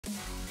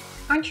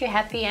aren't you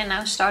happy I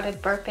now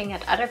started burping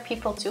at other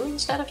people too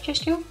instead of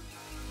just you?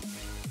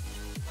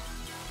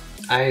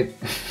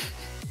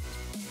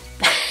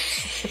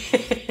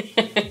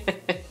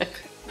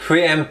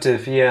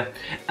 Preemptive, yeah.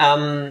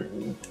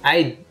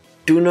 I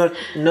do not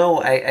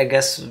know. I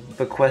guess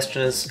the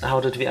question is, how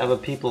did the other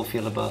people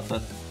feel about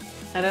that?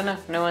 I don't know.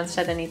 No one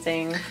said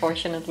anything,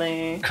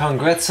 fortunately.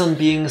 Congrats on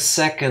being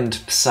second,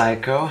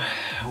 Psycho.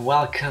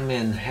 Welcome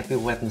in. Happy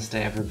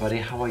Wednesday, everybody.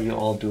 How are you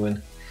all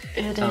doing?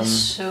 It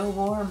is so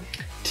warm.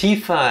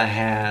 Tifa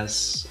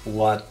has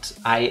what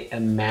I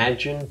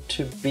imagine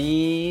to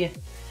be...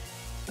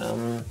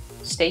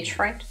 stage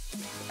fright?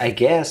 I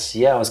guess,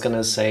 yeah. I was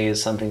gonna say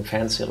something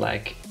fancy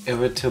like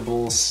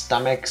irritable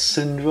stomach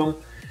syndrome.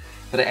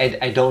 But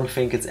I don't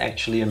think it's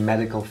actually a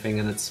medical thing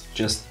and it's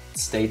just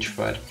stage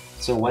fright.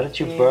 So why did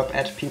you burp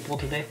at people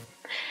today?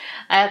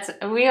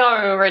 We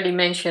already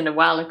mentioned a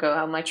while ago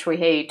how much we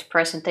hate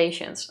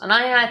presentations. And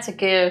I had to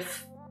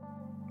give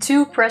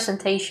 2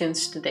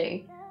 presentations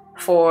today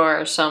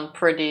for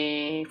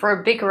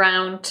a big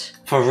round.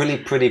 For really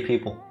pretty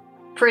people.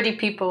 Pretty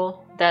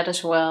people, that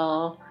as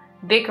well.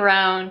 Big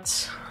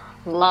round,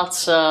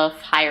 lots of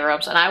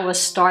higher-ups. And I was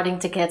starting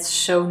to get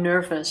so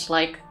nervous.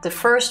 Like the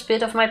first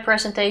bit of my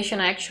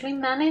presentation I actually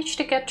managed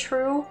to get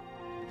through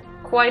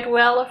quite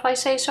well, if I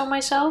say so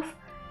myself.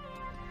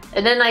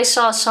 And then I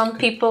saw some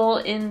people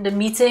in the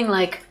meeting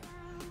like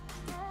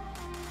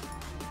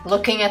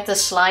looking at the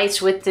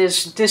slides with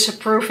this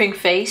disapproving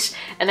face,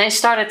 and I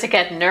started to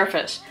get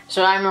nervous.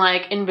 So I'm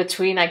like in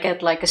between, I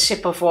get like a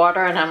sip of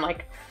water and I'm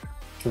like...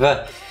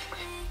 What?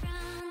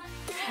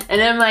 And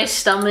then my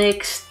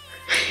stomach...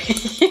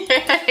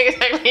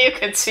 Exactly, you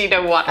could see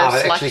the water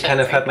I actually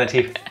kind of hurt my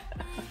teeth.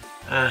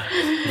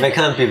 They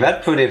can't be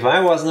that pretty if I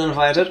wasn't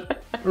invited.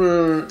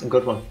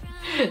 Good one.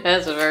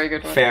 That's a very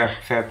good one.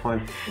 Fair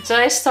point. So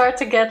I start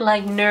to get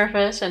like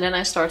nervous, and then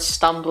I start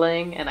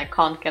stumbling, and I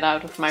can't get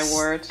out of my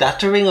words.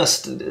 Stuttering or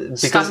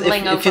because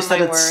if you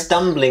started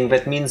stumbling,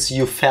 that means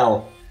you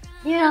fell.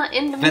 Yeah,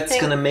 in the meeting. That's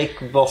gonna make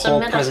the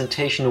whole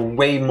presentation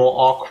way more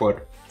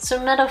awkward. It's a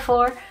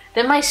metaphor.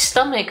 Then my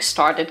stomach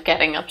started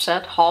getting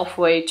upset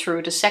halfway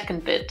through the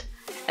second bit,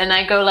 and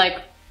I go like,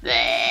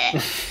 bleh,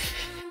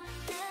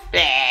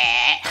 bleh.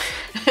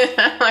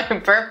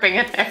 I'm burping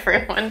at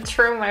everyone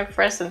through my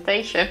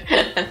presentation.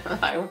 And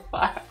I'm like,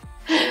 wow.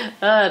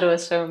 Oh, it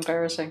was so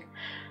embarrassing.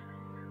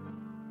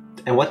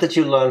 And what did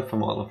you learn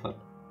from all of that?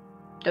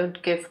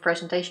 Don't give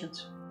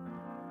presentations.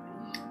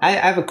 I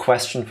have a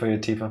question for you,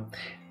 Tifa.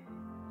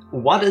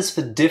 What is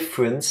the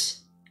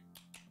difference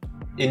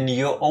in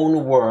your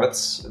own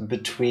words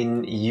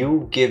between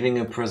you giving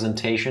a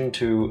presentation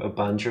to a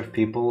bunch of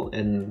people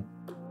in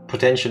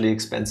potentially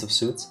expensive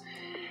suits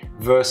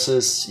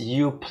versus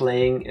you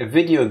playing a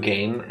video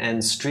game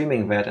and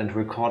streaming that and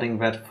recording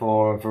that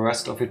for the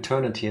rest of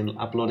eternity and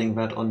uploading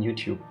that on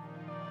YouTube?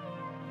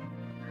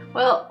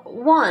 Well,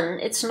 one,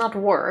 it's not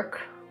work.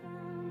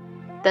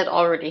 That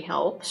already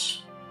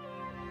helps.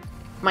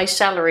 My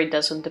salary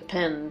doesn't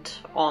depend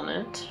on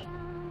it.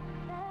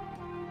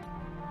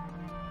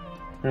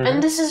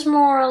 And this is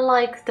more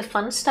like the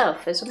fun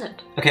stuff, isn't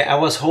it? Okay, I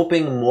was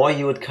hoping more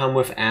you would come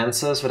with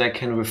answers that I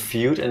can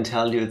refute and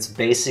tell you it's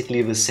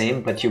basically the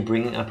same, but you're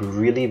bringing up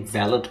really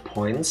valid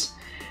points.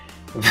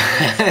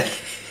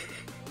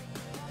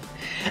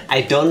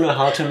 I don't know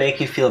how to make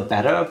you feel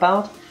better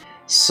about,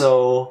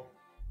 so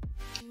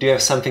do you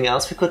have something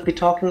else we could be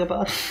talking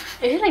about?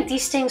 I feel like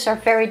these things are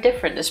very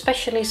different,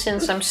 especially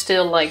since I'm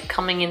still like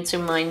coming into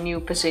my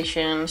new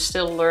position,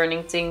 still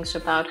learning things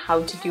about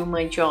how to do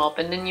my job,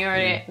 and then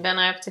then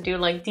I have to do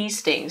like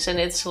these things, and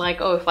it's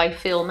like, oh, if I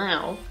fail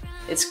now,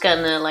 it's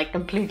gonna like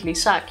completely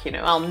suck, you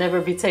know. I'll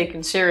never be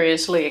taken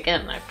seriously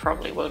again. I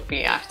probably won't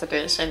be after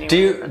this anyway.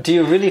 Do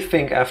you really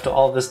think after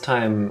all this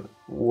time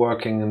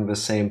working in the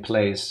same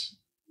place,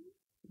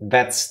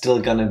 that's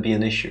still gonna be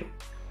an issue?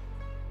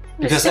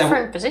 Because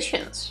different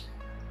positions.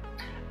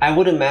 I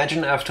would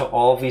imagine after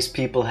all these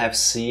people have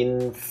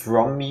seen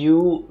from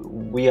you,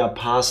 we are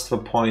past the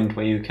point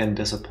where you can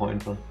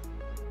disappoint them.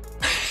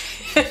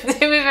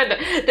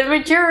 The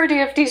majority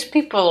of these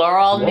people are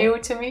all new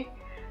to me.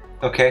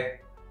 Okay.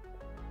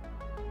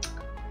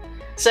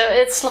 So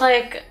it's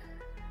like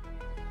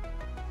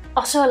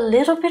also a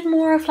little bit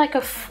more of like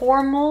a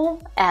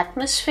formal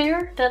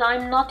atmosphere that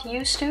I'm not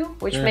used to,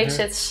 which makes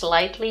it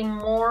slightly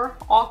more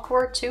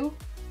awkward too.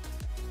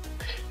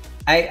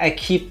 I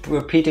keep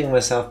repeating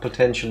myself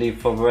potentially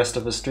for the rest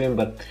of the stream,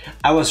 but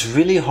I was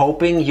really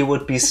hoping you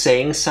would be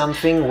saying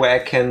something where I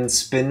can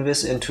spin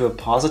this into a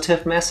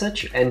positive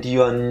message, and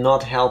you are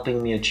not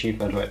helping me achieve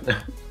that right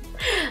now.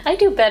 I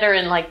do better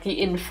in like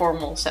the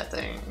informal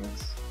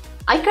settings.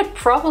 I could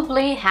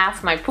probably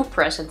have my poop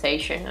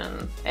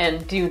presentation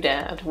and do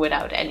that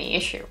without any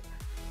issue.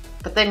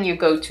 But then you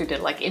go to the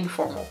like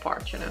informal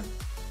part, you know?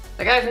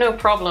 Like I have no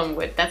problem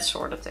with that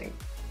sort of thing.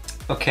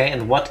 Okay,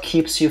 and what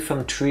keeps you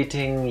from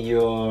treating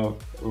your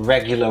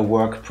regular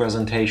work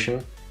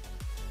presentation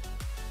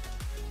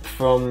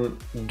from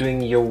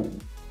doing your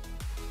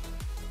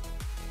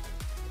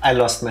I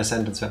lost my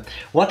sentence there.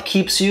 What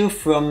keeps you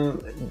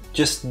from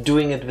just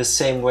doing it the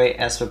same way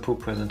as the poop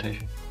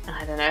presentation?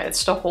 I don't know,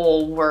 it's the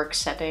whole work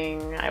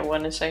setting, I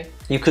want to say.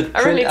 You could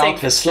print out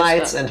the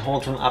slides and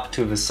hold them up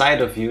to the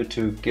side of you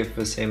to give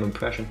the same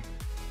impression.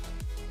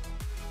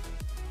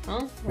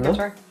 Oh, no?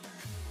 Try.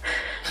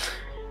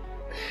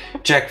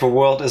 Jack, the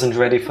world isn't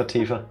ready for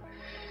Tifa.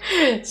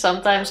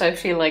 Sometimes I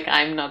feel like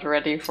I'm not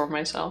ready for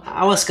myself.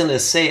 I was gonna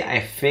say, I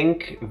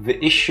think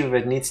the issue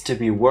that needs to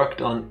be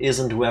worked on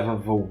isn't whether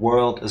the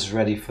world is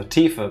ready for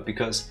Tifa,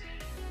 because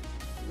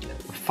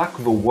fuck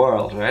the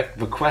world, right?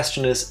 The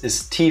question is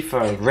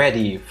Tifa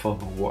ready for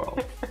the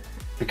world?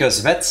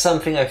 Because that's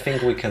something I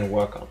think we can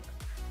work on.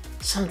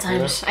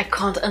 Sometimes I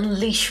can't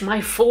unleash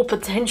my full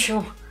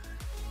potential.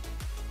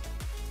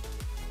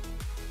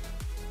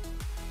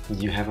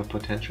 You have a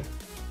potential?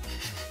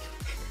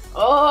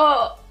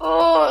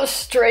 Oh,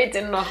 straight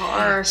in the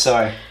heart.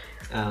 Sorry,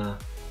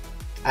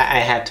 I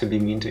had to be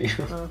mean to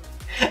you.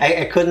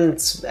 I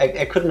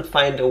couldn't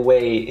find a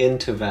way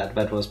into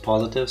that was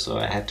positive, so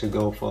I had to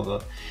go for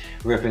the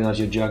ripping out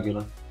your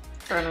jugular.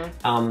 Fair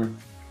enough.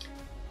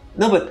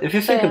 No, but if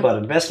you think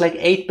about it, there's like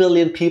 8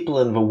 billion people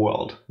in the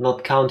world,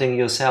 not counting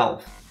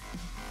yourself,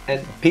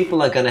 and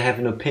people are gonna have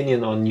an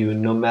opinion on you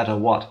no matter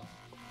what.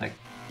 Like,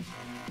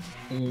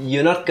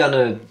 you're not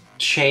gonna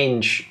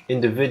change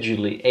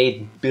individually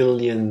 8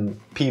 billion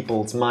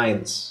people's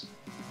minds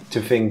to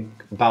think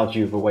about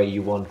you the way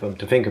you want them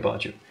to think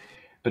about you.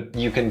 But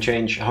you can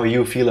change how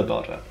you feel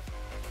about that.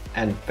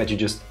 And that you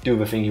just do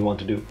the thing you want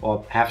to do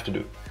or have to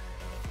do.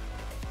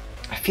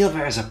 I feel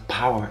there is a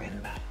power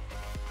in that.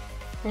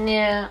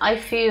 Yeah, I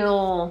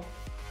feel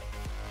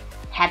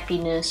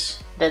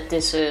happiness that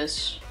this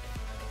is...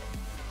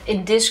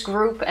 in this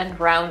group and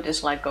round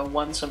is like a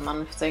once a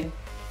month thing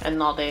and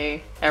not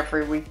a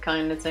every week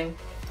kind of thing.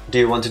 Do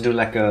you want to do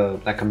like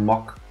a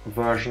mock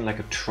version, like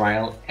a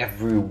trial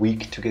every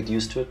week to get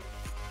used to it?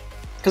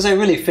 Because I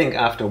really think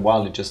after a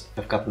while you just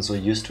have gotten so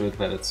used to it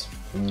that it's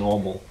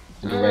normal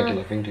and a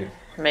regular thing to you.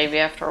 Maybe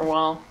after a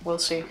while, we'll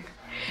see.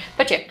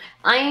 But yeah,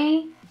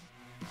 I'm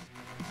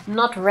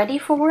not ready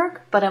for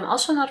work, but I'm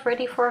also not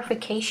ready for a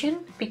vacation,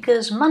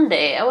 because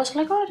Monday I was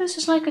like, oh, this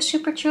is like a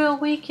super chill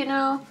week, you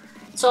know,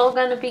 it's all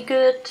gonna be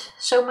good,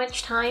 so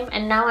much time,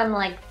 and now I'm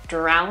like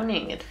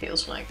drowning, it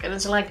feels like, and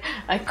it's like,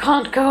 I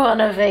can't go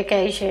on a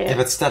vacation. Yeah,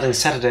 but starting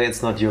Saturday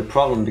it's not your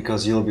problem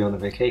because you'll be on a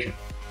vacation.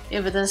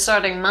 Yeah, but then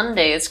starting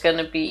Monday it's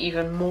gonna be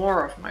even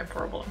more of my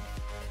problem.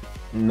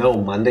 No,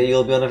 Monday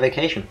you'll be on a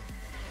vacation.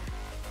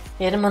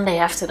 Yeah, the Monday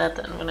after that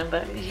then, when I'm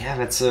back. Yeah,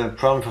 that's a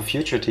problem for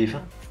future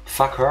Tifa.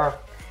 Fuck her.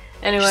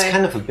 Anyway. She's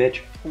kind of a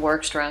bitch.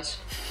 Work stress.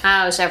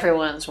 How's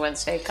everyone's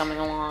Wednesday coming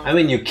along? I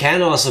mean, you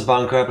can also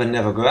bunker up and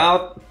never go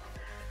out.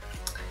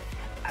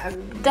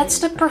 That's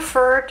the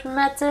preferred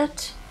method,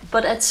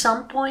 but at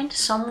some point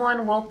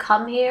someone will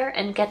come here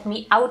and get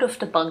me out of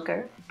the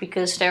bunker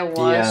because there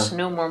was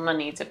no more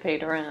money to pay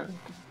the rent.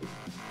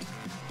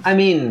 I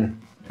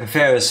mean,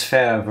 fair is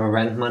fair. The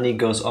rent money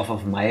goes off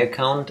of my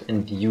account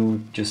and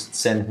you just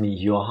send me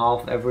your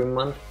half every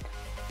month.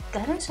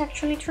 That is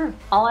actually true.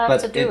 All I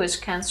have to do is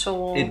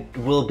cancel... It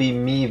will be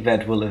me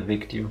that will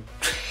evict you.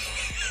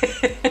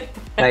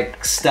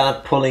 Like,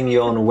 start pulling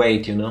your own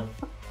weight, you know?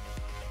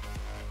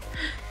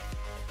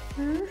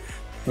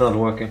 Not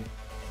working.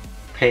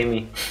 Pay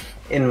me.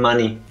 In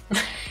money.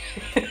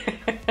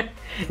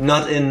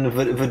 Not in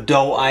the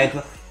dough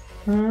either.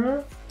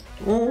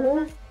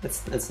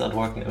 It's not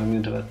working. I'm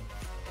immune to it.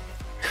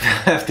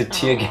 I have to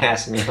tear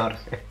gas me out of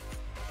here.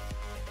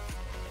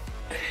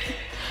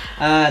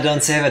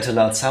 Don't say that too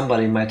loud.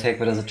 Somebody might take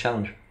that as a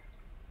challenge.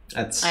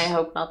 That's I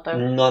hope not, though.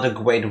 Not a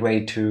great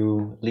way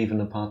to leave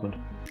an apartment.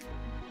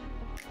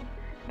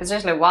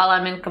 Especially while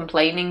I'm in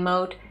complaining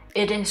mode,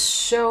 it is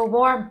so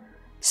warm.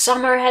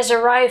 Summer has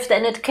arrived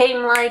and it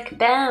came like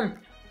bam.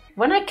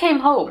 When I came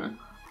home,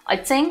 I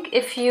think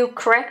if you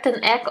cracked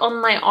an egg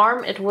on my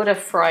arm, it would have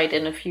fried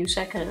in a few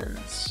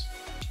seconds.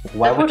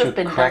 Why would you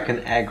crack an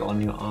egg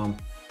on your arm?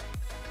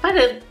 I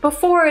did.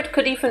 Before it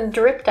could even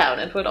drip down,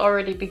 it would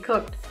already be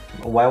cooked.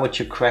 Why would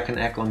you crack an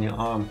egg on your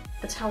arm?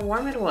 That's how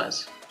warm it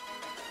was.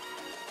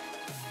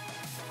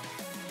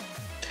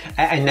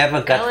 I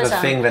never got the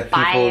thing that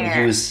people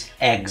use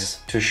eggs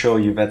to show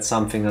you that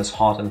something is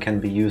hot and can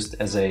be used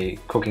as a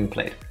cooking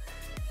plate.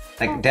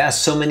 Like, there are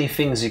so many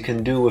things you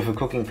can do with a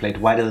cooking plate.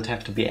 Why does it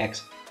have to be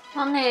eggs?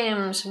 Well,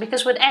 names.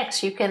 Because with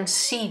eggs you can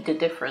see the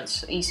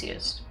difference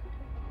easiest.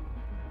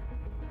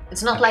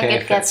 It's not like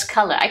it gets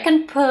color. I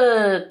can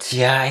put...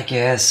 Yeah, I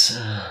guess.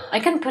 I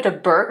can put a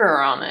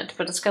burger on it,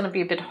 but it's gonna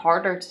be a bit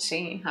harder to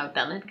see how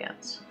done it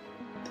gets.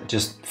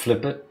 Just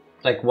flip it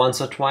like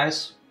once or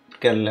twice.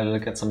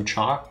 Get some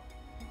char.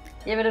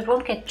 Yeah, but it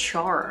won't get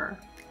char.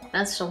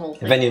 That's the whole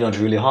thing. Then you're not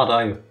really hot,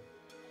 are you?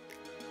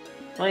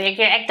 Well,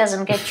 your egg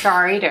doesn't get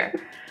char either.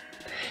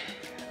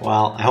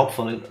 Well,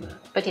 hopefully.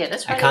 But yeah,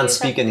 that's why I can't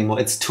speak anymore.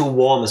 It's too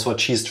warm is what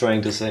she's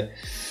trying to say.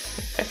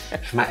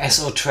 If my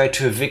SO tried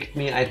to evict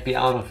me, I'd be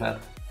out of that.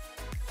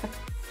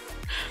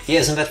 Yeah,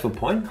 isn't that the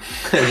point?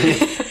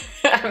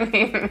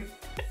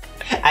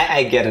 I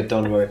I get it,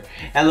 don't worry.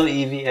 Hello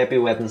Evie, happy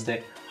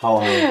Wednesday. How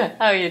are you?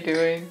 How are you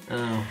doing?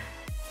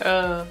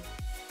 Oh.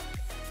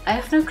 I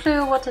have no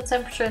clue what the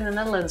temperature in the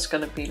Netherlands is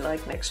gonna be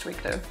like next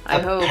week though. I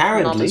hope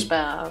not as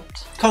bad.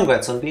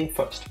 Congrats on being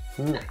first.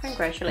 Nice.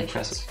 Congratulations.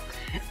 Impressive.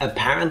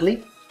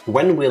 Apparently,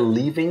 when we're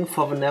leaving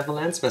for the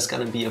Netherlands, there's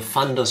gonna be a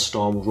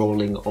thunderstorm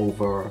rolling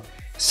over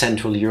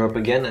Central Europe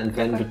again, and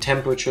then the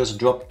temperatures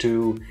drop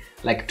to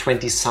like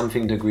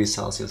 20-something degrees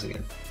Celsius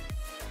again.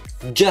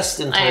 Just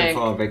in time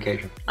for our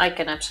vacation. I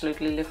can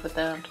absolutely live with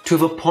that. To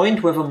the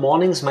point where the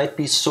mornings might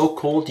be so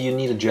cold you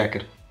need a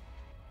jacket.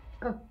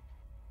 Oh.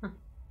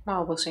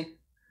 Well, we'll see.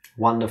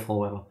 Wonderful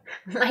weather.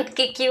 Might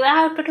kick you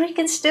out, but we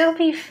can still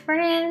be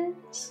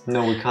friends.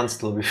 No, we can't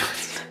still be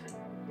friends.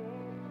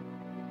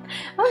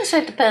 I would say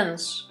it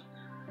depends.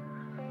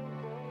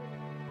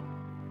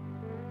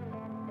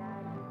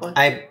 What?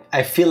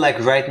 I feel like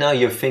right now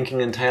you're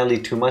thinking entirely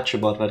too much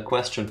about that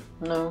question.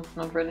 No,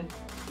 not really.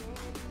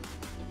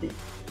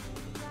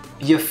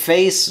 Your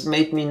face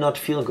made me not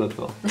feel good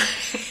though.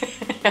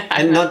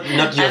 And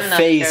not your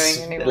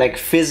face like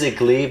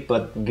physically,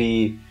 but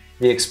the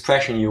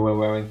expression you were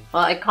wearing.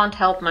 Well, I can't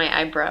help my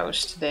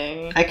eyebrows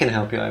today. I can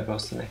help your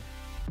eyebrows today.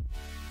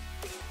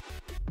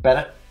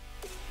 Better?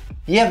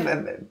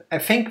 Yeah, I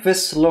think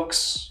this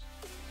looks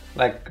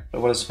like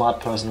what a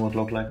smart person would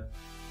look like.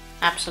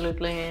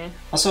 Absolutely.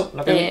 Also,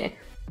 look at me.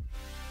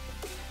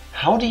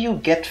 How do you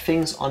get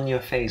things on your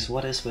face?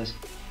 What is this?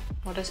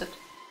 What is it?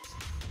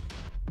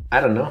 I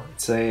don't know.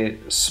 It's a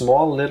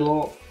small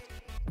little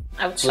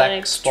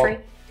black spot.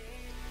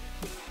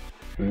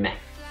 Meh.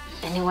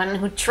 Anyone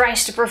who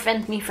tries to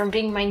prevent me from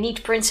being my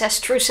neat princess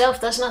true self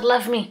does not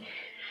love me.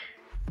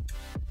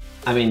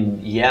 I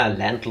mean, yeah,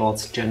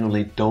 landlords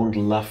generally don't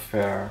love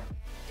their...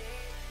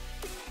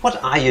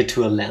 What are you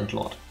to a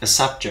landlord? A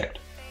subject?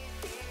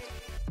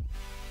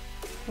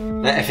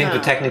 I think the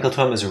technical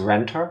term is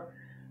renter,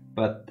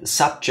 but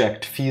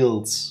subject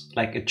feels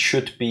like it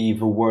should be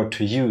the word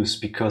to use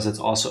because it's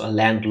also a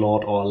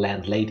landlord or a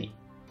landlady.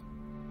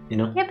 You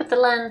know? Yeah, but the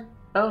land...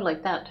 Oh,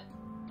 like that.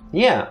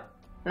 Yeah.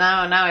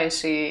 Now I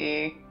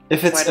see...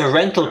 If it's a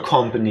rental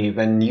company,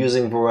 then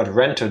using the word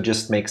renter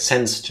just makes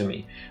sense to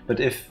me. But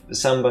if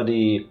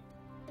somebody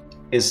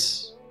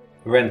is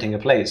renting a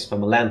place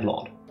from a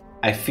landlord,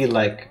 I feel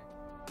like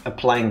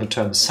applying the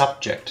term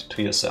subject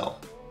to yourself.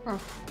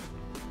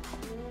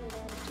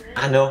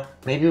 I know,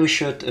 maybe we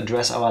should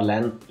address our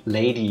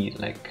landlady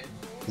like,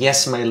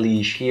 yes, my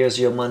liege, here's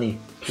your money.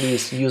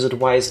 Please use it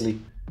wisely.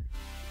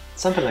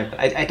 Something like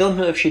that. I don't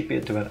know if she'd be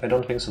into that. I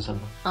don't think so,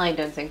 Sandra. I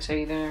don't think so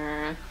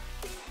either.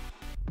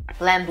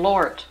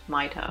 Landlord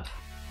might have.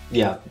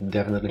 Yeah,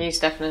 definitely. He's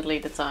definitely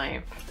the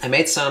type. I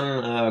made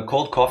some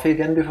cold coffee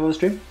again before the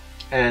stream,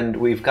 and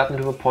we've gotten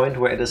to a point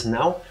where it is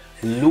now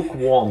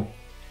lukewarm.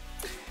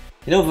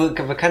 You know,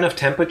 the kind of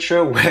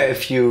temperature where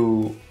if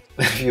you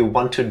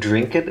want to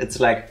drink it, it's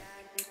like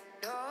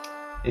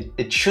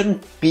it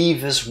shouldn't be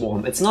this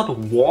warm. It's not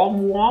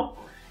warm,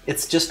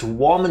 it's just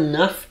warm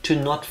enough to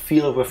not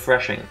feel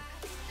refreshing.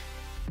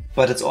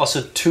 But it's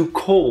also too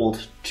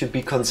cold to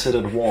be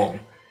considered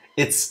warm.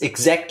 It's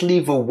exactly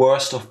the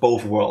worst of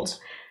both worlds.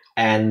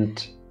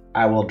 And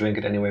I will drink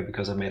it anyway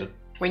because I made it.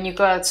 When you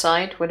go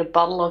outside with a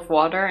bottle of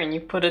water and you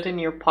put it in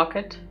your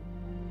pocket,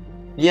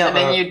 yeah, and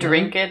then you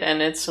drink it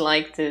and it's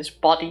like this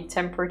body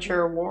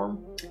temperature warm.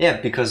 Yeah,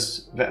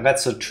 because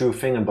that's a true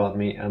thing about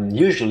me.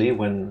 Usually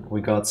when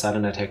we go outside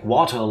and I take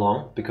water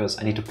along, because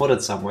I need to put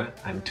it somewhere,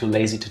 I'm too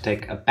lazy to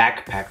take a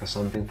backpack or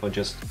something for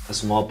just a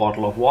small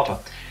bottle of water.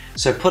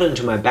 So I put it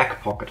into my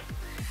back pocket.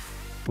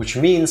 Which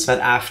means that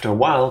after a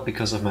while,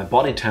 because of my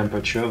body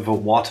temperature, the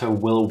water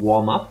will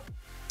warm up.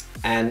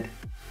 And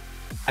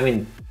I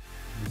mean,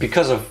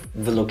 because of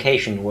the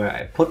location where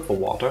I put the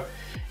water,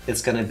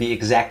 it's gonna be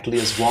exactly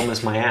as warm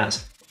as my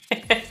ass.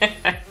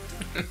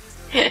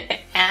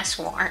 Ass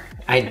warm.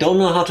 I don't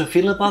know how to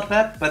feel about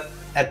that, but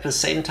at the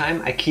same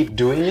time I keep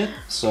doing it,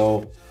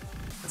 so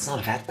it's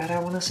not that bad, I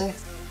wanna say.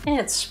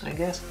 It's, I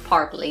guess,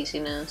 part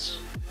laziness.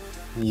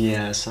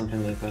 Yeah,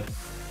 something like that.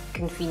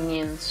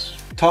 Convenience.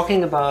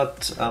 Talking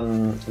about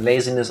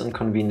laziness and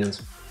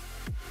convenience.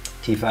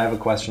 Tifa, I have a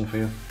question for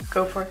you.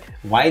 Go for it.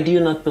 Why do you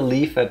not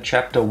believe that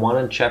chapter 1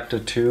 and chapter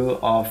 2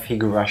 of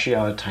Higurashi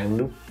are a time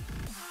loop?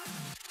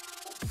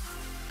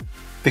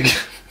 Because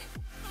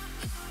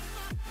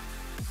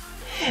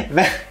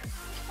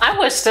I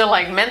was still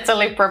like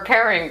mentally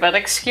preparing, but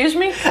excuse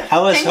me? I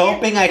was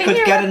hoping I could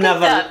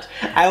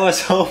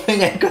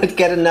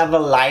get another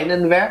line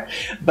in there,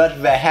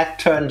 but the head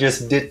turn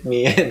just did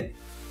me in.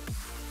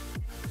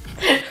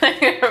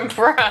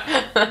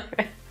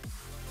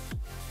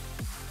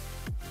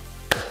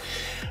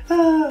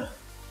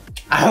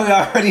 Are we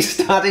already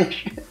starting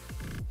shit?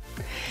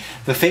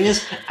 The thing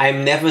is,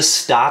 I'm never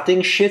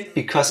starting shit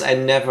because I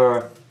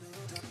never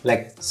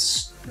like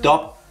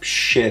stop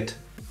shit.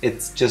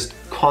 It's just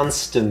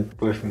constant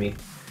with me.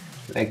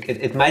 Like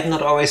it might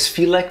not always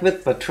feel like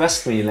that, but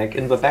trust me, like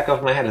in the back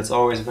of my head it's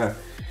always there.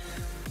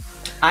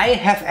 I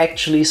have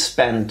actually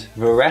spent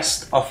the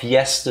rest of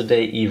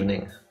yesterday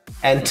evening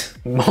And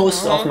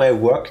most of my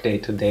workday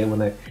today,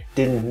 when I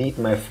didn't need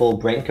my full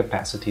brain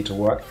capacity to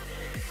work,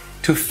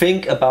 to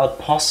think about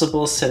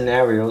possible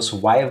scenarios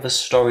why the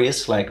story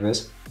is like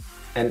this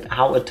and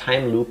how a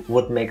time loop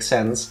would make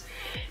sense.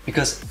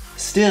 Because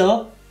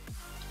still,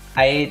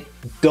 I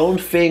don't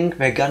think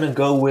we're gonna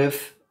go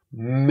with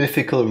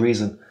mythical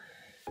reason.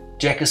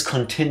 Jack is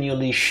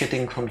continually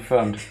shitting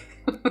confirmed.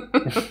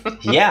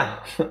 Yeah,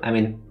 I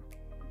mean,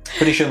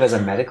 pretty sure there's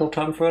a medical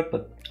term for it,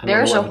 but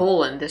there's a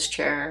hole in this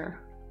chair.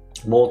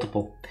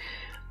 Multiple.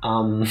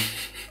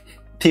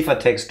 Tifa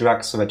takes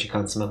drugs so that she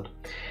can't smell it.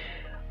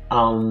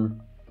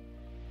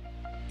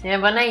 Yeah,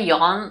 when I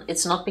yawn,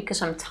 it's not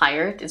because I'm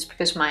tired, it's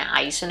because my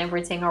eyes and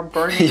everything are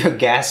burning. You're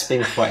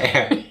gasping for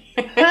air.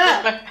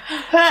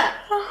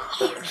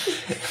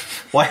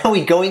 Why are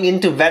we going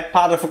into that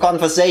part of the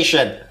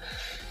conversation?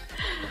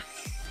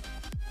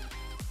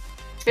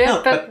 Yeah,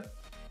 no, but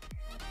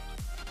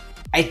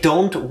I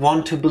don't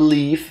want to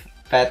believe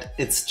that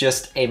it's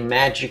just a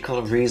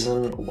magical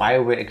reason why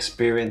we're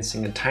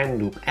experiencing a time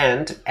loop.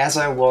 And as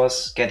I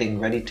was getting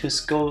ready to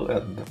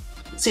go...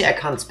 see, I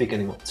can't speak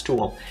anymore, it's too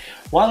warm.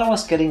 While I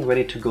was getting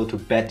ready to go to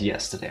bed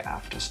yesterday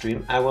after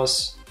stream, I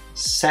was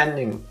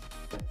standing...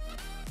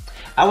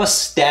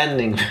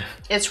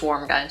 It's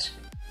warm, guys.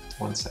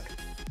 1 second.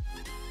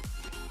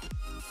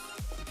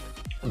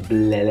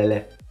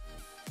 Blah.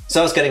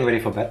 So I was getting ready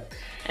for bed.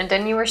 And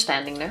then you were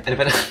standing there.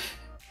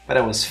 But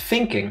I was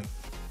thinking,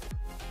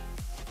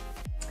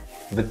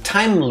 the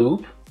time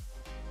loop,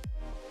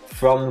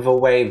 from the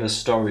way the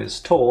story is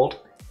told,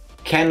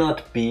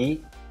 cannot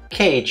be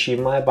Keiichi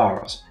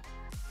Maebara's.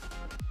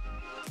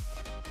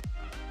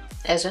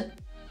 As in?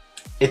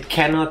 It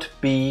cannot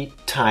be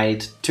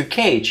tied to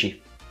Keiichi.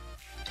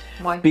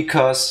 Why?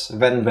 Because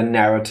then the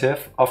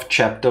narrative of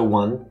chapter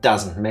 1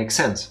 doesn't make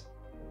sense.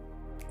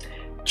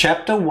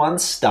 Chapter 1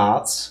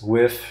 starts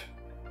with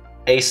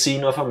a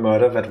scene of a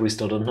murder that we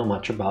still don't know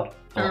much about,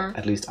 or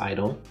at least I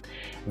don't.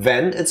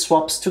 Then it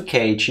swaps to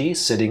Keiichi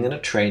sitting in a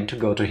train to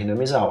go to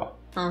Hinamizawa.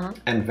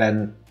 And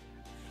then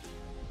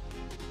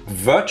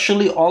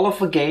virtually all of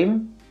the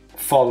game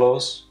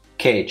follows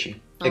Keiichi,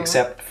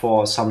 except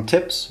for some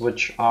tips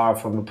which are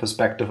from the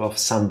perspective of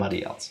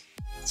somebody else,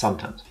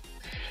 sometimes.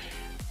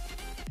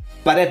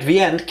 But at the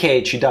end,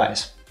 Keiichi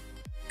dies.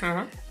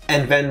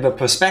 And then the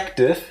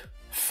perspective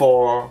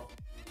for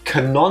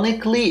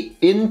canonically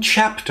in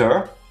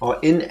chapter or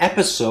in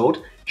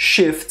episode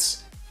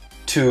shifts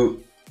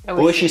to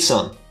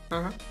ooishi-san.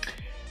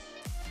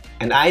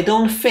 And I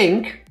don't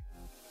think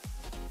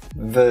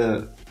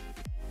the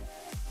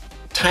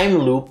time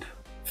loop,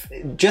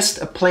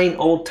 just a plain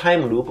old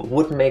time loop,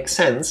 would make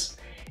sense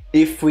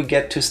if we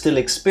get to still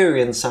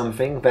experience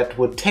something that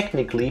would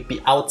technically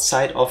be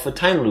outside of the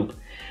time loop.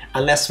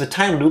 Unless the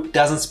time loop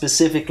doesn't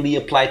specifically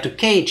apply to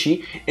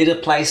Keiichi, it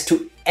applies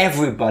to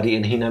everybody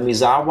in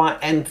Hinamizawa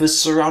and the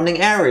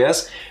surrounding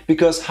areas,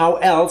 because how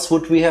else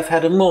would we have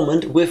had a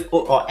moment with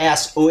or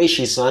as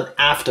ooishi-san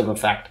after the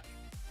fact?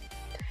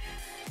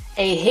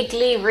 A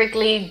higgly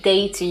wriggly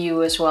day to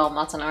you as well,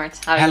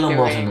 Matanart. Hello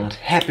Matanart,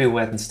 happy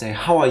Wednesday,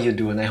 how are you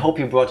doing? I hope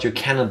you brought your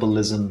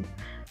cannibalism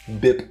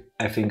bib,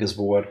 I think is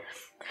the word.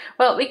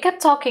 Well, we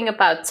kept talking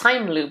about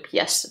time loop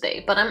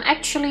yesterday, but I'm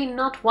actually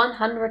not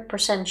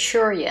 100%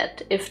 sure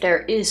yet if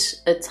there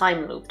is a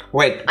time loop.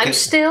 Wait,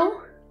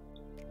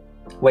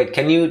 Wait,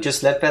 can you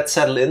just let that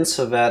settle in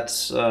so that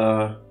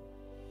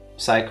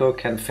Psycho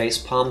can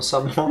facepalm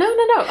some more?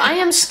 No, I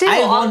am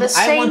still on the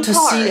same part. I want to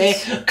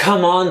see a...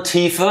 Come on,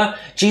 Tifa!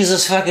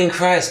 Jesus fucking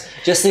Christ!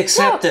 Just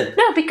accept it!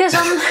 No, because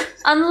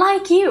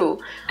unlike you...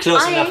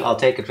 Close enough, I'll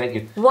take it, thank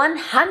you.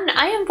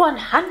 I am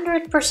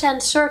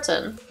 100%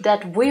 certain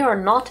that we are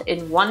not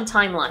in one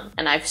timeline.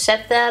 And I've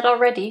said that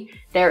already.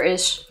 There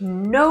is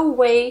no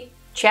way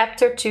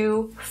Chapter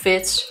 2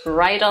 fits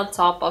right on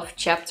top of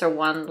Chapter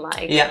 1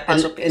 like yeah,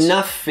 puzzle and piece.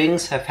 Enough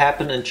things have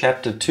happened in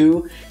Chapter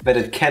 2 that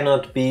it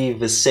cannot be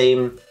the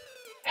same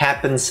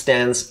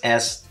happenstance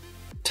as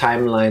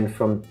timeline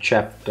from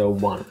Chapter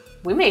 1.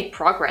 We made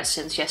progress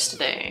since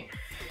yesterday.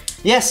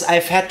 Yes,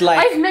 I've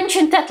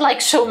mentioned that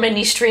like so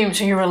many streams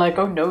and you were like,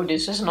 oh no,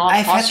 this is not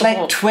possible. I've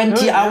had like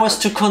 20 hours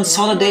to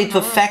consolidate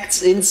the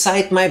facts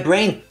inside my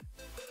brain.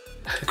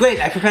 Great,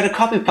 I prepared a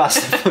copy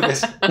pasta for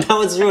this.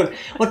 Now it's ruined.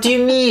 What do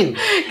you mean?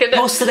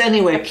 Post it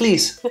anyway,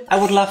 please. I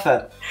would love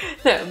that.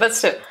 No, but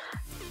still,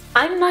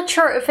 I'm not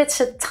sure if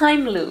it's a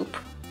time loop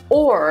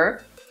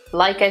or,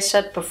 like I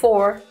said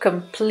before,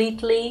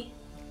 completely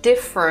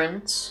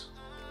different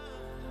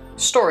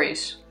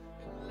stories.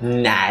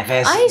 Nah,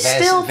 I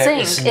still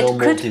think it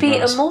could be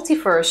a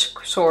multiverse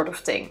sort of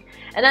thing.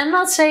 And I'm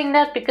not saying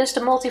that because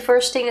the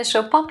multiverse thing is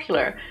so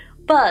popular.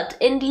 But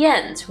in the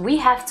end, we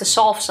have to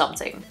solve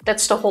something.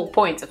 That's the whole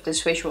point of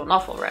this visual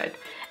novel, right?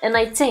 And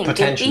I think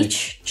in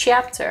each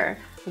chapter,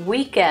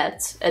 we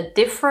get a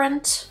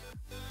different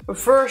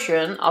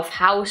version of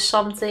how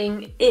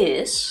something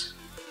is.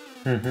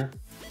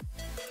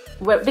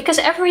 Well, because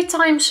every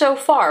time so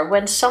far,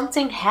 when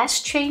something has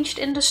changed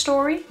in the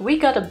story, we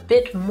got a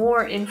bit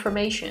more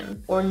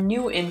information or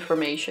new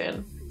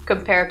information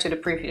compared to the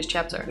previous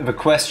chapter. The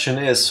question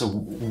is,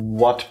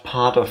 what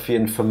part of the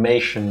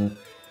information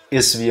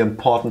is the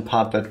important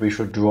part that we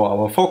should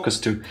draw our focus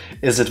to?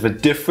 Is it the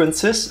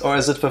differences or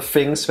is it the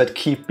things that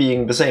keep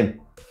being the same?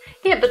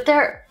 Yeah, but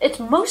it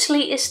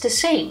mostly is the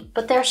same,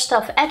 but there's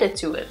stuff added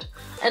to it.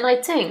 And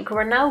I think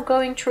we're now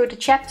going through the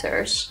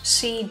chapters,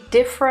 see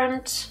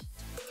different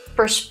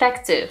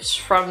perspectives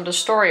from the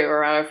story,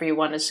 or however you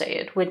want to say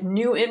it, with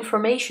new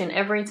information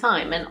every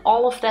time, and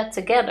all of that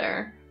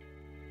together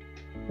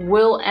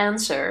will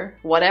answer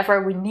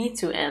whatever we need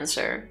to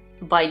answer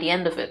by the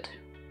end of it.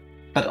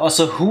 But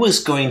also, who is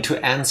going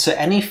to answer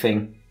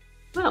anything?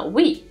 Well,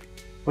 we.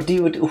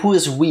 Who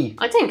is we?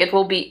 I think it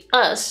will be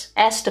us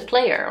as the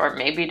player, or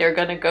maybe they're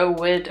gonna go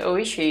with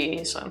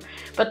Ooishi-san.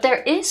 But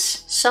there is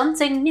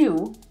something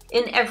new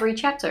in every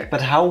chapter.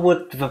 But how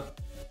would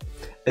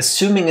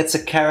assuming it's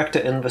a character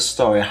in the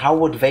story, how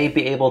would they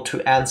be able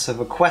to answer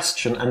the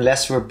question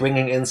unless we're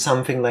bringing in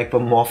something like the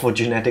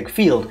morphogenetic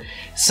field?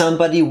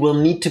 Somebody will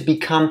need to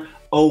become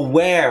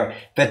aware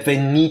that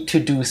they need to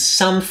do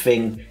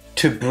something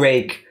to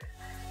break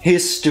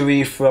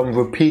history from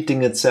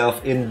repeating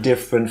itself in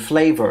different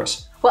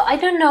flavors. Well, I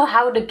don't know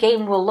how the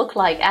game will look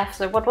like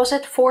after, what was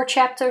it,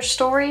 4-chapter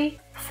story?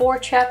 4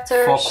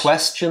 chapters? 4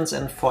 questions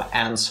and 4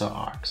 answer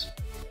arcs.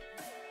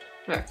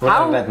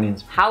 Whatever that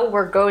means. How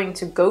we're going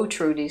to go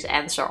through these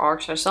answer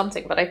arcs or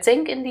something. But I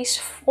think in these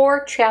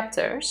 4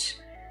 chapters,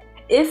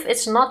 if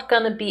it's not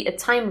gonna be a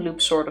time loop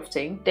sort of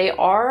thing, they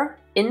are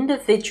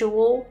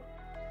individual.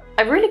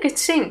 I really could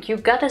think you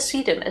gotta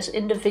see them as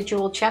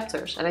individual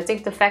chapters. And I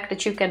think the fact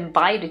that you can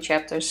buy the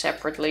chapters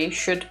separately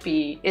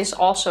is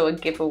also a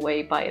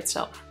giveaway by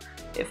itself,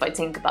 if I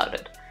think about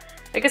it.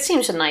 Like, it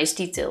seems a nice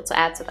detail to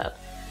add to that.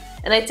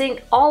 And I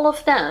think all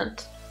of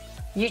that,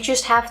 you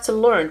just have to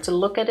learn to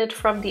look at it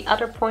from the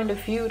other point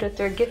of view that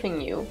they're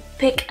giving you.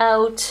 Pick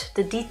out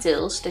the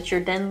details that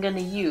you're then gonna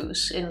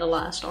use in the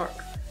last arc.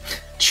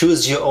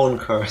 Choose your own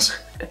curse,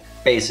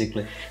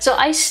 basically. So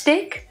I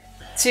stick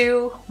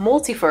to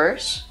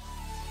multiverse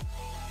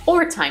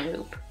or time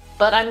loop,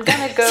 but I'm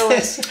gonna go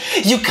with...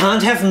 You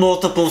can't have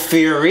multiple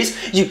theories,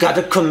 you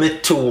gotta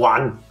commit to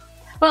one.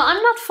 Well,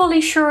 I'm not fully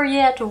sure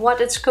yet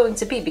what it's going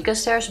to be,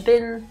 because there's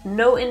been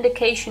no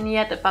indication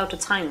yet about the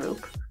time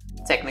loop,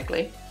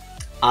 technically.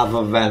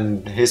 Other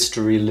than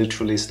history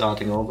literally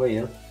starting over,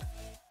 yeah?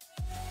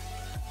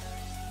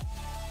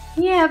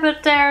 Yeah,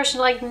 but there's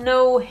like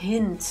no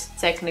hint,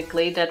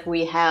 technically, that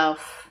we have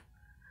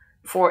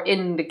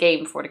in the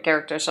game for the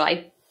character. So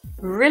I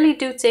really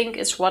do think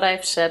it's what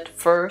I've said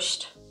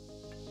first.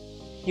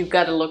 You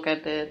gotta look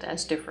at it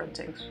as different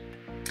things.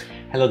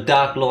 Hello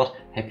Dark Lord,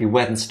 happy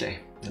Wednesday.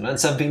 You learn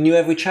something new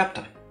every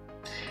chapter.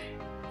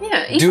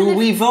 Yeah. Do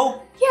we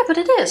though? Yeah, but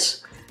it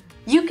is.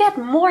 You get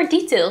more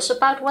details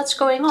about what's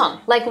going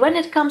on. Like when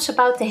it comes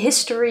about the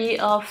history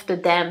of the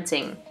damn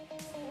thing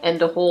and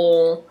the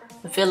whole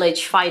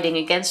village fighting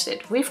against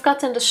it. We've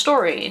gotten the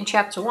story in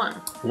chapter 1.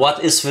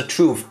 What is the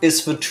truth?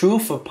 Is the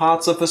truth the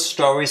parts of the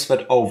stories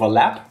that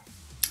overlap?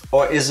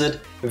 Or is it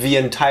the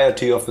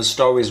entirety of the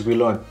stories we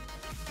learn?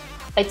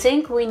 I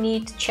think we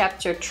need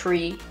chapter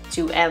 3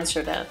 to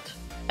answer that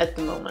at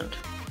the moment.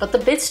 But the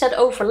bits that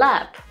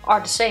overlap are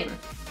the same.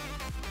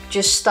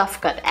 Just stuff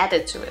got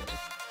added to it.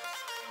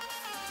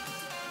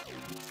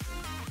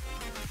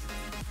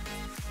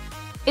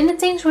 In the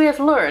things we have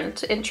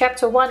learned in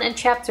chapter 1 and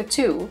chapter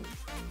 2,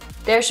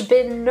 there's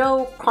been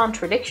no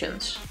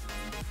contradictions.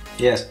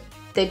 Yes.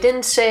 They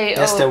didn't say,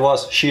 yes, there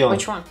was. Shion.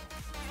 Which one?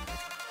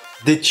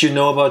 Did you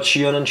know about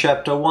Shion in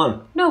chapter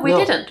 1? No, we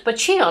didn't. But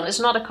Shion is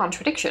not a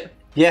contradiction.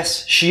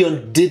 Yes,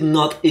 Shion did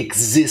not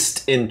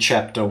exist in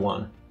chapter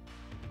 1.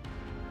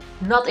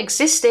 Not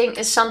existing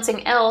is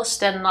something else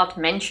than not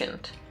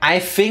mentioned. I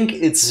think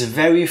it's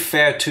very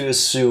fair to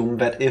assume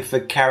that if the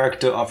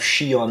character of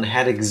Shion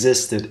had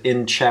existed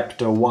in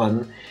chapter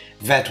 1,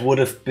 that would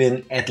have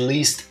been at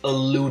least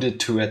alluded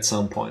to at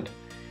some point.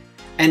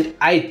 And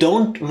I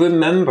don't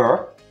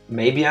remember,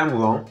 maybe I'm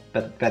wrong,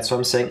 but that's what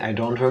I'm saying, I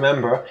don't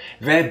remember,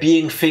 there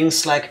being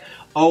things like,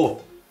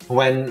 oh,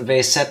 when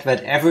they said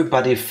that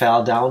everybody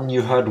fell down,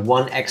 you heard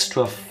one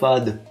extra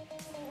thud.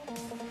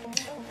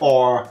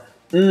 Or,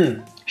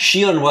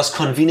 Shion was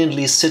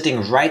conveniently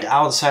sitting right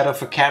outside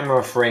of a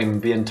camera frame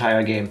the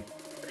entire game.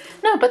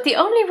 No, but the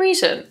only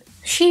reason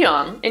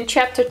Shion in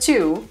chapter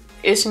 2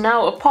 is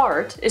now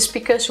apart is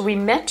because we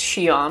met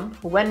Shion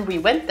when we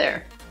went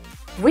there.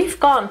 We've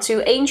gone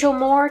to Angel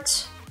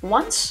Mort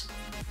once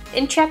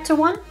in chapter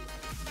 1?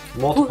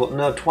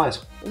 No, twice.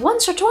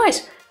 Once or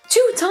twice.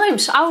 2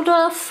 times out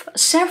of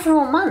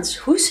several months.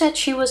 Who said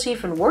she was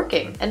even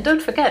working? And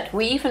don't forget,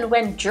 we even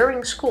went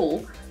during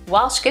school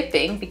while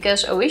skipping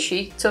because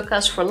Ooishi took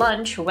us for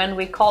lunch when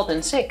we called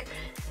in sick.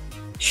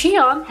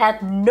 Shion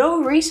had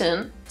no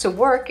reason to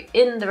work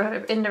in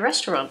the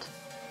restaurant.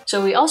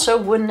 So we also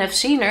wouldn't have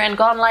seen her and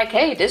gone like,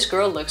 hey, this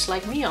girl looks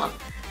like Mion.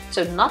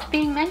 So not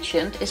being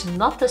mentioned is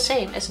not the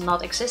same as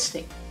not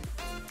existing.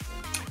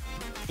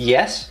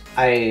 Yes,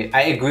 I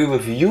agree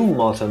with you,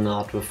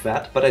 Mortenard, with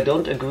that, but I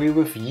don't agree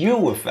with you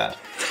with that.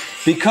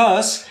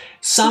 Because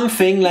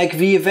something like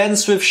the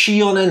events with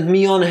Shion and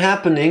Mion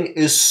happening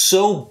is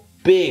so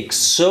big,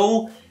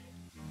 so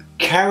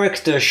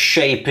character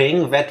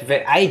shaping that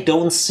I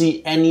don't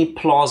see any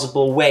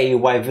plausible way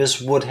why this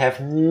would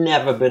have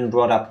never been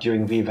brought up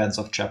during the events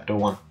of chapter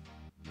 1.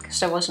 Because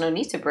there was no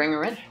need to bring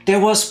her in. There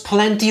was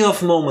plenty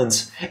of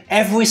moments.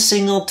 Every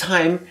single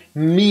time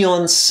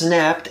Mion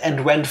snapped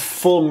and went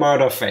full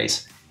murder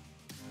face.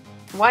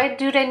 Why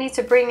do they need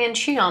to bring in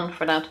Shion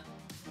for that?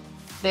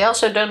 They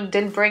also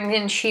didn't bring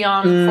in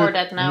Shion for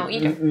that now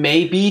either.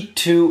 Maybe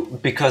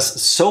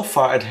because so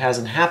far it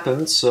hasn't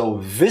happened,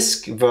 so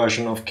this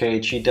version of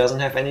Keiichi doesn't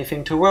have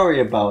anything to worry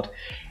about.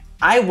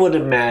 I would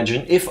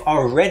imagine if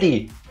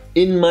already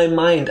in my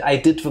mind I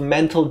did the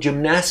mental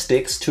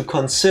gymnastics to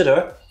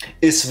consider,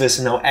 is this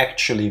now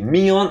actually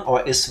Mion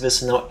or is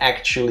this now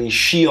actually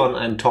Shion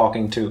I'm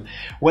talking to?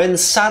 When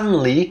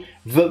suddenly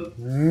the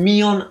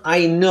Mion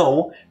I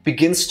know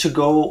begins to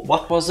go,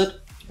 what was it?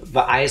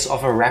 The eyes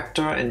of a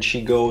raptor, and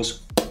she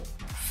goes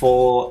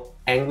full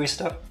angry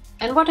stuff.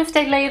 And what if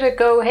they later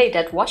go, hey,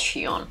 that was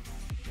Shion?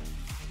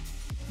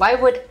 Why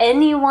would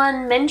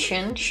anyone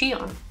mention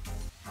Shion?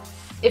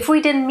 If we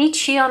didn't meet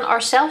Shion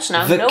ourselves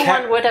now, no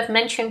one would have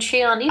mentioned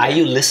Shion either. Are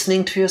you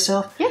listening to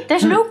yourself? Yeah,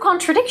 there's no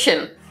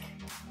contradiction.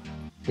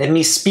 Let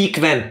me speak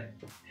then.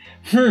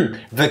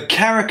 The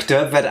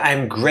character that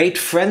I'm great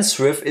friends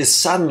with is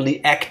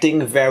suddenly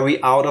acting very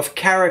out of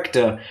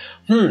character.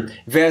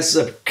 There's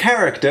a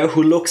character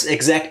who looks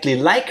exactly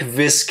like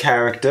this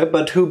character,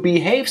 but who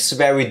behaves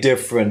very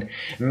different.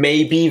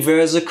 Maybe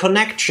there's a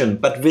connection,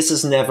 but this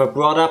is never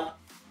brought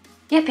up.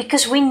 Yeah,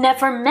 because we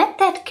never met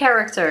that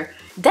character.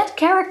 That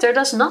character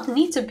does not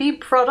need to be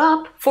brought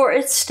up for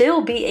it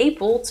still be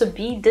able to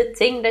be the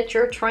thing that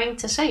you're trying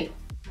to say.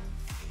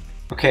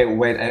 Okay,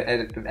 wait,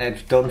 I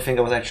don't think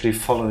I was actually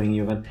following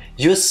you then.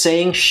 You're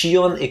saying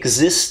Shion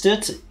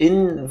existed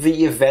in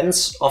the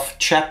events of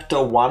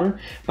chapter 1,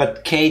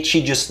 but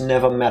Keiichi just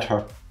never met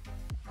her?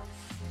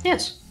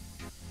 Yes.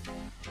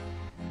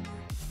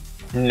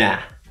 Nah.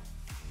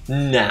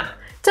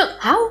 So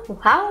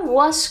how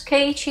was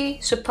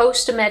Keiichi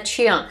supposed to meet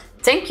Shion?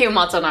 Thank you,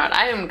 Matanard.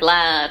 I am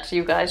glad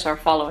you guys are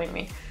following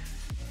me.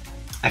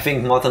 I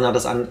think Matanard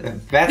is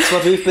that's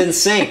what we've been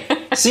saying.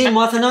 See,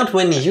 Matanard,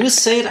 when you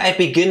say it, I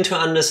begin to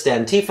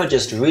understand. Tifa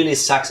just really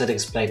sucks at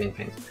explaining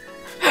things.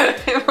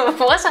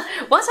 was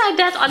I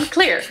that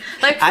unclear?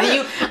 Like, are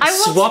you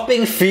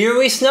swapping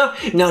theories now?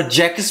 Now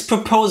Jack is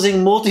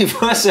proposing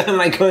multiverse, or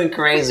am I going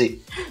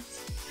crazy?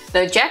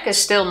 No, Jack is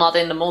still not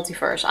in the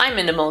multiverse. I'm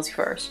in the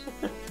multiverse.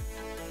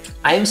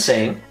 I'm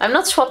saying... I'm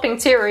not swapping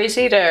theories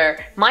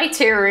either. My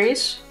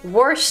theories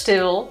were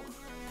still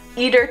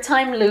either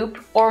time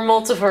loop or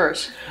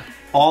multiverse.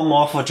 Or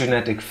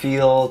morphogenetic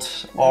field,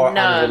 or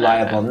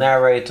unreliable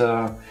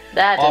narrator,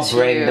 or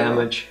brain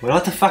damage.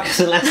 What the fuck is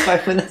the last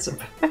 5 minutes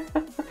about?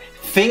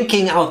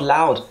 Thinking out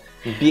loud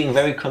and being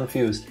very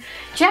confused.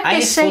 Jack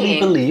is saying... I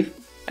fully believe...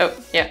 Oh,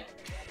 yeah.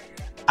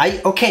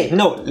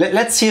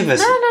 Let's hear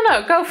this.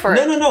 No, go for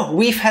it. No,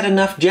 we've had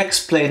enough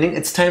Jack-splaining,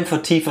 it's time for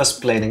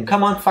Tifa-splaining.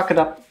 Come on, fuck it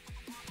up.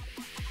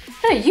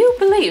 No, you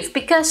believe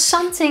because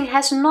something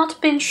has not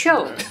been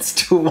shown. It's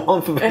too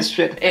warm for this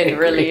shit. It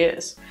really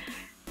is.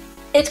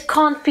 It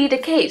can't be the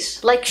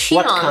case. Like Shion.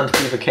 What can't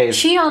be the case?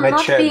 Shion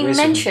not being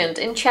mentioned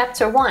in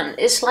chapter 1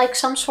 is like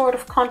some sort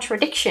of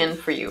contradiction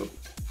for you.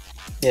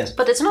 Yes.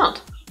 But it's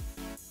not.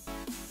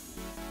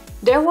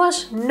 There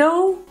was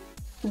no...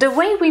 The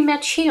way we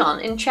met Shion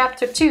in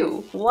chapter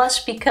 2 was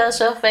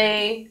because of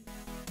a...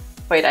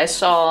 Wait, I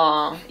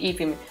saw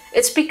Evie...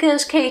 It's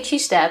because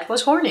Keiichi's dad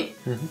was horny.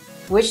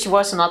 Which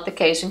was not the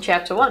case in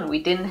chapter 1. We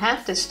didn't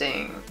have this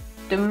thing.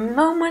 The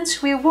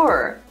moments we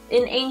were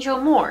in Angel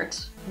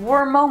Mort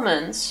were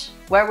moments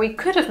where we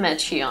could have met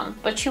Shion,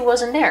 but she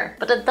wasn't there.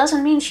 But that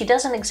doesn't mean she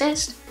doesn't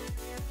exist.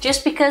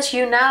 Just because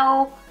you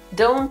now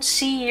don't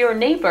see your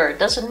neighbor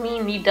doesn't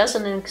mean he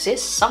doesn't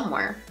exist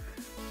somewhere.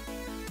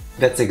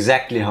 That's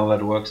exactly how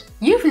that works.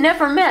 You've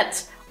never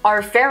met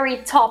our very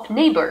top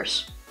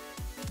neighbors.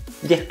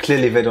 Yeah,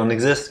 clearly they don't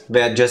exist.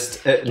 They're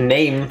just a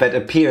name that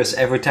appears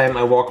every time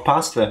I walk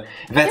past them.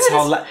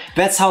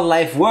 That's how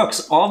life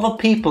works. All the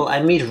people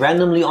I meet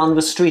randomly on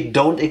the street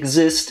don't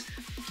exist.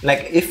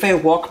 Like, if they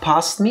walk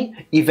past me,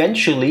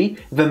 eventually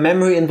the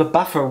memory in the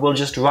buffer will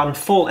just run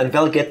full and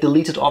they'll get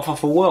deleted off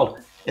of the world.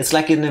 It's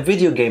like in a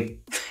video game.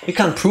 You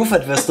can't prove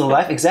that they're still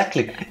alive.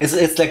 Exactly.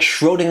 It's like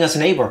Schrodinger's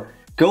neighbor.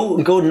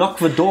 Go knock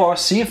the door,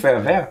 see if they're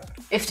there.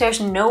 If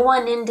there's no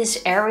one in this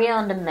area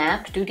on the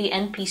map, do the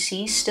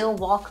NPCs still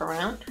walk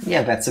around?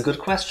 Yeah, that's a good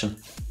question.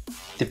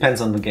 Depends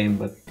on the game,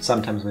 but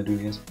sometimes they do,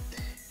 yes.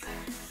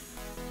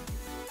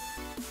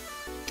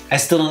 I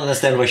still don't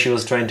understand where she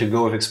was trying to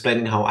go with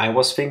explaining how I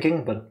was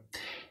thinking, but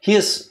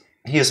here's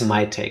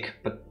my take.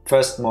 But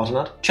first,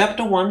 Mortenat.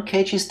 Chapter 1,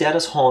 Keiichi's dad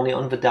is horny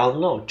on the down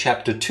low.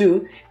 Chapter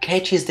 2,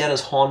 Keiichi's dad is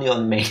horny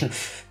on main.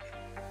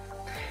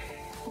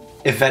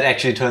 If that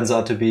actually turns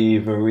out to be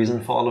the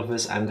reason for all of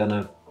this, I'm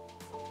gonna...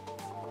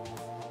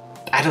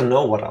 I don't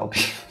know what I'll be.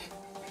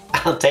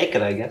 I'll take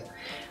it, I guess.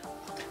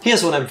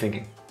 Here's what I'm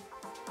thinking.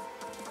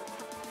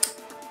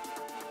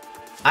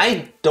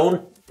 I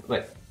don't...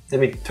 Wait,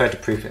 let me try to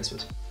preface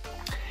this.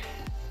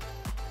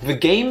 The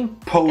game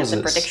poses... Get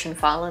the prediction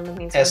file in the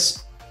meantime.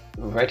 As...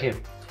 Right here.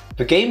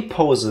 The game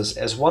poses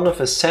as one of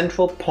the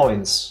central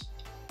points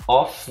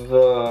of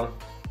the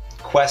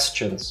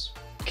questions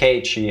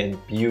Keiichi and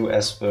you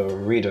as the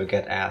reader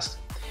get asked.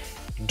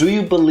 Do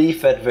you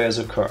believe that there's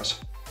a curse?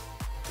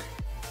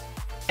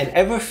 And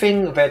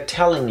everything they're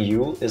telling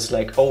you is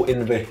like, oh,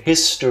 in the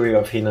history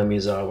of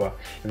Hinamizawa,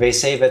 they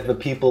say that the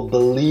people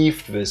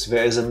believed this,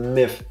 there is a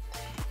myth.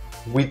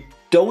 We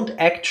don't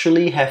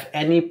actually have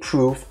any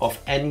proof of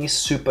any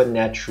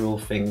supernatural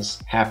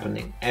things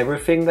happening.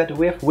 Everything that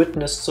we have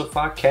witnessed so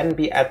far can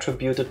be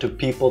attributed to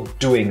people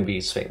doing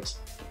these things.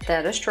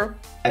 That is true.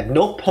 At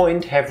no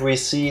point have we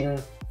seen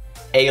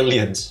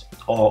aliens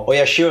or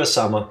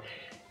oyashiro-sama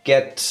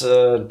get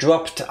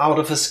dropped out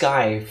of the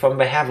sky from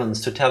the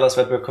heavens to tell us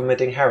that we're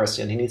committing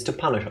heresy and he needs to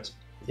punish us.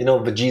 You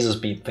know, the Jesus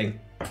beat thing.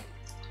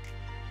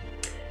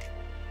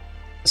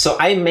 So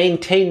I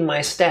maintain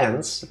my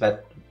stance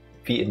that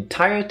the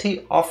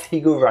entirety of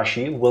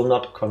Higurashi will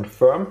not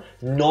confirm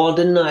nor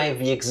deny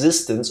the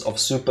existence of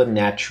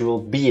supernatural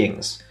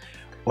beings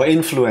or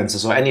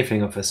influences or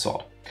anything of the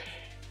sort.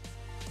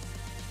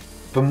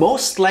 The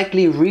most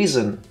likely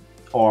reason,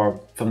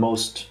 or the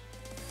most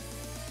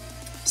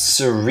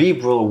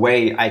cerebral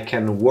way I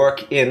can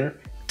work in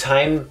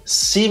time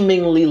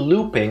seemingly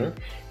looping,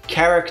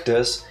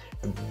 characters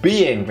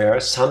being there,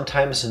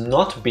 sometimes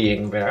not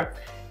being there,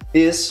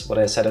 is what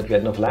I said at the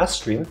end of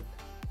last stream.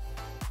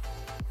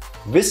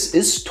 This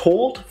is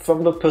told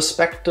from the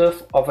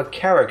perspective of a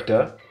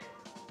character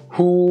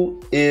who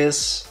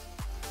is,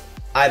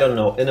 I don't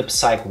know, in a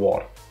psych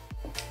ward.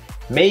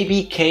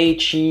 Maybe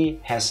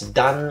Keiichi has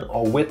done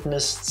or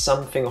witnessed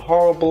something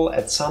horrible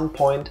at some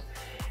point,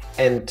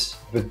 and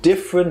the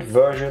different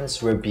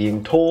versions we're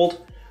being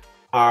told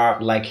are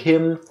like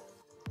him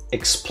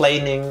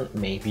explaining,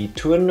 maybe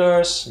to a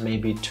nurse,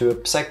 maybe to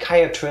a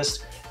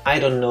psychiatrist, I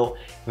don't know,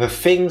 the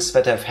things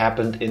that have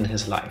happened in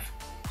his life.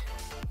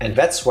 And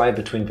that's why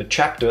between the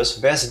chapters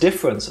there's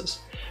differences.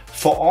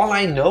 For all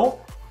I know,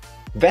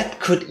 that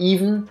could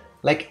even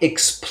like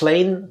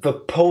explain the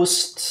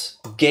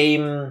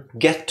post-game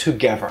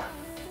get-together.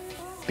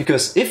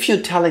 Because if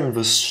you're telling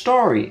the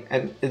story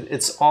and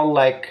it's all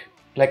like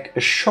a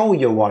show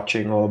you're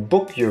watching or a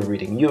book you're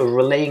reading, you're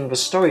relaying the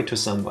story to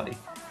somebody.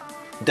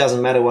 It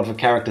doesn't matter what the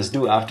characters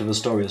do after the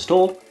story is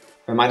told,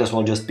 they might as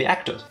well just be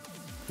actors,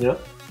 you know?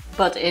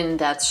 But in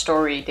that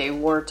story they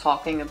were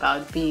talking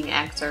about being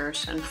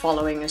actors and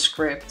following a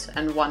script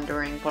and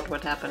wondering what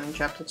would happen in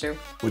chapter 2.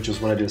 Which is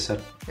what I just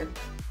said. Good.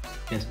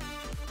 Yes.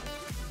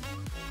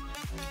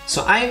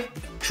 So I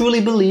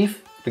truly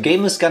believe the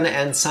game is gonna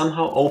end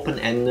somehow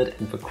open-ended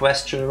and the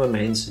question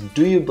remains,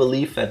 do you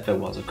believe that there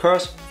was a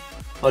curse?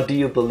 Or do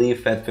you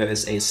believe that there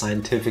is a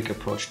scientific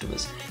approach to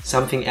this?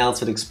 Something else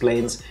that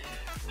explains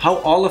how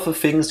all of the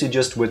things you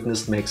just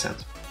witnessed make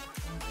sense.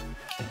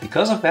 And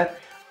because of that,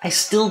 I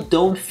still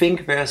don't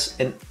think there's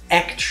an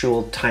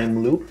actual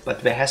time loop,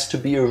 but there has to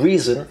be a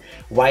reason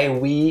why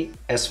we,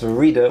 as the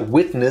reader,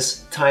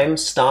 witness time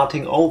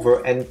starting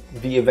over and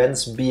the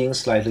events being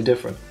slightly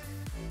different.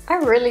 I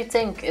really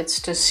think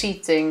it's to see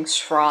things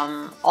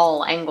from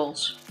all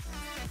angles.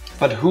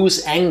 But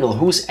whose angle?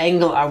 Whose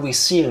angle are we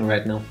seeing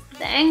right now?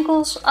 The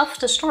angles of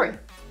the story.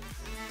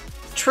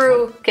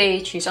 Through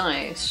Keiichi's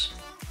eyes.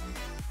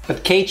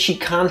 But Keiichi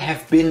can't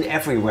have been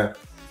everywhere.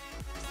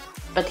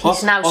 But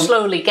he's now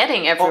slowly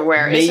getting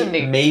everywhere, isn't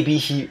he? Maybe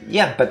he...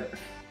 Yeah, but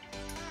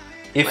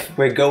if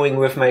we're going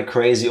with my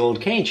crazy old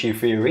Keiichi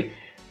theory,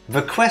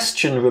 the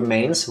question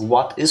remains,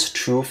 what is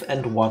truth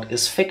and what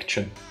is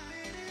fiction?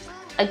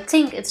 I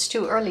think it's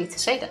too early to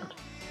say that.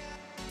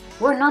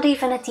 We're not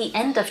even at the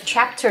end of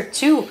chapter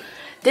 2.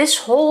 This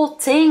whole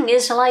thing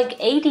is like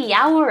 80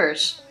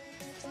 hours.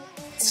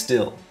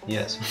 Still,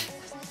 yes.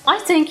 I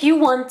think you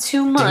want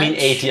too much. You mean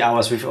 80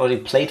 hours? We've already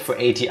played for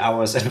 80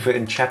 hours and we're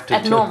in chapter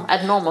 2.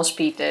 At normal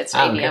speed, it's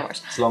 80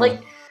 hours. It's longer.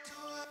 Like,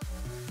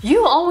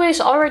 you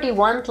always already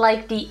want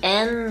like the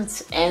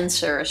end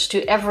answers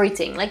to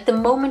everything. Like the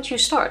moment you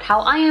start.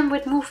 How I am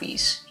with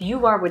movies,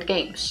 you are with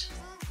games.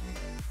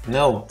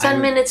 No.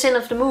 10 minutes in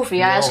of the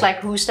movie, I ask like,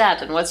 who's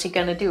that and what's he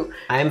gonna do?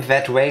 I'm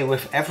that way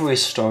with every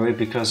story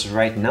because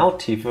right now,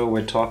 Tifa,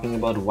 we're talking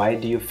about why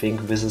do you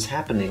think this is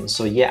happening.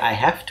 So yeah, I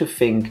have to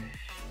think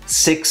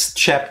 6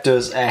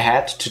 chapters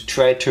ahead to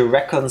try to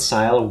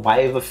reconcile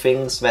why the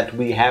things that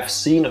we have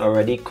seen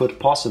already could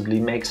possibly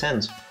make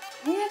sense.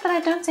 Yeah, but I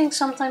don't think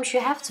sometimes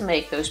you have to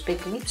make those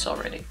big leaps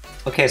already.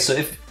 Okay, so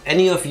if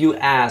any of you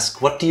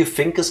ask, what do you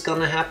think is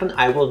gonna happen?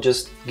 I will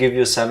just give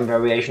you some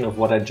variation of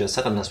what I just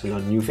said, unless we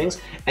learn new things.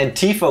 And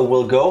Tifa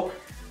will go,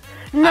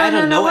 I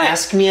don't know,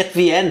 ask me at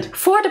the end.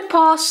 For the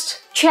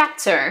past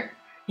chapter,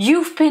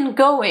 you've been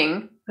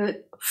going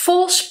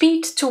full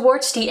speed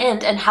towards the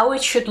end and how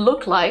it should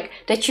look like,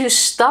 that you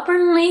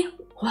stubbornly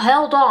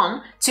held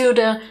on to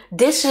the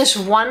this is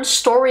one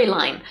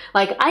storyline.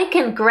 Like I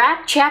can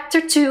grab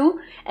chapter 2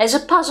 as a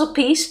puzzle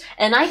piece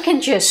and I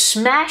can just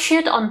smash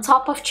it on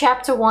top of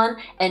chapter 1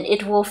 and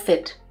it will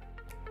fit.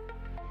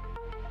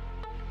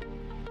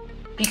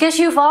 Because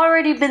you've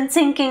already been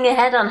thinking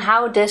ahead on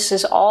how this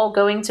is all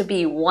going to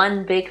be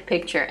one big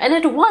picture. And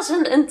it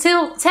wasn't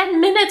until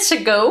 10 minutes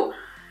ago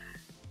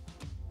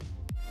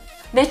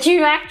that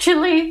you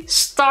actually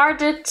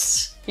started.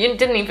 You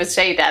didn't even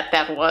say that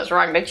that was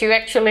wrong. That you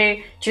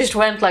actually just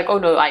went like, oh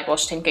no, I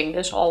was thinking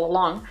this all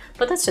along.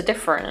 But that's a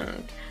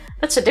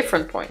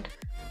different point.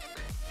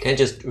 Can I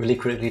just really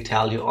quickly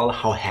tell you all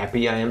how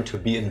happy I am to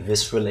be in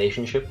this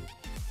relationship?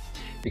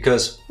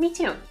 Because... Me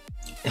too.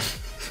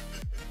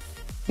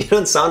 You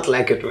don't sound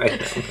like it right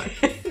now.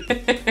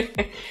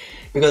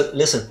 Because,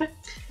 listen,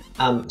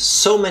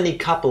 so many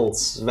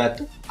couples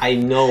that I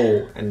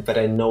know and that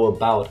I know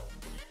about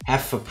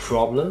have the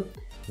problem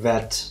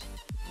that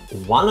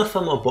one of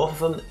them or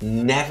both of them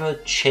never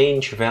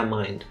change their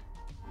mind.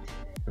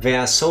 They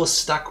are so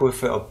stuck with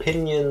their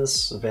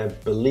opinions, their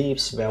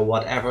beliefs, their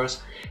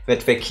whatevers, that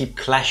they keep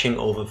clashing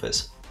over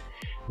this.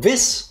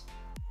 This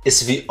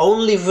is the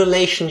only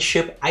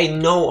relationship I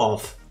know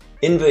of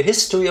in the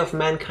history of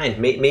mankind.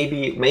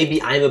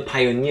 Maybe I'm a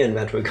pioneer in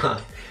that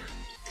regard,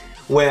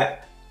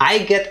 where I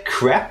get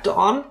crapped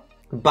on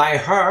by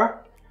her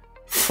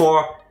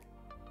for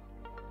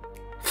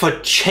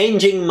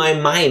changing my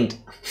mind.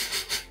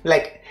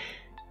 Like,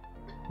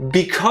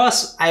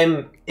 because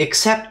I'm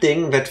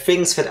accepting that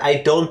things that I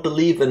don't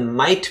believe in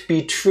might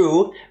be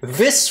true,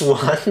 this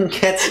one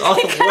gets all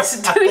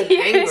worked up and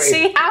angry.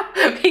 See how?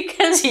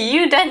 Because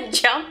you then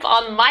jump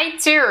on my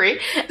theory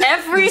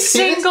every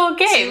single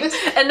game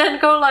and then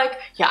go like,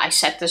 yeah, I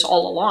said this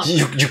all along.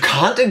 You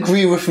can't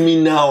agree with me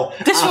now.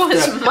 This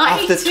was my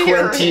after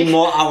theory. 20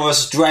 more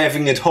hours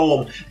driving it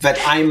home that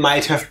I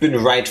might have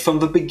been right from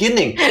the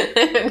beginning.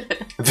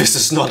 This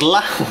is not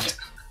allowed.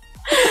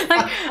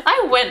 Like,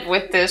 I went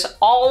with this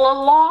all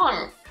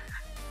along.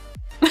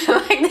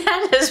 Like,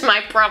 that is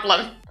my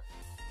problem.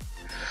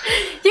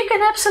 You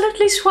can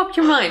absolutely swap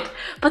your mind,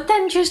 but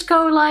then just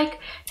go like,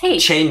 hey...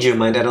 Change your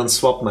mind, I don't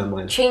swap my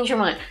mind. Change your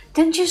mind.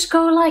 Then just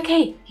go like,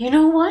 hey, you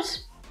know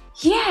what?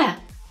 Yeah,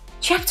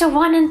 chapter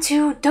 1 and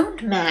 2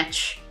 don't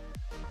match.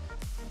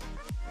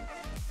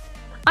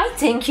 I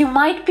think you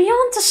might be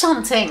onto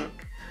something.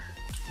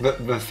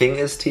 The thing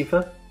is,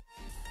 Tifa,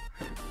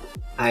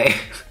 I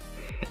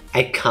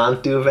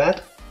can't do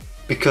that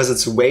because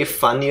it's way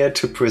funnier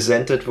to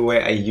present it the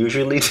way I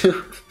usually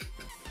do.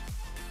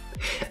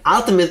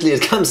 Ultimately,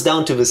 it comes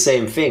down to the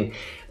same thing,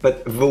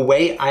 but the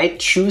way I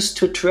choose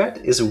to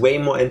tread is way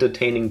more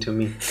entertaining to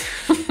me.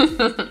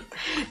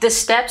 The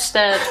steps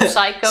that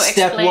Psycho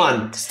Step explained.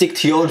 1, stick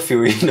to your own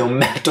theory no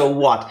matter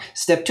what.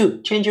 Step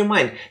 2, change your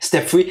mind.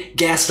 Step 3,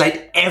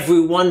 gaslight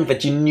everyone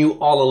that you knew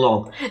all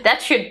along.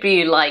 That should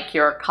be like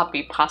your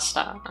copy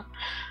pasta.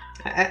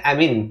 I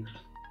mean...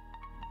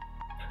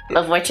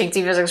 Love watching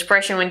Tifa's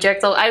expression when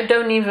Jackal. I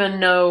don't even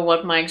know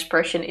what my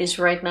expression is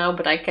right now,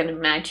 but I can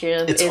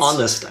imagine. It's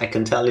honest, I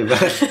can tell you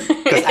that.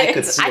 Because I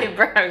could see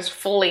eyebrows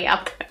fully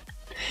up.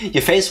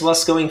 Your face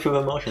was going through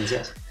emotions,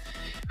 yes.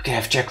 Okay,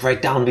 have Jack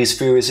write down these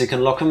theories so you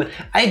can lock them in.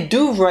 I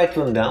do write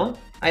them down.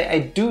 I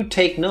do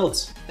take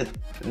notes.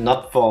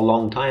 Not for a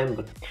long time,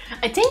 but...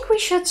 I think we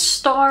should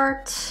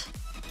start...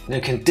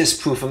 You can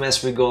disprove them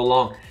as we go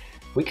along.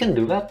 We can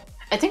do that.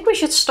 I think we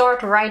should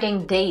start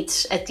writing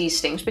dates at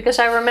these things, because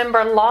I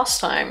remember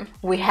last time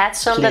we had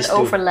some that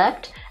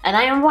overlapped, and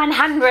I am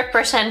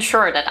 100%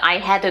 sure that I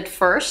had it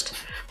first,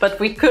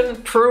 but we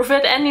couldn't prove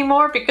it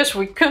anymore because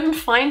we couldn't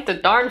find the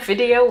darn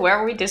video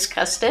where we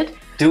discussed it.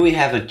 Do we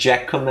have a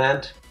Jack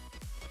command?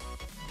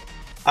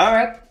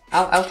 Alright,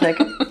 I'll take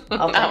it.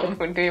 I'll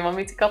take it. Do you want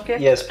me to copy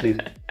it? Yes, please.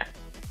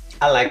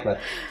 I like that.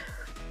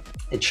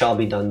 It shall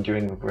be done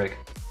during the break.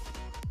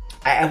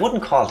 I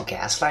wouldn't call it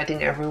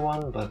gaslighting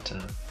everyone, but...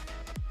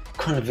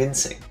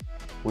 convincing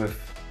with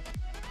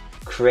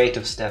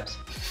creative steps.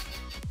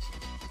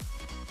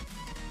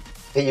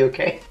 Are you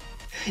okay?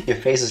 Your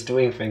face is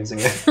doing things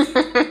again.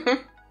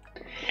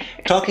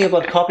 Talking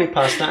about copy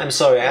pasta, I'm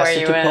sorry, I asked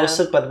you to post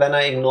it, but then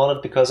I ignored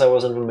it because I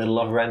was in the middle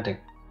of ranting.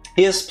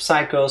 Here's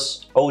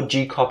Psycho's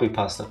OG copy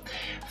pasta.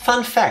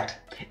 Fun fact,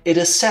 it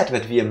is said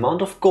that the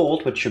amount of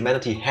gold which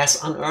humanity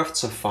has unearthed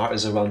so far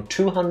is around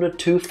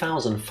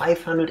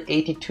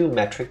 202,582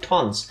 metric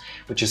tons,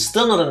 which is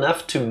still not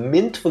enough to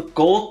mint the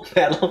gold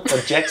medal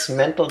for Jack's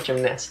mental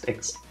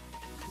gymnastics.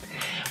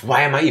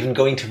 Why am I even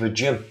going to the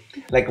gym?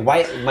 Like,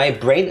 why? My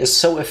brain is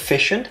so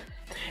efficient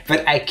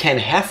that I can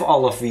have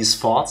all of these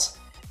thoughts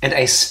and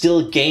I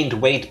still gained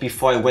weight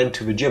before I went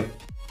to the gym.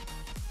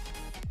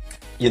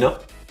 You know?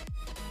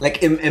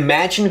 Like,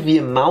 imagine the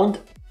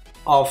amount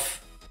of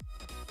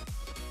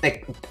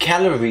like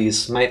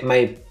calories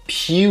my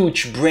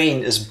huge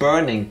brain is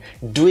burning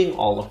doing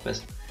all of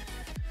this.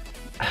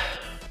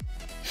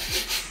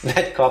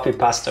 That copy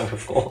pasta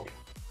with gold.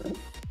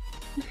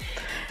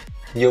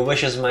 Your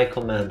wish is my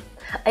command.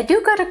 I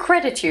do gotta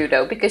credit you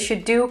though, because you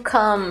do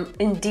come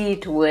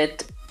indeed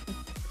with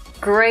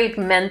great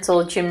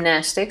mental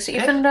gymnastics,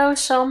 even though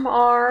some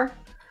are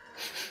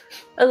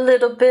a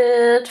little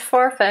bit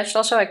far-fetched.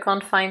 Also, I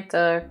can't find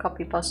the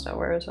copy pasta.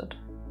 Where is it?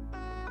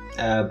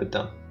 But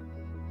down.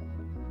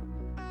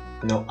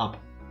 No, up.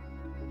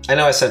 I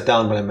know I said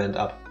down, but I meant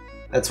up.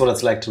 That's what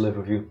it's like to live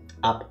with you.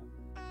 Up.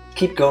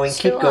 Keep going,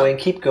 Still keep going,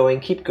 up. keep going,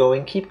 keep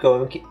going, keep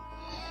going.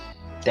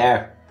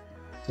 There.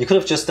 You could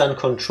have just done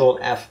Control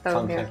F.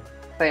 Fun fact.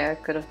 Oh yeah, I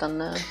could have done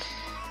that.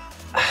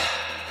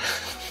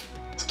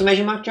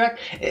 Exclamation mark, Jack?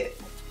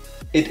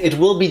 It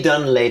will be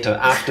done later,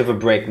 after the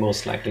break,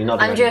 most likely.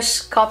 Not I'm right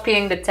just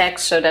copying the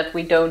text so that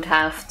we don't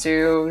have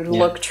to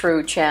look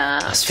through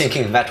chat. I was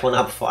thinking that one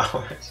up for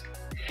hours.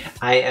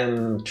 I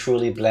am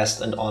truly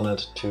blessed and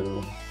honored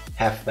to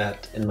have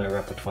that in my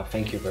repertoire.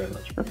 Thank you very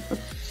much.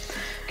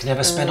 Can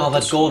never spend all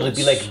that gold, it'd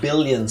be like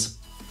billions.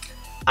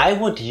 I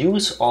would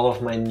use all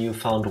of my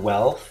newfound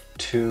wealth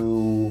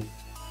to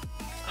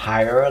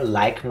hire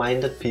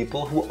like-minded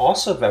people who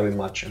also very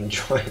much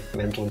enjoy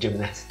mental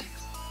gymnastics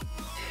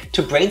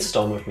to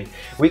brainstorm with me.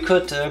 We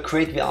could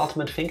create the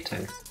ultimate think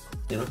tank,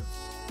 you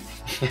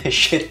know?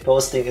 Shit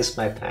posting is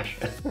my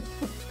passion.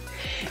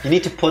 You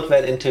need to put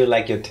that into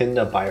like your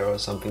Tinder bio or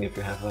something if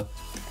you have a...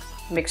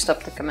 Mixed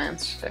up the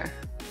commands there.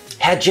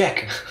 Herr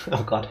Jack!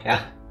 Oh god,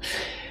 yeah.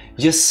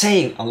 You're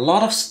saying a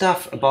lot of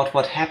stuff about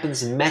what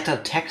happens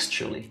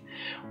meta-textually.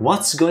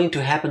 What's going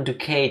to happen to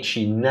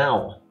Keiichi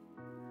now?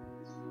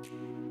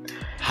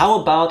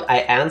 How about I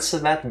answer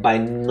that by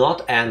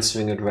not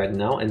answering it right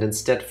now and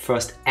instead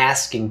first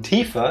asking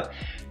Tifa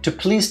to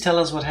please tell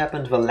us what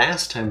happened the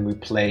last time we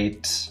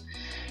played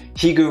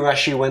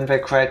Higurashi When They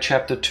Cried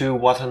Chapter 2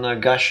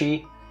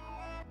 Watanagashi.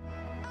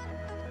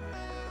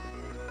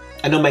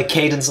 I know my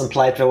cadence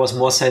implied there was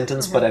more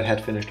sentence, but I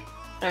had finished.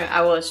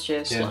 I was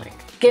just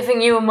like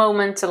giving you a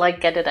moment to like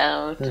get it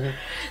out.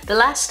 The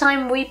last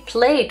time we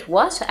played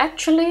was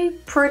actually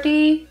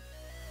pretty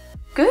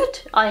good,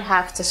 I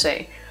have to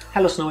say.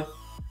 Hello Snowy.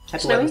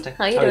 Happy Snowy, Wednesday.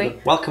 how are you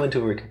doing? Welcome into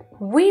Recap.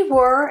 We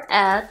were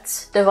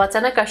at the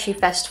Watanagashi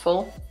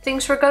festival.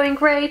 Things were going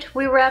great.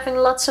 We were having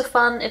lots of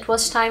fun. It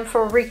was time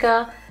for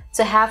Rika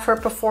to have her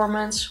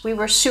performance. We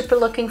were super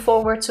looking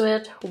forward to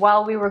it.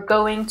 While we were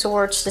going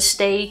towards the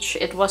stage,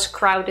 it was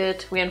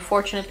crowded. We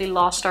unfortunately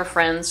lost our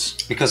friends.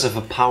 Because of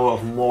the power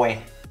of Moe.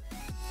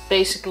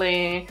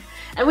 Basically.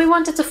 And we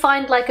wanted to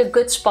find like a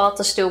good spot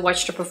to still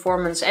watch the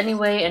performance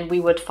anyway, and we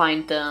would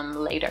find them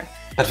later.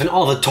 But when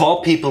all the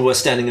tall people were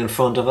standing in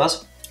front of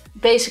us...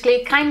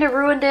 Basically, kind of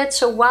ruined it,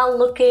 so while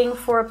looking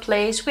for a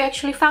place, we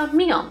actually found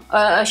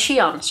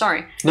Shion,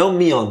 sorry. No,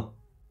 Mion.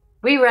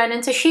 We ran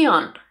into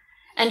Shion.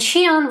 And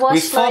Shion was We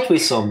thought we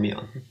saw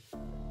Mion.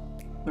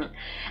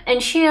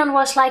 And Shion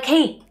was like,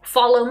 hey,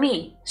 follow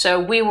me. So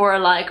we were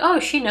like, oh,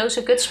 she knows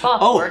a good spot.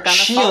 Oh, we're gonna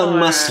follow Shion her.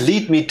 must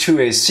lead me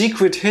to a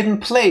secret hidden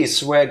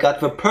place where I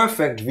got the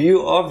perfect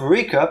view of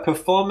Rika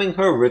performing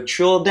her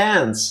ritual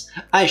dance.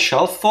 I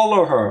shall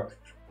follow her.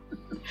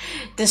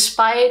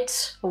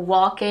 Despite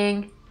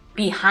walking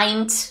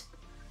behind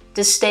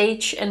the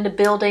stage and the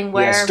building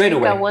where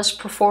Rika was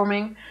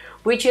performing,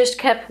 we just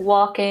kept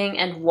walking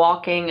and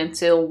walking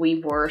until we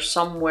were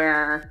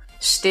somewhere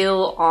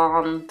still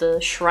on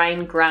the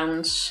shrine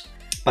grounds.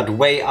 But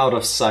way out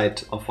of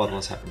sight of what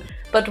was happening.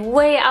 But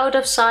way out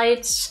of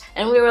sight,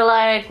 and we were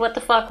like, what the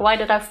fuck, why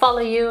did I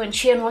follow you? And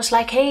Shion was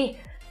like, hey,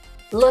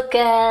 look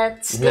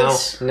at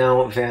this.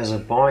 Now there's a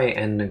boy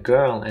and a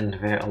girl and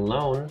they're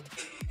alone.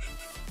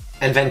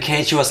 And then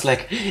Keiichi was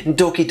like,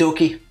 Doki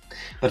Doki.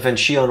 But then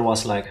Shion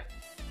was like...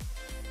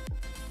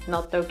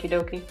 Not Doki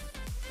Doki.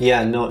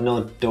 Yeah, no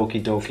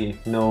Doki Doki.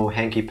 No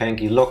hanky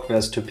panky. Look,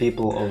 there's two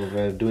people over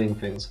there doing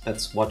things.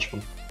 Let's watch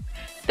them.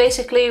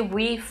 Basically,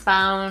 we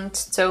found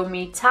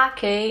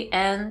Tomitake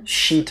and...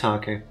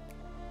 Shiitake.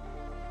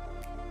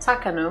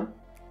 Takano.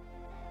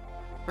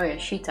 Oh yeah,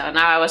 Shita.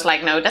 Now I was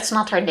like, no, that's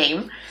not her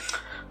name.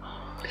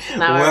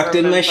 Now Worked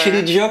in my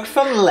shitty joke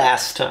from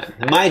last time.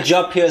 My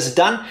job here is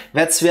done.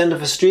 That's the end of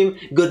the stream.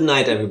 Good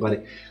night,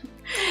 everybody.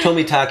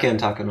 Tomitake and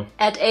Takano.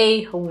 At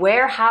a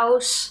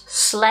warehouse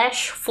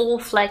 /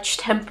 full-fledged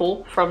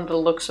temple, from the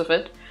looks of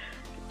it.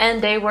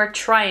 And they were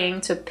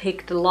trying to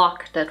pick the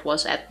lock that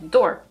was at the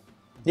door.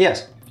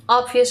 Yes.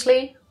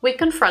 Obviously, we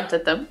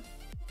confronted them.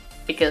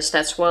 Because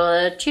that's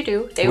what you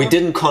do. We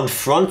didn't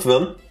confront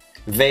them.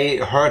 They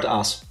heard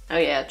us. Oh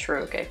yeah, true,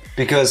 okay.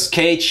 Because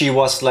Keiichi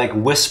was like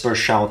whisper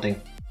shouting.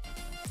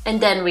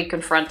 And then we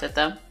confronted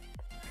them.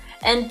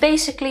 And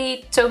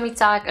basically,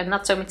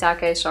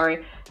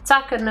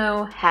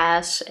 Takano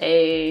has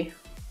a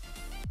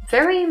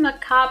very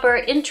macabre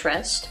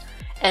interest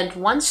and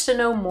wants to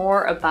know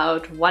more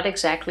about what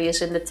exactly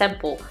is in the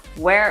temple.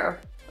 Where,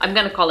 I'm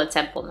gonna call it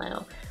temple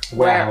now.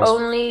 Where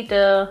only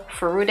the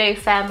Furude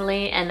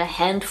family and a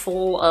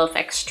handful of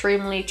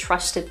extremely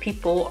trusted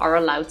people are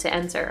allowed to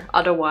enter.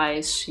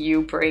 Otherwise,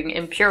 you bring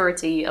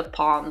impurity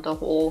upon the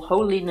whole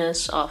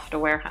holiness of the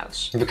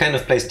warehouse. The kind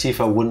of place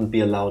Tifa wouldn't be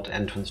allowed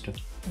entrance to.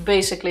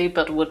 Basically,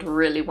 but would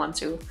really want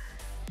to.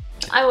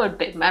 I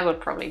would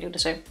probably do the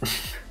same.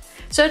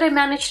 So they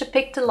managed to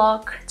pick the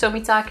lock.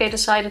 Tomitake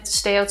decided to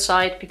stay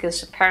outside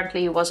because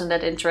apparently he wasn't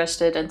that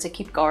interested and to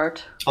keep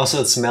guard.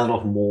 Also, it smelled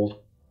of mold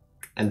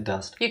and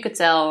dust. You could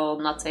tell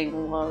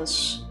nothing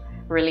was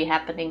really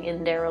happening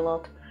in there a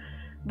lot.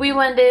 We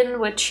went in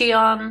with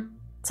Shion,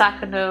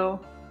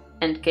 Takano,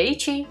 and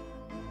Keiichi,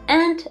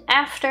 And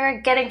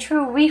after getting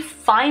through, we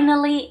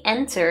finally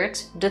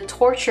entered the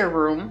torture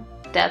room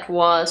that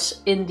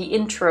was in the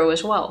intro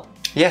as well.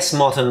 Yes,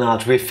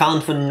 Mortenard, we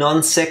found the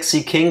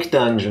non-sexy kink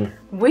dungeon.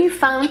 We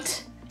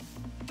found...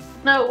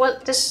 No,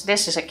 what?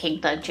 This is a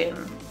kink dungeon.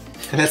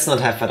 Let's not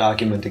have that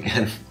argument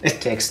again.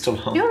 It takes too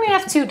long. You only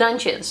have 2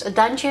 dungeons, a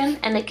dungeon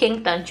and a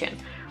kink dungeon.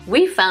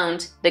 We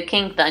found the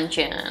kink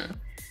dungeon.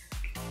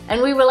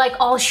 And we were like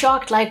all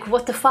shocked, like,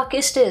 what the fuck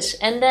is this?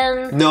 And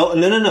then... No.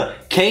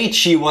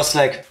 Keiichi was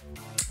like,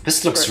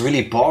 this looks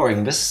really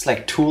boring. This is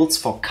like tools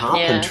for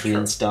carpentry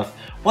and stuff.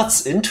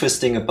 What's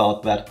interesting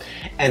about that?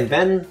 And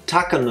then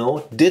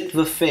Takano did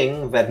the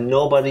thing that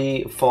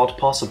nobody thought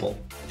possible.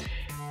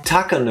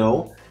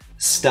 Takano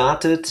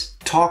started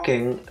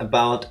talking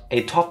about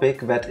a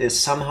topic that is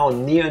somehow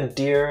near and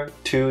dear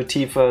to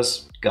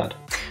Tifa's gut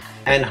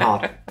and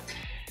heart.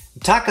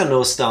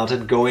 Takano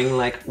started going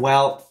like,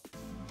 well,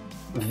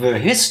 the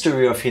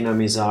history of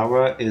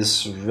Hinamizawa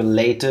is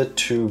related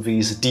to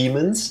these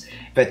demons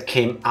that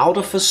came out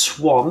of a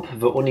swamp,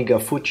 the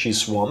Onigafuchi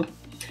swamp,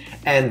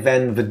 and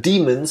then the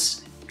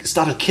demons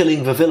started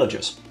killing the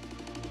villagers.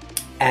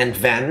 And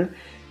then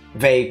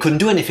they couldn't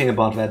do anything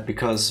about that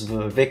because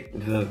the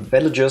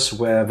villagers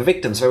were the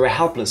victims, they were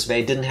helpless,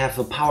 they didn't have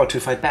the power to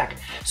fight back.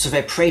 So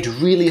they prayed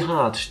really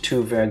hard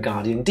to their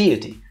guardian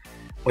deity,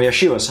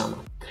 Oyashiro-sama.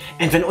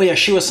 And then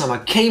Oyashiro-sama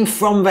came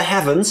from the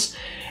heavens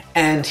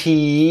and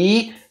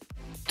he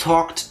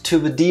talked to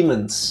the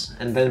demons.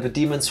 And then the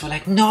demons were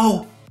like,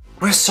 no,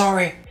 we're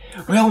sorry.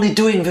 We're only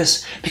doing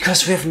this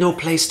because we have no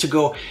place to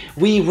go.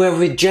 We were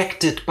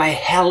rejected by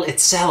hell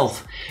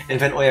itself. And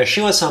then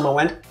Oyashiro-sama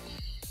went,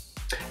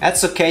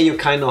 that's okay, you're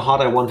kinda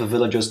hot, I want the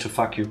villagers to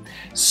fuck you.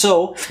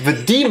 So the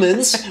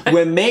demons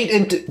were made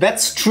into,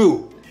 that's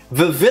true.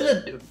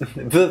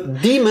 The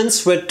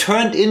demons were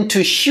turned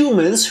into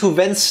humans who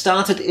then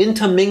started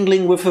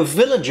intermingling with the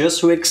villagers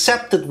who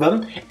accepted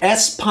them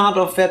as part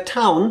of their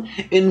town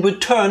in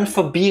return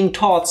for being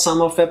taught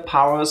some of their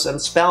powers and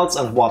spells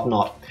and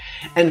whatnot.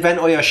 And then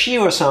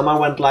Oyashiro-sama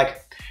went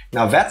like,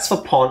 now that's the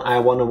porn I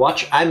want to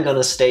watch, I'm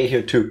gonna stay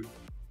here too.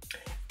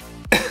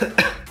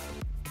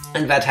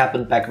 And that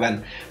happened back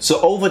then.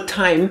 So over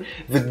time,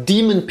 the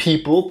demon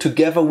people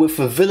together with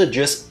the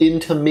villagers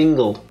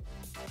intermingled.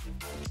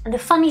 And the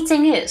funny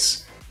thing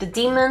is, the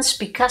demons,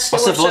 because they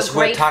were so those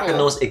were grateful...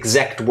 Takano's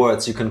exact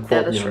words, you can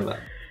quote me on that.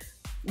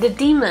 The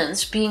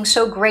demons, being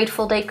so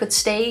grateful they could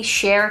stay,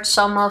 shared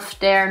some of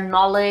their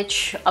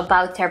knowledge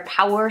about their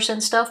powers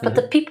and stuff, but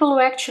the people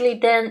who actually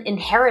then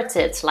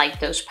inherited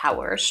like those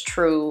powers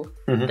through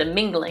the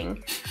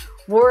mingling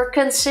were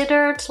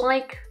considered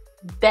like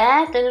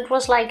bad, and it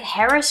was like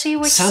heresy,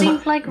 which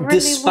seemed like really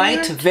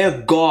despite weird.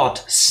 Their god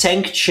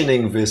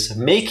sanctioning this,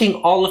 making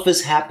all of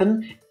this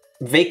happen,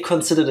 they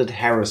considered it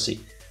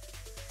heresy.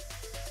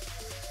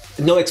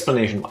 No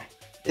explanation why.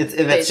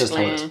 That's just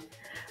how it is.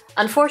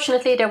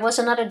 Unfortunately, there was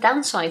another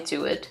downside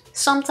to it.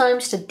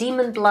 Sometimes the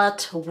demon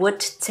blood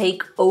would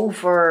take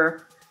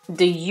over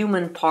the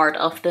human part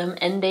of them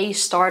and they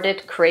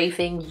started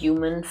craving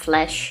human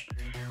flesh.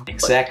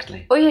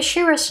 Exactly.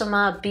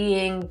 Oyashiro-sama,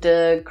 being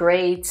the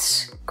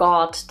great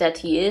god that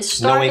he is,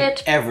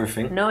 started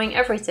knowing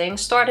everything,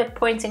 started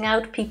pointing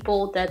out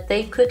people that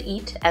they could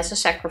eat as a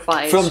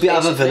sacrifice. From the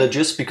other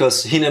villages,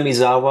 because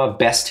Hinamizawa,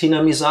 best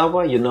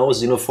Hinamizawa, you know,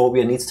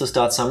 xenophobia needs to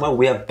start somewhere.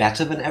 We are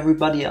better than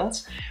everybody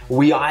else.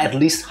 We are at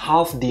least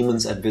half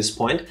demons at this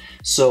point.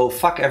 So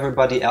fuck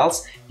everybody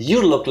else.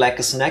 You look like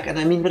a snack, and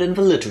I mean that in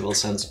the literal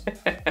sense.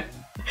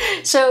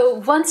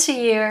 So once a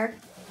year,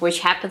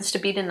 which happens to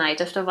be the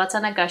night of the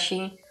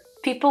Watanagashi,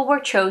 people were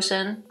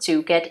chosen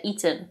to get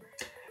eaten.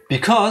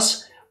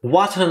 Because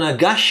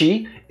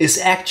Watanagashi is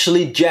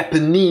actually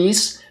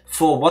Japanese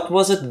for, what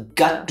was it,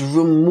 gut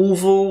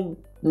removal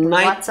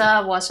night?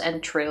 Wata was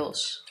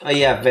entrails. Oh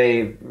yeah,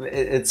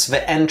 it's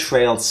the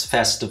entrails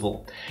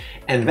festival.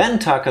 And then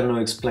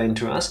Takano explained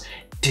to us,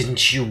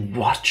 didn't you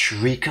watch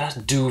Rika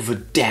do the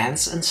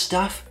dance and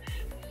stuff?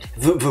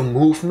 The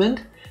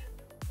movement?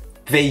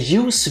 They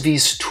use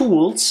these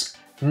tools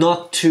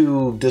not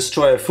to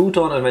destroy a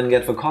futon and then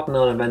get the cotton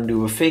out and then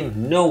do a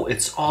thing. No,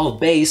 it's all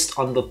based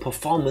on the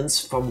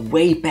performance from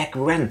way back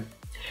when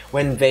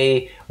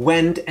they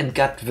went and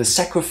got the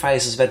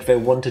sacrifices that they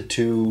wanted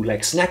to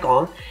like snack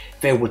on.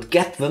 They would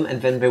get them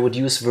and then they would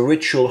use the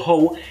ritual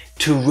hoe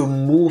to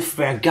remove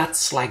their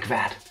guts like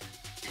that.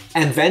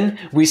 And then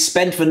we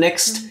spent the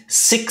next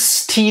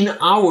 16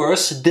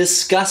 hours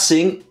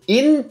discussing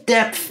in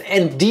depth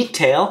and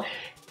detail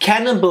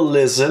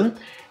cannibalism,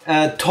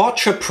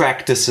 torture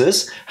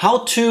practices,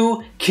 how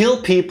to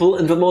kill people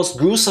in the most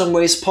gruesome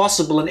ways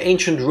possible in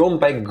ancient Rome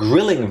by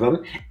grilling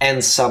them,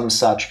 and some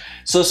such.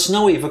 So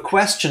Snowy, the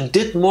question,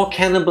 did more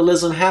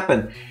cannibalism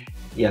happen?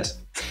 Yes.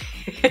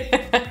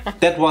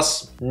 That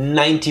was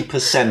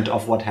 90%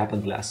 of what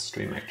happened last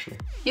stream, actually.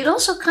 You'd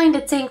also kind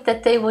of think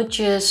that they would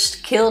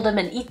just kill them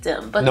and eat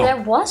them, but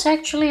there was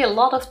actually a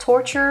lot of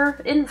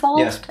torture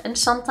involved, and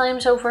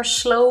sometimes over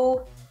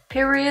slow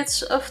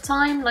periods of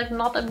time, like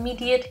not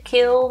immediate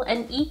kill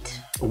and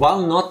eat.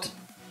 While not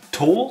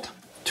told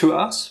to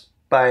us,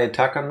 by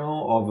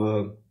Takano,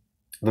 or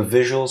the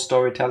visual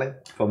storytelling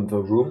from the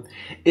room,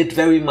 it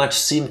very much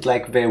seemed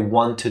like they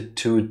wanted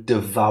to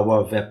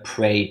devour their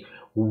prey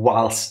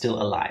while still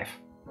alive.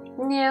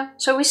 Yeah,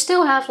 so we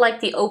still have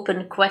like the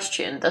open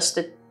question. Does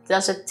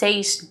it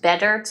taste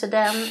better to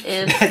them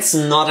if... That's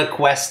not a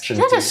question.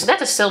 That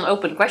is still an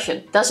open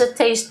question. Does it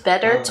taste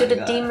better to the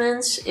God.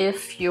 demons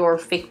if your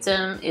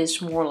victim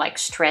is more like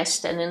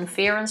stressed and in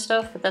fear and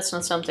stuff? But that's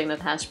not something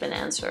that has been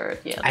answered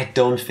yet. I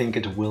don't think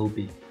it will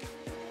be.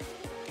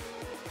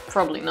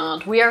 Probably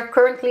not. We are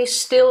currently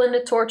still in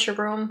the torture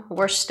room.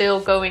 We're still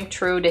going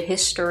through the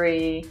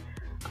history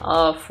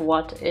of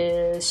what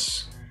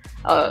is...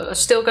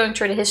 still going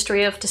through the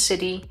history of the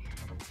city.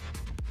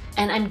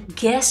 And I'm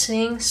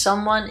guessing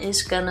someone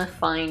is gonna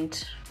find...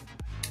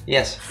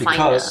 Yes,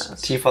 because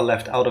Tifa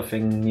left out a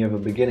thing near the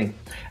beginning.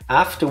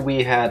 After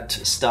we had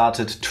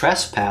started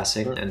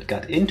trespassing and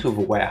got into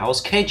the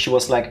warehouse, Keiichi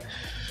was like,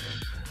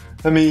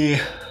 let me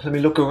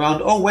look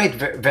around. Oh wait,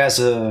 there's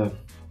a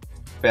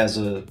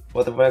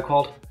what are they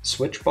called?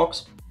 Switch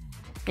box?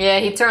 Yeah,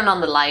 he turned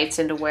on the lights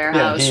in the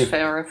warehouse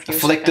for a few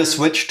flicked the seconds.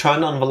 switch,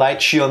 turned on the light,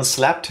 Shion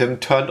slapped him,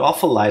 turned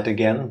off the light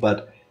again,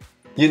 but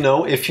you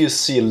know, if you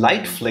see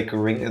light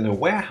flickering in a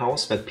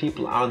warehouse that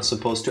people aren't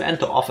supposed to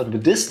enter off in the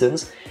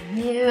distance,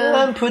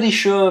 I'm pretty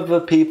sure the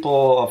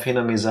people of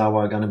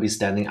Hinamizawa are gonna be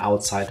standing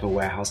outside the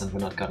warehouse and we're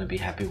not gonna be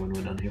happy when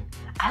we're done here.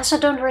 I also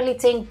don't really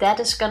think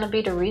that is gonna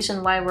be the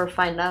reason why we're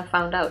found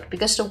out,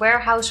 because the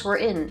warehouse we're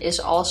in is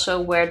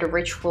also where the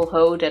ritual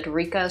hoe that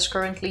Rika is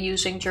currently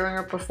using during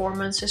her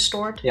performance is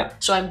stored. Yeah.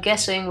 So I'm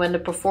guessing when the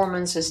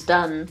performance is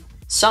done,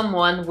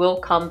 someone will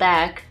come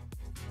back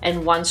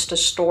and wants to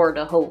store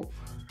the hoe.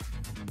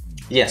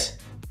 Yes.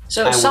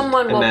 So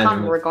someone will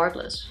come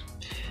regardless.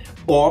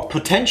 Or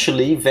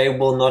potentially they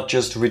will not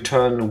just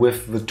return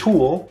with the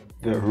tool,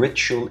 the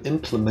ritual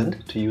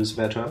implement, to use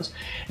their terms.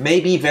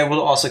 Maybe they will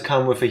also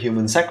come with a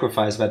human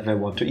sacrifice that they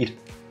want to eat.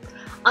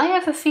 I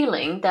have a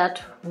feeling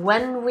that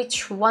when we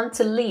want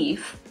to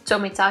leave,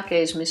 Tomitake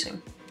is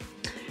missing.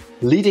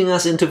 Leading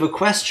us into the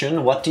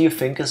question, what do you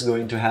think is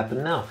going to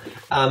happen now?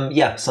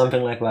 Yeah,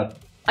 something like that.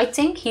 I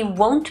think he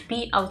won't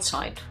be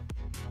outside.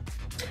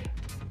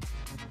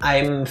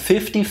 I'm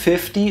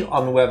 50-50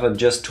 on whether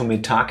just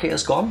Tomitake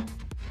is gone.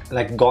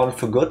 Like, gone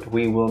for good.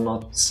 We will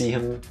not see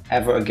him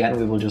ever again.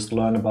 We will just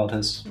learn about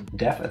his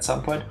death at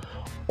some point.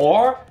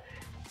 Or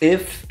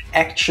if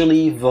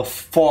actually the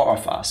four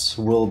of us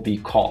will be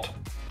caught.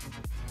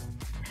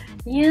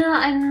 Yeah,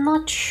 I'm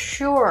not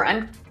sure.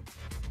 I'm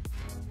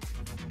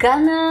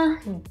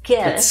gonna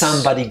guess... That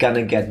somebody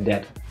gonna get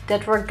dead.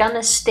 That we're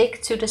gonna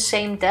stick to the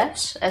same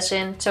deaths, as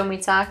in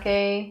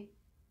Tomitake...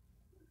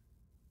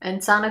 and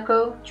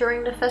Tanako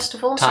during the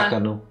festival.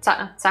 Takano.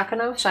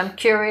 Takano. So I'm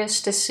curious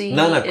to see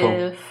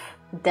if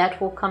that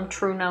will come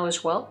true now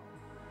as well.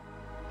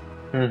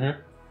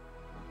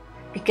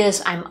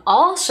 Because I'm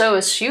also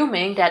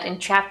assuming that in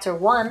chapter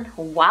 1,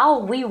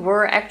 while we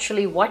were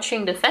actually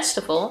watching the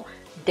festival,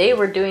 they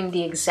were doing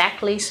the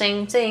exactly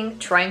same thing,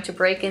 trying to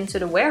break into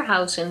the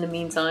warehouse in the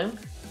meantime,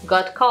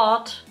 got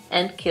caught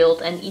and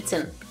killed and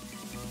eaten.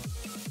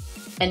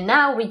 And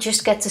now we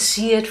just get to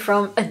see it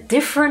from a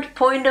different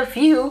point of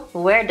view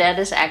where that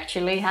is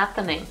actually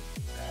happening.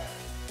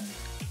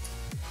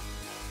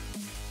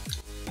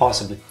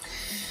 Possibly.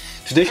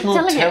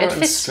 Traditional terror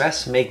and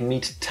stress make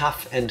meat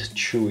tough and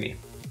chewy.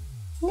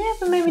 Yeah,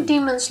 but maybe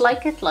demons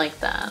like it like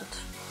that,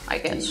 I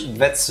guess.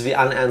 That's the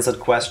unanswered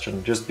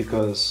question. Just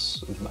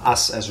because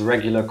us as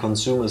regular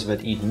consumers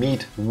that eat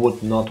meat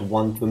would not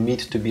want the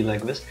meat to be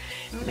like this.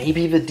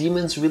 Maybe the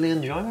demons really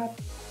enjoy that?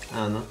 I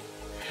don't know.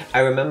 I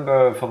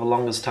remember for the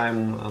longest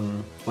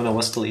time when I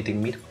was still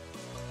eating meat,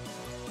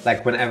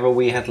 like whenever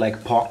we had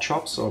like pork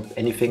chops or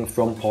anything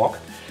from pork,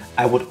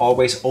 I would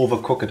always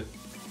overcook it.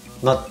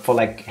 Not for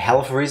like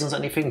health reasons or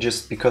anything,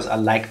 just because I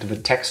liked the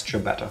texture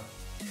better.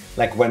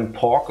 Like when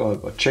pork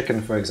or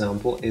chicken, for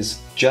example, is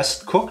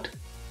just cooked.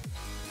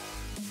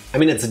 I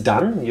mean, it's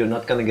done, you're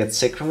not gonna get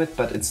sick from it,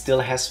 but it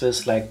still has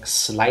this like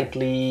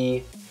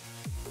slightly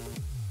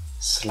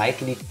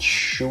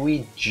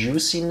chewy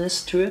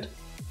juiciness to it.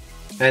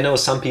 I know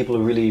some people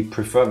really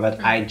prefer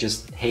that. I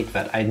just hate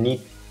that.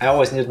 I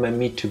always need my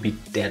meat to be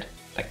dead.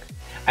 Like,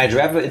 I'd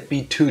rather it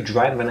be too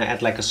dry when I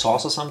add like a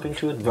sauce or something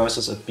to it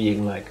versus it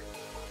being like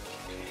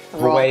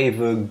the way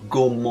the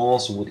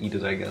gourmands would eat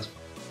it, I guess.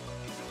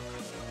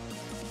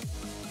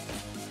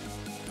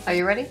 Are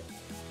you ready?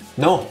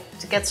 No.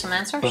 To get some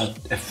answers? But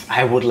if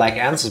I would like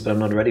answers, but I'm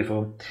not ready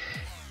for them.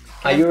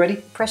 Are you ready?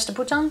 Press the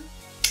button.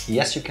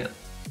 Yes, you can.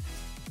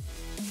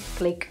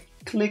 Click.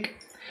 Click.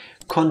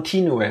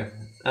 Continue.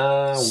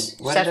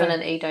 7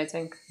 and 8, I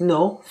think.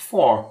 No,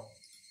 4.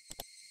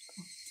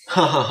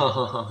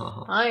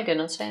 I did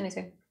not say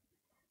anything.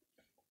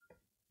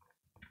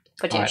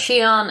 But yeah, Right.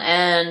 Shion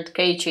and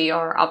Keiichi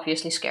are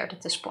obviously scared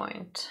at this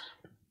point.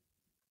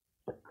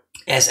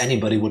 As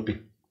anybody would be.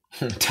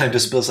 Time to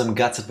spill some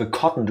guts at the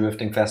cotton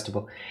drifting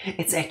festival.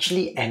 It's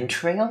actually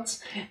entrails?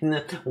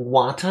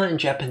 Wata in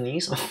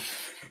Japanese?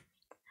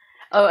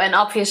 Oh, and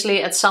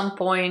obviously at some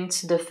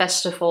point the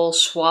festival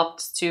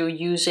swapped to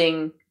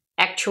using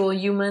actual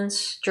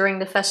humans during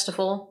the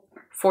festival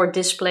for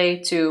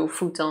display to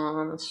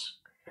futons.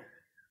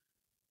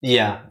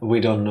 Yeah,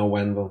 we don't know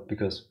when though,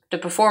 because the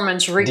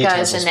performance Rika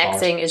details is are sparse.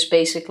 enacting is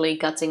basically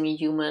gutting a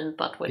human,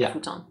 but with Yeah.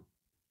 futon.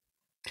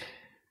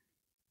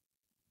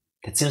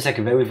 That seems like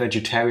a very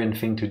vegetarian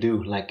thing to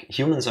do. Like,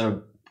 humans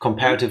are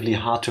comparatively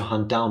hard to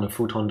hunt down if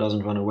futon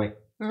doesn't run away.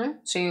 Yeah,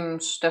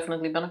 seems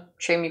definitely better.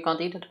 Shame you can't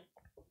eat it.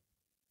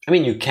 I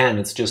mean, you can,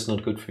 it's just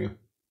not good for you.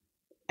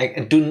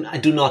 I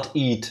do not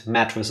eat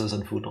mattresses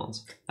and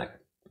futons. Like,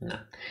 nah.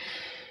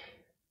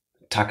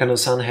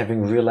 Takano-san,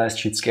 having realized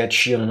she'd scared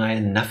Shion and I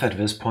enough at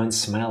this point,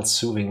 smiled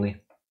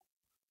soothingly.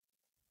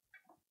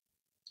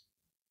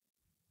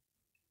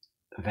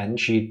 Then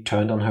she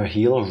turned on her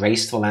heel,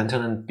 raised the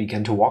lantern, and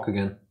began to walk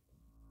again.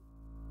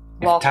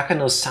 Walk. If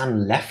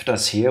Takano-san left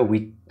us here,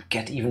 we'd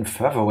get even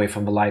further away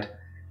from the light.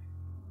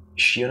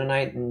 Shion and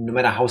I, no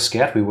matter how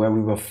scared we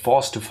were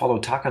forced to follow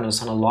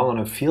Takano-san along on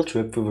a field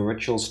trip through the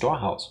ritual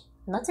storehouse.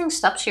 Nothing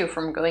stops you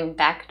from going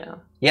back,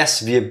 though. Yes,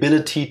 the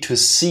ability to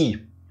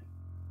see.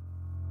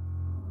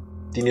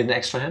 Do you need an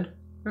extra hand?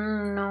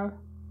 No.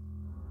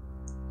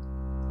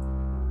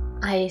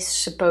 I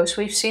suppose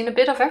we've seen a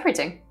bit of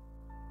everything.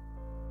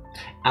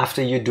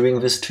 After you doing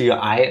this to your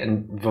eye,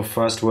 and the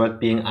first word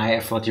being eye, I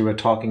thought you were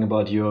talking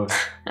about your...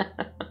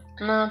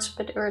 No, it's a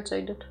bit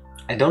irritated.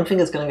 I don't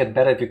think it's gonna get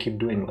better if you keep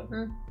doing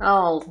that.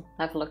 I'll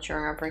have a look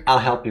during our break. I'll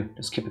help you.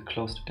 Just keep it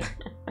close to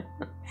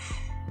them.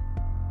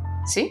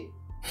 See?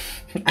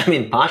 I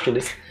mean,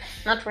 partially.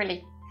 Not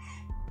really.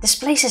 This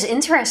place is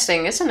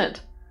interesting, isn't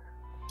it?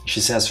 She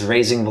says,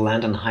 raising the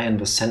lantern high in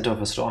the center of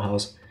the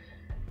storehouse.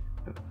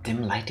 The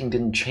dim lighting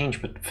didn't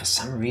change, but for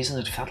some reason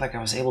it felt like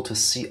I was able to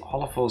see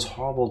all of those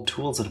horrible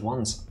tools at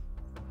once.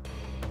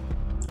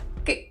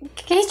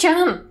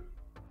 Kei-chan!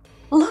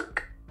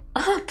 Look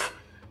up!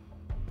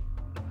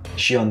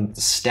 Shion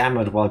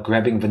stammered while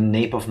grabbing the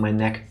nape of my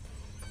neck.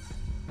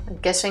 I'm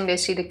guessing they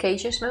see the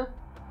cages now?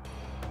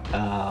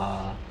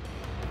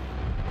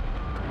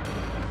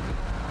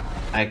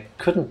 I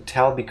couldn't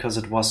tell because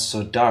it was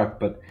so dark,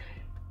 but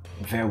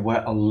there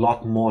were a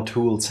lot more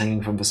tools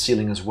hanging from the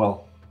ceiling as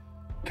well.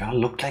 They all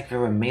looked like they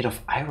were made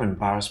of iron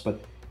bars,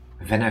 but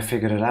then I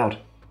figured it out.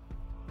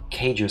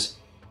 Cages.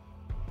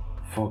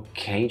 For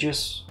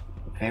cages,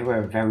 they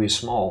were very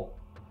small.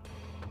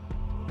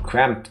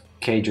 Cramped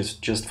cages,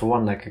 just for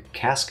one, like a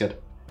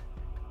casket.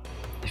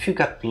 If you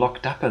got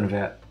locked up in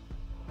there,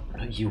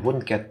 you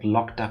wouldn't get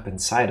locked up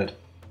inside it.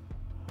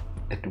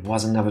 It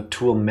was another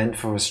tool meant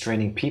for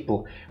restraining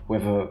people, where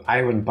the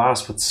iron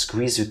bars would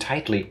squeeze you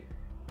tightly.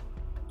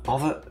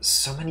 Although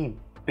so many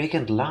big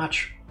and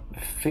large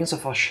things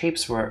of all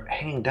shapes were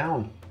hanging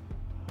down.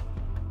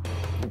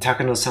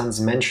 Takano-san's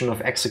mention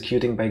of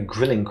executing by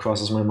grilling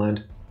crosses my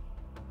mind.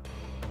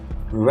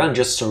 We weren't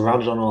just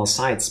surrounded on all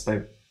sides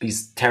by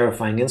these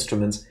terrifying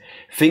instruments.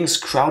 Things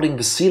crowding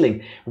the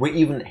ceiling were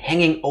even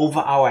hanging over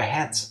our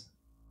heads.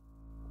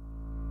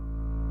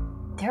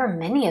 There are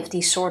many of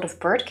these sort of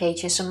bird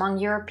cages among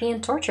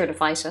European torture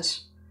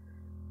devices.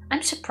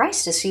 I'm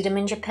surprised to see them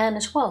in Japan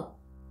as well.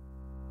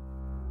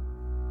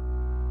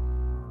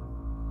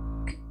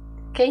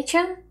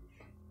 Kei-chan?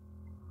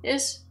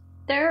 Is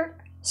there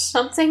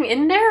something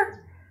in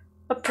there?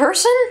 A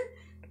person?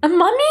 A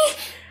mummy?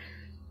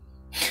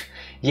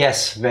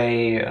 Yes,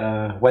 they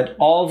went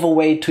all the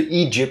way to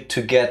Egypt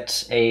to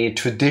get a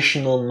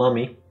traditional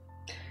mummy.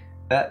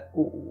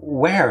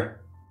 Where?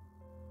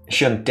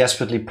 Shion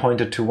desperately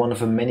pointed to one of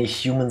the many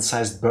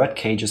human-sized bird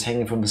cages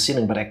hanging from the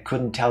ceiling, but I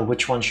couldn't tell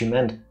which one she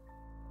meant.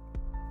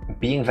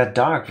 Being that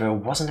dark, there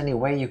wasn't any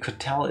way you could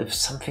tell if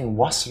something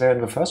was there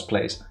in the first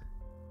place.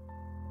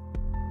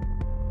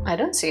 I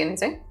don't see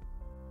anything.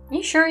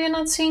 You sure you're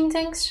not seeing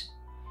things?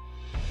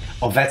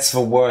 Oh, that's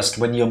the worst,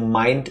 when your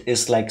mind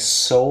is like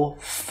so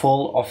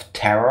full of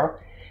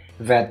terror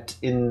that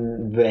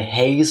in the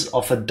haze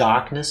of a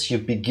darkness you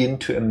begin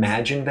to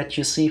imagine that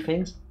you see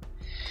things.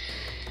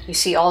 You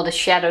see all the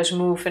shadows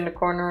move in the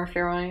corner of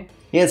your eye?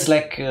 Yeah, it's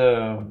like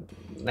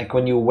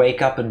when you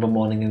wake up in the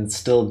morning and it's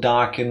still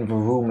dark in the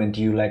room and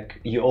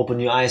you open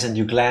your eyes and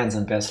you glance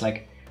and there's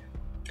like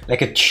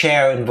a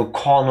chair in the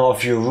corner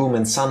of your room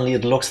and suddenly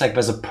it looks like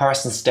there's a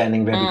person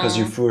standing there because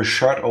you threw a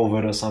shirt over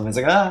it or something. It's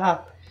like,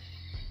 ah!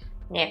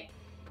 Yeah.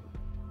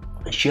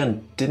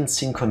 Shion didn't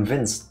seem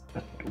convinced,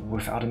 but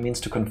without a means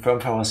to confirm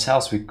for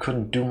ourselves, we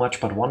couldn't do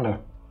much but wonder.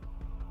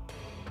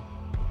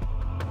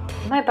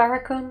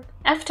 Maebara-kun,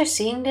 after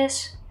seeing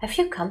this, have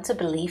you come to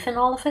believe in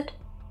all of it?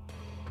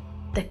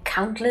 The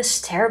countless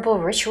terrible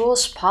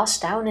rituals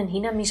passed down in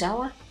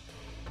Hinamizawa?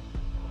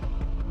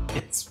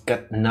 It's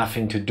got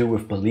nothing to do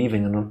with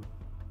believing in them.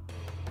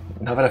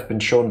 Now that I've been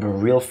shown the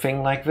real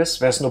thing like this,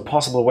 there's no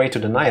possible way to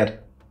deny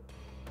it.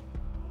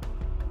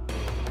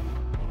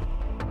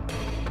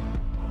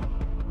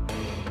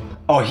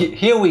 Oh,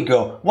 here we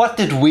go. What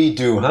did we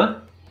do, huh?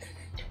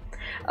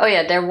 Oh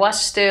yeah, there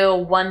was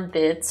still one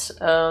bit.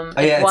 Oh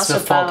yeah, it's the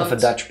fault of the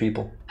Dutch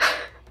people.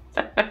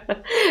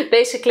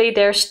 Basically,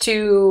 there's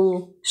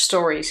two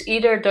stories.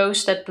 Either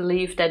those that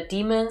believe that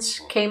demons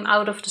came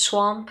out of the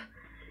swamp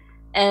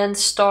and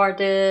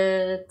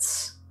started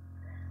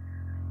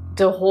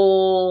the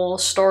whole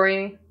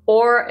story,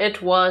 or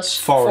it was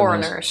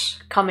foreigners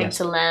coming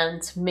to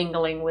land,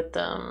 mingling with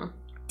them.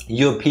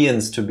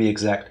 Europeans, to be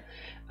exact.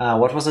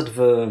 What was it?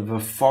 The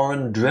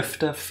foreign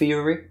drifter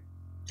theory?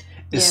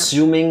 Yeah.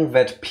 Assuming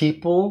that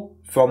people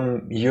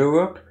from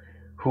Europe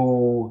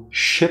who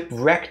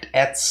shipwrecked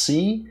at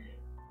sea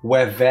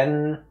were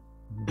then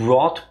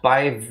brought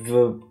by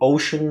the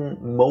ocean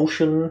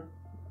motion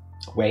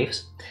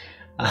waves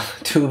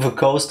to the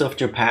coast of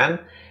Japan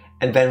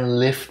and then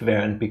lived there.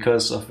 And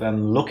because of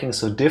them looking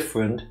so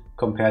different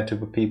compared to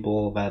the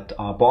people that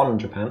are born in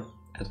Japan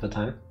at the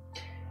time,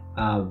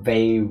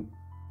 they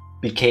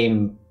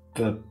became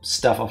the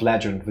stuff of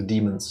legend, the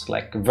demons,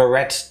 like the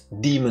red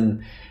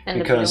demon, and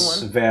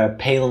because their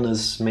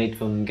paleness made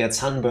them get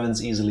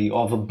sunburns easily,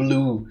 or the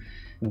blue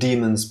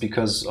demons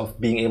because of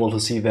being able to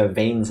see their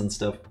veins and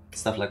stuff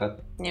like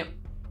that. Yeah.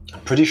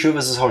 I'm pretty sure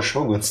this is how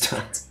Shogun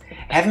starts.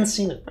 Haven't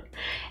seen it.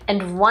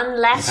 And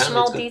one last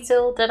small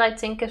detail that I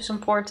think is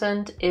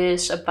important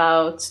is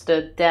about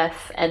the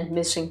deaf and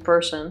missing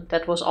person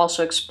that was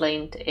also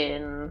explained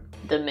in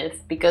the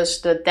myth,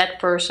 because the dead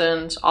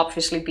person's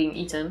obviously being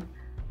eaten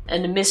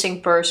and the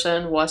missing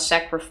person was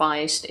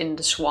sacrificed in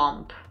the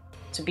swamp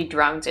to be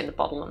drowned in the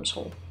bottomless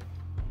hole.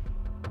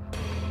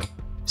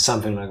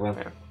 Something like that.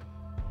 Yeah.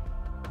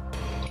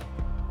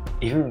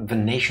 Even the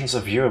nations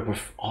of Europe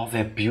with all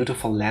their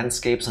beautiful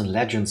landscapes and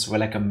legends were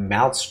like a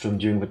maelstrom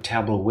during the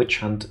terrible witch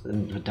hunt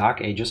in the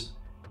Dark Ages.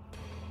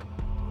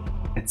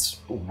 It's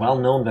well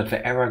known that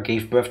the era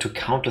gave birth to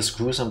countless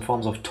gruesome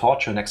forms of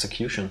torture and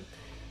execution.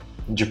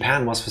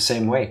 Japan was the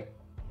same way.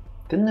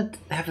 Didn't it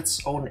have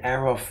its own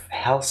era of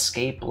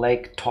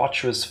hellscape-like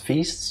torturous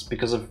feasts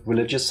because of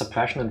religious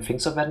suppression and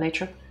things of that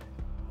nature?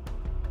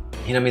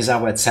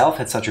 Hinamizawa itself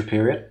had such a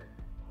period.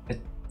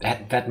 It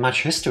had that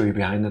much history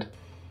behind it.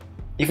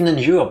 Even in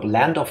Europe,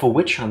 land of the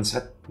witch hunts,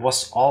 that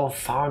was all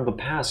far in the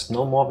past,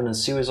 no more than a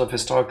series of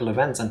historical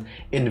events, and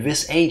in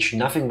this age,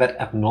 nothing that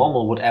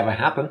abnormal would ever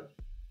happen.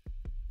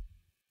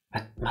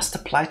 That must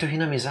apply to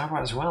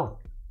Hinamizawa as well.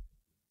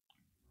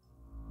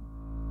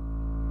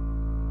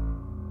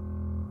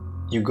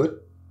 You good?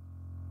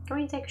 Can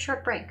we take a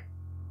short break?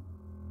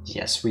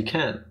 Yes, we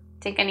can.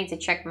 I think I need to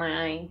check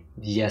my eye.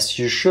 Yes,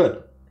 you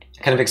should.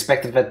 I kind of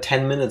expected that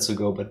 10 minutes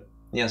ago, but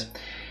yes.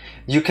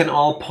 You can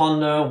all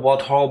ponder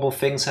what horrible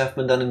things have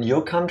been done in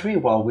your country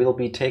while we'll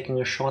be taking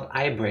a short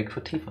eye break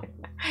for Tifa.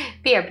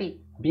 BRB.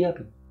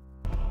 BRB.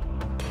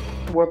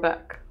 We're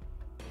back.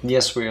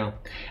 Yes, we are.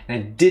 And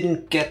I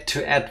didn't get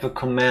to add the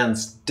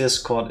commands.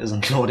 Discord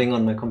isn't loading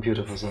on my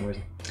computer for some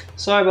reason.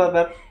 Sorry about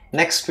that.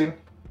 Next stream.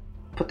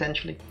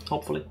 Potentially.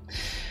 Hopefully.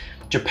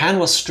 Japan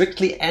was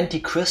strictly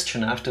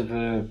anti-Christian after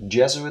the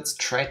Jesuits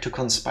tried to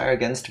conspire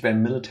against their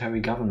military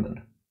government.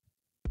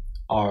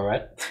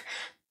 Alright.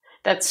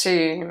 That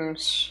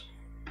seems...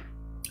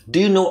 Do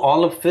you know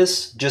all of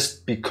this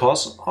just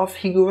because of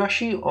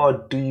Higurashi, or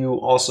do you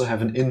also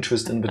have an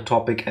interest in the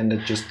topic and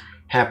it just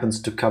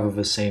happens to cover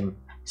the same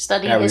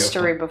Studied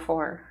history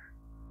before.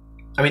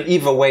 I mean,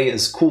 either way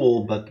is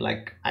cool, but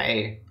like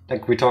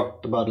we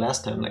talked about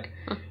last time,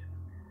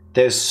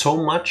 there's so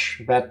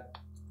much that...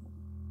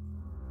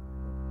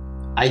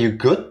 Are you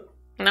good?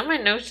 Now my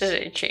nose is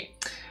itchy.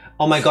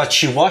 Oh my god,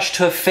 she washed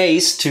her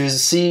face to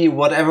see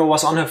whatever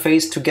was on her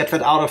face to get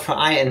that out of her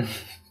eye, and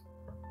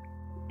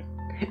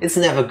it's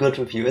never good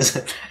with you, is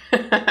it?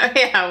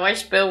 Yeah, I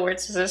watched Bill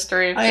Wurtz's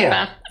History of Japan.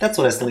 Yeah, that's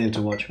what I still need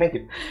to watch. Thank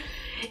you.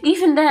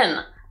 Even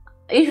then,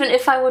 even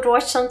if I would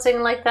watch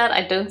something like that,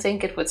 I don't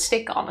think it would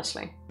stick,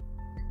 honestly.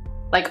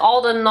 Like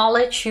all the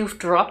knowledge you've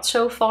dropped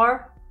so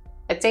far,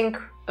 I think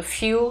a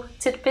few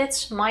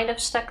tidbits might have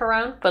stuck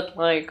around, but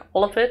like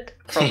all of it,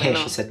 probably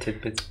not. She said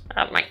tidbits.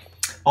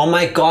 Oh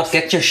my god,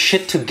 get your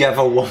shit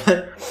together,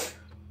 woman.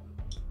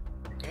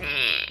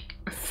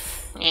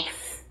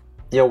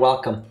 You're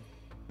welcome.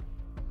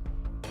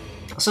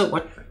 So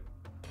what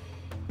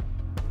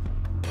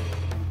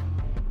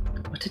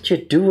did you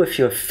do with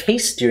your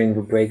face during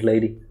the break,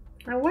 lady?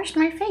 I washed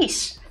my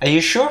face. Are you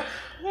sure?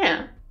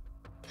 Yeah.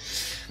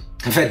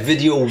 That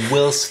video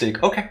will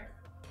stick. Okay.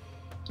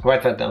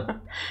 Write that down.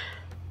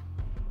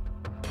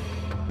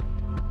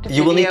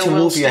 You will need to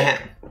move your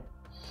hand.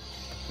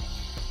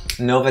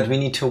 Know that we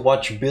need to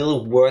watch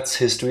Bill Wurtz's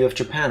History of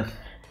Japan.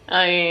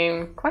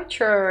 I'm quite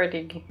sure I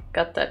already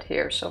got that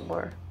here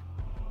somewhere.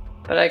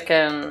 But I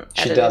can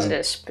edit in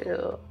this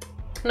bill.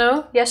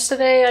 No,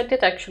 yesterday I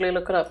did actually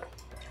look it up.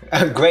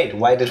 Great,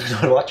 why did we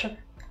not watch it?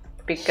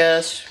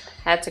 Because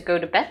I had to go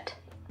to bed.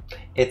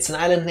 It's an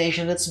island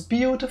nation, it's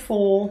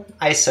beautiful.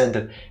 I sent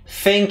it.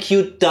 Thank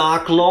you,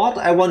 Dark Lord.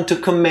 I want to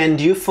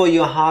commend you for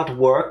your hard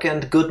work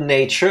and good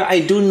nature. I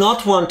do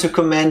not want to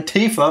commend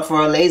Tifa for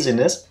her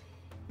laziness.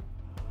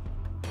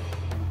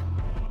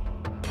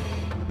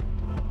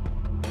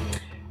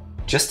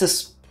 Just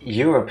as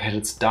Europe had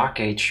its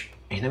dark age,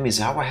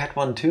 Hinamizawa had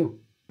one too.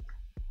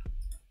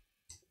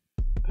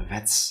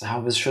 That's how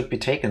this should be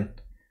taken.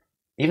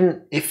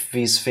 Even if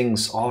these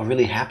things all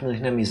really happen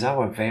in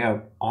Hinamizawa, they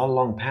are all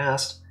long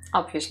past.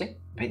 Obviously.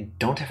 They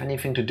don't have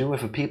anything to do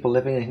with the people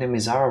living in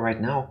Hinamizawa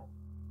right now.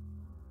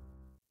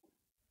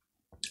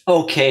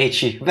 Okay,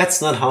 Keiichi,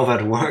 that's not how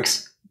that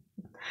works.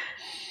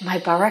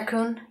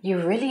 Maebara-kun, you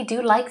really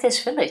do like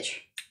this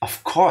village.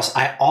 Of course,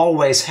 I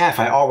always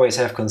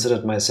have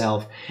considered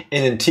myself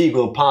an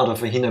integral part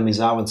of the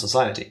Hinamizawan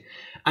society.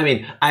 I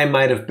mean, I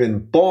might have been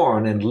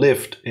born and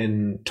lived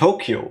in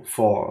Tokyo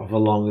for the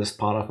longest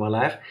part of my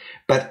life,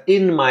 but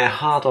in my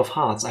heart of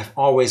hearts, I've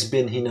always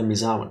been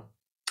Hinamizawan.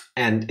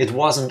 And it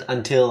wasn't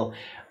until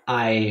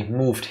I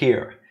moved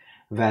here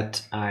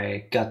that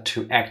I got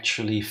to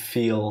actually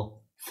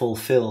feel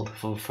fulfilled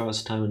for the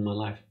first time in my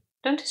life.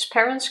 Don't his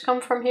parents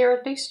come from here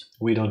at least?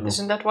 We don't know.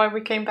 Isn't that why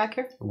we came back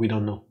here? We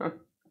don't know.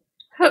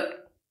 Huh.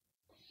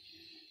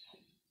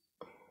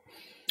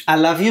 I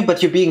love you,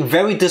 but you're being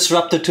very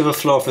disruptive to the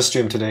flow of the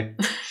stream today.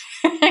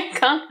 I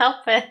can't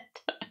help it.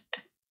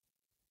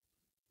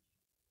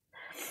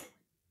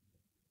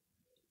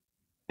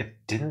 It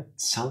didn't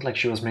sound like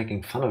she was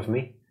making fun of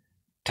me.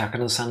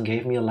 Takano-san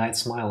gave me a light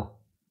smile.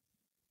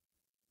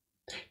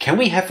 Can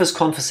we have this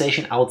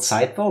conversation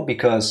outside though?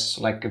 Because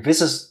like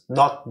this is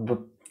not the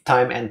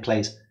time and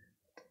place.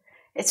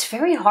 It's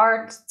very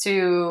hard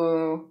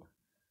to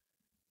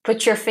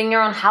put your finger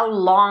on how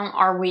long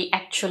are we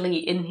actually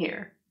in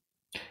here.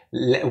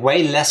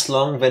 Way less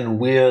long than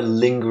we're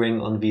lingering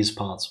on these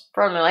parts.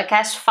 Probably like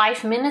has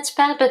 5 minutes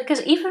passed, but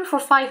because even for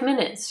 5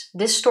 minutes,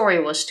 this story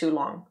was too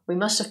long. We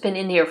must have been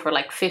in here for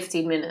like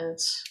 15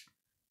 minutes.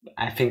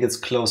 I think it's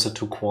closer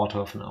to quarter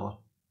of an hour.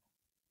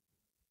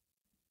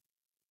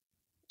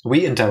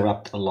 We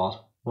interrupt a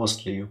lot,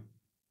 mostly you.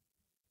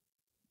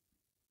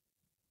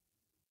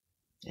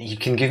 You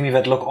can give me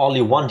that look all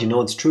you want, you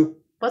know it's true.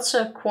 What's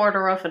a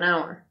quarter of an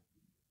hour?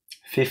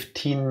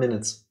 15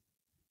 minutes.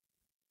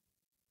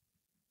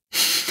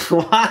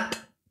 What?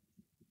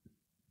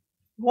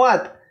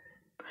 What?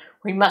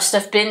 We must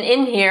have been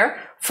in here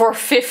for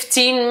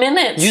 15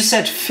 minutes. You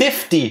said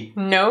 50.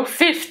 No,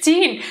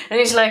 15. And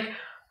he's like,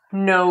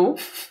 no,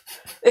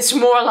 it's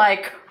more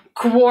like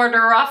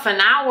quarter of an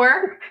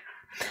hour.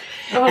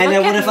 Oh, and I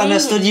would have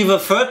understood you the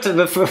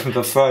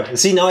third.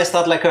 See, now I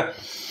start like a...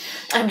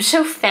 I'm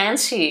so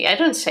fancy. I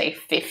don't say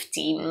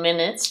 15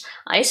 minutes.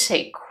 I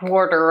say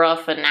quarter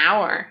of an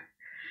hour.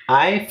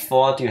 I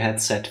thought you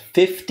had said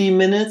 50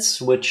 minutes,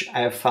 which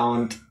I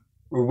found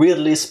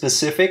weirdly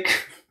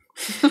specific.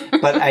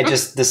 But I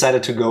just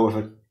decided to go with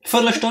it.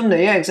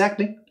 Viertelstunde, yeah,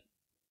 exactly.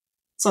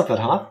 It's not that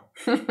hard.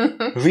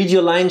 Read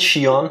your line,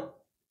 Shion.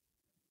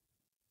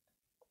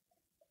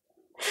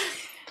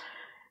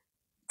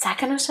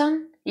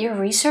 Takano-san, you're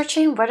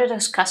researching whether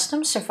those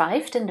customs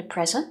survived in the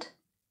present?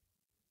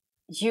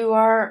 You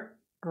are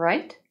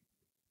right?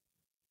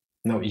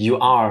 No, you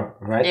are,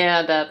 right?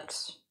 Yeah, that...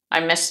 I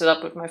messed it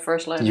up with my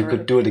first letter. You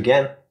could do it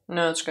again.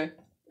 No, it's good.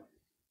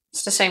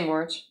 It's the same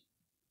words.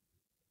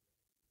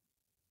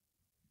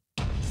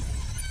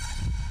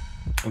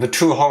 The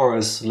true horror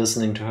is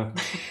listening to her.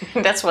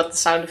 That's what the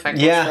sound effect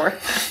was for.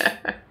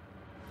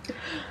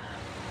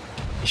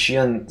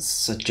 Shion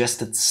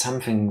suggested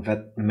something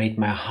that made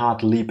my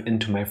heart leap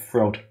into my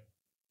throat.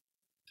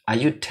 Are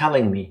you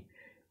telling me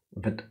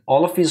that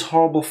all of these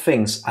horrible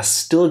things are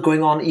still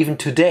going on even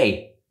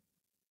today?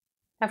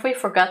 Have we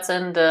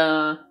forgotten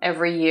the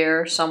every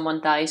year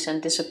someone dies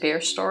and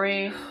disappears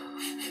story?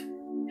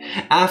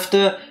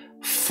 After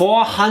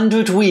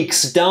 400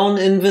 weeks down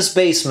in this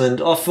basement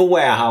of the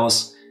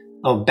warehouse,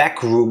 oh,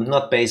 back room,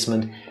 not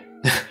basement,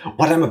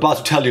 what I'm about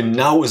to tell you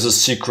now is a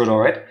secret,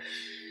 alright?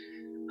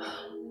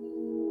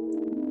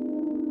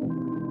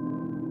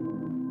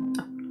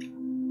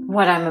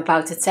 What I'm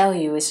about to tell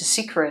you is a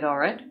secret,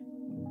 alright?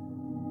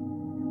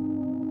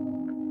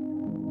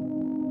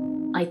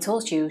 I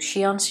told you,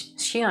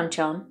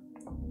 Shion-chan.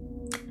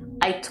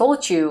 I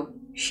told you,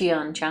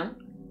 Shion-chan,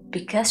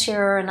 because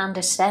you're an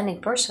understanding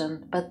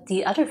person, but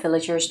the other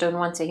villagers don't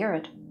want to hear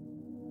it.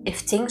 If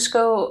things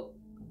go...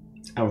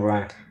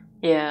 Alright.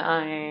 Yeah,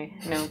 I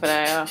know, but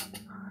I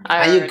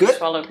Are you good?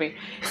 Swallowed me.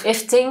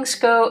 If things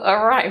go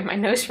alright, my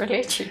nose really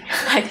itchy.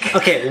 Like...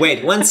 Okay,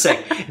 wait, 1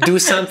 sec. Do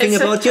something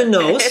about your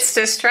nose. It's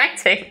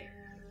distracting.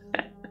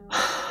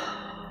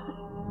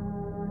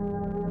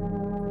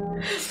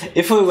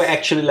 If we were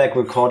actually like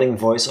recording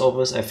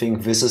voiceovers, I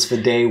think this is the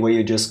day where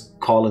you just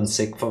call in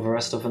sick for the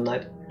rest of the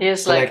night.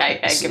 Yes, like I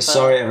give up.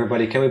 Sorry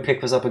everybody, can we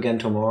pick this up again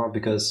tomorrow?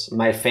 Because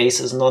my face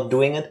is not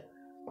doing it.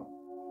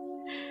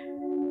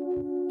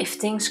 If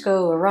things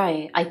go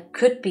awry, I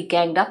could be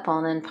ganged up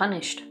on and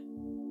punished.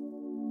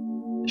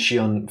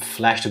 Shion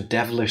flashed a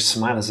devilish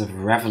smile as if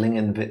reveling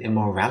in the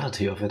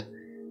immorality of it.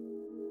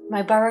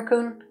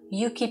 Maebara-kun,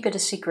 you keep it a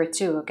secret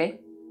too, okay?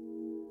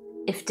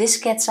 If this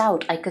gets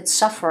out, I could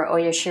suffer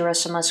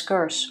Oyashiro-sama's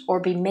curse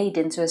or be made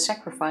into a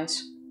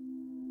sacrifice.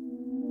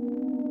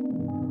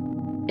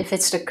 If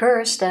it's the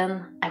curse,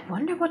 then I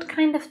wonder what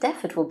kind of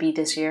death it will be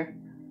this year.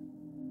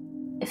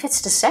 If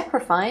it's the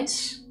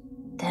sacrifice,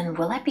 then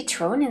will I be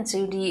thrown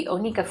into the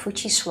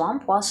Onikafuchi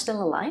swamp while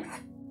still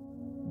alive?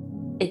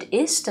 It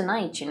is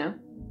tonight, you know.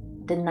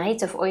 The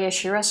night of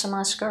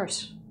Oyashiro-sama's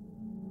curse.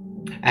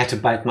 I had to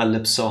bite my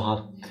lips so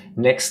hard.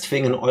 Next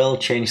thing, an oil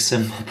change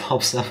symbol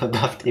pops up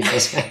above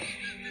Tifa's head.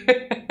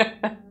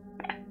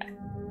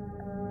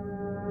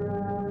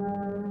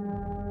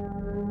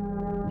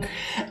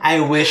 I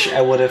wish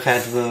I would have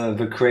had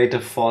the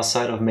creative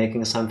foresight of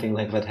making something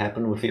like that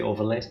happen with the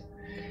overlays.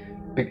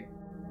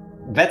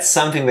 That's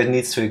something that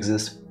needs to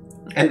exist.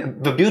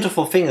 And the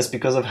beautiful thing is,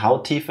 because of how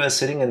Tifa is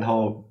sitting and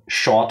how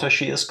shorter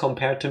she is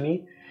compared to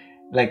me,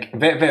 like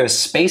there is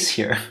space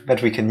here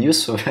that we can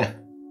use for that.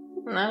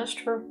 That is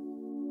true.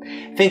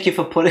 Thank you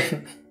for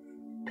putting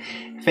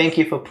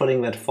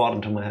that thought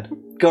into my head.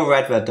 Go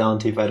write that down,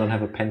 Tifa. I don't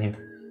have a pen here.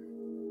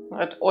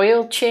 What,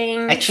 oil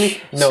change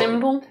Actually, no.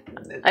 symbol?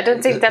 I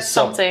don't think that's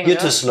something. You're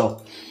too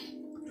slow.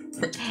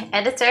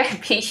 Editor,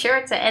 be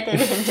sure to edit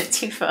in the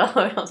Tifa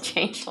oil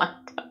change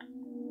like that.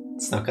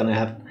 It's not gonna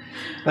happen.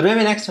 But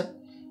maybe next time.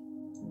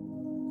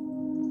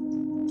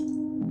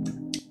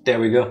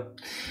 There we go.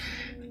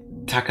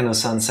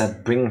 Takano-san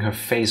said, bringing her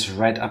face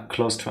right up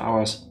close to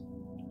ours.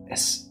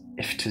 As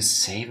if to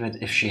say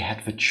that if she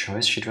had the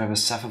choice, she'd rather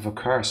suffer the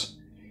curse.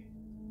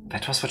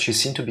 That was what she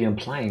seemed to be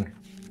implying.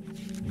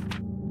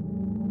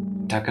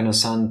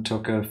 Takano-san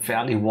took a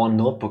fairly worn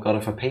notebook out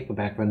of her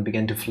paperback and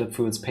began to flip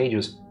through its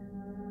pages.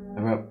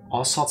 There were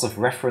all sorts of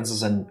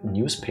references and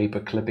newspaper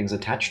clippings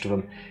attached to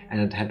them,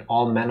 and it had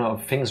all manner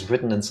of things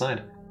written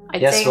inside.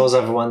 Yes, those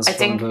are the ones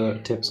from the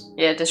tips.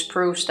 Yeah, this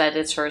proves that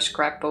it's her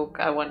scrapbook,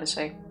 I want to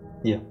say.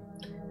 Yeah.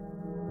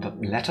 The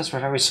letters were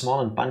very small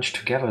and bunched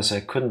together, so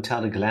I couldn't tell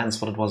at a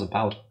glance what it was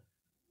about.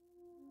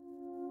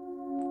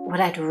 What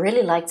I'd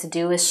really like to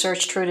do is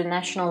search through the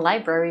National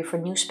Library for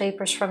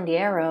newspapers from the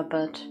era,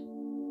 but...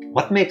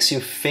 What makes you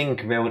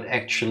think they would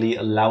actually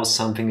allow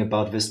something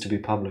about this to be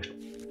published?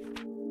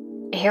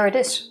 Here it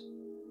is.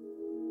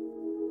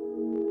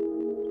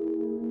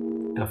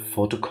 A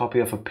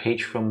photocopy of a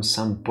page from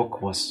some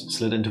book was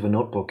slid into the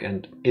notebook,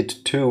 and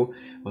it too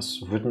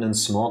was written in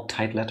small,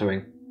 tight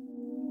lettering.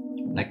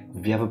 Like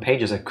the other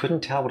pages, I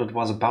couldn't tell what it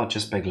was about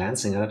just by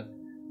glancing at it.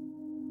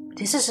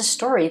 This is a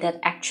story that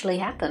actually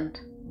happened.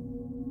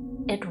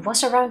 It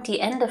was around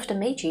the end of the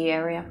Meiji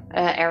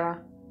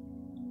era.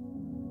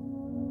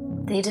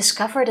 They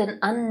discovered an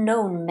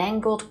unknown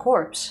mangled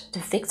corpse, the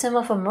victim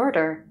of a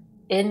murder,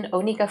 in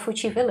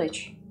Onagafuchi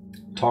village.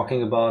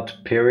 Talking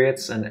about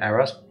periods and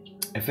eras,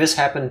 if this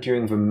happened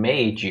during the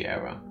Meiji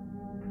era,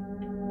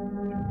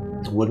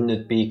 wouldn't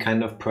it be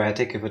kind of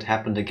poetic if it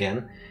happened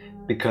again?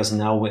 Because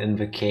now we're in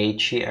the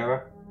Keiichi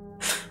era?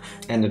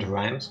 And it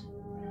rhymes?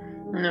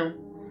 No,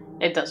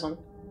 it doesn't.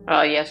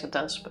 Well, yes it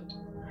does, but...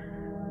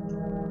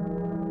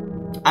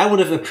 I would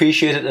have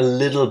appreciated a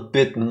little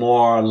bit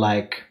more,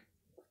 like,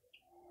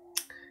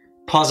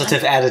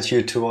 positive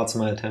attitude towards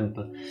my attempt.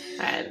 But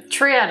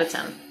 3 out of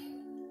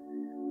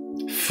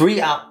 10.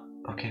 3 out...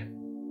 Okay.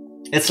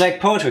 It's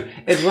like poetry.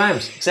 It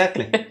rhymes,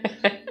 exactly.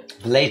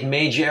 The late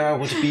Meiji era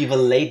would be the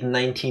late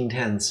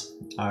 1910s.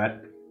 Alright.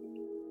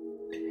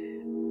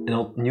 An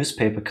old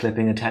newspaper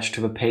clipping attached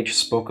to the page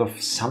spoke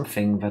of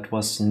something that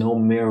was no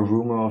mere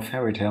rumor or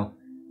fairy tale.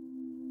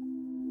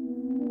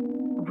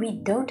 We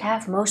don't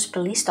have most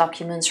police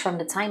documents from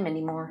the time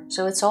anymore,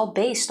 so it's all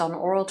based on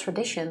oral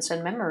traditions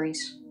and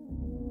memories.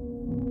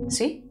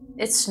 See?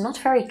 It's not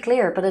very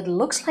clear, but it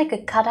looks like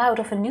a cutout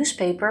of a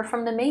newspaper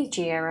from the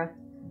Meiji era.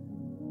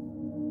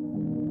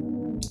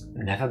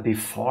 Never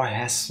before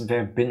has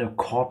there been a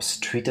corpse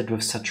treated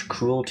with such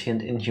cruelty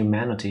and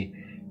inhumanity.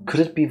 Could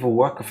it be the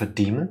work of a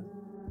demon?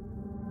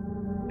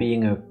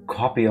 Being a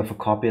copy of a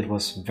copy, it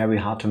was very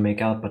hard to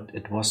make out, but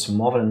it was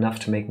more than enough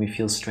to make me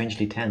feel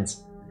strangely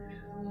tense.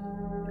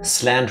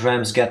 Slant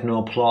rams get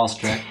no applause,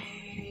 Jack.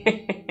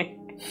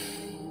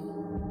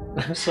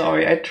 I'm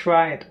sorry, I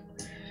tried.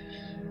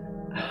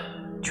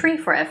 3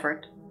 for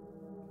effort.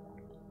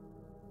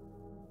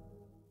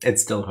 It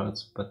still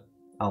hurts, but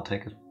I'll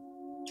take it.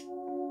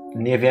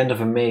 Near the end of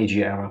the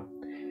Meiji era,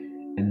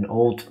 in an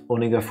old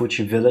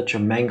Onagafuchi village, a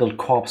mangled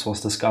corpse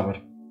was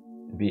discovered.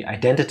 The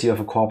identity of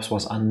the corpse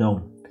was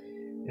unknown.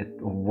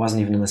 It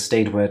wasn't even in a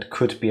state where it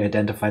could be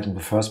identified in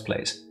the first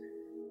place.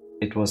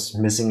 It was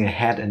missing a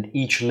head, and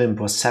each limb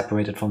was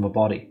separated from the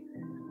body.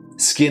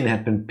 Skin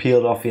had been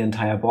peeled off the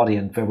entire body,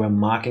 and there were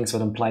markings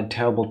that implied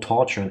terrible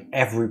torture in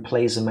every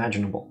place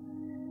imaginable.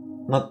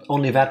 Not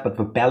only that, but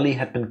the belly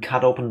had been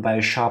cut open by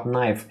a sharp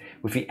knife,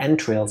 with the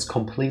entrails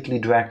completely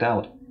dragged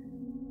out.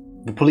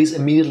 The police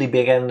immediately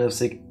began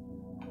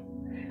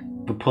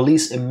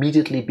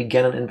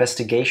an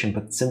investigation,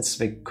 but since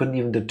they couldn't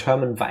even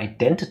determine the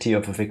identity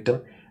of the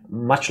victim,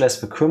 much less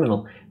the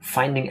criminal,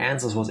 finding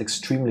answers was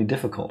extremely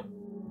difficult.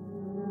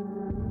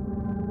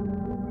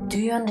 Do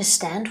you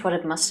understand what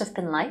it must have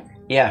been like?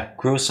 Yeah,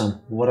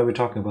 gruesome. What are we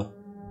talking about?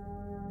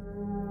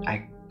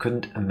 I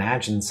couldn't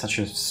imagine such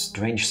a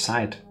strange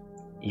sight,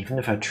 even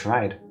if I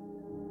tried.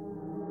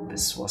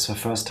 This was the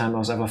first time I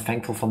was ever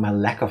thankful for my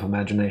lack of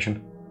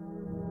imagination.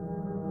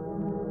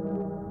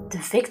 The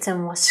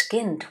victim was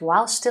skinned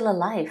while still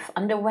alive,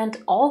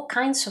 underwent all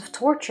kinds of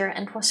torture,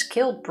 and was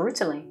killed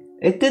brutally.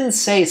 It didn't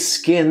say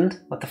skinned.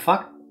 What the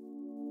fuck?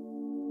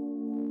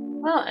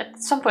 Well,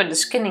 at some point the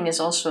skinning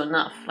is also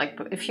enough. Like,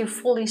 if you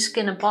fully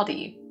skin a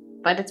body,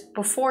 but it's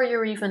before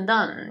you're even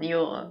done,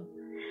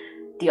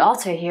 the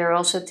author here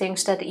also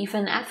thinks that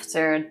even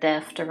after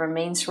death, the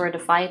remains were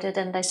divided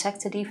and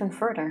dissected even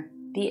further.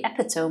 The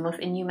epitome of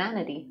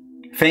inhumanity.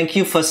 Thank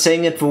you for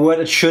saying it the word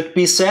it should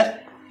be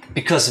said,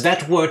 because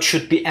that word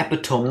should be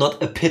epitome,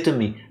 not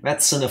epitome.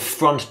 That's an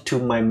affront to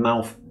my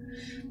mouth.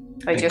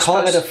 I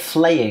call it a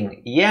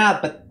flaying. Yeah,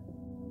 but...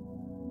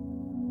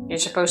 You're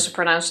supposed to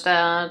pronounce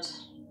that...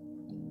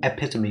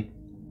 Epitome.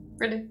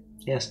 Really?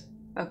 Yes.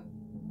 Oh.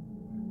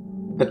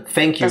 But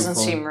thank you Doesn't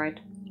seem right.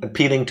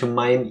 Appealing to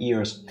mine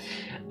ears.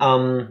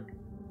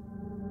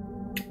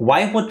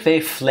 Why would they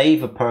flay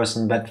the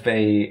person that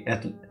they...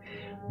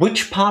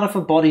 Which part of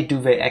a body do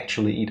they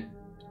actually eat?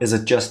 Is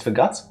it just the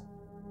guts?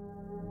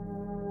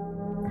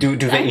 Do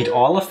they eat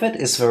all of it?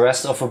 Is the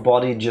rest of the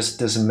body just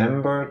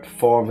dismembered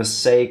for the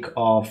sake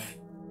of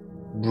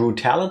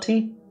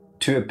brutality?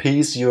 To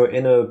appease your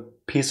inner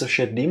piece of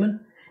shit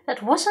demon?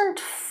 That wasn't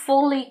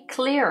fully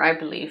clear, I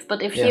believe.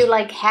 But if you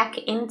like hack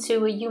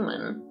into a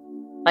human,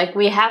 like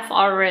we have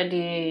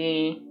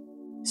already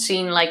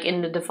seen like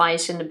in the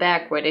device in the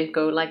back where they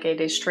go like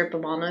they strip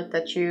them on it,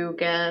 that you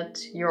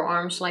get your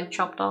arms like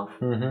chopped off.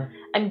 Mm-hmm.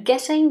 I'm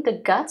guessing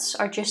the guts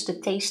are just the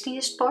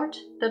tastiest part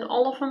that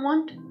all of them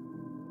want.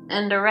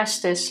 And the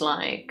rest is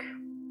like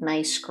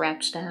nice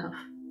scraps to have.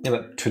 Yeah,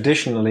 but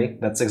traditionally,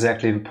 that's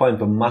exactly the point.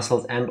 The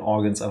muscles and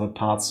organs are the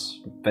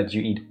parts that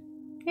you eat.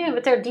 Yeah,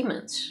 but they're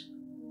demons.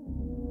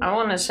 I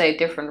want to say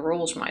different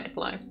rules might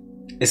apply.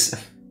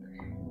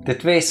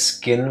 Did they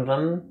skin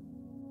them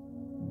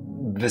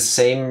the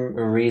same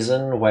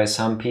reason why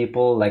some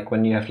people, like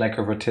when you have like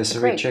a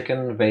rotisserie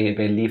chicken, they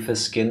leave the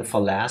skin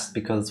for last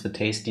because it's the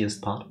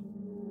tastiest part?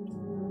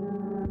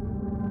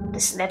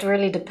 That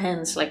really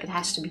depends. Like, it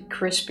has to be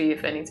crispy,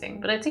 if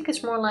anything. But I think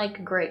it's more like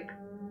a grape.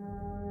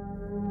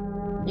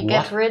 You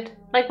get rid...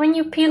 Like when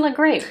you peel a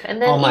grape and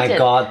then eat it. Oh my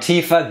god,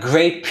 Tifa,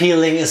 grape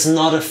peeling is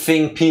not a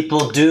thing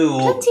people do.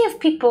 Plenty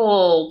of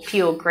people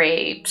peel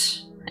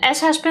grapes.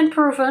 As has been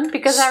proven,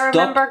 because I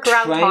remember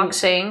Groundhog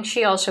saying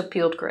she also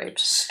peeled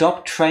grapes.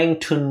 Stop trying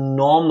to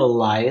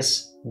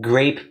normalize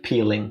grape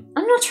peeling.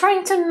 I'm not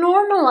trying to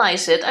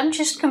normalize it. I'm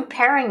just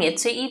comparing it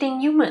to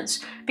eating humans.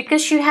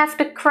 Because you have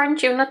the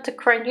crunch, or not the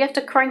crunch, you have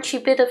the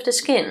crunchy bit of the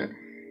skin,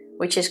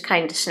 which is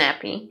kind of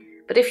snappy.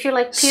 But if you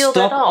like peel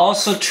that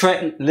off...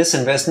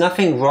 Listen, there's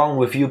nothing wrong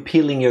with you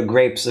peeling your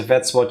grapes if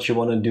that's what you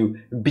want to do.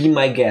 Be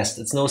my guest.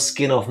 It's no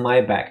skin off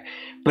my back.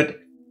 But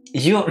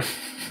you...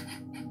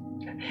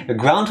 A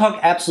groundhog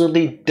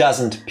absolutely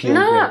doesn't peel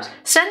grapes.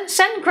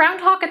 Send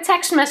Groundhog a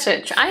text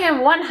message. I am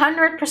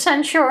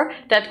 100% sure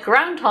that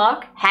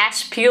Groundhog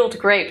has peeled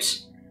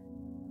grapes.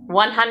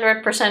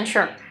 100%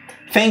 sure.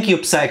 Thank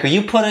you, Psycho.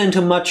 You put it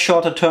into much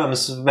shorter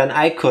terms than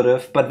I could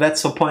have, but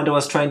that's the point I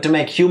was trying to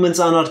make. Humans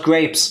are not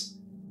grapes.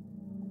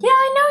 Yeah,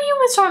 I know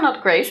humans are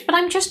not grapes, but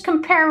I'm just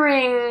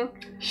comparing...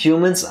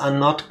 Humans are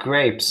not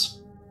grapes.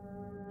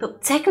 Well,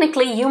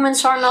 technically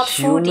humans are not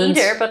food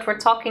either, but we're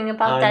talking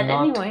about that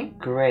anyway. Not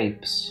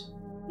grapes.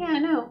 Yeah, I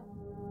know.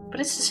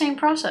 But it's the same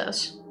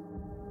process.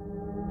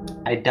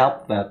 I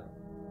doubt that.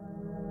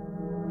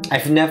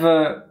 I've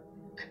never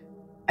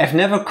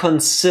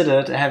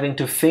considered having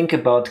to think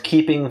about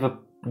keeping the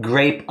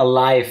grape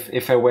alive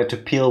if I were to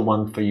peel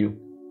one for you.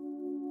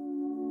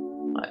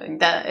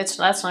 That's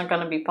not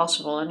going to be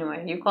possible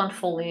anyway. You can't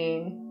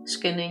fully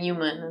skin a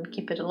human and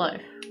keep it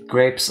alive.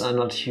 Grapes are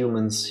not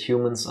humans.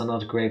 Humans are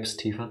not grapes,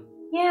 Tifa.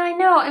 Yeah, I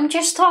know. I'm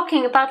just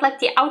talking about like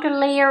the outer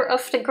layer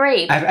of the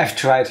grape. I've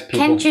tried, people.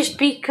 Can't just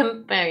be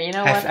you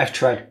know what? I've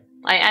tried.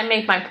 I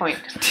made my point.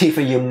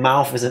 Tifa, your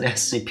mouth is an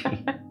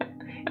SCP.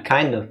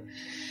 Kind of.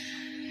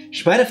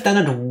 She might have done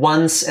it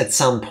once at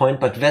some point,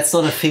 but that's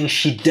not a thing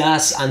she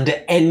does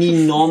under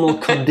any normal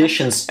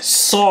conditions.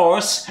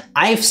 Source,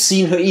 I've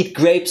seen her eat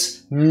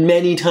grapes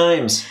many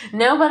times.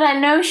 No, but I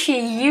know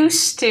she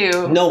used to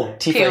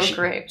peel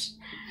grapes.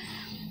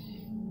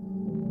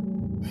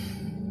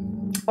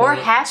 Or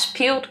has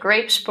peeled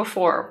grapes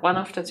before, one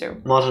of the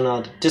two.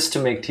 Not, just to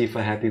make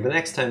Tifa happy, the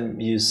next time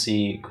you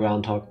see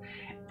Groundhog,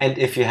 and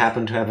if you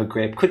happen to have a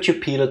grape, could you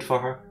peel it for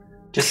her?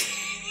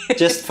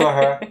 Just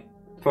for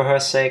her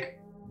sake.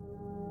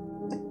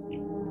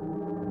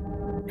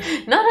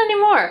 Not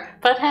anymore,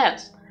 but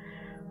has.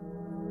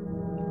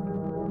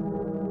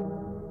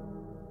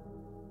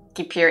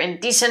 Keep your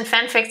indecent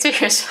fanfic to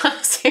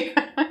yourself.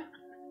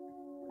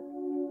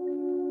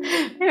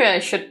 Maybe I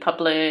should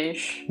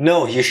publish.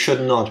 No, you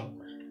should not.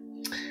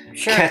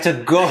 Sure.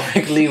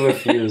 Categorically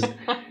refuse.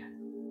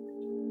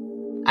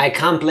 I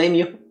can't blame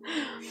you.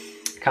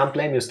 Can't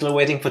blame you. Still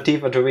waiting for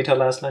Tifa to read her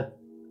last line.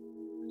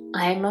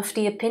 I am of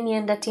the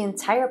opinion that the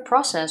entire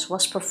process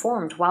was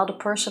performed while the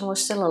person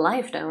was still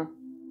alive, though.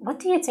 What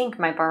do you think,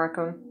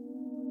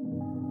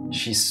 Maebara-kun?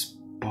 She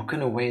spoke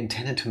in a way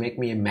intended to make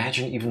me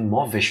imagine even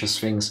more vicious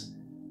things.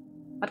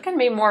 What can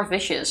be more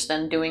vicious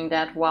than doing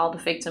that while the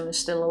victim is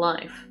still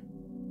alive?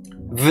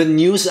 The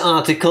news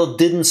article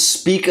didn't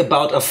speak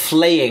about a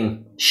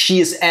flaying. She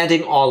is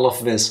adding all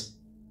of this.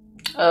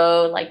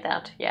 Oh, like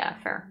that. Yeah,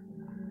 fair.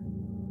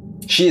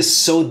 She is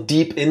so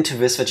deep into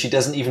this that she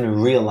doesn't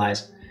even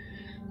realize.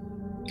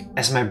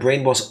 As my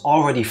brain was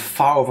already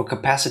far over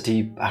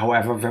capacity,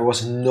 however, there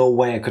was no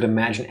way I could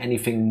imagine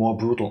anything more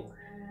brutal.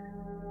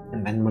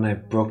 And then when I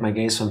broke my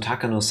gaze from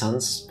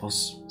Takano-san's,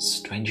 those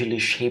strangely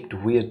shaped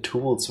weird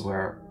tools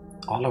were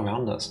all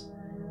around us.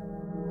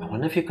 I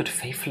wonder if you could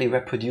faithfully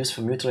reproduce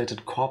the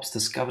mutilated corpse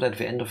discovered at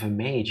the end of the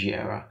Meiji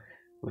era,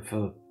 with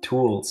the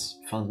tools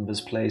found in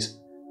this place.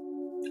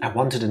 I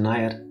want to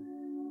deny it.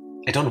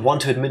 I don't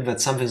want to admit that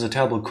something so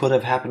terrible could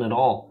have happened at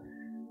all.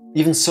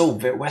 Even so,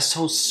 they were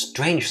so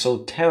strange,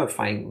 so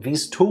terrifying,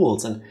 these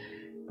tools, and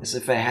as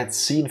if I had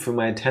seen through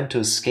my attempt to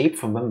escape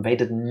from them, they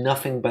did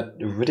nothing but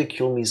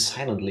ridicule me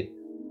silently.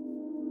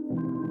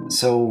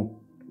 So,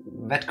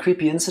 that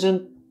creepy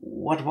incident,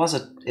 what was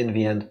it in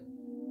the end?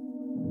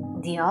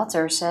 The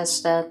author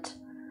says that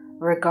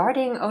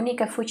regarding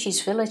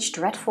Onikafuchi's village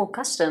dreadful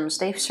customs,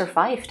 they've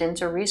survived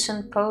into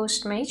recent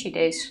post-Meiji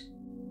days.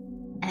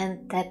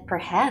 And that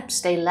perhaps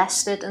they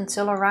lasted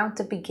until around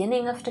the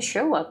beginning of the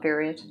Showa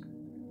period.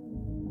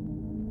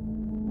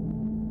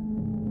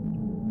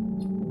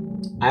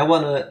 I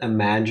want to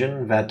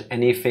imagine that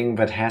anything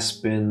that has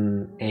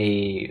been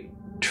a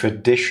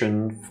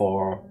tradition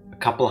for a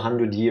couple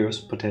hundred years,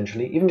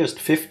 potentially, even just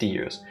 50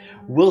 years,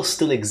 will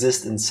still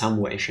exist in some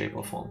way, shape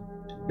or form.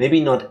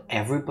 Maybe not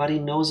everybody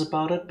knows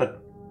about it,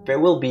 but there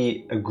will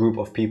be a group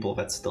of people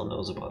that still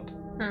knows about it.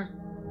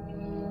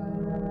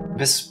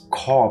 This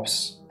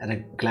corpse, at a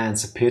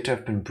glance, appeared to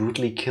have been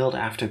brutally killed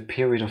after a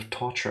period of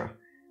torture.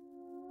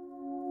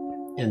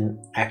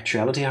 In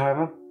actuality,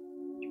 however,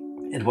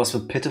 it was the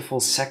pitiful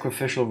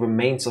sacrificial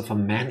remains of a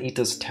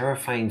man-eater's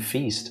terrifying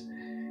feast.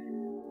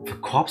 The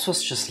corpse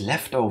was just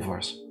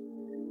leftovers.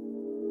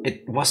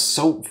 It was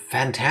so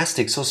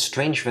fantastic, so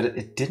strange that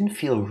it didn't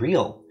feel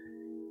real.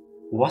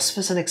 Was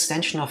this an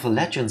extension of the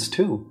legends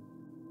too?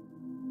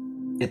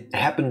 It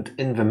happened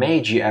in the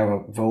Meiji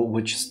era, though,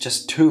 which is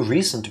just too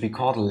recent to be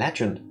called a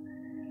legend.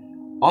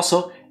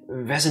 Also,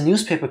 there's a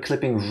newspaper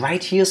clipping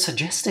right here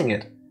suggesting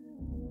it.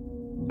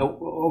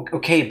 Oh,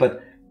 okay,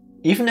 but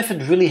even if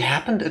it really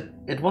happened,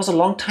 it was a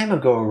long time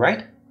ago,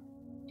 right?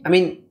 I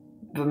mean,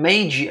 the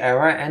Meiji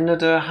era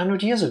ended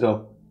 100 years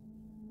ago.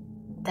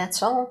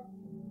 That's all.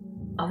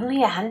 Only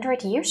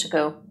 100 years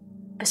ago.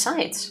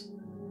 Besides,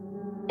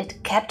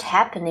 it kept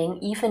happening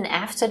even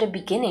after the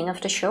beginning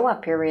of the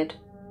Showa period.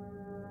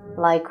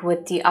 Like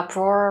with the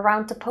uproar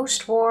around the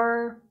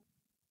post-war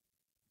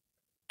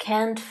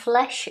canned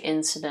flesh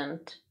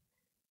incident.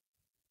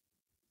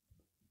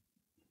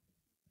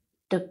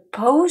 The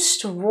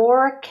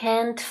post-war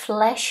canned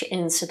flesh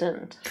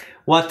incident.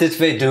 What did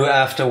they do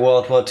after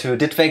World War II?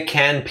 Did they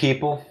can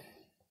people?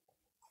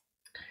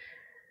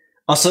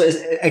 Also,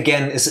 is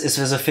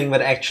this a thing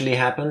that actually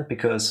happened?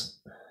 Because...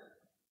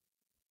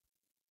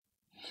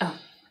 Oh,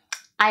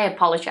 I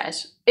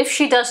apologize. If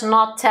she does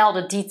not tell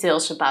the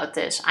details about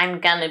this,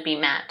 I'm gonna be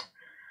mad.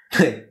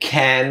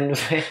 Can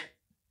they?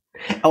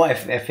 Oh, I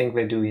think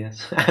they do,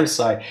 yes. I'm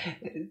sorry.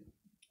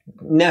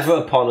 Never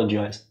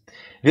apologize.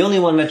 The only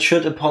one that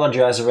should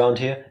apologize around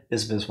here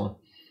is this one.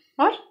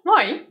 What?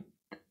 Why?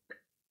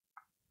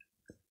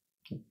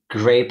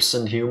 Grapes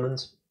and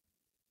humans.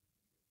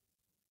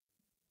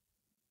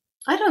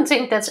 I don't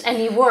think that's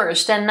any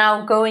worse than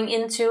now going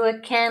into a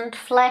canned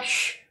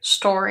flesh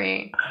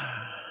story.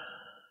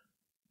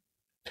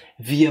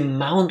 The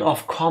amount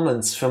of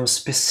comments from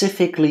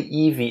specifically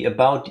Evie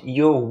about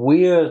your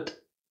weird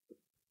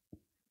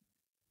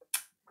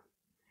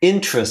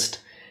interest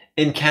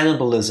in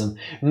cannibalism,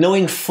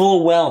 knowing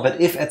full well that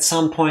if at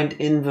some point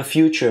in the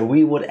future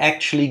we would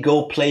actually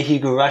go play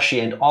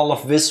Higurashi and all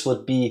of this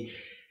would be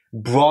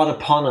brought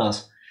upon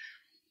us.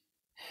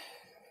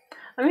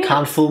 I mean,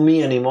 can't fool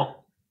me anymore.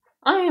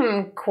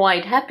 I'm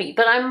quite happy,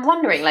 but I'm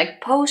wondering, like,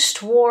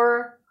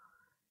 post-war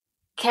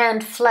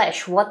canned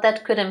flesh, what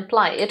that could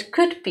imply. It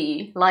could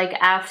be, like,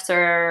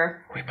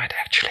 after... We might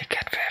actually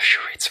get there if she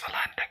reads the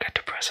line and I get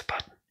to press a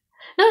button.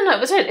 No,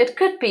 but it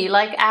could be,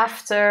 like,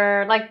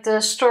 after, like,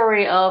 the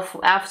story of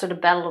after the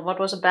battle, what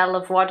was the Battle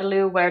of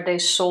Waterloo, where they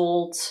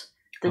sold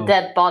the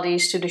dead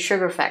bodies to the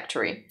sugar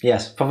factory.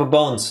 Yes, for the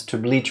bones, to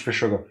bleach the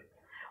sugar.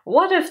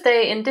 What if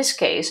they, in this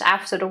case,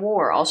 after the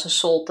war, also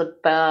sold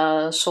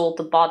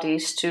the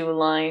bodies to,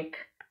 like,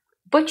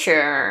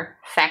 butcher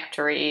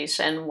factories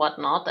and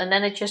whatnot, and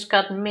then it just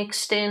got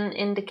mixed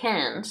in the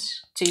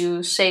cans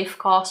to save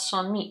costs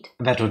on meat?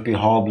 That would be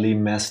horribly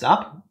messed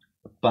up,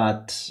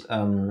 but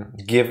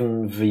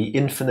given the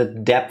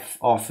infinite depth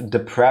of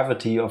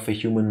depravity of the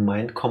human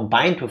mind,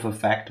 combined with the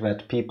fact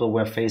that people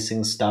were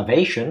facing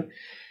starvation,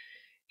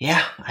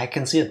 yeah, I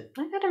can see it.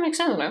 That kind of makes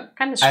sense, though.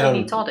 Kind of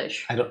Sweeney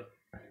Todd-ish.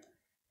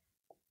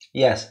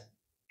 Yes.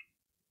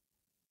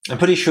 I'm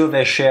pretty sure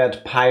they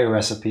shared pie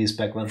recipes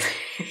back then.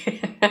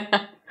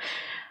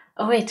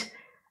 Oh wait,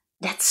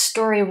 that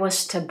story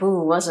was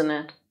taboo, wasn't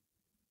it?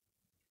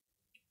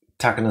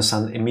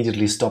 Takano-san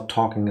immediately stopped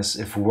talking as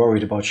if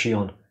worried about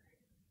Shion.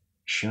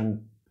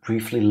 Shion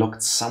briefly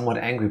looked somewhat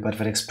angry, but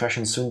that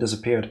expression soon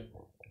disappeared.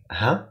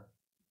 Huh?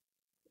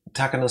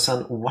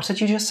 Takano-san, what did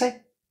you just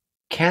say?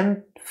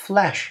 Canned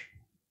flesh.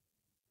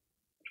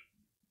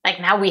 Like,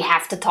 now we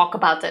have to talk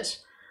about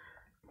this.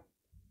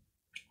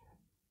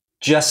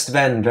 Just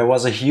then there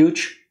was a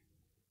huge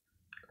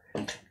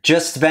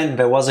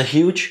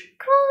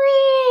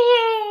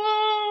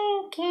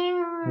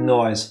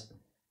noise.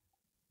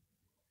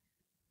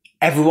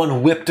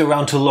 Everyone whipped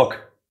around to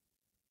look.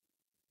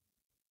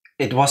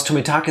 It was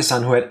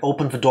Tomitake-san who had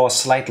opened the door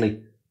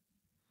slightly.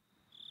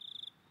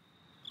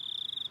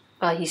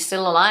 Well, he's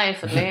still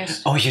alive, at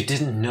least. Oh, you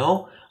didn't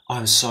know? Oh,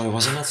 I'm sorry,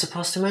 was I not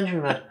supposed to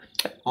mention that?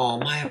 Oh,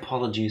 my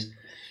apologies.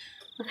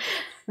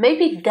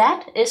 Maybe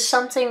that is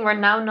something we're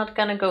now not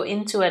gonna go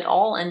into at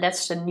all, and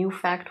that's the new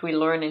fact we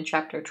learn in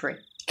chapter 3.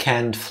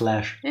 Canned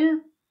flesh. Yeah.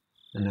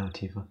 No,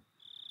 Tifa.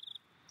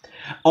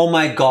 Oh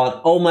my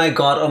god, oh my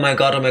god, oh my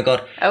god, oh my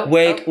god. Oh,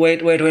 wait.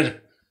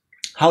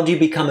 How do you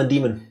become a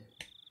demon?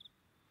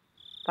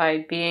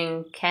 By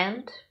being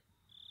canned?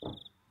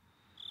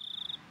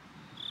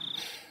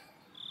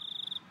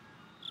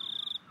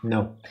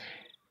 No.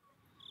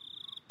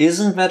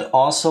 Isn't that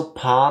also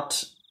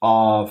part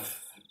of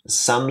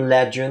some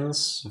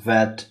legends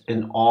that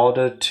in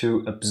order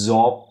to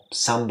absorb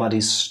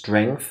somebody's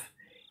strength,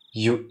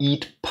 you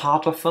eat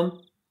part of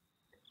them?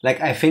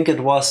 Like, I think it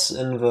was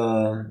in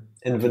the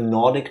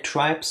Nordic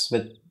tribes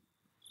that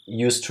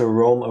used to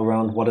roam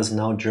around what is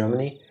now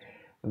Germany,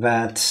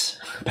 that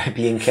by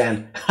being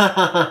canned,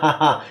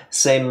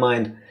 same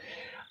mind,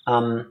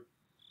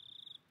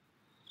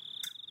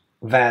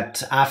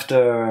 that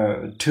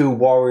after two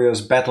warriors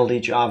battled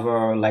each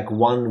other, like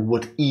one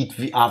would eat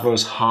the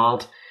other's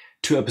heart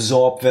to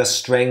absorb their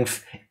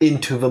strength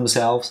into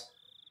themselves.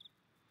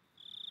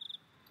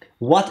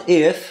 What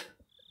if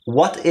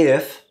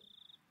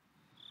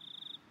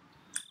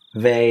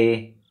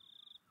they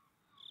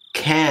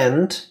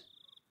canned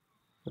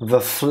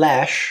the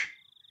flesh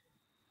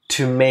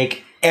to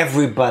make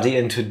everybody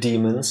into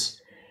demons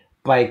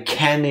by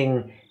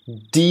canning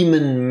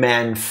demon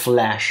man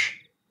flesh?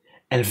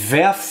 And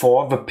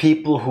therefore, the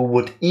people who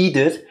would eat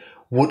it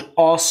would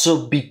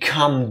also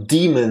become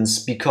demons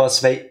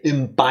because they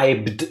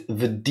imbibed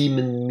the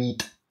demon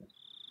meat.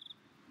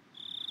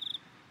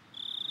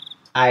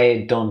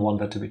 I don't want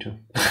that to be true.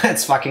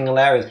 That's fucking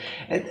hilarious.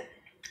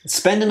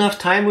 Spend enough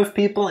time with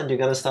people and you're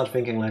gonna start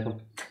thinking like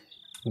them.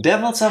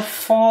 Devils are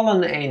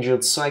fallen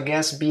angels, so I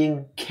guess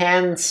being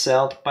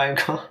cancelled by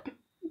God.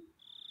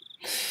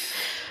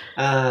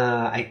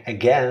 I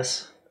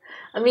guess.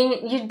 I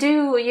mean, you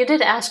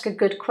did ask a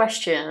good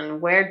question.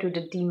 Where do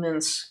the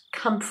demons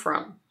come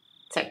from,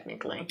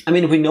 technically? I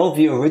mean, we know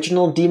the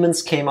original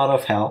demons came out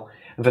of hell.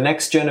 The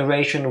next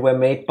generation were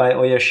made by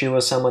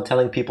Oyashiro-sama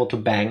telling people to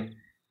bang.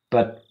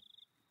 But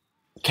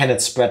can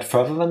it spread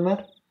further than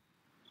that?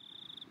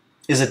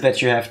 Is it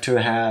that you have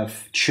to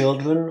have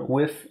children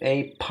with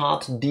a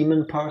part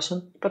demon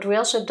person? But we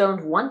also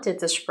don't want it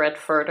to spread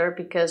further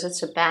because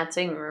it's a bad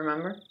thing,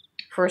 remember?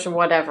 For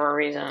whatever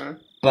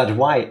reason. But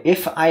why?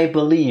 If I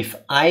believe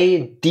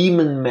I,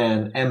 demon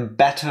man, am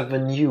better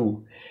than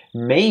you,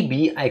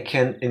 maybe I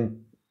can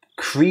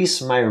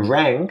increase my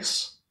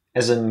ranks,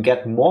 as in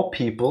get more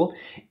people,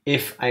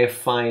 if I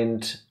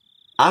find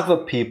other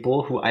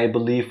people who I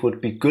believe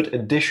would be good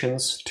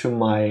additions to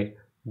my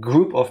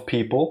group of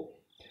people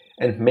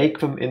and make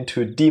them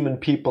into demon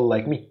people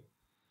like me.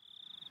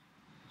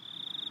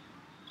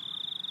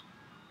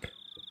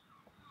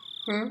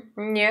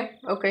 Yeah,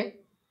 okay.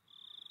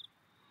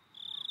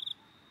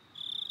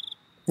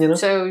 You know?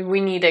 So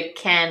we need a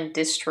can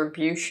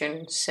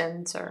distribution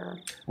center.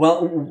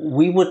 Well,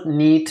 we would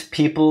need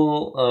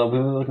people, we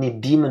would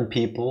need demon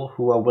people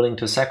who are willing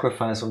to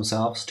sacrifice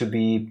themselves to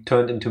be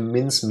turned into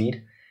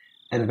mincemeat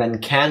and then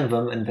can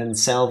them and then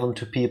sell them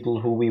to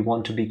people who we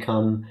want to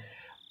become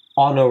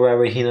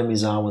honorary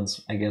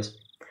Hinamizawans, I guess.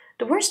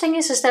 The worst thing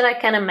is that I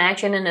can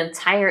imagine an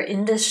entire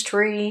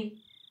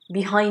industry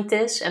behind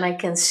this and I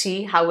can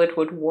see how it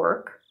would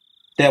work.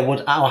 There would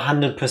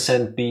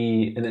 100%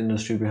 be an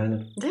industry behind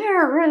it.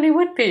 There really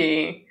would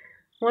be.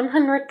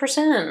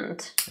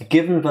 100%.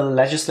 Given the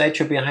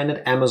legislature behind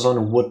it,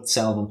 Amazon would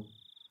sell them.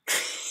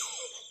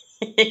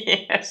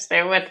 Yes,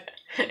 they would.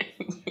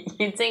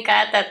 You think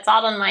I had that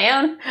thought on my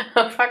own?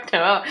 Oh, fuck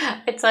no.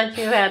 I thought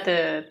you had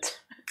it.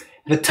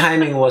 The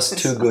timing was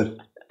too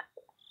good.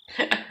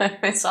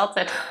 I thought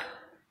that.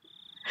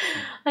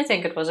 I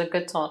think it was a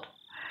good thought.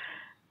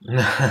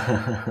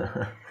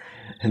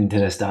 And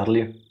did I startle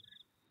you?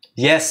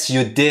 Yes,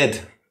 you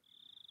did.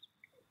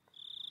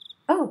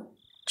 Oh,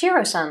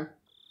 Jiro-san.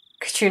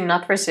 Could you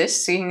not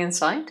resist seeing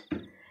inside?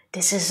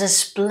 This is a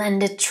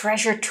splendid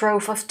treasure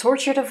trove of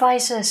torture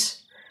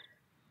devices.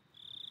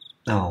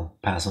 Oh,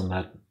 pass on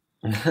that.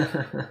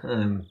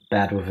 I'm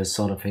bad with this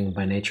sort of thing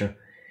by nature.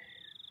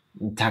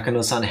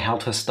 Takano-san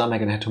held her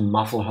stomach and had to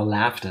muffle her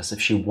laughter as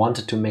if she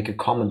wanted to make a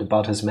comment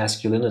about his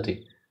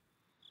masculinity.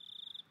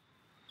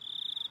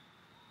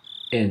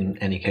 In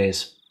any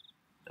case,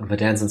 the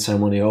dancing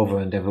ceremony over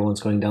and everyone's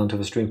going down to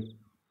the stream.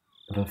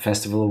 The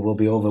festival will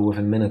be over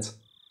within minutes.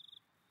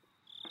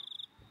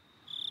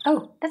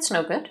 Oh, that's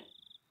no good.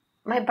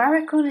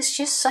 Maebara-kun is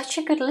just such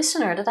a good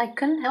listener that I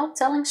couldn't help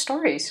telling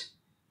stories.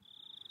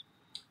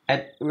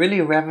 I'd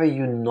really rather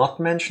you not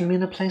mention me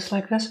in a place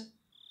like this.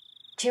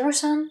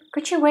 Jiro-san,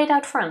 could you wait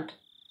out front?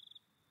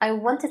 I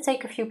want to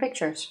take a few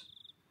pictures.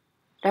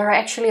 There are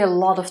actually a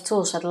lot of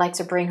tools I'd like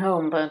to bring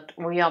home, but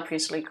we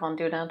obviously can't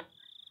do that.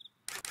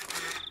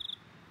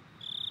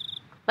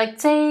 Like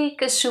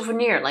take a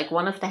souvenir, like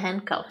one of the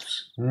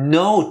handcuffs.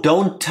 No,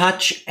 don't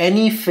touch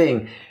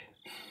anything.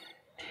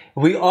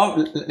 We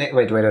all...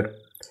 Wait.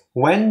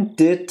 When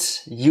did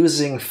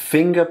using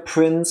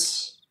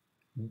fingerprints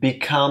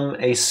become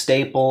a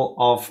staple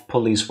of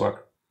police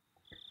work?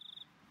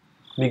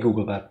 Let me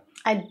Google that.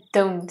 I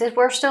don't...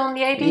 We're still in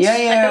the 80s? Yeah,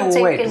 I don't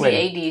think in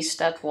wait. the 80s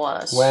that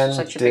was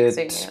such a big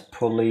thing. When did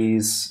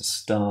police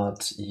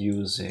start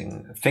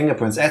using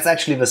fingerprints? That's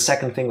actually the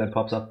second thing that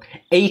pops up.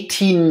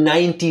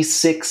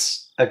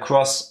 1896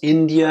 across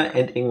India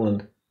and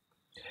England.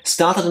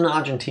 Started in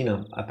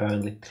Argentina,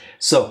 apparently.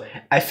 So,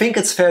 I think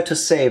it's fair to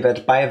say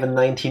that by the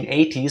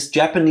 1980s,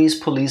 Japanese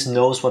police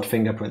knows what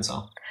fingerprints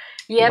are.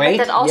 Yeah, but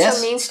that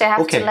also means they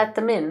have to let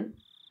them in.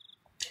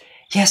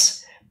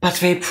 Yes, but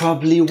they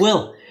probably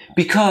will.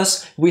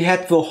 Because we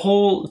had the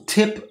whole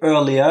tip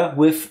earlier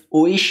with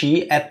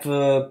Ooishi at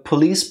the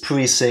police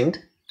precinct,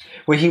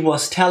 where he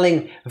was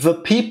telling the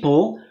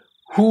people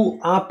who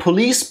are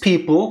police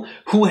people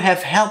who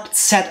have helped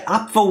set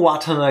up the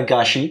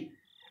Watanagashi.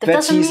 That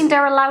doesn't mean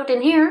they're allowed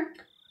in here.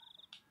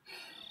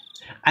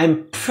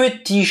 I'm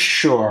pretty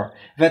sure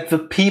that the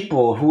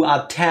people who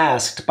are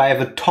tasked by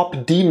the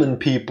top demon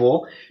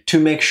people to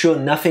make sure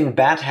nothing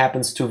bad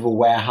happens to the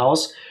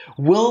warehouse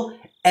will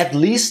at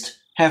least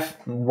have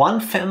one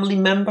family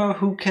member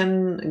who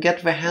can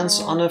get their hands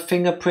on a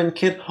fingerprint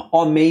kit,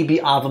 or maybe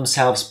are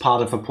themselves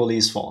part of a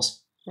police force.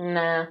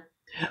 Nah.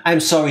 I'm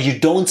sorry, you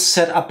don't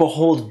set up a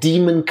whole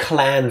demon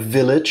clan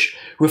village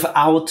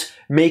without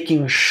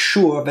making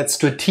sure that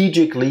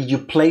strategically you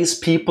place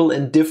people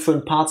in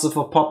different parts of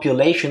a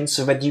population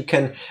so that you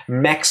can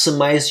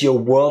maximize your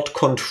world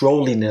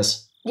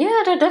controlliness.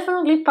 Yeah, they're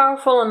definitely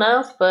powerful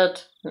enough,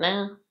 but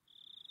nah.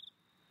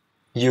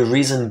 Your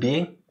reason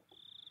being?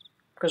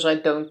 Because I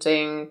don't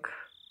think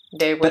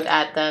they would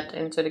add that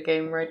into the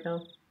game right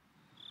now.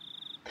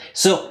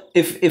 So,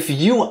 if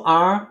you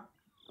are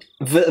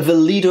the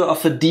leader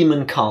of a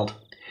demon cult,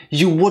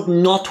 you would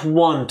not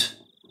want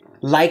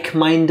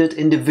like-minded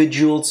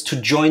individuals to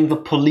join the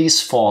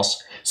police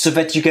force so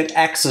that you get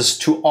access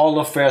to all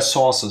of their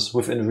sources,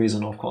 within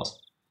reason, of course.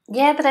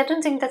 Yeah, but I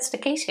don't think that's the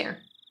case here.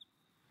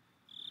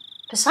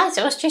 Besides,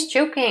 I was just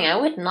joking. I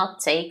would not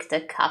take the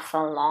cuff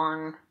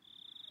along.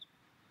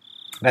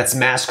 That's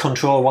mass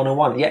control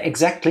 101. Yeah,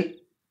 exactly.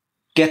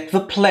 Get the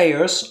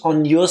players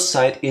on your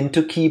side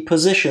into key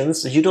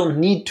positions. You don't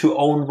need to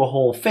own the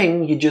whole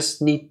thing. You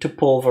just need to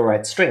pull the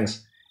right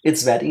strings.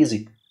 It's that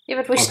easy. Yeah,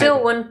 but we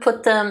still wouldn't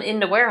put them in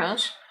the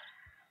warehouse.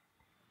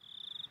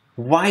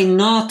 Why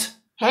not?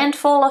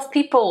 Handful of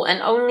people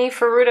and only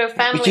Furuta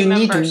family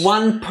members. You need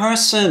one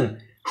person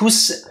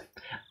who's...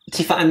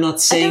 Tifa, I'm not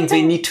saying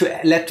they need to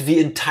let the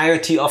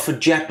entirety of a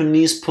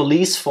Japanese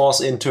police force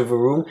into the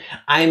room.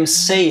 I'm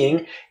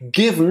saying,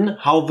 given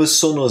how the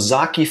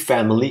Sonozaki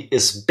family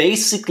is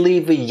basically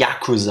the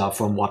Yakuza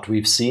from what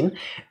we've seen,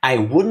 I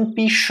wouldn't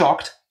be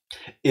shocked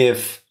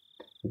if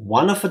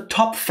one of the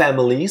top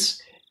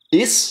families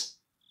is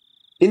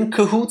in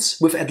cahoots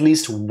with at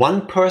least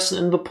one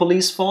person in the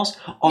police force,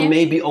 or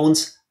maybe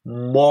owns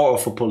more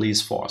of a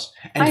police force.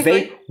 And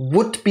they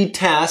would be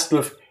tasked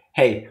with,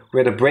 hey,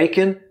 we're the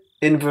break-in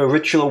in the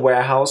ritual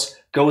warehouse,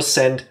 go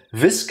send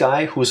this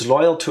guy who's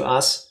loyal to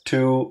us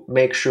to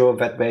make sure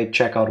that they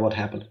check out what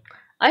happened.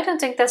 I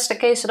don't think that's the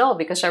case at all,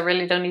 because I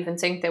really don't even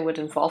think they would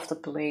involve the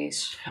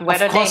police.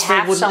 Whether they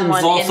have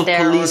someone in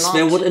there or not.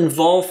 They would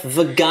involve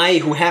the guy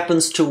who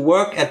happens to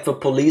work at the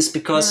police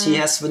because he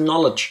has the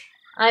knowledge.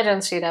 I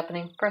don't see it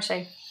happening, per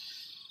se.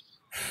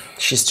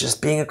 She's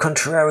just being a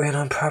contrarian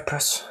on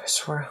purpose, I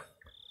swear.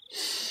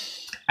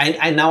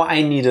 Now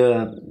I need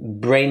a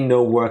brain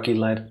no worky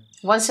light.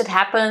 Once it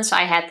happens,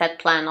 I had that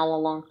plan all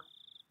along.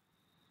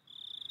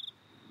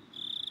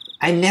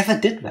 I never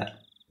did that.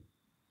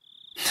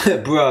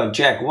 Bro,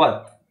 Jack,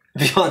 what?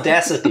 The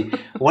audacity.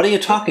 What are you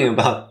talking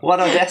about?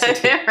 What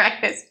audacity?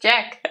 Right, it's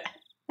Jack.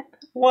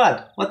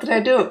 What? What did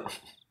I do?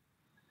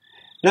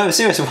 No, I'm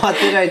serious. What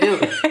did I do?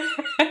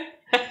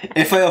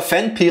 If I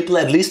offend people,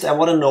 at least I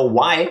want to know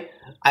why.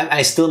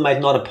 I still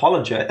might not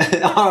apologize.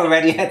 I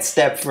already at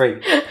step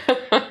 3.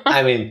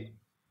 I mean,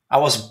 I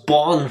was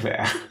born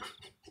there.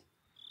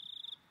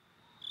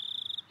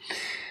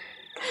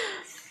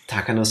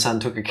 Takano-san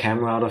took a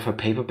camera out of her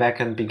paperback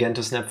and began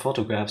to snap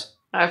photographs.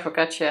 I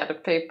forgot she had a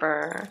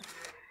paperback.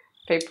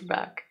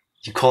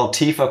 You call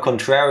Tifa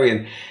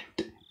contrarian.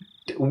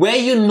 Were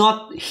you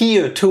not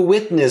here to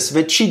witness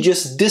that she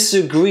just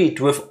disagreed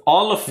with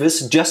all of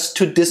this just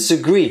to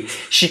disagree?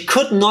 She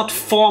could not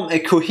form a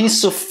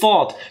cohesive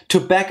thought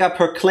to back up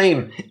her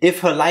claim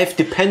if her life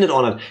depended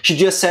on it. She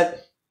just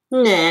said,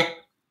 nah.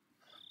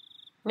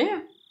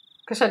 Yeah,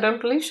 because I don't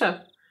believe so.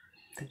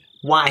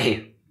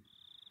 Why?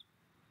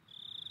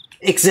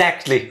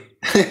 Exactly.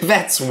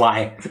 That's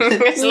why.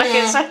 It's like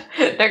I said,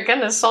 they're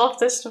gonna solve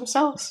this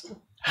themselves.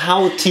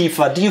 How,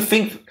 Tifa? Do you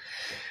think...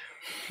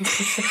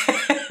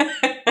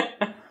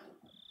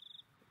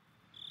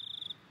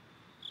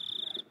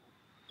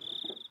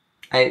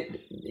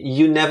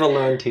 You never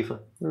learned, Tifa.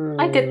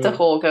 I did the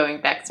whole going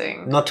back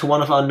thing. Not to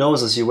one of our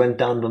noses, you went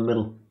down the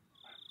middle.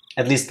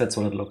 At least that's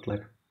what it looked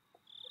like.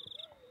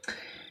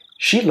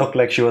 She looked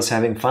like she was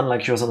having fun,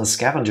 like she was on a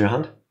scavenger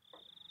hunt.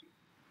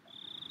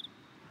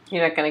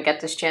 You're not gonna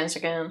get this chance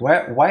again.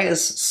 Why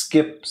is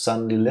Skip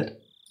suddenly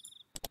lit?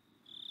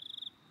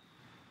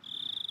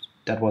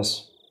 That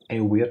was a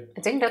weird...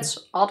 I think that's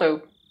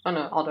Otto. Oh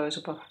no, Otto is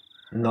above.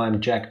 No,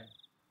 I'm Jack.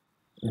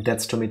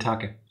 That's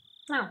Tomitake.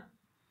 No.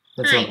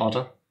 That's not Otto.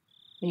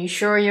 Are you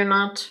sure you're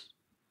not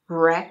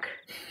Wreck?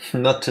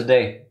 Not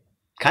today.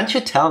 Can't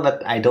you tell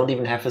that I don't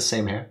even have the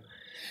same hair?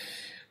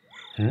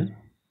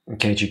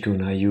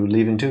 Keiichi-kun, are you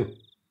leaving too?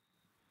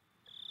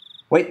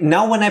 Wait,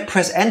 now when I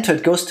press enter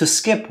it goes to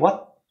skip.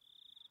 What?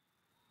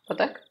 What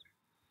the heck?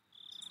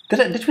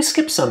 Did we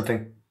skip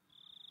something?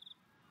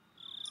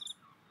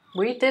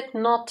 We did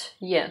not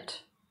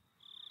yet.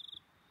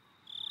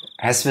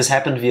 Has this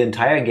happened the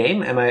entire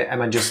game? Am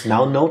I just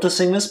now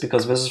noticing this?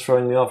 Because this is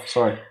throwing me off.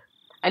 Sorry.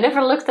 I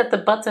never looked at the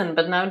button,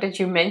 but now that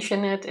you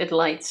mention it, it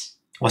lights.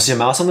 Was your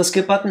mouse on the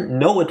skip button?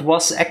 No, it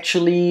was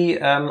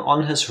actually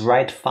on his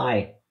right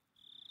thigh.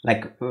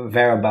 Like,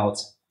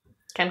 thereabouts.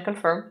 Can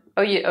confirm.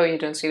 Oh, you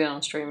don't see that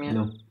on stream yet?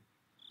 No.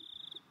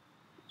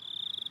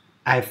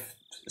 I've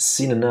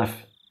seen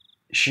enough.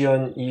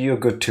 Shion, you're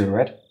good too,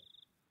 right?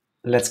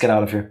 Let's get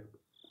out of here.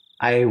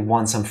 I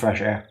want some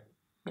fresh air.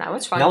 No,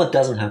 it's fine. No, it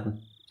doesn't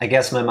happen. I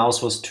guess my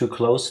mouse was too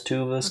close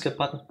to the skip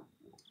button.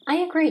 I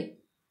agree.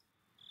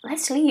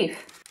 Let's leave.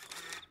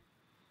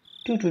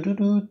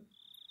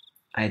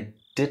 I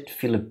did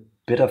feel a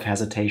bit of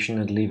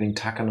hesitation at leaving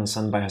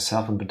Takano-san by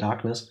herself in the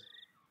darkness.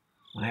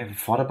 When I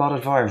thought about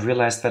it though, I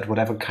realized that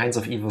whatever kinds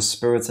of evil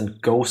spirits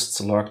and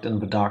ghosts lurked in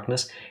the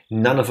darkness,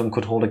 none of them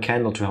could hold a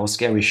candle to how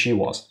scary she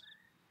was.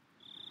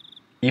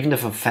 Even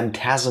if a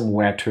phantasm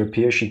were to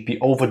appear, she'd be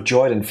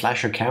overjoyed and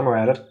flash her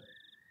camera at it.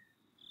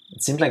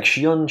 It seemed like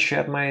Shion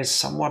shared my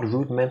somewhat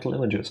rude mental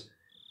images.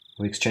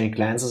 We exchanged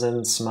glances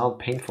and smiled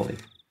painfully.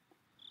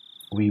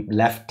 We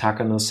left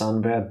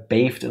Takano-san there,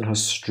 bathed in her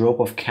strobe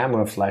of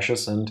camera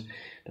flashes, and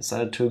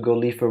decided to go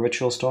leave the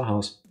ritual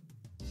storehouse.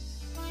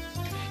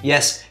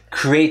 Yes,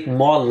 create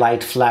more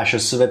light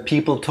flashes so that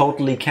people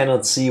totally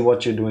cannot see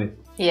what you're doing.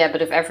 Yeah,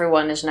 but if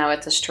everyone is now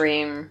at the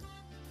stream,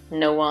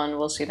 no one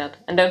will see that.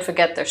 And don't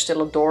forget, there's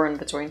still a door in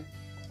between.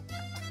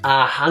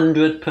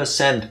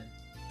 100%.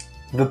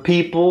 The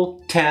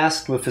people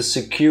tasked with the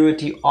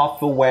security of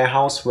the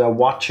warehouse were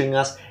watching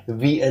us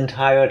the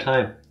entire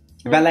time.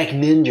 They're like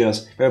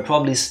ninjas. They're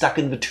probably stuck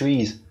in the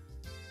trees.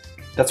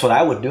 That's what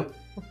I would do.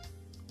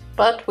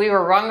 But we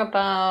were wrong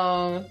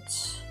about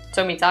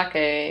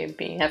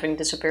Tomitake having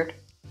disappeared.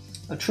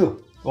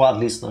 True. Well,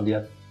 at least not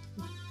yet.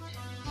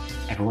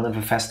 Everyone at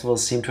the festival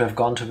seemed to have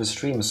gone to the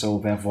stream, so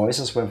their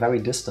voices were very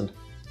distant.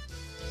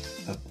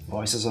 The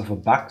voices of the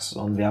bugs,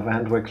 on the other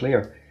hand, were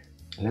clear,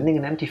 lending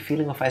an empty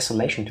feeling of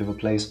isolation to the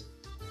place.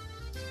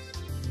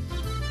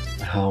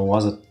 How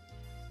was it?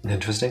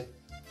 Interesting?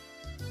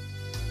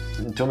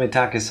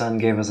 Tomitake-san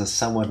gave us a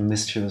somewhat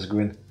mischievous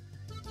grin.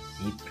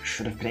 He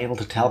should have been able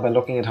to tell by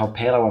looking at how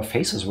pale our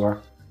faces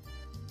were.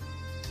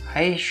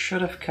 I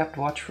should have kept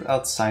watch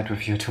outside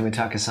with you,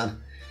 Tomitake-san.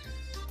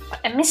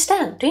 Miss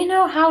Dan, do you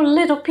know how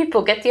little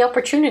people get the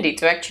opportunity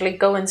to actually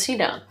go and see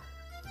that?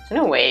 There's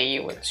no way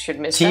you should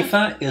miss that.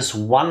 Tifa is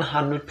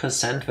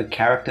 100% the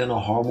character in a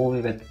horror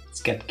movie that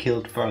gets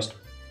killed first.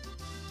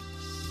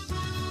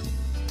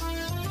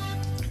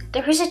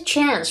 There is a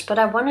chance, but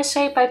I want to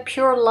say by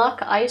pure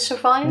luck I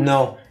survived.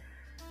 No.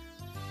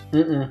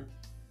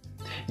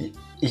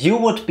 You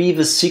would be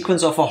the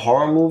sequence of a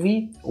horror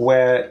movie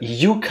where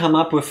you come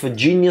up with a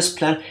genius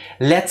plan.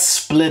 Let's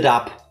split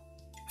up,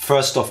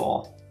 first of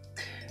all.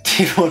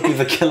 Tifa would be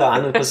the killer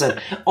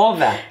 100%. All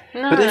that.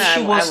 No, but if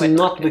she was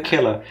not the that.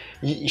 killer,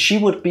 she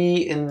would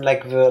be in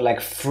like the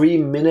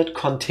 3-minute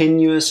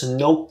continuous,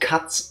 no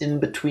cuts in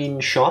between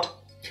shot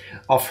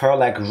of her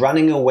like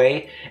running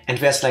away, and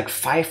there's like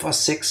 5 or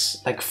 6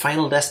 like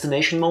final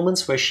destination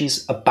moments where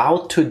she's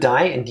about to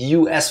die, and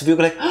you as the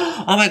viewer like,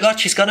 oh my god,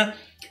 she's gonna,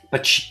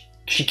 but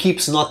she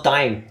keeps not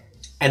dying,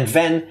 and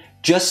then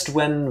just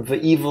when the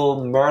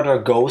evil murder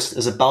ghost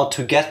is about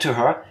to get to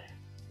her,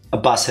 a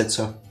bus hits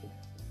her.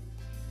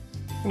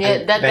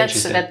 Yeah,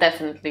 that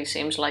definitely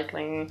seems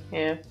likely.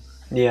 Yeah.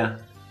 Yeah.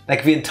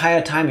 Like the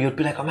entire time you'd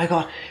be like, oh my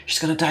god, she's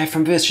gonna die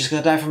from this, she's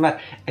gonna die from that,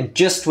 and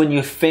just when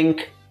you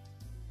think,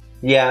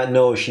 yeah,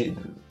 no,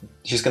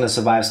 she's gonna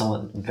survive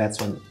someone, that's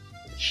when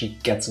she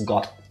gets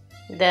got.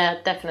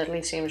 That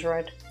definitely seems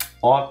right.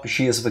 Or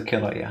she is the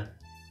killer, yeah.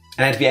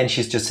 And at the end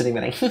she's just sitting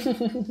there like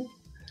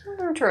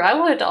True,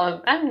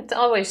 I'm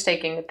always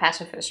taking the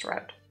pacifist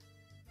route.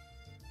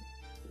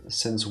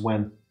 Since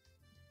when?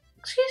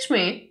 Excuse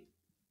me?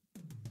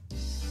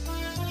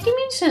 What do you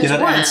mean since You're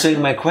not when?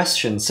 answering my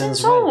question.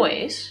 Since when?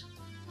 Always.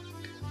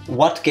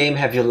 What game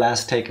have you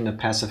last taken the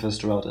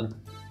pacifist route in?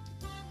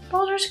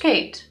 Baldur's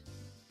Gate.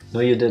 No,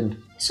 you didn't.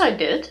 Yes, I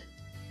did.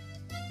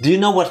 Do you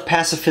know what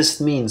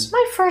pacifist means?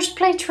 My first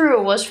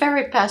playthrough was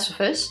very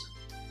pacifist.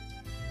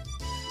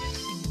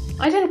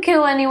 I didn't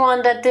kill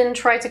anyone that didn't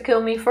try to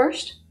kill me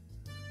first.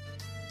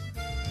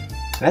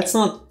 That's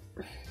not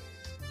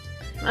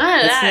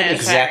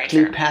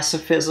exactly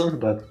pacifism,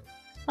 but...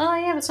 Oh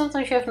yeah, but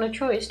sometimes you have no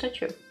choice, don't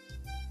you?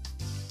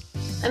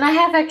 And I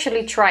have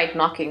actually tried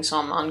knocking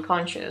some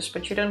unconscious,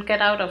 but you don't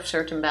get out of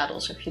certain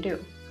battles if you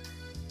do.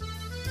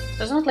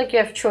 It's not like you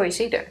have choice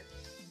either.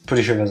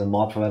 Pretty sure there's a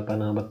mod for that by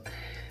now, but...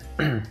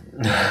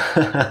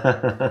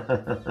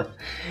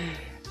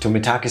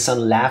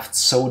 Tomitake-san laughed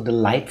so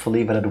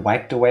delightfully that it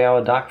wiped away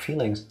our dark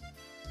feelings.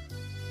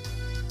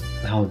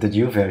 How did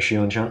you fare,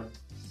 Shion-chan?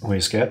 Were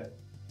you scared?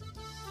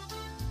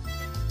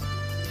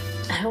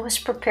 I was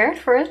prepared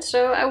for it,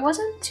 so I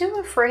wasn't too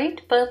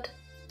afraid, but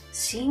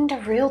seeing the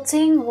real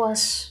thing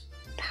was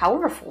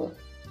powerful.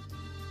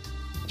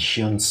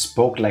 Shion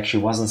spoke like she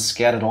wasn't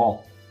scared at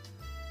all.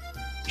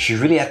 She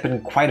really had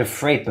been quite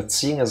afraid, but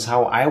seeing as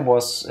how I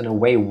was in a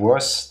way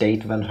worse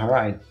state than her,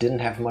 I didn't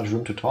have much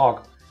room to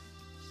talk.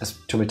 As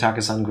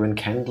Tomitake-san grinned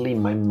candidly,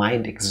 my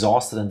mind,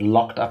 exhausted and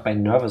locked up by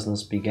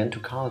nervousness, began to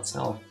calm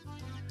itself.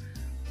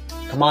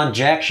 Come on,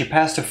 Jack, she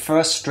passed her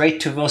first straight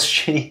to those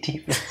shitty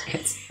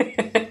defense.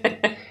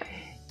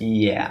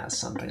 Yeah,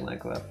 something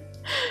like that.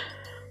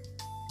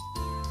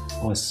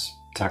 Was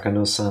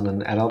Takano-san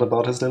an adult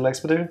about his little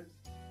expedition?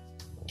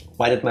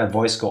 Why did my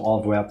voice go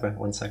all the way up?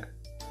 1 sec.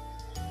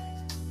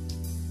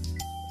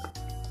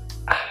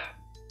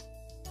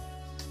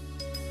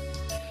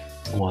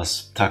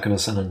 Was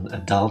Takano-san an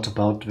adult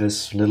about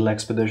this little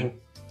expedition?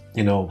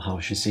 You know how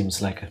she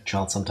seems like a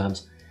child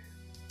sometimes.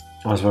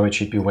 I was worried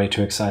she'd be way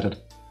too excited.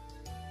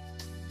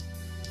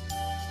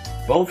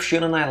 Both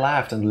Shion and I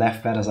laughed and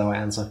left that as our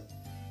answer.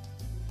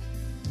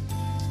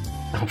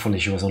 Hopefully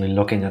she was only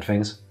looking at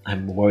things.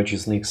 I'm worried she'll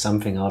sneak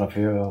something out of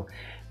here or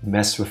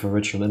mess with the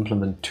ritual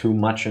implement too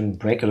much and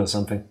break it or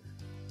something.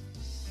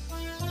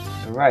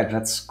 Right,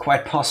 that's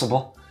quite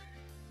possible.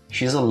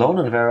 She's alone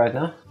in there right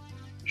now.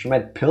 She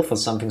might pilfer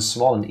something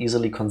small and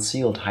easily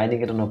concealed,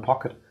 hiding it in her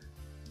pocket.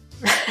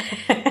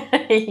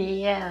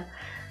 Yeah.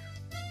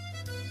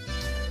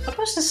 What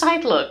was the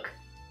side look?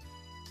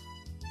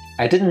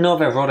 I didn't know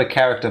they wrote a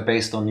character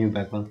based on you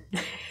back then.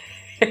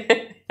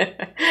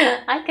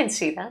 I can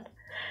see that.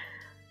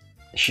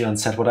 Shion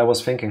said what I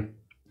was thinking.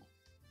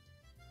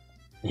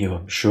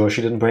 You're sure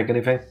she didn't break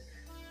anything?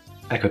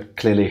 I could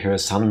clearly hear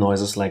some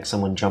noises like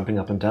someone jumping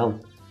up and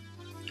down.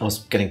 I was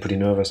getting pretty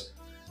nervous.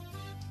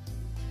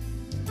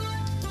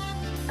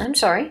 I'm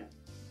sorry.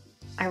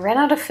 I ran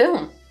out of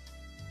film.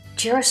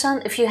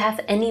 Jiro-san, if you have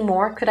any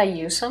more, could I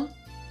use some?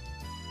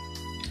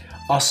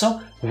 Also,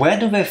 where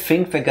do they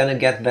think they're gonna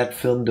get that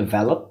film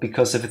developed?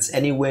 Because if it's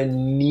anywhere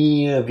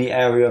near the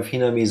area of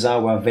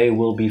Hinamizawa, they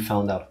will be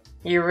found out.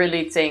 You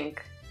really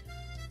think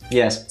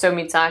Yes.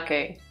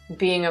 Tomitake,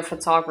 being a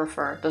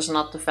photographer, does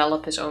not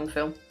develop his own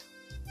film?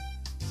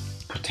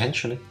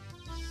 Potentially.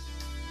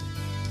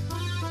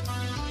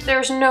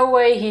 There's no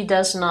way he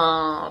does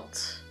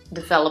not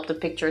develop the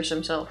pictures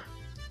himself.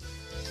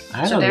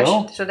 I don't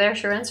know. So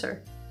there's your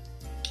answer.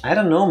 I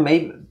don't know,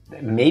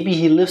 maybe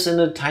he lives in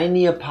a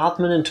tiny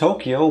apartment in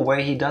Tokyo where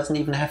he doesn't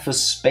even have the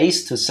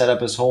space to set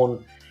up his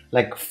own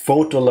like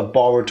photo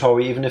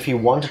laboratory, even if he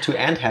wanted to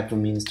and had the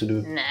means to do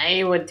it. Nah,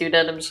 he would do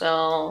that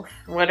himself.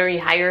 Whether he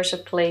hires a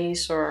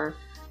place or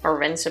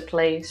rents a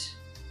place.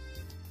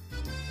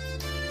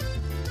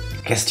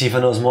 Guess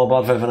Tifa knows more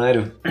about that than I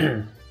do.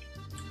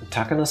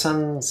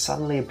 Takano-san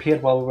suddenly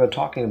appeared while we were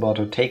talking about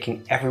her,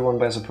 taking everyone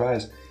by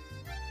surprise.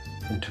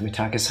 And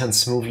Tomitake-san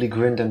smoothly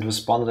grinned and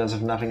responded as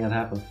if nothing had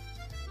happened.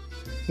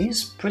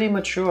 He's pretty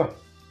mature.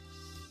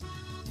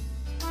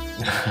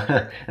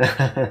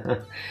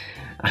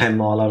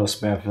 I'm all out of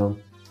spare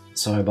film.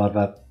 Sorry about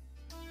that.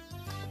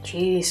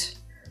 Jeez.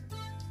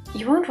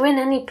 You won't win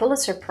any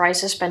Pulitzer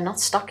Prizes by not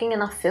stocking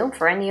enough film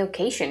for any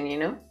occasion, you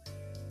know?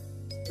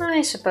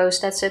 I suppose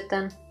that's it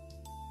then.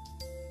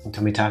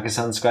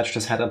 Tomitake-san scratched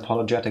his head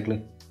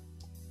apologetically.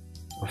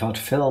 Without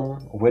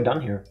film, we're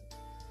done here.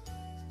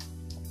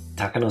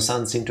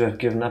 Takano-san seemed to have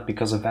given up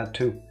because of that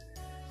too.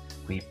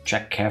 We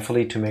checked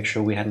carefully to make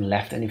sure we hadn't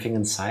left anything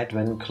inside,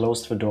 then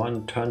closed the door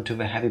and turned to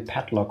the heavy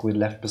padlock we'd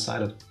left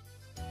beside it.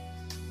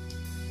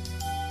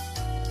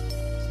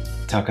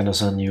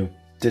 Takano-san, you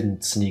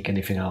didn't sneak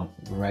anything out,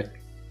 right?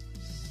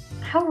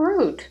 How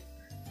rude.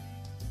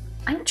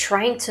 I'm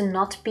trying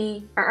not to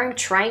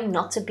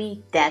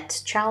be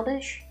that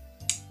childish.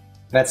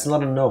 That's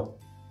not a no.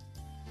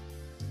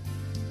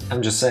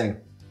 I'm just saying.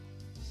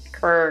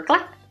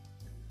 Clack.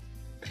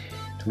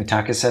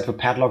 Tomitake set the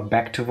padlock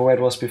back to the way it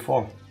was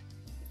before.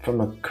 From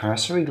a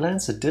cursory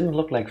glance, it didn't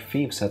look like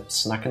thieves had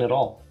snuck in at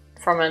all.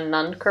 From a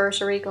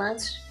non-cursory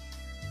glance?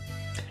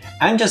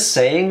 I'm just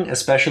saying,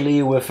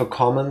 especially with the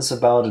comments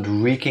about it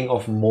reeking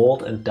of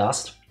mold and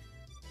dust.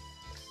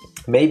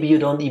 Maybe you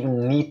don't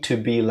even need to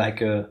be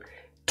like a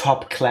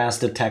top-class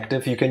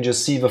detective. You can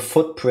just see the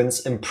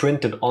footprints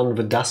imprinted on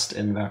the dust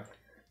in there.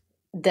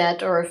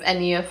 That, or if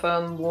any of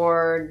them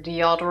wore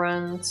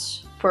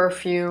deodorant,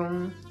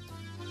 perfume.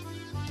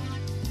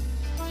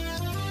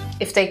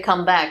 If they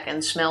come back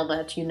and smell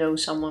that, you know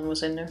someone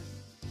was in there.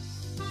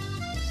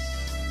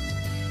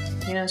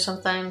 You know,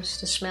 sometimes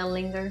the smell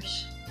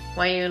lingers.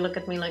 Why you look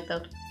at me like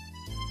that?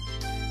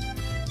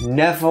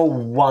 Never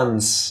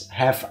once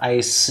have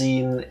I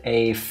seen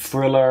a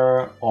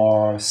thriller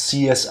or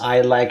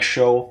CSI-like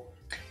show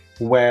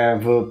where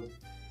the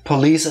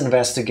police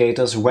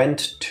investigators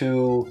went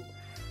to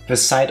the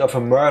site of a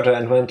murder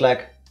and went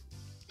like,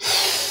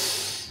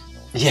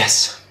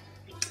 yes,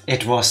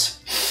 it was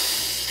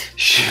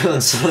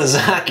Shion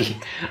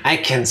Sonozaki. I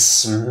can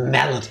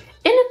smell it.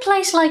 In a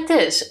place like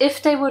this,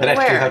 if they would That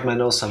actually wear... hurt my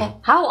nose somehow.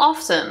 How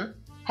often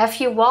have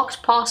you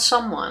walked past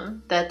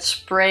someone that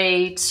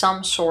sprayed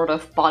some sort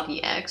of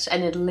body X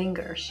and it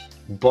lingers?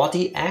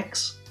 Body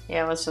Axe?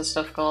 Yeah, what's that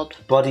stuff called?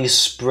 Body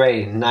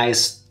spray.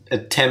 Nice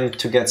attempt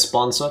to get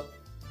sponsored.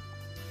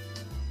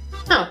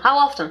 No, how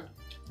often?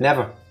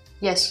 Never.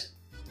 Yes.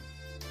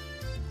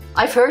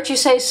 I've heard you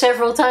say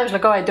several times,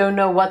 like, oh, I don't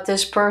know what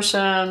this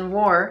person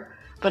wore,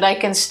 but I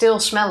can still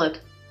smell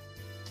it.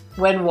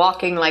 When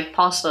walking, like,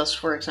 past us,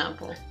 for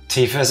example.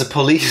 Tifa is a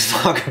police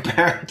dog,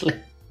 apparently.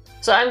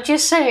 So I'm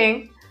just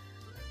saying,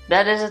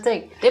 that is a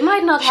thing. They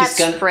might not have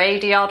spray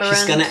deodorant.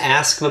 She's gonna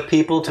ask the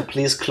people to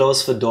please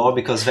close the door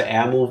because the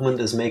air movement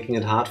is making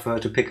it hard for her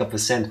to pick up the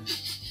scent.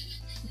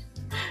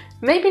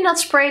 Maybe not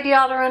spray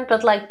deodorant,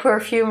 but like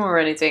perfume or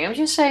anything. I'm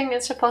just saying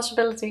it's a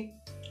possibility.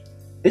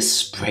 Is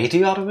spray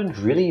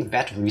deodorant really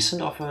that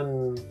recent of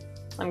an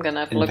I'm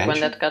gonna have a look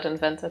when that got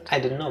invented. I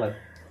didn't know that.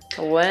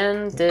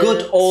 When did...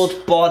 Good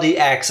old body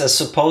axe as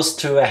opposed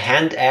to a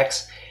hand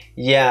axe.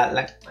 Yeah,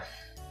 like...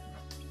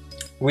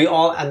 We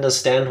all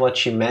understand what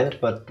she meant,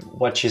 but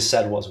what she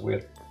said was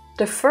weird.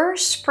 The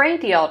first spray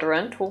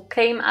deodorant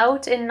came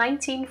out in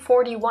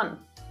 1941.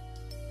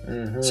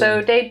 Mm-hmm.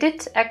 So they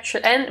did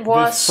actually... And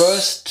was... The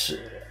first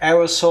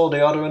aerosol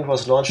deodorant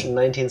was launched in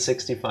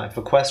 1965.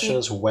 The question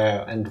is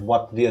where and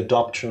what the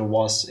adoption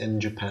was in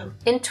Japan.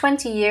 In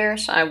 20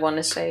 years, I want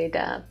to say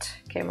that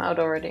came out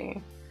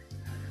already.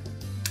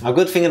 A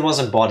good thing it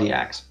wasn't body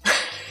axe.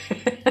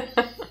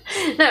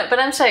 No, but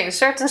I'm saying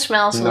certain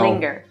smells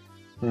linger.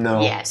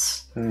 No.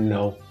 Yes.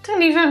 No.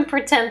 Don't even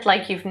pretend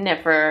like you've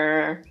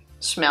never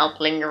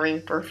smelled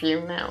lingering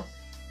perfume now.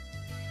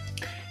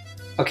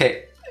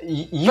 Okay.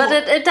 But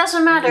it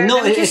doesn't matter.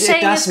 No, it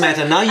does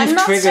matter. Now you've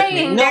triggered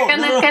me. I'm not saying they're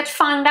gonna get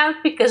found out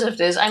because of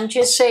this. I'm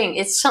just saying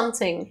it's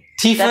something.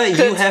 Tifa,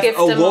 you have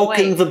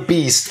awoken the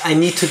beast. I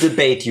need to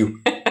debate you.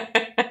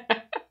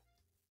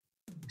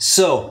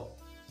 So,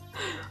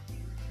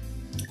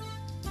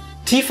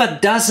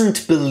 Tifa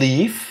doesn't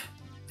believe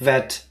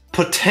that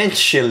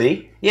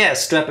potentially, yeah,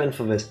 strap in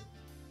for this.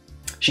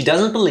 She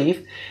doesn't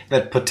believe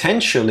that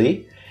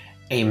potentially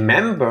a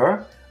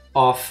member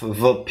of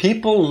the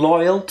people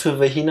loyal to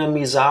the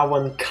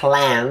Hinamizawan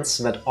clans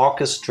that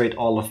orchestrate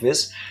all of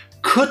this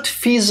could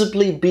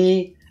feasibly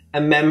be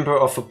a member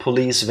of the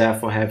police,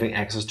 therefore having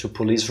access to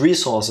police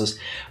resources.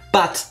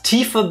 But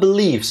Tifa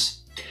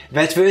believes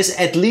that there is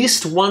at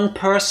least one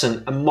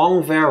person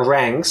among their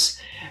ranks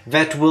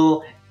that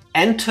will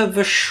enter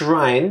the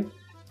shrine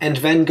and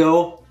then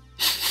go,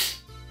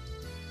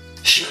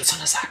 Shion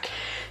Sonozaki.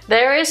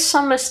 There is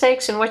some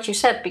mistakes in what you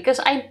said, because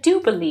I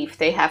do believe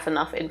they have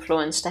enough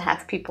influence to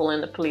have people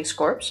in the police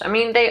corps. I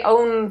mean, they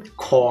own...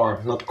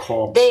 Corps, not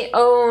corps. They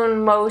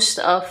own most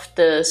of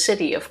the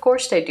city, of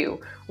course they do.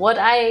 What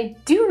I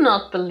do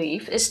not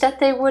believe is that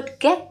they would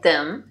get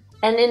them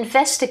and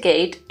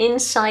investigate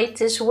inside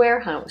this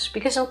warehouse.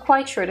 Because I'm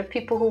quite sure the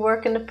people who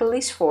work in the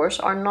police force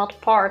are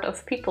not part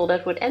of people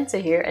that would enter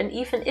here. And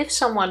even if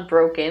someone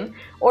broke in,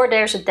 or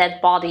there's a dead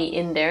body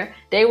in there,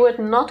 they would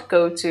not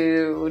go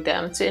to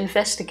them to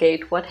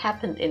investigate what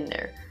happened in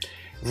there.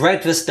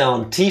 Write this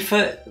down.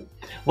 Tifa,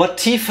 what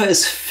Tifa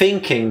is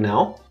thinking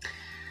now,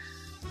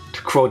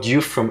 to quote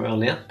you from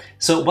earlier,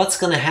 so what's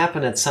going to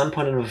happen at some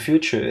point in the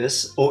future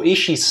is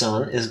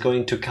Ooishi-san is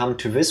going to come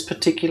to this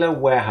particular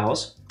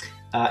warehouse.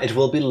 It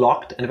will be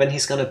locked, and then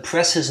he's gonna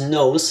press his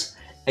nose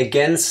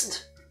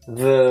against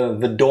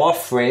the door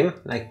frame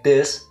like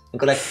this and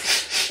go like,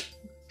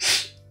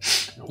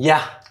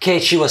 yeah,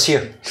 Keiichi was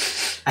here.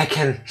 I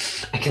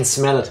can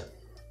smell it.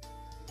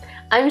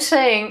 I'm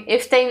saying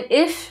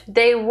if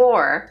they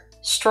wore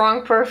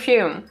strong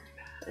perfume,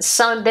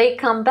 so they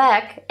come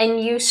back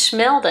and you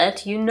smell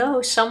that, you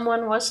know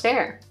someone was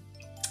there.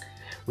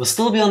 We'll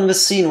still be on the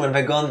scene when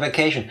they go on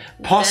vacation,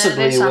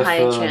 possibly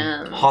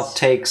with hot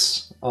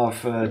takes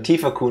of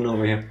Tifa-kun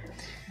over here.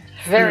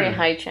 Very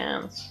high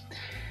chance.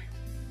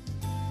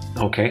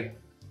 Okay,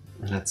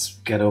 let's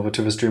get over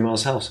to the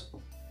streamer's house.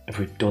 If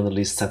we don't at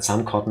least set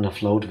some cotton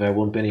afloat, there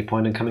won't be any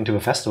point in coming to the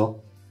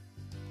festival.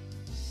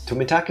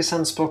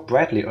 Tomitaki-san spoke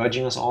brightly,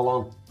 urging us all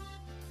on.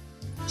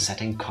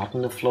 Setting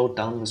cotton afloat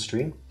down the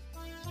stream?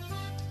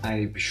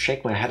 I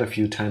shake my head a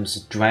few times,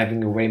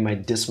 driving away my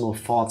dismal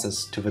thoughts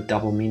as to the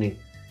double meaning.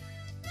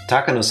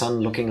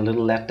 Takano-san, looking a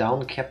little let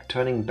down, kept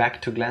turning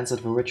back to glance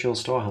at the ritual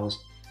storehouse.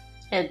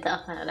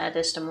 That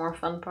is the more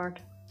fun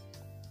part.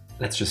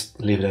 Let's just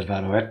leave it at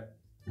that, alright?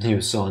 You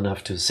saw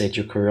enough to sate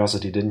your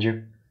curiosity, didn't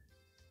you?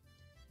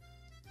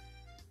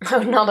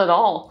 No, not at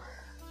all.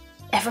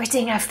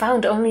 Everything I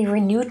found only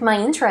renewed my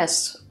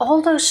interest.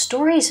 All those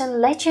stories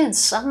and legends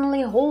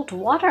suddenly hold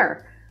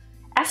water.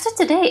 After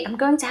today, I'm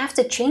going to have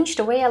to change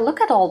the way I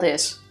look at all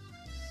this.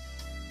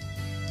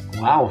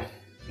 Wow,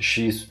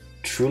 she's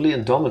truly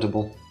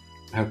indomitable.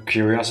 Her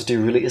curiosity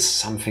really is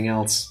something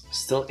else.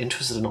 Still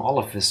interested in all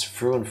of this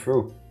through and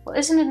through. Well,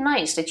 isn't it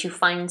nice that you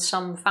found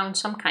some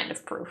kind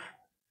of proof?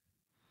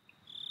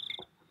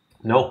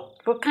 No.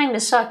 It would kind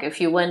of suck if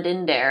you went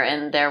in there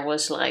and there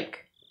was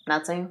like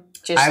nothing.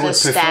 Just I would a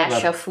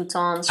stash that. of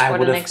futons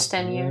for the next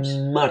 10 years. I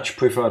would much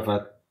preferred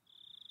that.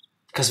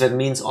 Because that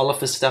means all of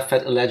the stuff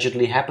that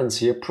allegedly happens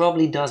here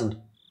probably doesn't.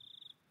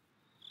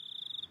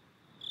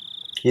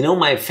 You know,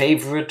 my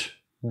favorite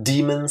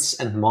demons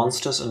and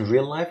monsters in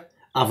real life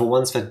are the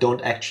ones that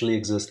don't actually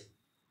exist.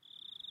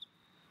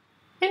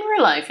 In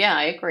real life, yeah,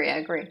 I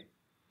agree.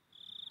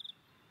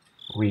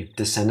 We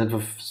descended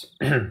with...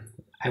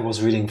 I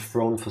was reading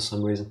Throne for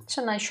some reason. It's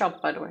a nice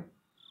shop, by the way.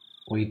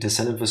 We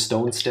descended the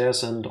stone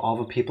stairs and all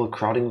the people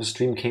crowding the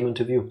stream came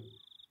into view.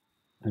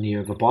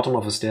 Near the bottom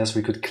of the stairs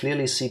we could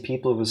clearly see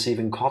people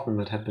receiving cotton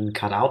that had been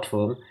cut out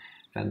for them,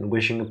 then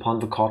wishing upon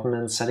the cotton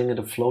and setting it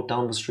afloat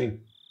down the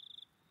stream.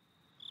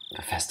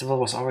 The festival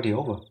was already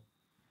over.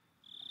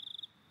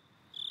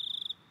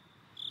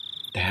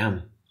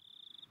 Damn.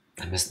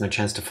 I missed my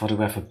chance to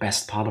photograph the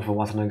best part of the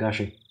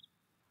Watanagashi.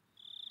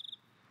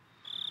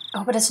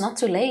 Oh, but it's not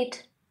too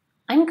late.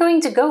 I'm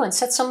going to go and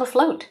set some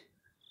afloat.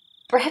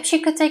 Perhaps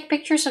you could take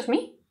pictures of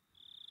me?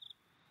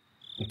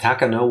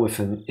 Takano, with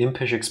an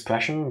impish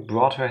expression,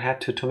 brought her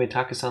head to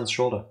Tomitake-san's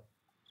shoulder.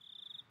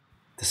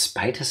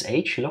 Despite his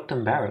age, he looked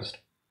embarrassed.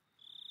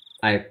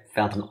 I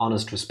felt an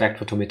honest respect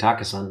for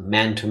Tomitake-san,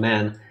 man to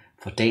man,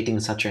 for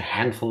dating such a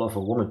handful of a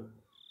woman.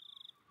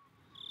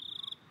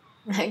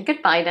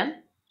 Goodbye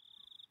then.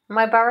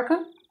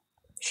 Maebara-kun?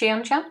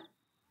 Shion-chan?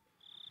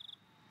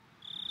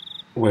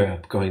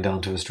 We're going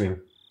down to the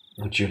stream.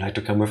 Would you like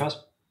to come with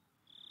us?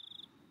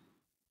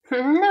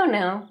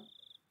 No.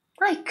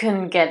 I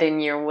couldn't get in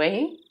your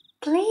way.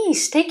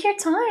 Please, take your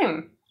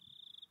time.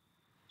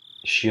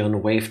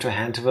 Shion waved her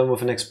hand to them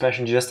with an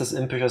expression just as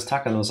impish as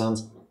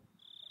Takano-san's.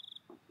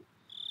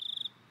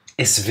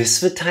 Is this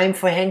the time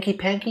for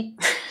hanky-panky?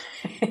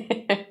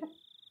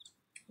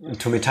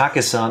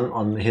 Tomitake-san,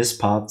 on his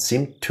part,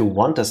 seemed to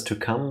want us to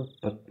come,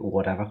 but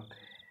whatever.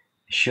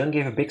 Shion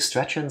gave a big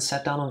stretch and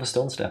sat down on the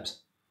stone steps.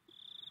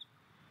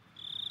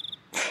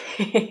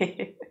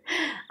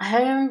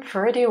 I'm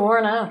pretty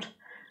worn out.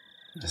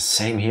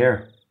 Same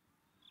here.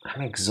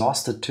 I'm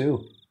exhausted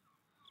too.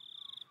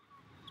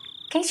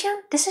 Keiichi,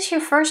 this is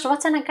your first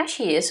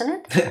Watanagashi,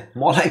 isn't it?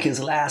 More like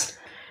his last.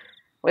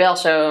 We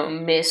also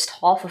missed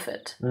half of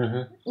it.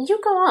 Mm-hmm. You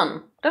go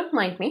on, don't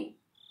mind me.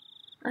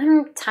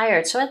 I'm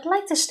tired, so I'd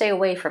like to stay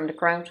away from the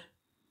crowd.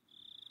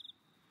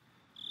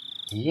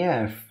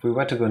 Yeah, if we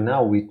were to go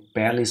now, we'd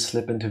barely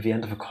slip into the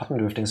end of a cotton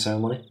drifting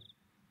ceremony.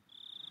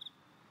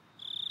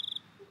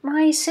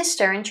 My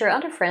sister and your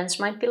other friends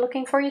might be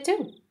looking for you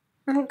too.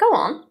 Go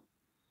on.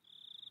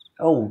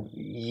 Oh,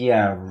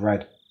 yeah,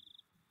 right.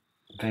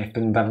 They've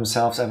been by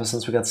themselves ever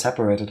since we got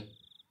separated.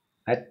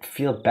 I'd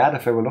feel bad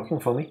if they were looking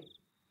for me.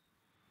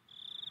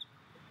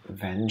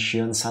 Then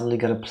Shion suddenly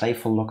got a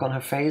playful look on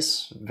her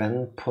face,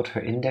 then put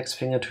her index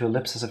finger to her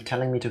lips as if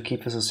telling me to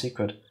keep this a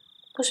secret.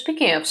 Well,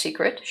 speaking of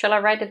secret, shall I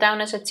write it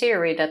down as a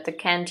theory that the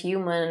canned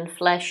human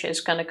flesh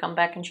is gonna come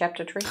back in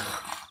chapter 3?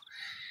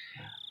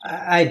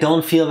 I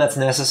don't feel that's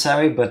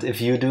necessary, but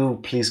if you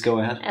do, please go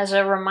ahead. As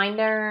a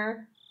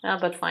reminder... No,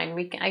 but fine,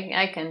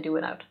 I can do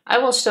without. I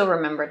will still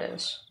remember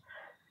this.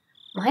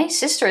 My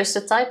sister is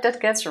the type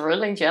that gets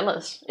really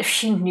jealous. If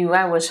she knew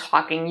I was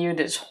hugging you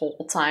this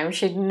whole time,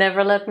 she'd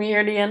never let me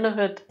hear the end of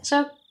it.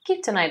 So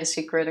keep tonight a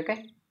secret,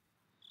 okay?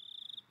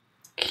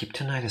 Keep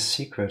tonight a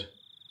secret?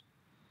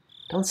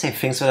 Don't say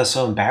things that are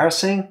so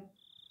embarrassing.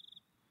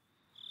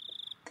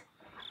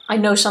 I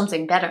know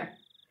something better.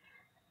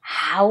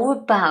 How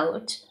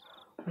about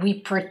we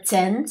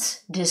pretend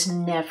this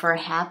never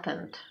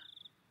happened?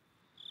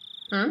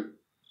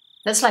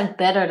 That's like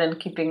better than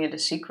keeping it a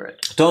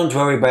secret. Don't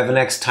worry, by the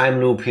next time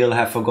loop he'll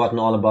have forgotten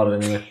all about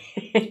it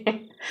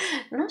anyway.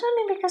 Not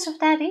only because of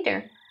that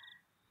either.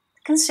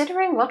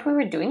 Considering what we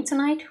were doing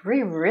tonight,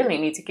 we really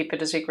need to keep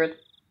it a secret.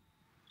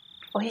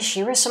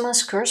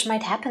 Oyashiro-sama's curse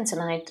might happen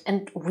tonight,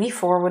 and we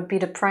four would be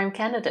the prime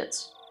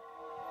candidates.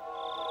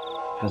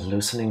 The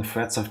loosening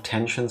threads of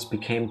tensions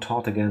became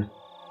taut again.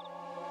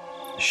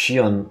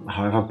 Shion,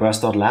 however,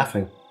 burst out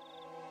laughing.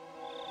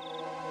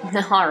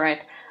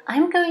 Alright,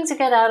 I'm going to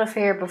get out of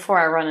here before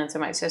I run into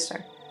my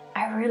sister.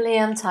 I really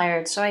am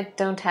tired, so I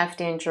don't have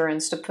the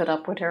endurance to put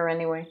up with her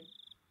anyway.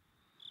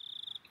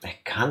 I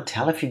can't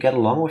tell if you get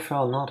along with her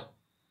or not.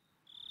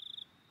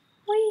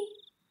 We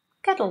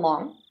get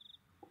along.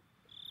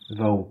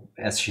 Though,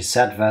 as she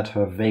said that,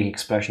 her vague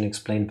expression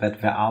explained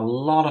that there are a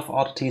lot of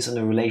oddities in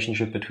the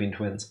relationship between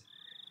twins.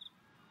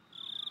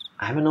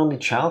 I'm an only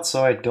child,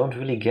 so I don't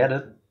really get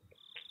it.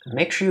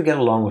 Make sure you get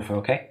along with her,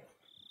 okay?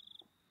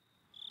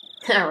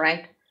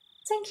 Alright.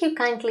 Thank you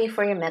kindly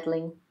for your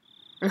meddling.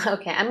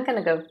 Okay, I'm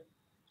gonna go.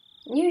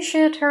 You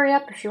should hurry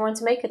up if you want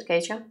to make it,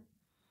 Keiichi.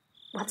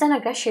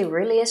 Watanagashi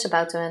really is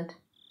about to end.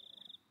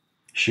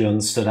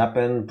 Shion stood up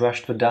and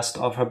brushed the dust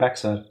off her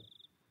backside.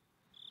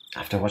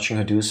 After watching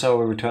her do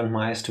so, I returned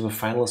my eyes to the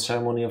final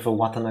ceremony of the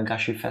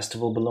Watanagashi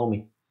festival below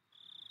me.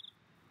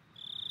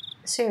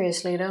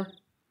 Seriously though,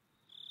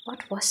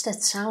 what was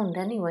that sound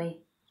anyway?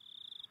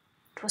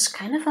 It was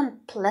kind of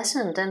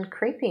unpleasant and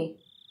creepy.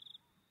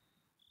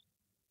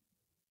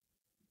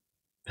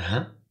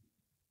 Huh?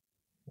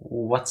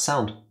 What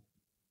sound?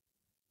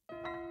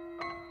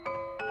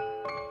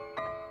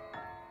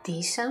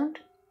 The sound?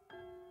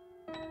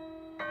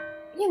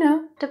 You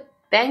know, the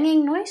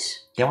banging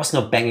noise? There was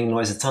no banging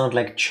noise, it sounded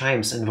like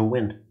chimes in the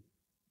wind.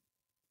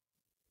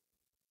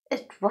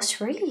 It was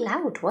really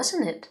loud,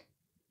 wasn't it?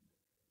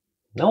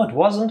 No, it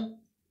wasn't.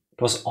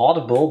 It was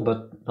audible,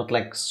 but not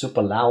like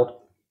super loud.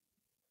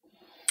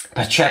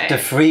 By chapter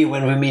 3,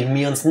 when we meet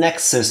Mion's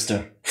next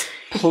sister,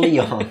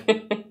 Pleon.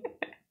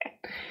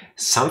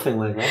 Something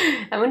like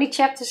that. How many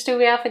chapters do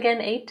we have again?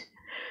 8?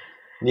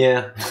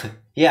 Yeah.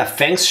 Yeah,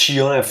 thanks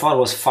Shion, I thought it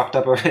was fucked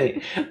up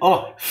already.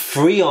 Oh,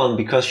 Freon,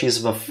 because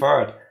she's the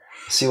third.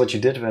 See what you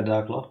did there,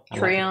 Dark Lord?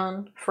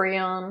 Freon,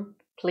 Freon,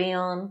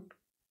 Pleon.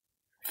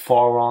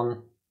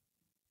 Thoron.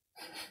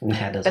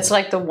 Nah, that's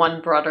like the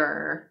one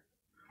brother.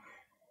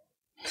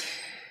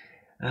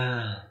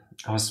 I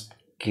was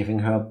giving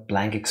her a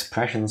blank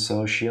expression,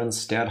 so Shion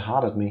stared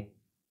hard at me.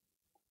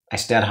 I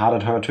stared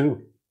hard at her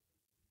too.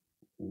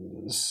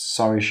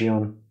 Sorry,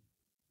 Shion.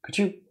 Could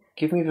you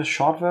give me the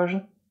short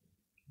version?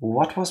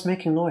 What was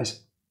making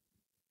noise?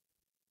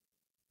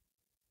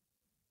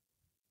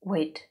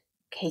 Wait,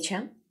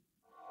 Keiichi?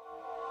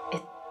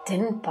 It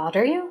didn't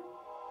bother you?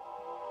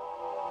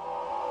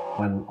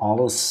 When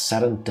all is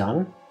said and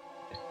done,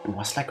 it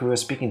was like we were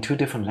speaking 2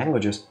 different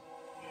languages.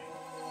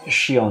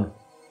 Shion,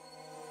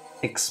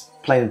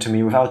 explain it to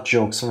me without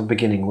jokes from the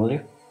beginning, will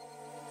you?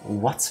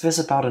 What's this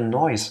about a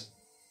noise?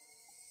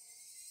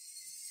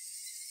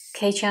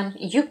 Keiichi,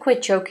 you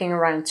quit joking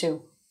around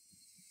too.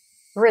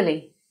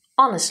 Really,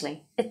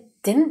 honestly, it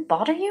didn't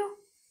bother you?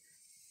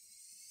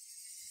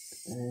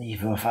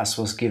 Neither of us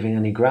was giving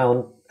any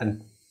ground,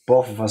 and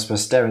both of us were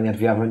staring at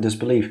the other in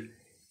disbelief.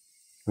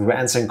 We were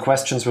answering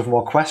questions with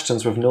more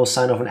questions with no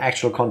sign of an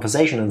actual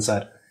conversation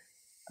inside.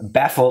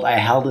 Baffled, I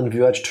held in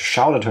the urge to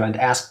shout at her and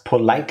ask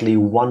politely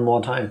one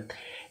more time.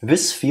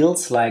 This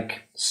feels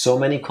like so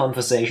many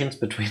conversations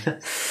between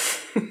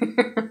us.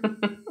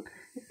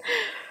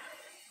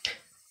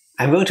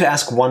 I'm going to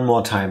ask one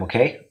more time,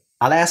 okay?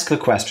 I'll ask the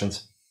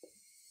questions.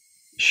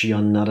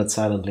 Shion nodded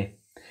silently.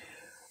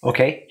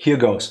 Okay, here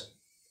goes.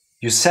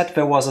 You said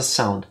there was a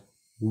sound.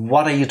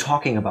 What are you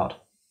talking about?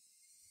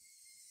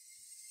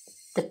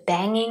 The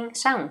banging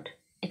sound.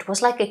 It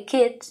was like a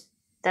kid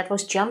that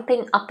was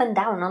jumping up and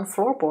down on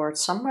floorboards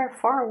somewhere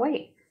far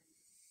away.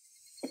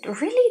 It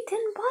really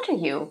didn't bother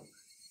you.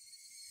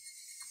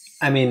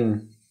 I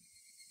mean,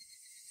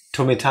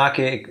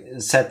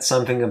 Tomitake said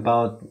something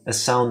about a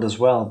sound as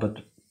well, but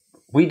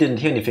we didn't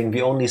hear anything.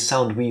 The only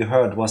sound we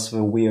heard was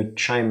the weird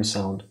chime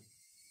sound.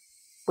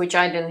 Which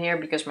I didn't hear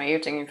because my ear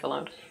thingy fell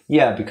out.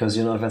 Yeah, because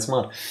you're not that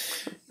smart.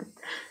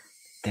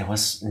 There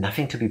was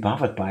nothing to be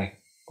bothered by.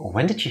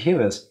 When did you hear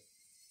this?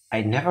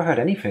 I never heard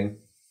anything.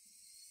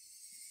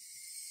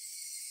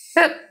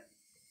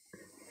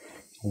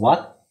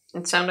 What?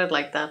 It sounded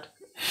like that.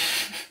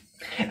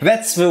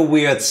 That's the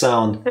weird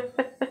sound.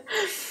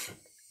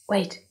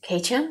 Wait,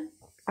 Keiichi?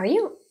 Are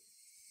you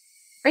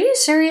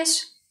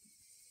serious?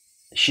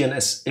 Shion,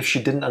 as if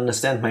she didn't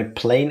understand my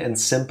plain and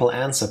simple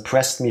answer,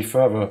 pressed me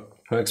further,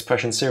 her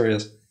expression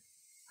serious.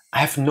 I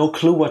have no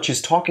clue what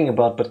she's talking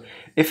about, but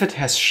if it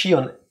has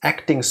Shion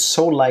acting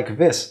so like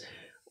this,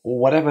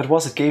 whatever it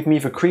was, it gave me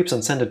the creeps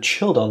and sent a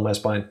chill down my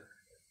spine.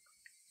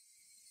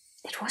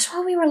 It was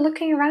while we were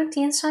looking around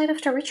the inside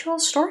of the ritual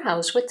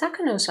storehouse with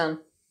Takano-san.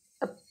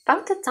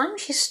 About the time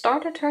she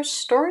started her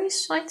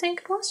stories, I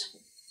think it was.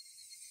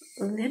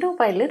 Little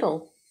by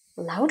little,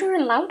 louder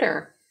and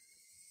louder.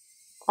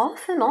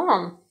 Off and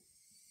on.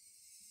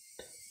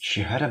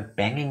 She heard a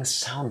banging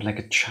sound like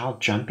a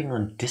child jumping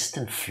on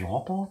distant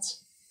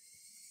floorboards?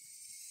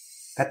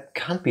 That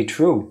can't be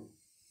true.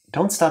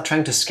 Don't start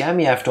trying to scare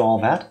me after all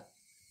that.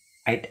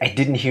 I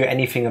didn't hear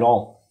anything at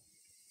all.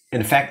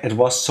 In fact, it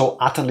was so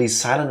utterly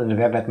silent in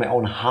there that my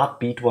own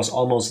heartbeat was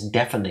almost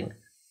deafening.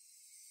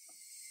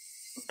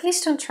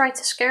 Please don't try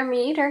to scare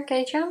me either,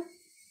 Keiichi.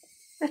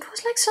 It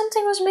was like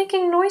something was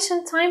making noise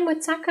in time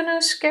with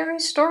Takano's scary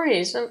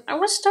stories, and I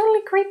was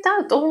totally creeped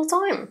out the whole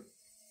time.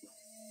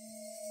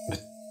 The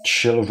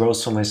chill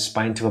rose from my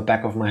spine to the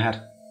back of my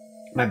head.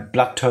 My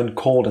blood turned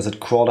cold as it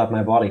crawled up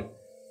my body.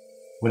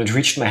 When it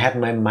reached my head,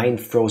 my mind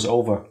froze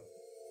over.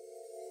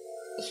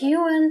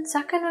 You and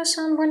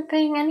Takano-san weren't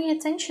paying any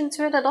attention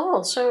to it at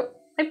all, so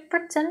I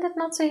pretended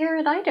not to hear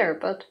it either,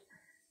 but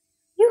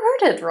you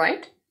heard it,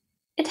 right?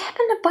 It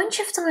happened a bunch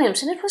of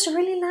times, and it was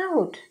really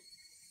loud.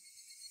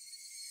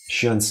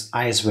 Shion's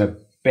eyes were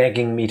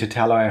begging me to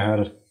tell her I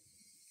heard it.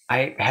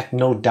 I had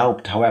no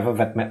doubt, however,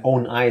 that my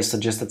own eyes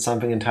suggested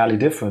something entirely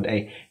different.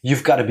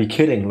 You've got to be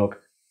kidding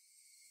look.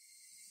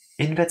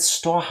 In that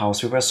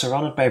storehouse, we were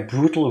surrounded by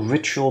brutal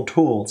ritual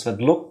tools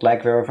that looked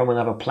like they were from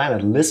another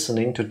planet,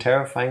 listening to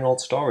terrifying old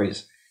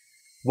stories.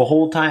 The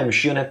whole time,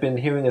 Shion had been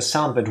hearing a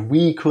sound that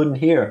we couldn't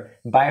hear,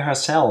 by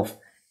herself.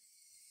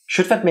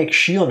 Should that make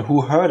Shion,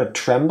 who heard it,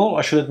 tremble,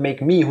 or should it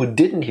make me, who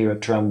didn't hear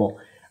it, tremble?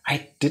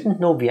 I didn't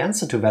know the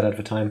answer to that at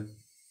the time.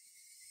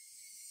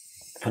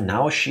 For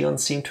now, Shion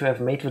seemed to have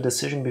made the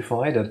decision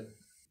before I did.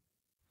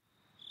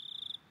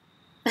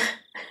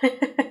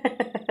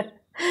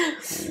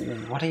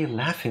 What are you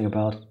laughing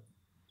about?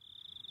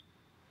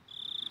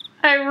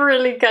 I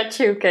really got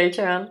you,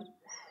 Kei-chan.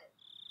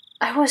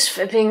 I was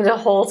fibbing the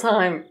whole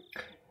time.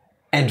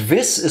 And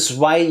this is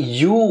why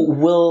you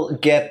will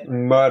get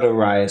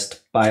murderized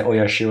by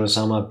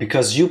Oyashiro-sama,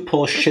 because you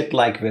pull shit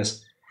like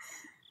this.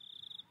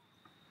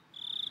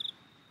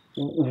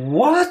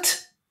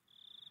 What?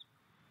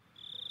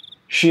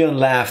 Shion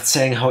laughed,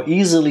 saying how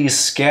easily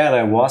scared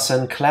I was,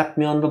 and clapped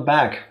me on the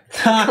back.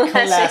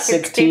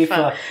 Classic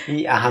Tifa.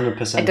 Yeah,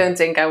 100%. I don't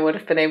think I would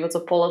have been able to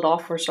pull it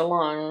off for so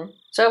long.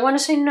 So I want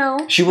to say no.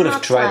 She would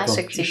have tried.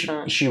 Classic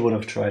Tifa. She would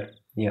have tried.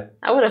 Yeah.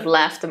 I would have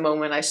laughed the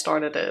moment I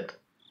started it.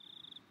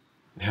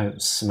 Her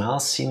smile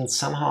seemed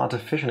somehow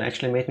artificial and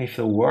actually made me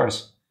feel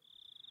worse.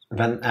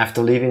 Then,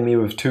 after leaving me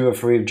with 2 or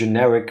 3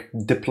 generic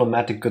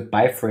diplomatic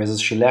goodbye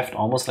phrases, she left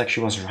almost like she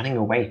was running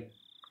away.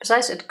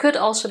 Besides, it could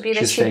also be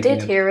that she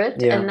did hear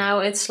it, and now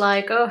it's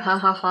like, oh, ha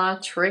ha ha,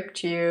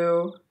 tricked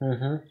you.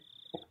 Mm-hmm.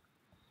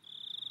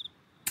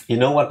 You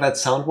know what that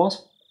sound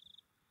was?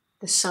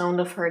 The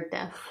sound of her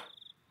death.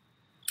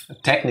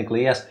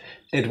 Technically, yes.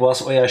 It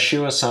was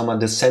Oyashiro-sama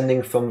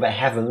descending from the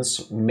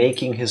heavens,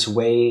 making his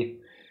way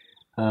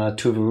to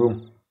the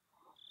room.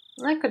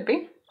 That could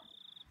be.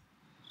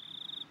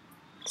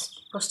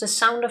 It was the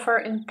sound of her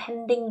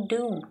impending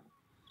doom.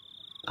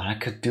 All I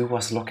could do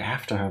was look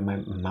after her, my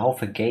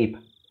mouth agape.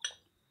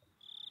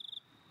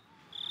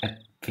 At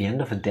the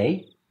end of the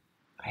day,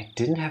 I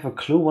didn't have a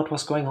clue what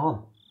was going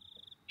on.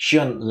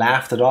 Shion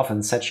laughed it off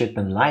and said she had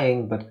been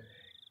lying, but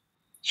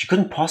she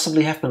couldn't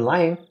possibly have been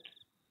lying.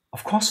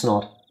 Of course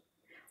not.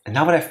 And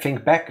now that I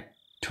think back,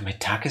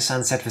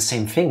 Tomitake-san said the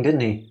same thing,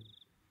 didn't he?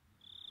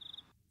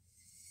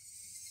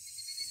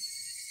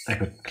 I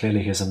could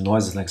clearly hear some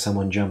noises like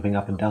someone jumping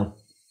up and down.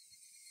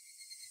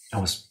 I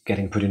was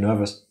getting pretty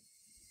nervous.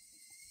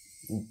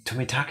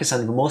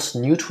 Tomitake-san, the most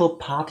neutral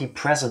party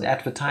present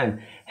at the time,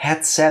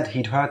 had said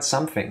he'd heard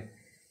something.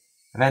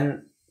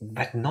 Then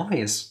that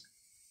noise,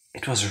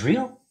 it was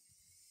real?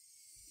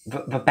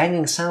 The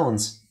banging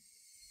sounds.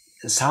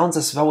 Sounds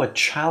as though a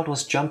child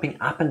was jumping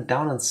up and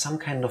down on some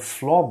kind of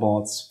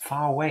floorboards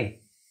far away.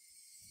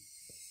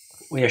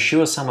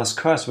 Oyashiro-sama's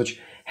curse, which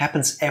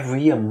happens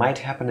every year, might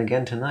happen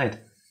again tonight.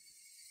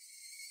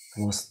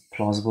 The most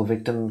plausible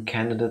victim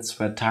candidates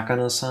were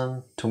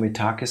Takano-san,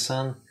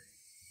 Tomitake-san,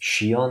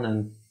 Shion,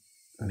 and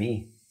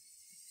me.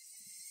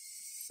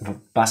 The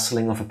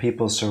bustling of the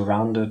people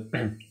sounded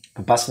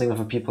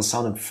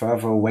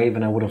further away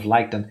than I would have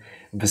liked, and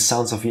the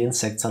sounds of the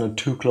insects sounded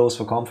too close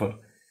for comfort.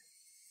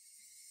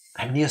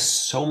 I'm near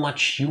so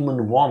much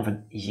human warmth,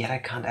 and yet I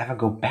can't ever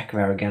go back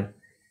there again.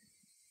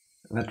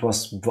 That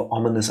was the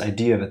ominous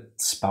idea that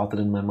spouted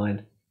in my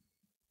mind.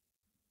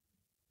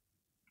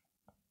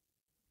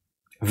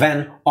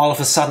 Then, all of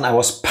a sudden, I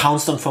was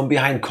pounced on from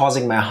behind,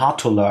 causing my heart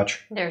to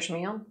lurch. There's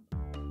Mion.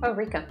 Oh,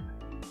 Rika.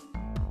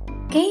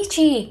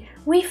 Keiichi,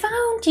 we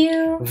found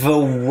you! The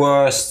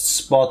worst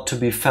spot to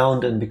be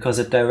found in, because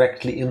it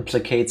directly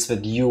implicates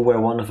that you were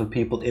one of the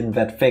people in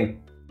that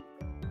thing.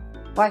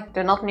 Why?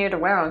 They're not near the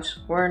warehouse.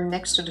 We're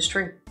next to the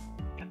stream.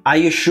 Are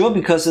you sure?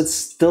 Because it's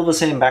still the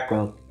same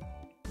background.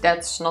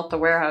 That's not the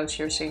warehouse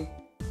you're seeing.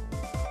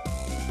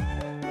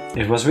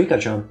 It was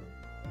Rika-chan.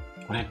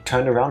 When I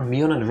turned around,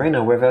 Mion and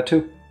Reina were there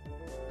too.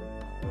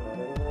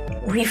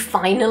 We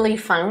finally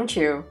found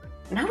you.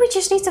 Now we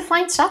just need to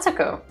find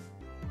Satoko.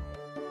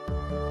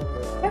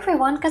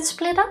 Everyone got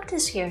split up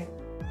this year.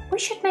 We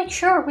should make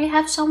sure we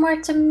have somewhere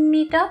to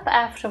meet up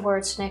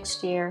afterwards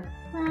next year.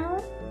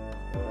 Huh?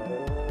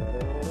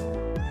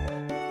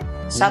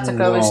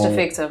 Satoko is the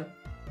victim.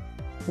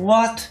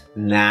 What?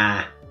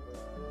 Nah.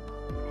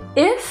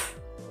 If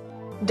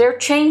they're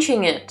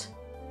changing it,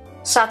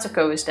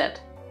 Satoko is dead.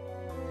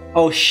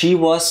 Oh, she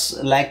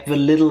was like the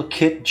little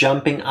kid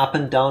jumping up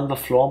and down the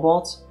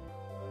floorboards?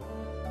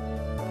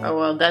 Oh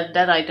well,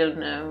 that I don't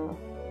know.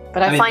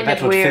 But I find that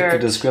it would weird.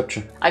 fit the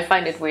description. I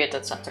find it weird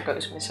that Satoko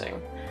is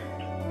missing.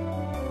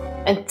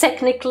 And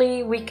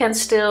technically we can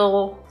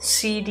still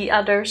see the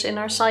others in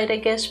our side, I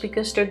guess,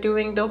 because they're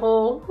doing the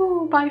whole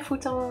 "ooh, bye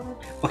futon."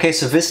 Okay,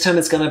 so this time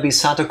it's gonna be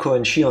Satoko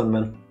and Shion,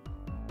 man.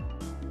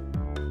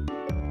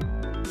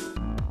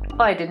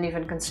 Oh, I didn't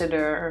even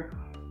consider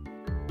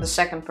the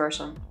second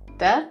person.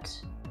 That?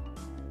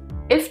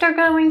 If they're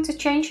going to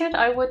change it,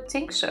 I would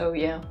think so,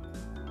 yeah.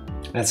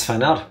 Let's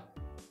find out.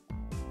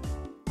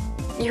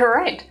 You're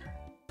right.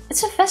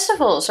 It's a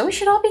festival, so we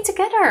should all be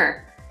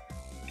together.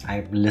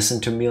 I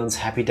listened to Mion's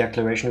happy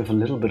declaration with a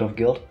little bit of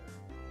guilt.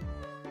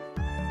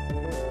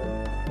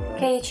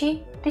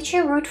 Keiichi, did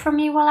you root for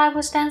me while I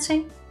was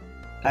dancing?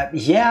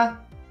 Yeah,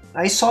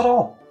 I saw it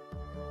all.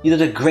 You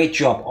did a great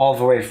job all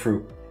the way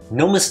through.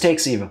 No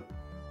mistakes either.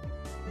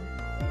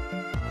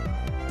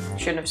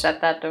 Shouldn't have said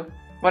that though.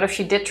 What if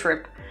she did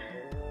trip?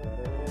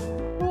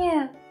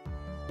 Yeah,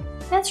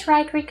 that's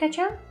right,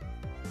 Rika-chan.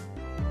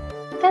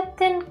 That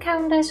didn't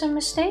count as a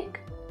mistake.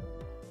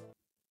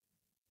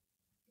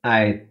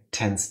 I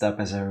tensed up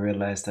as I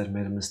realized I'd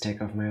made a mistake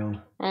of my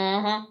own.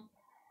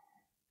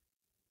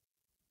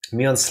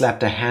 Mion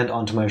slapped a hand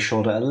onto my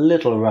shoulder a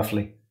little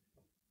roughly.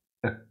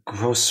 A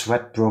gross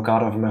sweat broke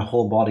out over my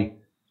whole body.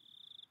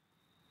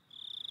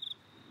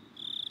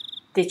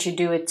 Did you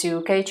do it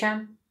too,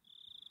 Kei-chan?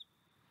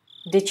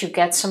 Did you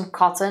get some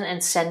cotton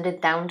and send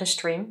it down the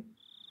stream?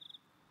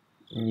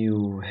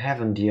 You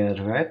haven't yet,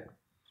 right?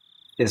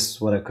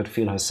 Is what I could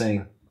feel her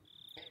saying.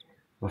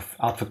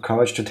 Without the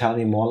courage to tell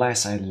any more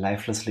lies, I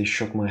lifelessly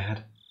shook my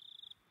head.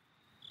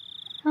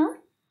 Huh?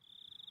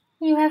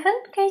 You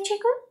haven't,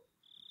 Keiichi-kun?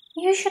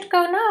 You should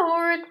go now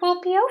or it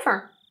will be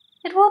over.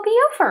 It will be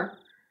over.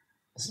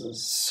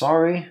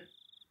 Sorry.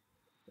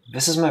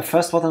 This is my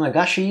first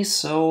Watanagashi,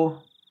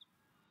 so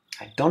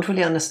I don't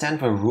really understand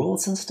the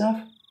rules and stuff.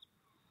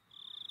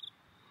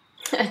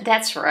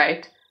 That's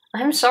right.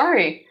 I'm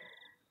sorry.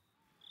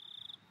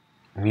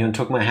 Mion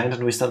took my hand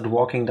and we started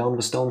walking down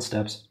the stone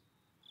steps.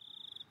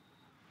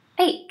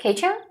 Hey,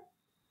 Kei-chan?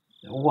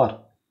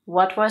 What?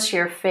 What was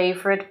your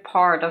favorite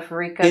part of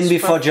Rika's In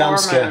before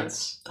jump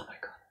performance? scare. Oh my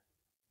god.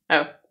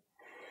 Oh.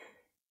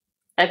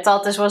 I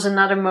thought this was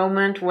another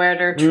moment where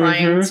they're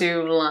trying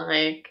to,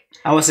 like...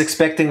 I was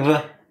expecting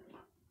the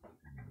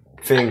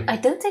thing. I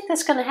don't think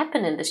that's gonna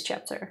happen in this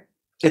chapter.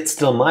 It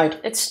still might.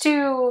 It's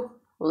too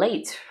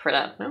late for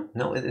that, no?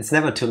 No, it's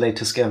never too late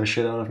to scare the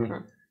shit out of me.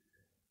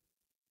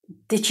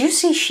 Did you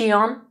see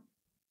Shion?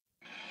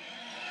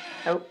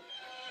 Oh.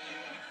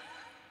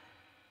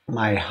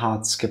 My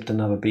heart skipped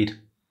another beat.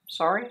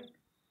 Sorry?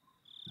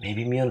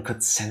 Maybe Mion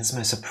could sense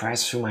my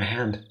surprise through my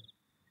hand.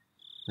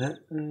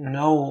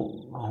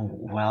 No, oh,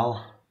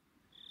 well,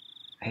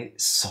 I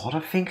sort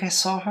of think I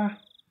saw her.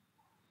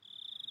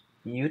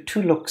 You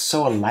two look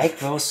so alike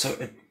though, so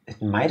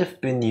it might have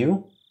been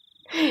you.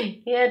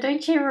 Yeah,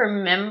 don't you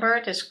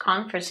remember this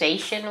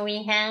conversation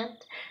we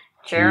had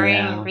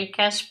during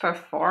Rika's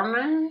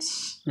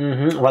performance?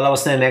 Well, I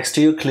was there next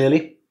to you,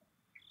 clearly.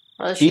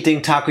 Well,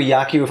 eating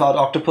takoyaki without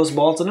octopus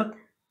balls in it.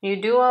 You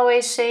do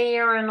always say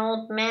you're an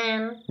old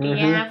man. Do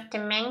you have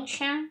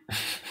dementia?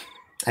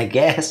 I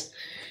guess.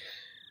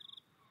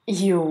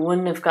 You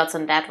wouldn't have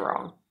gotten that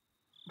wrong.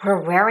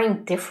 We're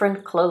wearing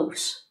different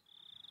clothes.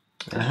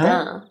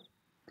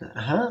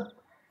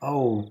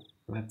 Oh,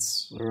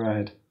 that's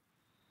right.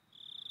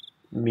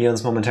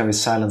 Mion's momentary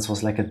silence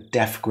was like a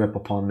death grip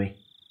upon me.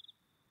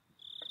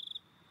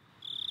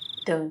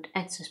 Don't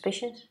act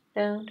suspicious.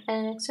 Don't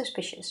act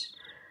suspicious.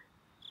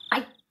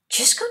 I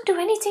just can't do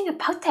anything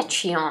about that,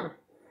 Shion.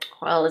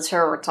 Well, it's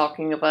her we're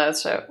talking about,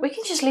 so we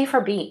can just leave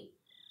her be.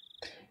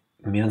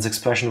 Mion's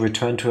expression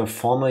returned to her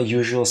former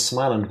usual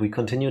smile and we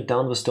continued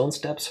down the stone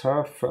steps,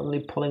 her firmly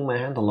pulling my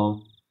hand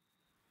along.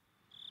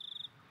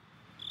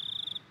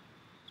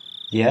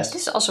 Yes?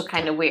 This is also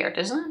kind of weird,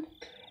 isn't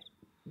it?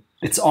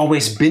 It's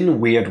always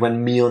been weird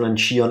when Mion and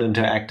Shion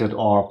interacted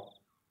or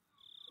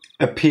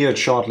appeared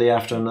shortly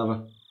after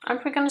another.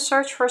 Aren't we gonna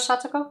search for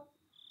Satoko?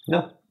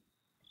 No.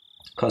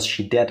 Because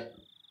she dead.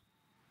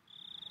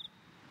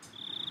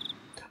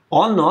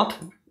 Or not,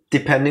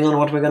 depending on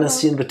what we're gonna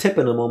see in the tip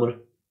in a moment.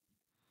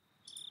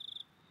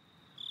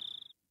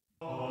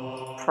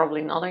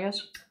 Probably not, I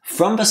guess.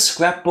 From the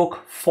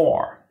scrapbook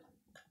 4.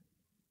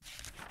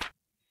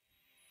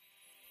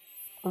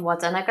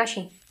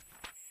 Watanagashi.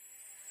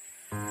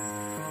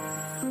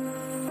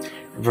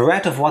 The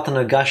rite of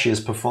Watanagashi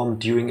is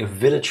performed during a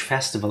village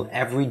festival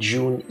every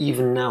June,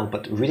 even now,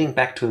 but reading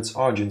back to its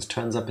origins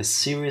turns up a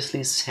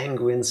seriously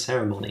sanguine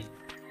ceremony.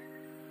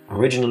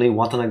 Originally,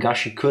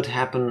 Watanagashi would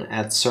happen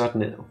at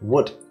certain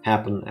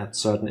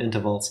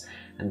intervals,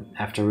 and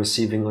after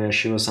receiving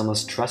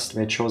Oyashiro-sama's trust,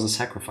 they chose a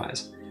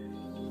sacrifice.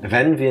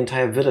 Then the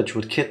entire village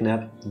would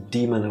kidnap,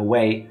 demon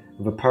away,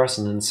 the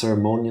person and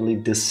ceremonially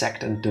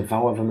dissect and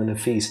devour them in a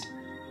feast.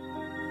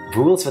 The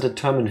rules that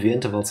determine the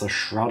intervals are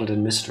shrouded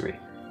in mystery.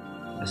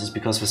 This is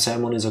because the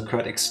ceremonies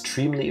occurred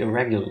extremely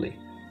irregularly.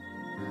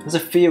 There's a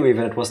theory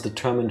that it was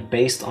determined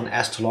based on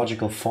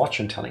astrological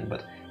fortune-telling,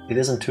 but it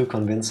isn't too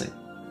convincing.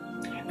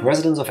 The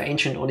residents of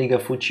ancient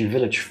Onigafuchi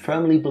village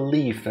firmly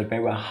believed that they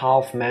were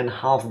half-man,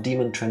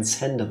 half-demon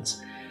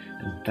transcendents,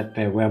 and that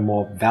they were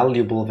more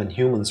valuable than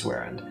humans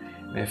were, and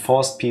they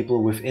forced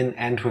people within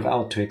and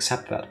without to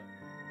accept that.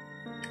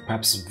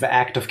 Perhaps the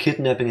act of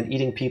kidnapping and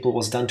eating people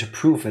was done to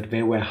prove that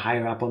they were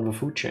higher up on the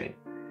food chain.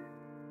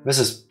 This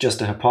is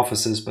just a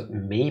hypothesis, but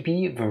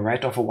maybe the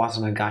rite of a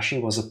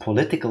Watanagashi was a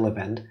political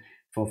event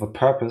for the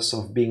purpose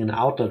of being an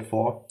outlet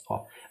for,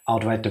 or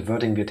outright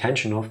diverting the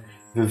attention of,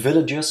 the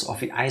villagers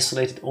of the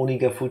isolated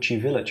Onigafuchi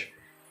village,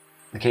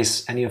 in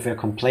case any of their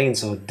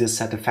complaints or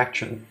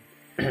dissatisfactions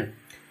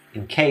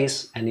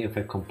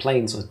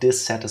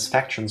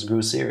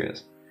grew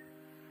serious.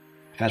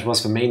 If that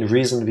was the main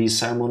reason these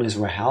ceremonies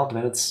were held,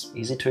 then it's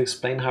easy to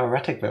explain how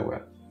erratic they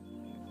were.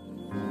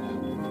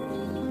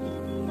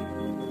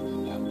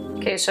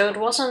 Okay, so it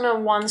wasn't a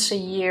once a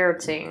year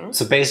thing.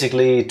 So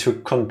basically to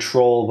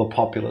control the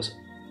populace.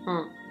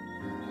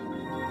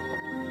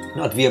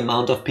 Not the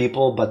amount of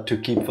people, but to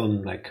keep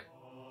them like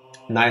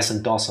nice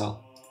and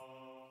docile.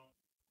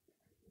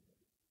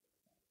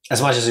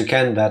 As much as you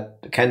can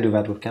do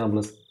that with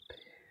cannibalism.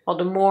 Well,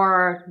 the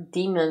more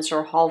demons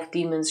or half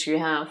demons you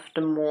have,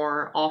 the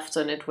more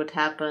often it would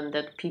happen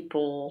that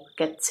people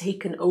get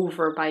taken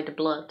over by the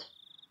blood.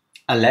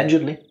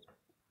 Allegedly.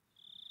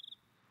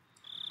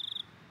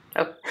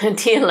 Oh,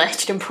 the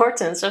alleged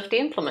importance of the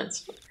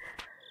implements.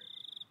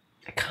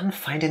 I can't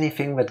find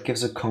anything that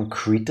gives a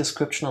concrete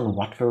description on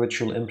what the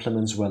ritual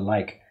implements were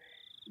like.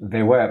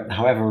 They were,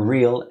 however,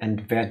 real,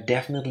 and there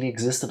definitely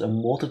existed a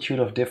multitude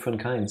of different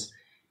kinds.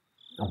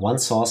 One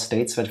source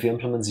states that the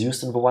implements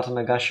used in the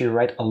Watanagashi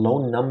rite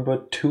alone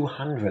numbered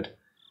 200.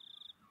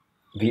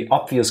 The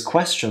obvious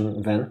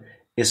question, then,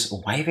 is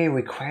why they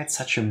required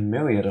such a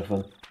myriad of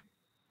them.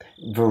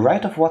 The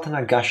rite of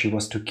Watanagashi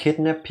was to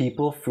kidnap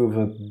people through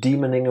the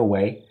demoning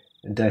away,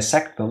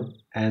 dissect them,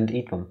 and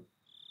eat them.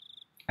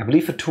 I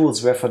believe the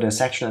tools were for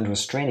dissection and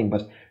restraining,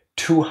 but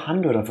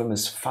 200 of them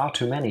is far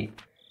too many.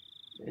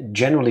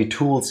 Generally,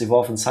 tools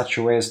evolve in such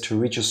a way as to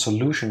reach a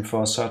solution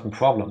for a certain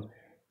problem.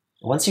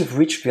 Once you've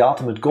reached the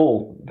ultimate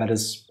goal, that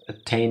is,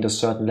 attained a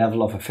certain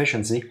level of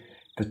efficiency,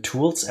 the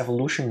tool's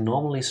evolution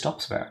normally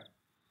stops there.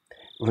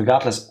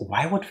 Regardless,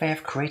 why would they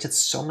have created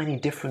so many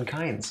different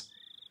kinds?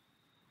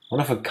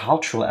 One of the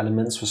cultural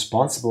elements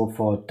responsible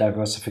for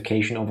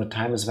diversification over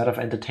time is that of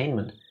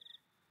entertainment.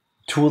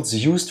 Tools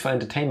used for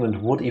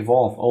entertainment would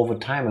evolve over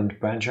time and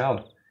branch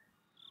out.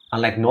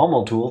 Unlike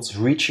normal tools,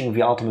 reaching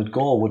the ultimate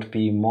goal would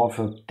be more of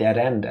a dead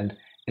end, and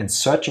in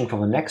searching for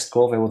the next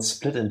goal, they would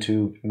split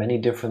into many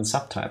different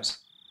subtypes.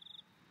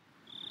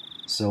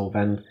 So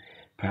then,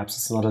 perhaps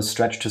it's not a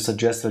stretch to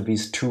suggest that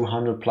these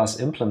 200 plus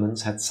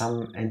implements had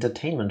some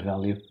entertainment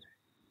value.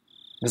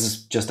 This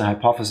is just a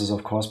hypothesis,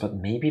 of course, but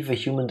maybe the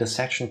human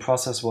dissection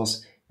process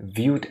was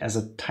viewed as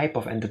a type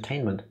of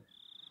entertainment.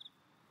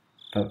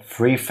 The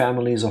three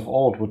families of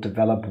old would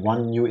develop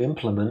one new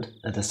implement,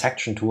 a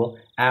dissection tool,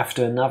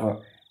 after another,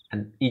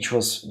 and each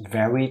was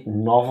varied,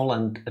 novel,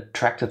 and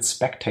attracted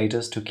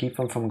spectators to keep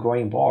them from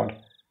growing bored.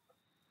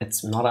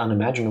 It's not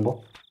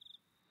unimaginable.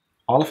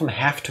 All of them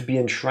have to be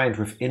enshrined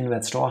within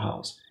that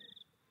storehouse.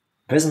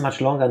 There isn't much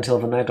longer until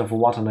the night of the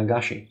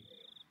Watanagashi.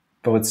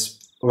 Though its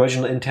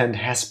original intent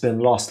has been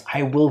lost,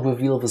 I will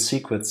reveal the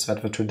secrets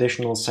of the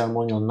traditional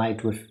ceremonial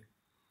night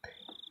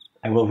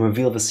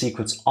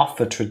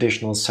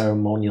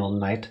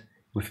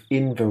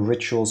within the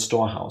ritual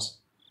storehouse.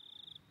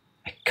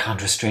 I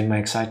can't restrain my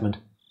excitement.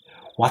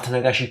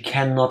 Watanagashi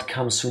cannot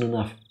come soon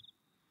enough.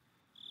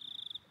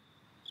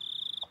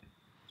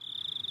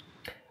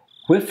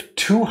 With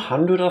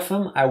 200 of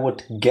them, I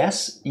would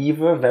guess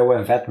either there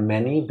were that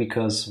many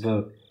because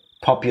the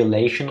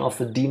population of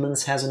the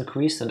demons has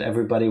increased and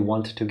everybody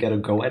wanted to get a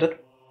go at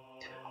it,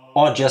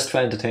 or just for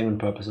entertainment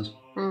purposes.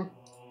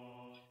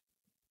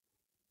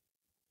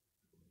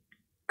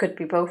 Could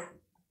be both.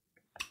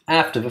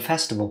 After the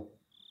festival.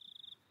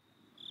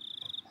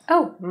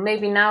 Oh,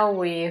 maybe now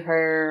we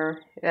hear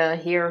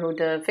who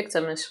the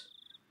victim is.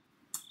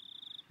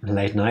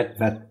 Late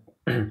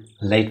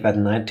that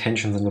night,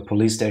 tensions in the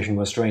police station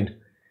were strained.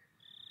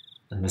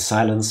 In the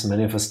silence,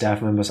 many of the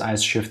staff members'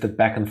 eyes shifted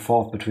back and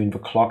forth between the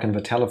clock and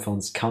the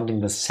telephones, counting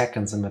the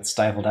seconds in that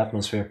stifled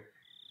atmosphere.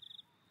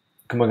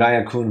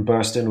 Kumagaya-kun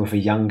burst in with a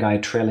young guy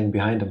trailing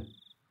behind him.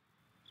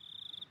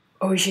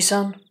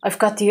 Ooishi-san, I've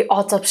got the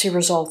autopsy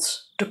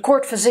results. The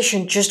court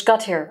physician just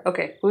got here.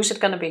 Okay, who's it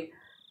gonna be?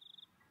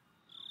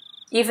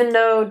 Even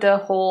though the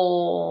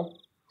whole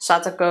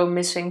Satoko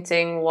missing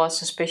thing was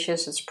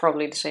suspicious, it's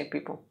probably the same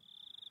people.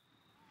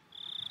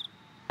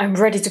 I'm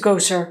ready to go,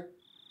 sir.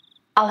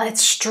 I'll head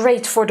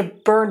straight for the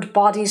burned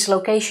body's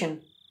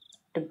location.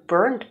 The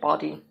burned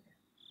body?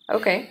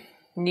 Okay.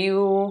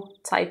 New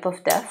type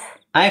of death?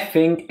 I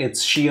think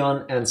it's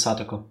Shion and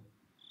Satoko.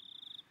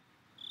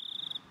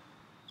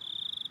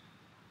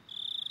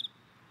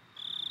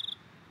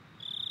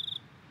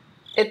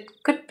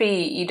 It could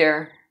be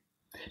either.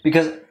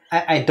 Because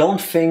I don't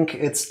think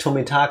it's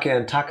Tomitake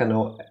and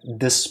Takano,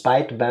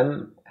 despite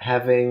them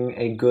having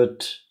a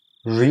good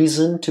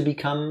reason to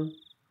become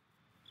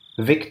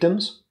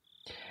victims.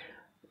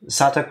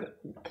 Satoko,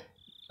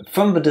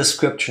 from the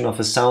description of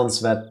the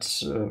sounds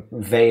that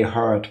they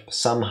heard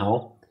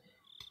somehow,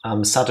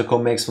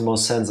 Satoko makes the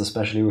most sense,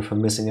 especially with her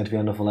missing at the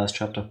end of the last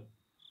chapter.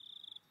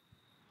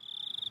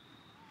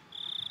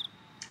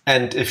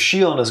 And if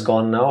Shion is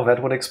gone now,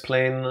 that would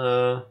explain...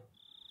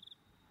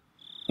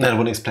 That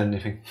wouldn't explain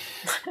anything.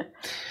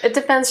 It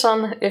depends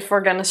on if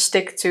we're gonna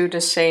stick to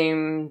the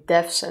same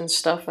deaths and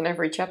stuff in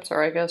every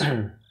chapter, I guess.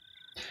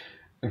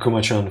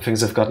 Kuma-chan,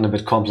 things have gotten a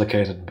bit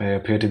complicated. They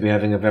appear to be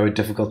having a very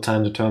difficult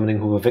time determining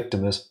who the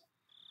victim is.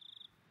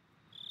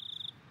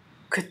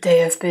 Could they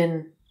have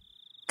been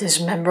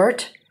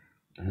dismembered?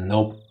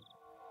 Nope.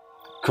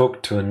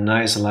 Cooked to a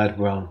nice light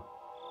brown.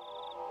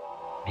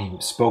 He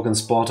spoke in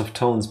sportive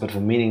tones, but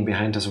the meaning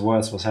behind his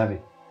words was heavy.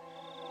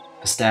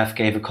 The staff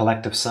gave a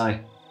collective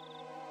sigh.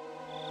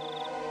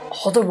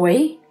 All the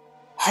way?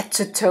 Head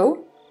to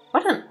toe?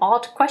 What an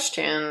odd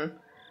question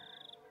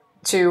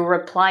to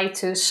reply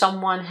to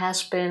someone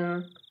has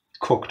been...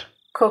 Cooked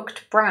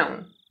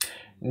brown.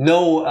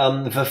 No,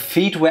 the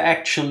feet were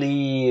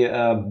actually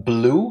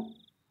blue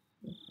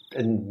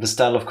in the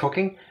style of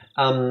cooking.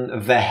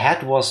 The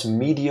head was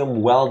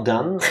medium well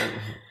done.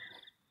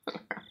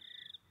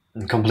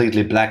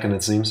 Completely blackened,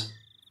 it seems.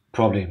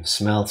 Probably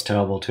smells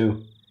terrible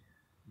too.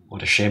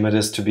 What a shame it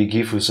is to be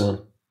Gifu-san.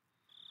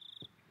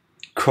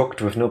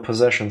 Cooked with no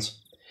possessions.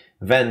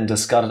 Then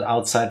discarded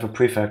outside the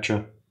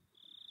prefecture.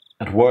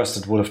 At worst,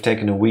 it would have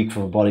taken a week for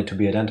the body to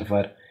be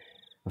identified.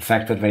 The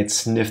fact that they'd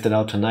sniffed it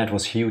out tonight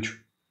was huge.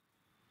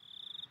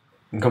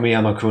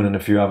 Komiyama-kun and a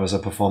few others are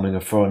performing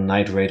a thorough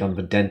night raid on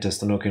the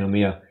dentist in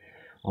Okinomiya.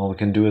 All we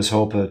can do is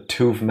hope a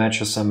tooth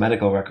matches some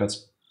medical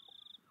records.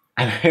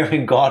 I'm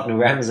hearing Gordon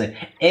Ramsay.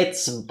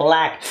 It's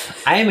black.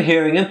 I'm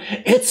hearing him.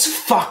 It's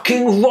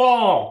fucking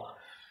raw.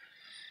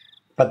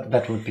 But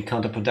that would be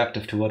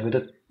counterproductive to what we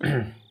did.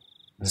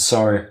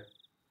 Sorry.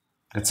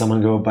 Did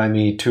someone go buy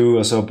me 2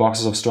 or so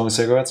boxes of strong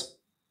cigarettes?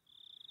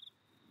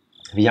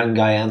 The young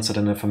guy answered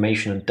an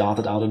affirmation and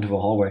darted out into the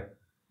hallway.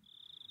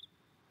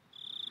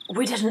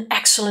 We did an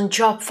excellent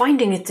job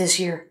finding it this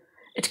year.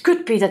 It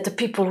could be that the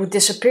people who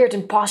disappeared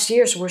in past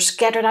years were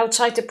scattered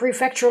outside the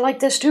prefecture like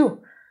this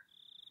too.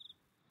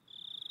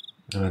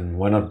 And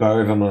why not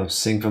bury them or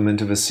sink them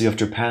into the Sea of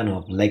Japan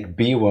or Lake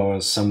Biwa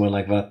or somewhere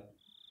like that?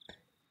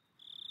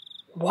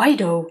 Why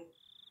though?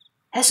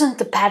 Hasn't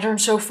the pattern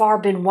so far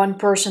been one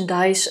person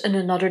dies and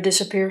another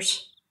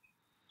disappears?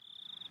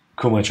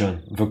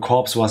 Kuma-chan, the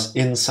corpse was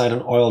inside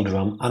an oil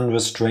drum,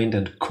 unrestrained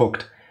and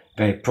cooked.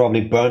 They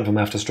probably burned them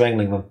after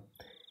strangling them.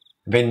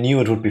 They knew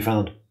it would be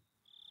found.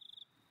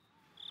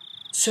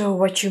 So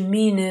what you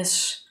mean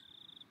is,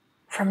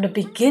 from the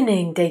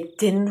beginning they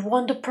didn't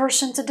want a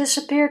person to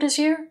disappear this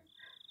year?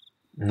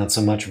 Not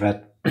so much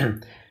that,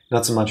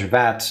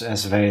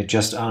 as they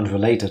just aren't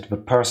related. The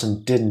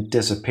person didn't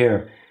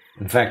disappear.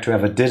 In fact,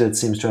 whoever did it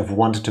seems to have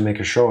wanted to make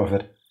a show of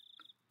it.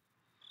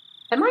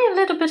 Am I a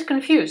little bit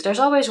confused? There's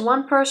always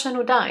one person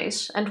who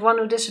dies and one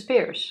who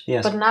disappears.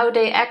 Yes. But now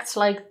they act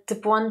like the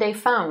one they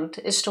found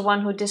is the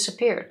one who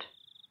disappeared.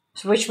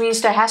 So which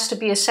means there has to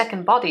be a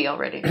second body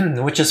already.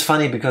 Which is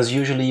funny because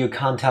usually you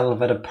can't tell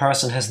that a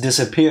person has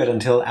disappeared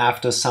until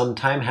after some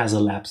time has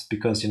elapsed.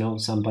 Because,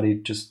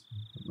 somebody just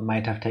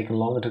might have taken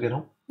longer to get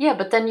home. Yeah,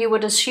 but then you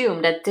would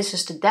assume that this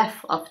is the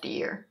death of the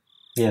year.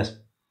 Yes.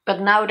 But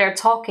now they're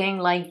talking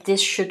like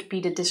this should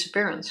be the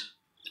disappearance.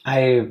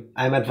 I'm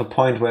at the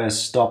point where I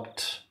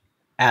stopped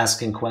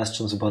asking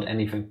questions about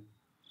anything.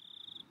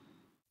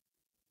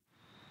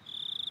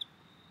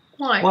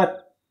 Why?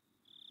 What?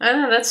 I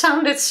don't know, that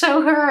sounded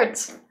so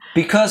hurt.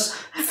 Because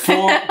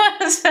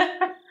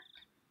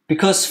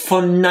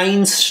for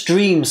 9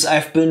 streams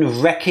I've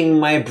been wrecking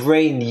my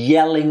brain,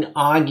 yelling,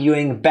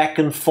 arguing back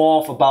and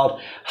forth about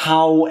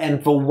how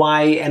and the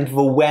why and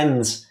the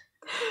whens.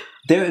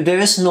 There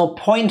is no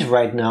point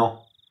right now.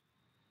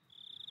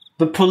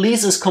 The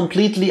police is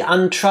completely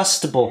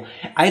untrustable.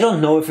 I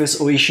don't know if his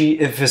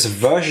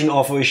version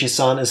of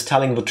Ooishi-san is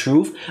telling the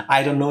truth.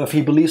 I don't know if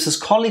he believes his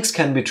colleagues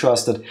can be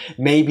trusted.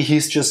 Maybe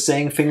he's just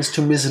saying things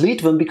to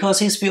mislead them because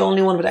he's the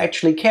only one that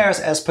actually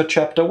cares as per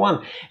chapter 1.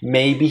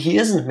 Maybe he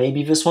isn't.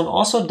 Maybe this one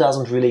also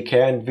doesn't really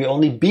care and the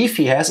only beef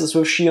he has is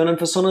with Shion and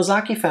the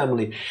Sonozaki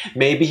family.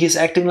 Maybe he's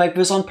acting like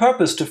this on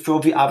purpose to throw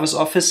the others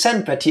off his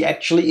scent, that he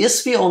actually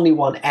is the only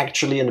one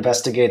actually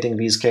investigating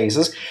these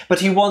cases, but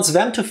he wants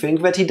them to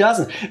think that he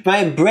doesn't.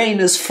 My brain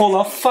is full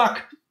of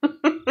fuck.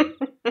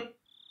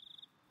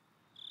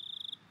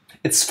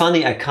 It's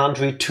funny, I can't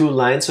read 2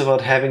 lines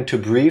without having to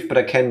breathe, but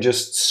I can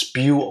just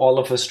spew all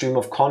of a stream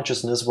of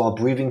consciousness while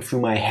breathing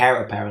through my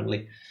hair,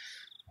 apparently.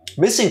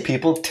 Missing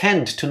people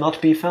tend to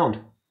not be found.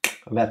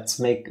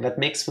 That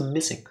makes them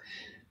missing.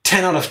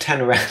 10 out of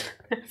 10 red.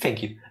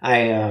 Thank you.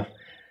 I'm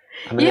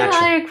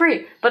I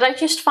agree. But I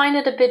just find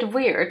it a bit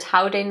weird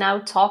how they now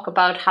talk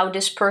about how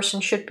this person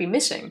should be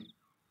missing.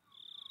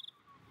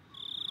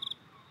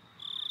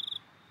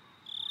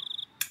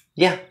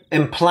 Yeah,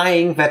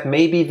 implying that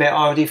maybe they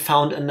already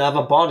found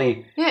another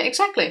body. Yeah,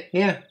 exactly.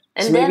 Yeah.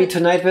 And so maybe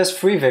tonight there's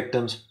 3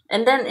 victims.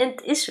 And then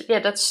it is,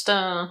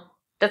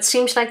 that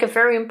seems like a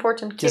very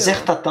important cue. Je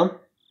zegt dat dan?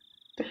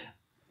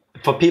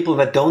 For people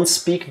that don't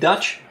speak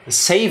Dutch,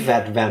 say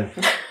that then.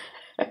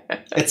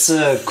 It's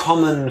a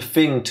common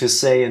thing to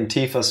say in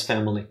Tifa's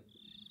family.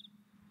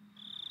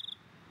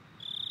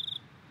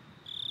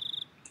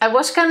 I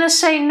was gonna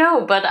say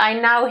no, but I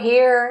now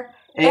hear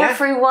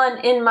everyone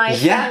in my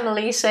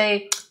family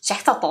say,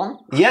 zeg dat dan.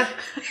 Yeah.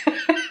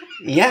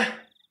 Yeah.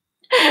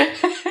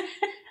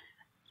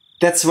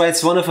 That's why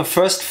it's one of the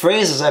first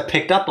phrases I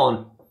picked up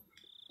on.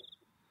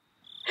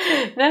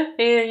 No,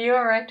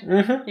 you're right.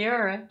 Mm-hmm.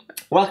 You're right.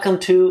 Welcome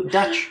to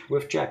Dutch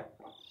with Jack.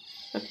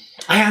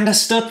 I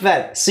understood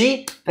that.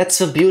 See? That's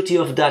the beauty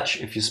of Dutch.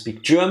 If you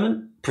speak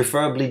German,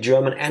 preferably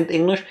German and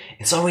English,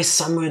 it's always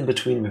somewhere in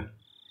between there.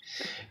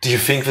 Do you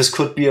think this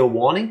could be a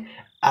warning?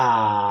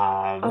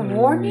 A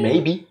warning?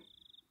 Maybe.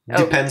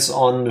 Depends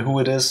on who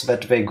it is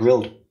that they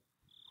grilled.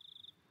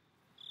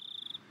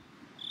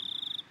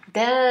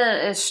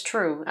 That is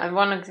true.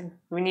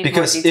 We need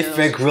Because more if details.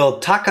 they grill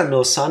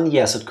Takano-san,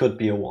 yes, it could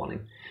be a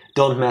warning.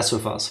 Don't mess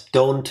with us.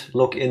 Don't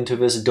look into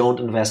this. Don't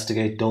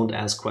investigate. Don't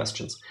ask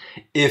questions.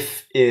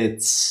 If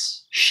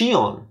it's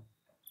Shion,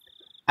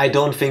 I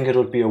don't think it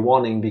would be a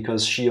warning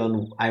because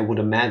Shion, I would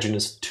imagine,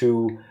 is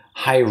too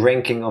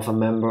high-ranking of a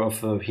member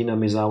of the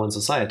Hinamizawa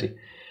society.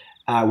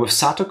 With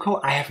Satoko,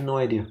 I have no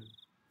idea.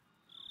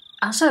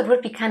 Also, it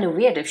would be kind of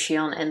weird if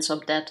Shion ends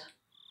up dead.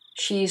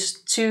 She's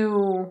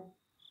too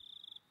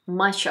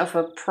much of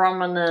a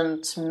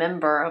prominent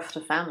member of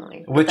the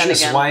family. Which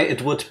is why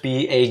it would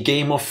be a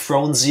Game of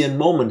Thronesian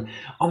moment.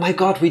 Oh my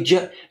god,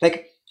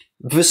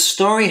 the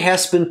story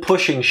has been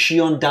pushing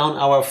Shion down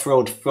our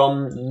throat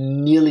from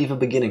nearly the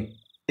beginning.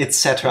 It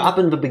set her up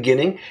in the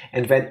beginning,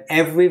 and when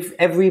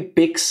every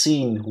big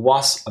scene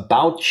was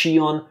about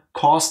Shion,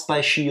 caused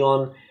by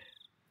Shion,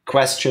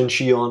 question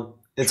Shion,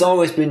 it's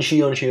always been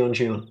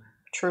Shion.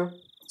 True.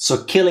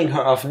 So killing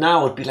her off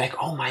now would be like,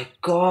 oh my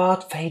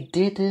god, they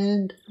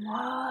didn't.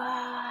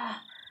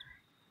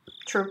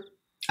 True.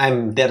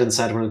 I'm dead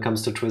inside when it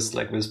comes to twists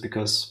like this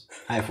because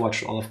I've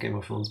watched all of Game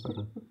of Thrones by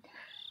then.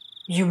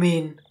 You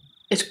mean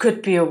it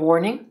could be a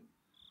warning?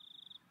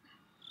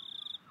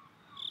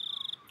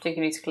 I think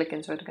you need to click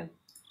into it again.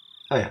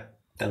 Oh yeah,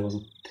 that was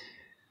it.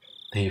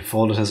 He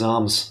folded his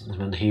arms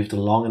and then heaved a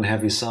long and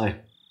heavy sigh.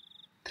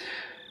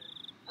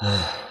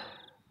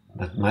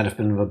 That might have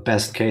been the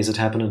best case it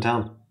happened in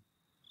town.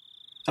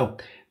 Oh,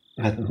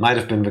 that might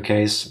have been the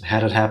case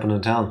had it happened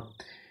in town.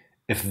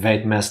 If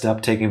they'd messed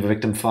up, taking the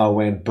victim far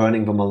away and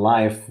burning them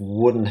alive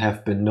wouldn't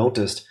have been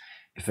noticed.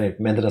 If they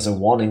meant it as a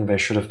warning, they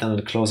should have done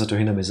it closer to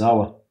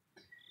Hinamizawa.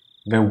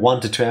 They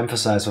wanted to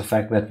emphasize the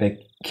fact that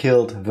they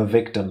killed the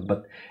victim,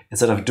 but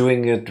instead of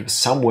doing it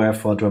somewhere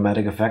for a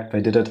dramatic effect, they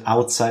did it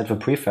outside the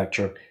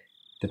prefecture.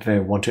 Did they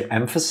want to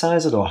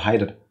emphasize it or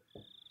hide it?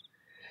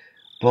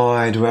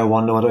 Boy, do I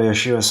wonder what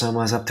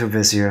Oyashiro-sama is up to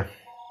this year.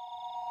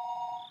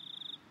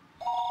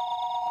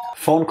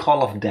 Phone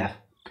call of death.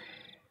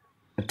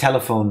 A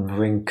telephone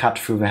ring cut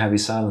through the heavy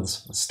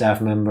silence. A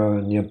staff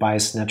member nearby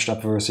snatched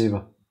up the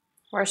receiver.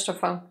 Where's the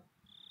phone?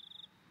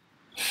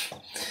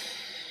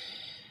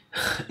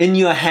 In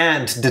your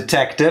hand,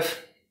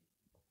 detective.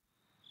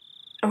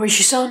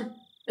 Ooishi-san,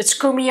 it's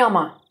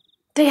Komiyama.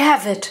 They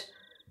have it.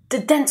 The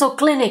dental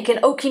clinic in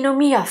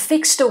Okinomiya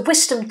fixed a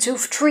wisdom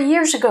tooth 3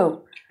 years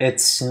ago.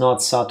 It's not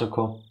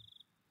Satoko.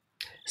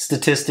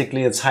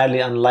 Statistically, it's highly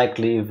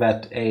unlikely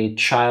that a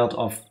child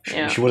of,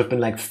 she would have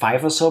been like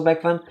 5 or so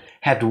back then,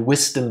 had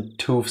wisdom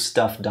tooth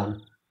stuff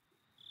done.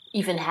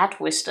 Even had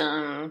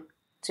wisdom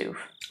tooth.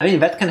 I mean,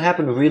 that can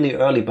happen really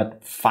early,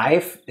 but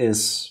 5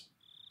 is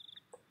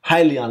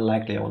highly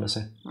unlikely, I want to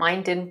say.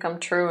 Mine didn't come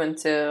true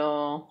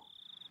until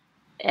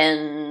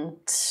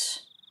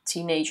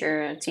teenage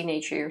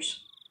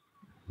years.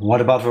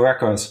 What about the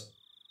records?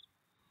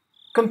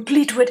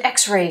 Complete with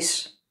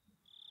x-rays.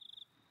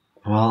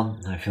 Well,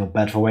 I feel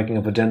bad for waking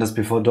up a dentist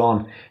before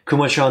dawn.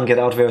 Kuma-chan, get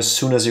out there as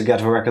soon as you get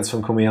the records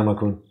from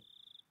Komiyama-kun.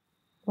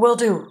 Will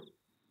do.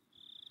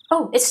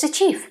 Oh, it's the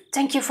chief.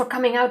 Thank you for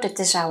coming out at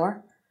this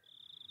hour.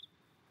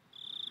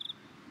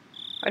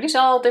 Are these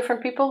all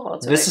different people?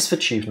 This is the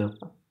chief now.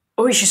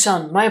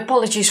 Ooishi-san, my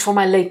apologies for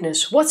my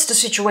lateness. What's the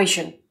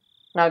situation?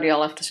 Now they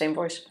all have the same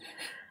voice.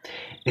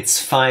 It's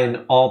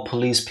fine. All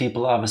police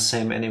people are the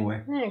same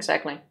anyway. Yeah,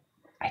 exactly.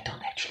 I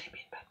don't actually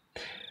mean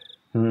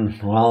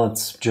that. Well,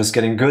 it's just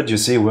getting good, you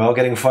see. We're all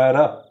getting fired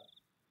up.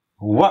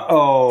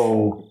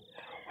 Whoa!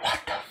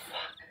 What the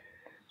fuck?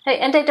 Hey,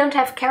 and they don't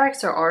have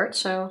character art,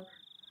 so...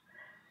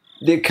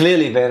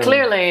 Clearly they don't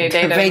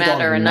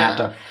matter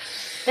enough.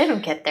 They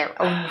don't get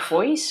their own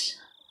voice.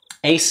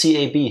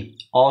 ACAB.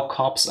 All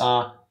cops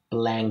are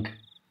blank.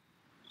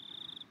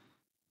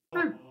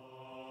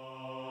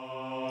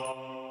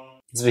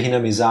 It's the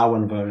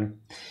Hinamizawa version.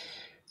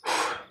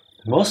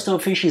 Most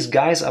of Fishy's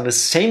guys are the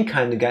same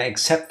kind of guy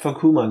except for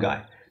Kuma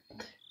guy.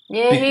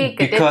 Yeah, he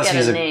did get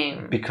a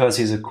name. Because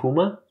he's a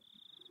Kuma?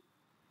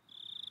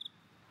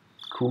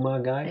 Kuma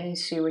guy? I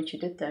see what you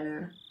did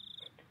there.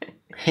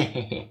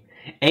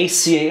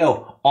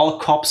 ACAO. All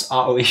cops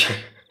are Oishi.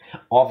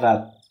 All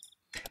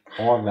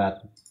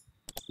that.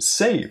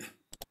 Save.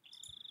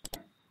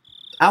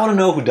 I want to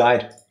know who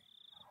died.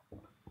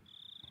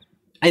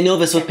 I know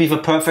this would be the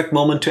perfect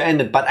moment to end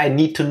it, but I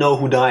need to know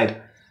who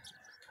died.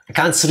 I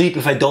can't sleep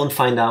if I don't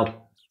find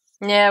out.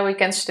 Yeah, we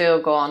can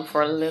still go on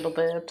for a little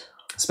bit.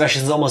 Especially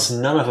since almost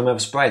none of them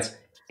have sprites.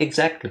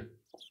 Exactly.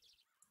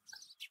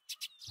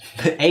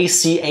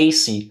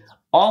 AC.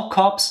 All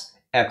cops,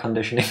 air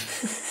conditioning.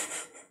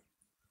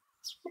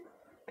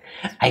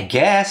 I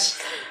guess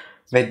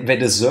they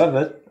deserve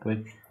it. I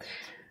mean,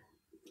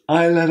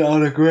 I let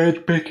out a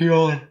great big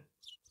yawn.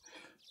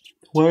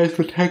 Why is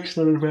the text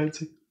not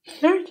advancing?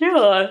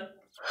 Yeah.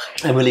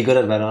 I'm really good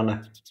at that, aren't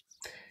I?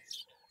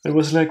 It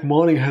was like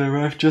morning had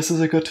arrived just as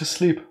I got to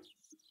sleep.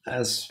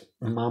 As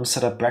Mom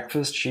set up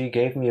breakfast, she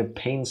gave me a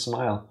pained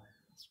smile.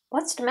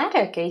 What's the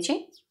matter,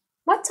 Keiichi?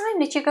 What time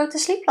did you go to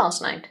sleep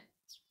last night?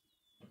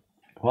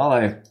 Well,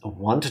 I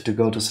wanted to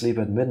go to sleep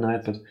at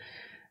midnight, but I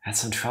had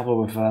some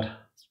trouble with that.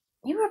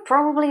 You were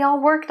probably all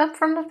worked up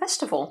from the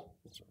festival.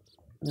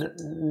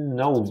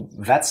 No,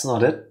 that's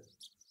not it.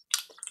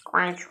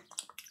 Crunch.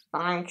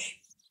 Crunch.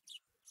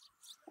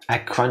 I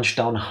crunched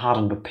down hard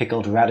on the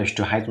pickled radish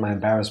to hide my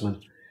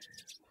embarrassment.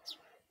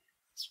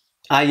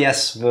 Ah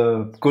yes,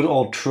 the good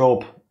old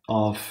trope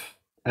of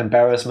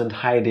embarrassment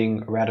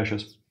hiding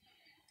radishes.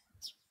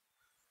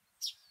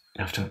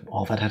 After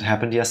all that had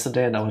happened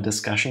yesterday and our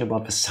discussion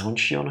about the sound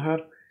Shion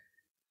heard,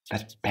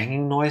 that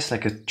banging noise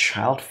like a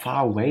child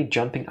far away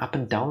jumping up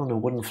and down on a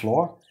wooden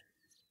floor,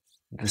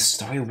 the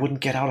story wouldn't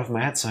get out of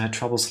my head, so I had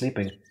trouble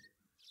sleeping.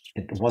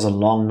 It was a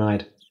long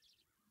night,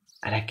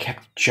 and I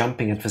kept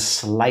jumping at the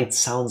slight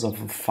sounds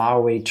of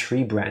faraway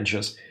tree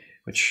branches,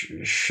 which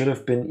should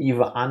have been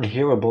either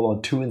unhearable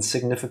or too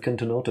insignificant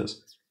to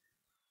notice.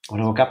 When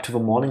I woke up to the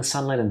morning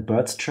sunlight and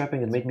birds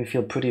chirping, it made me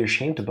feel pretty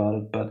ashamed about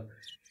it, but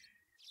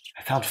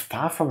I felt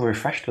far from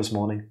refreshed this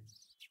morning.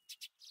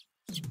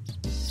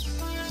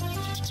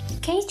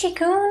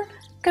 Keiichi-kun,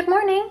 good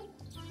morning.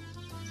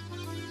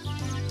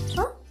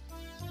 Huh?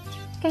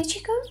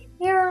 Keiichi-kun,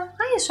 your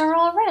eyes are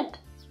all red.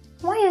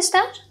 Why is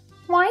that?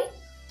 Why?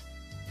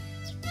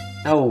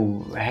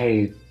 Oh,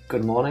 hey,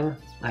 good morning.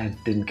 I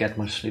didn't get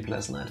much sleep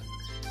last night,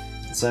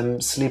 so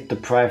I'm sleep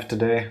deprived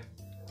today.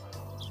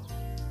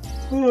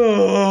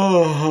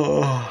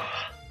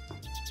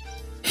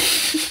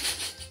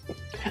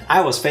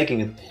 I was faking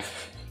it.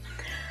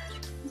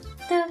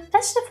 The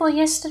festival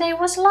yesterday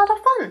was a lot of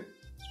fun.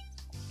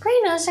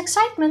 Reina's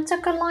excitement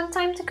took a long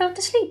time to go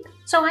to sleep,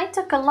 so I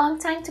took a long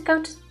time to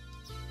go to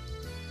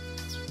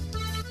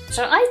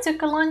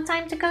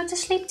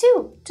sleep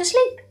too. To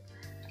sleep.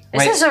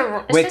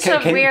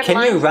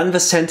 Can you run the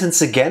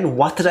sentence again?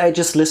 What did I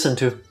just listen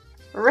to?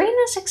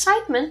 Reina's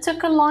excitement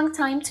took a long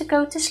time to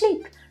go to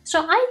sleep,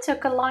 so I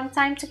took a long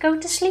time to go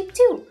to sleep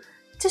too.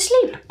 To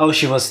sleep. Oh,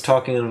 she was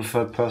talking in the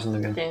third person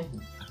again. Yeah.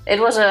 It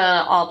was an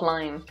odd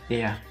line.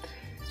 Yeah.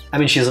 I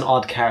mean, she's an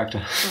odd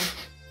character.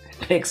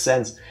 It makes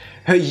sense.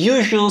 Her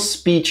usual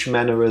speech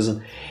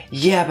mannerism.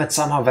 Yeah, but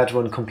somehow that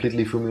one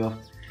completely threw me off.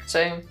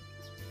 Same.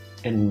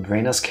 In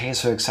Reina's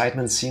case, her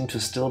excitement seemed to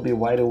still be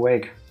wide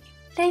awake.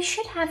 They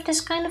should have this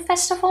kind of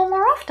festival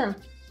more often.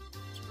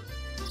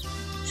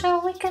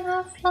 So we can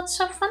have lots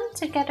of fun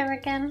together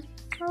again.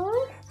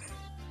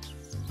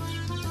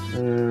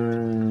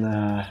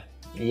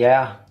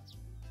 Yeah.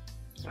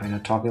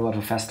 Talking about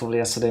the festival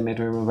yesterday made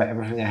me remember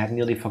everything I had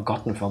nearly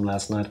forgotten from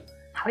last night.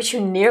 How would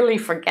you nearly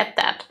forget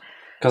that?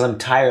 Because I'm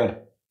tired.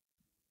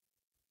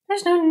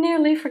 There's no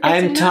nearly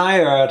forgetting. I'm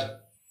tired.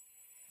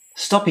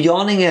 Stop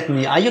yawning at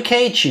me. Are you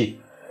Keiichi?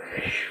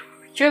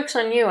 Joke's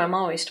on you, I'm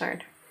always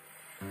tired.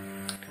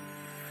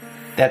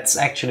 That's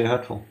actually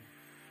hurtful.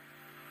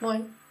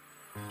 Why?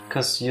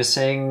 Because you're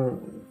saying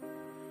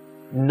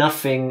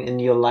nothing in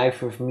your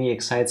life with me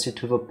excites you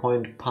to the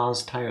point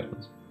past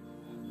tiredness.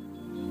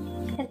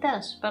 It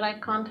does, but I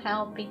can't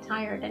help be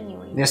tired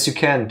anyway. Yes, you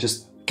can.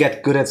 Just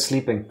get good at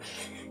sleeping.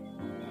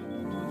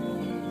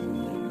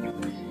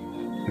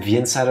 The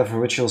inside of a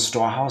ritual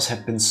storehouse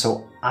had been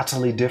so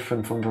utterly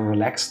different from the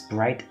relaxed,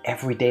 bright,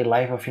 everyday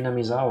life of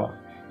Hinamizawa.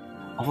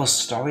 All those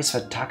stories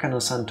that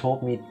Takano-san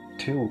told me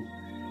too.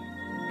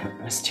 The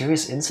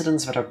mysterious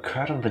incidents that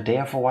occurred on the day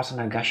of the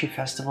Watanagashi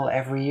festival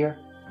every year.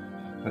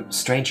 The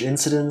strange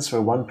incidents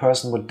where one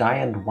person would die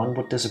and one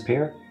would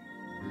disappear.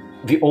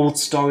 The old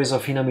stories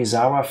of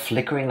Hinamizawa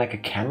flickering like a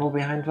candle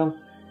behind them.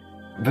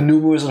 The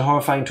numerous and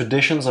horrifying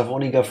traditions of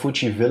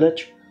Onigafuchi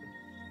village.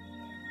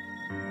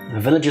 The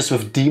villages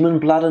with demon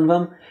blood in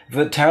them.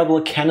 The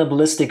terrible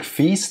cannibalistic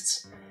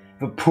feasts.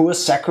 The poor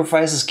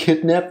sacrifices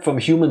kidnapped from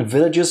human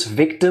villages,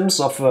 victims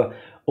of the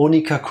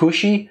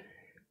Onikakushi.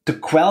 To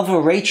quell the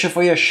rage of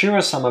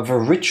oyashiro-sama, the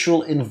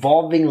ritual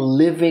involving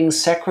living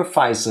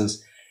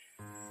sacrifices.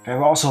 There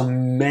were also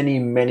many,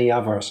 many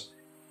others.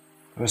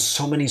 There were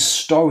so many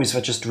stories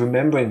that just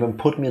remembering them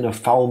put me in a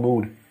foul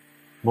mood.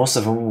 Most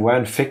of them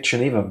weren't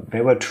fiction either,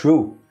 they were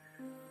true.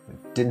 I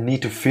didn't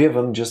need to fear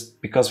them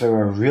just because they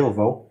were real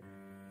though.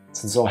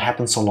 Since it all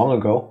happened so long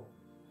ago.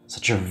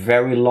 Such a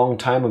very long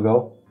time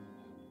ago.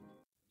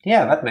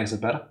 Yeah, that makes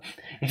it better.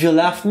 If you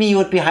loved me, you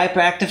would be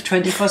hyperactive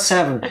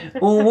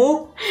 24/7.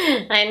 Ooh.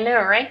 I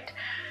know, right?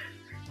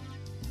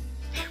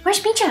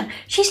 Where's Micha?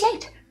 She's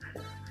late.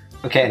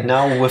 Okay,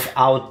 now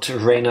without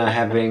Reina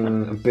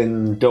having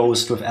been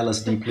dosed with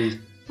LSD, please.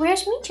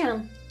 Where's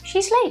Micha?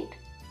 She's late.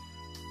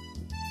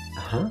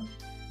 Uh-huh.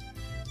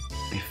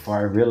 Before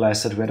I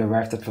realized that we had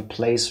arrived at the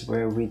place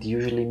where we'd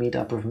usually meet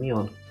up with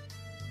Mion.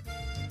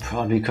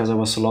 Probably because I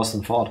was so lost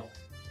in thought.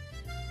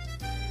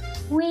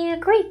 We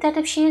agreed that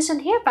if she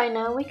isn't here by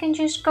now, we can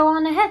just go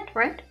on ahead,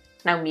 right?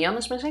 Now Mion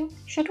is missing,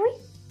 should we?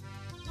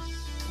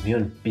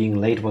 Mion being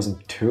late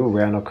wasn't too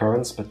rare an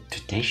occurrence, but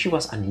today she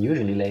was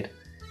unusually late.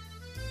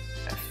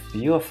 A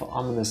few of the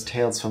ominous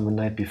tales from the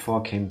night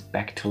before came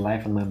back to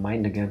life in my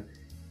mind again.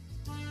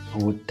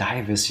 Who would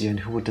die this year and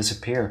who would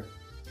disappear?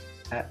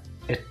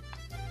 It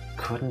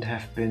couldn't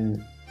have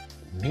been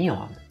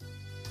Mion.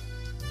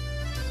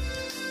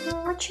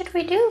 What should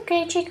we do,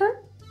 Keiichi-kun?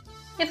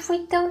 If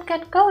we don't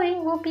get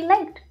going, we'll be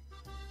late.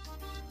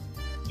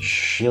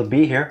 She'll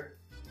be here.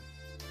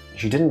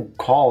 She didn't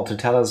call to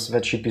tell us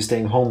that she'd be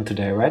staying home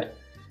today, right?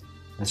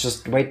 Let's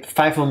just wait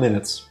 5 more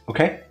minutes,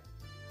 okay?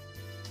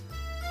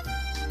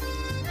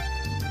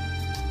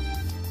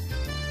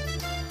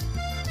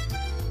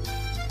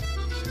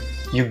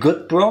 You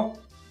good, bro?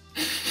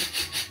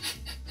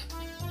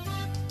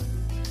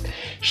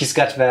 She's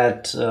got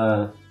that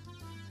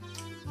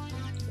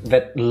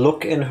that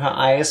look in her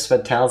eyes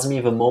that tells me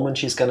the moment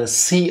she's gonna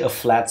see a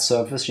flat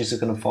surface, she's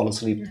gonna fall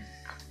asleep.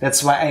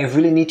 That's why I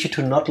really need you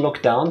to not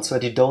look down so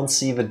that you don't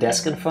see the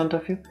desk in front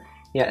of you.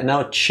 Yeah,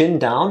 now chin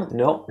down.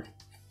 No.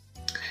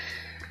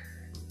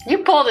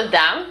 You pulled it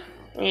down.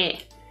 Yeah.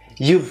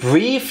 You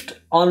breathed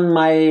on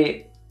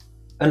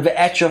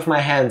the edge of my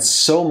hand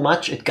so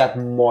much it got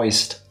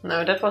moist.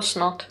 No, that was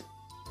not.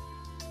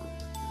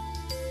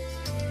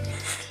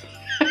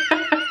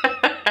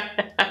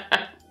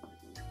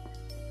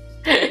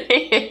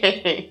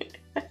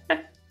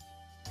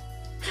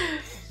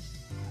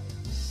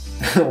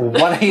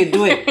 What are you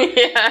doing?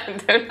 Yeah,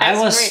 don't I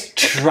ask was me.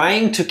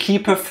 trying to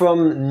keep her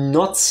from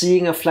not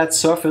seeing a flat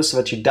surface so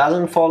that she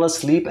doesn't fall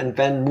asleep and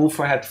then move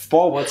her head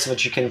forward so that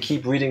she can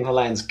keep reading her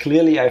lines.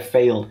 Clearly I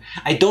failed.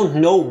 I don't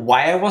know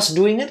why I was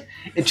doing it.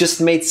 It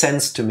just made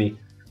sense to me.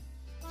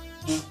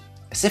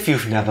 As if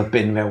you've never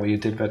been there where you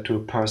did that to a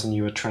person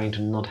you were trying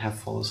to not have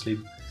fall asleep.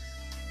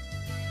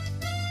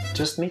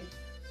 Just me?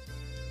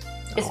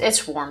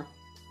 It's warm.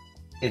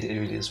 It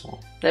really is warm.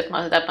 That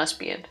must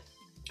be it.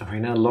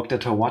 Arena looked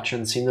at her watch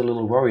and seemed a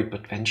little worried,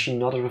 but then she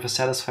nodded with a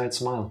satisfied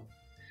smile.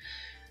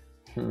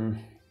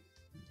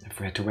 If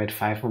we had to wait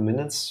 5 more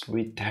minutes,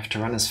 we'd have to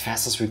run as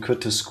fast as we could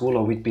to school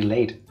or we'd be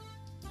late.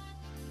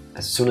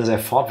 As soon as I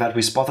thought that,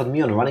 we spotted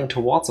Mion running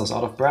towards us,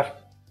 out of breath.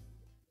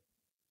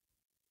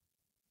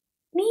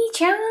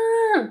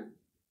 Mi-chan!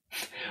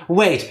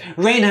 Wait,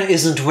 Reina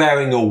isn't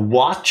wearing a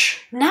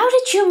watch? Now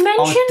that you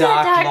mention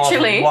Dark it, Lord,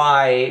 actually.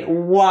 why?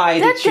 Why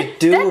did you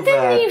do that?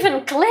 That didn't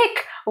even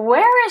click.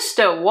 Where is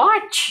the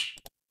watch?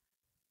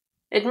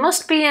 It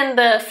must be in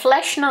the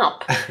flesh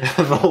knob.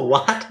 The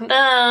what?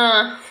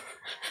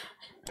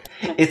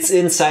 It's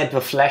inside the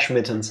flesh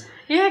mittens.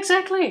 Yeah,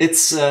 exactly.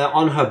 It's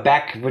on her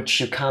back, which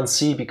you can't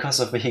see because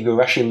of the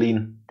Higurashi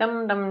lean.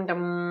 Dum dum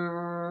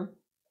dum.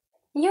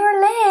 You're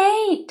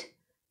late.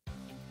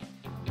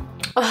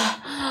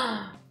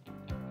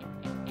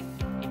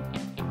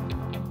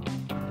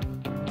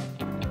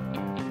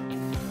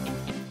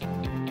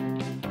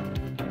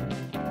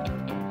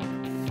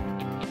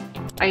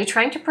 Are you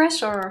trying to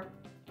press or?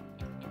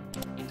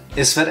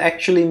 Is that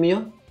actually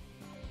Mion?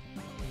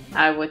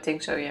 I would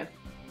think so, yeah.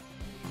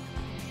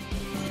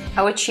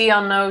 How would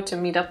Shion know to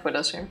meet up with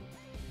us here?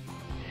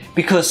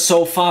 Because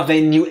so far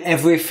they knew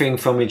everything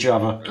from each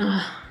other.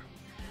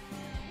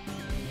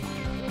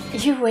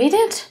 You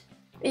waited?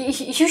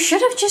 You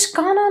should have just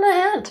gone on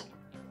ahead.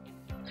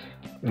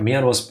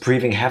 Mion was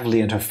breathing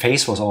heavily and her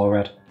face was all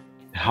red.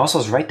 The house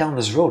was right down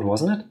this road,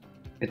 wasn't it?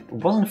 It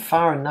wasn't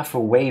far enough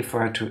away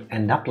for her to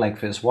end up like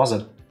this, was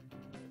it?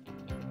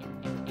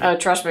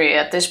 Trust me,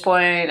 at this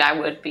point I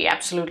would be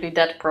absolutely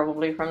dead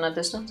probably from that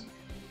distance.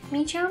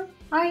 Mi-chan,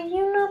 are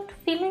you not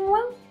feeling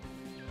well?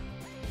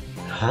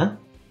 Huh?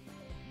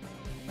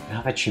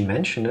 Now that she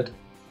mentioned it.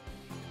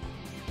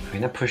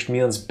 Reina pushed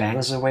Mion's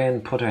bangs away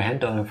and put her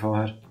hand on her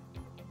forehead.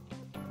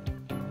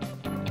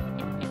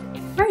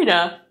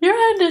 Reina, your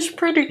hand is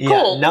pretty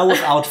cold. Yeah, now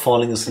without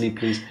falling asleep,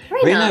 please.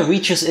 Reina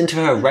reaches into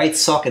her right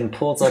sock and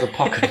pulls out a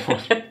pocket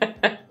watch.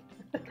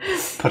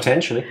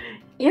 Potentially.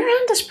 Your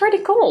hand is pretty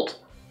cold.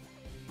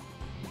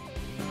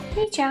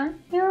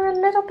 Mi-chan, you're a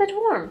little bit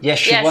warm. Yeah,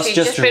 she was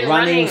just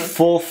running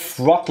full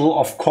throttle.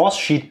 Of course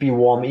she'd be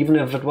warm, even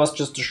if it was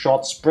just a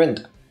short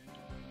sprint.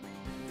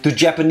 Do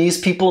Japanese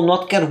people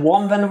not get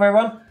warm when they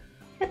run?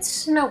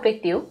 It's no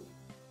big deal.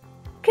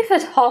 Give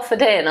it half a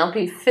day and I'll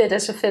be fit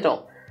as a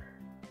fiddle.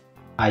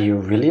 Are you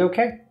really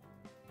okay?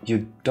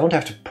 You don't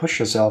have to push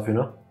yourself, you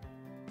know.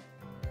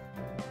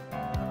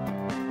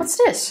 What's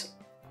this?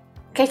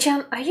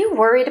 Kei-chan, are you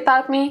worried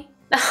about me?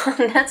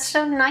 That's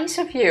so nice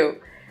of you.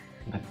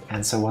 That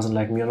answer wasn't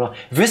like me at all.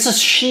 This is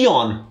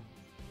Shion!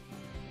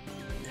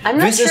 I'm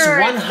not this sure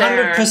is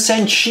 100%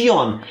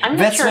 Shion.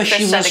 That's why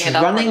she was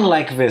running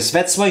like this.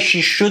 That's why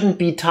she shouldn't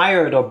be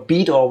tired or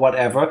beat or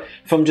whatever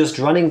from just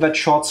running that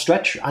short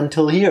stretch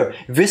until here.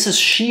 This is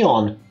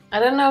Shion. I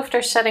don't know if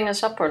they're setting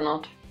us up or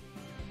not.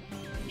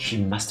 She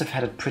must have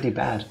had it pretty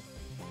bad.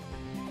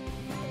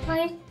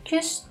 I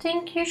just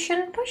think you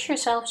shouldn't push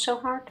yourself so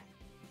hard.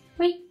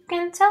 We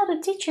can tell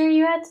the teacher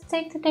you had to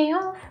take the day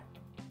off.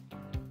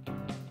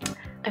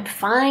 I'm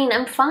fine,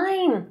 I'm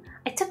fine.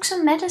 I took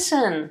some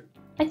medicine.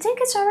 I think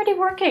it's already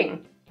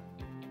working.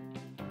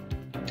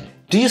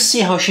 Do you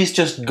see how she's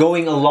just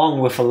going along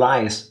with the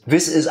lies?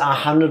 This is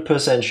 100%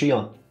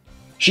 Shion.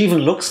 She even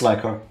looks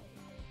like her.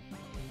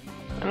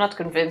 I'm not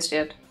convinced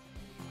yet.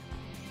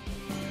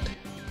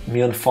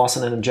 Mion forced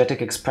an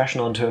energetic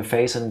expression onto her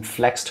face and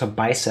flexed her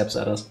biceps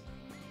at us.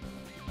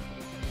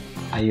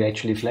 Are you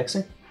actually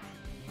flexing?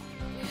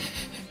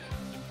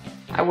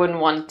 I wouldn't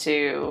want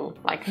to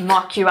like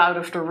knock you out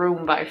of the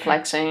room by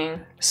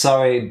flexing.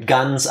 Sorry,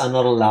 guns are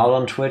not allowed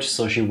on Twitch,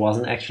 so she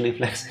wasn't actually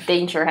flexing.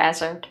 Danger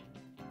hazard.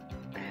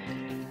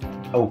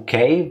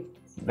 Okay,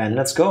 then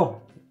let's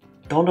go.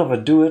 Don't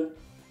overdo it.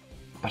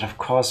 But of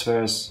course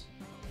there's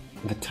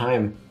the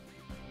time.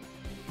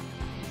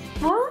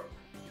 What?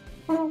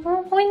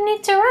 We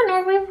need to run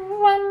or we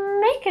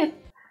won't make it.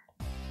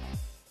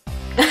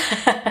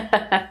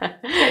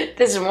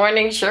 This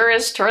morning sure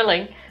is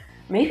thrilling.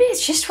 Maybe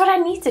it's just what I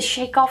need to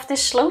shake off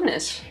this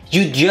slowness.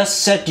 You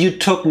just said you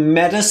took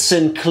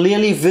medicine.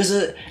 Clearly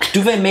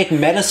do they make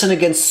medicine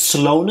against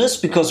slowness?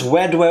 Because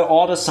where do I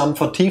order some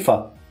for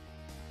Tifa?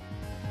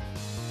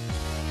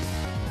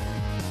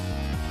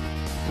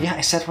 Yeah,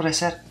 I said what I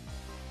said.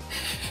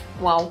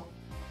 Wow.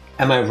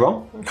 Am I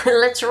wrong?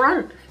 Let's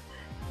run.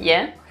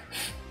 Yeah,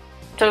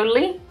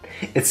 totally.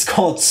 It's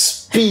called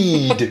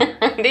speed.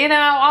 Do you know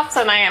how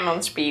often I am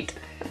on speed?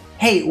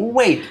 Hey,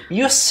 wait,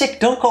 you're sick,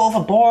 don't go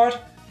overboard.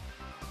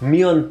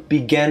 Mion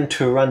began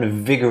to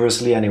run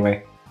vigorously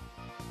anyway.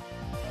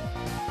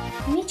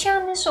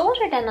 Michan is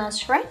older than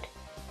us, right?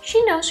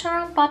 She knows her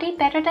own body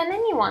better than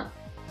anyone.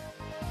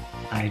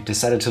 I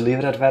decided to leave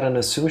it at that and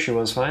assume she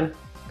was fine.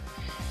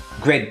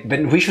 Great,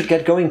 then we should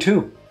get going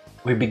too.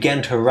 We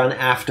began to run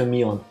after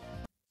Mion.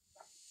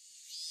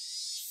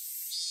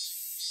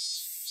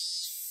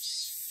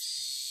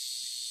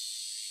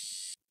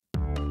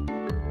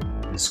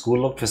 The school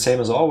looked the same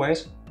as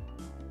always.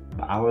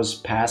 The hours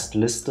passed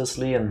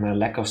listlessly and my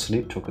lack of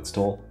sleep took its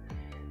toll.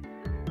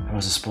 If it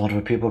was a sport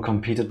where people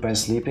competed by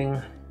sleeping,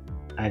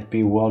 I'd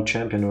be world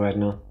champion right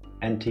now,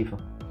 and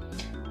Tifa.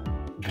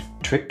 The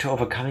trick to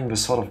overcoming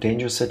this sort of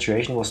dangerous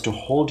situation was to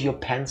hold your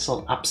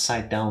pencil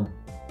upside down.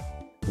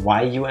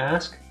 Why, you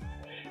ask?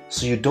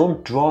 So you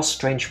don't draw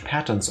strange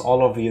patterns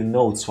all over your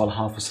notes while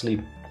half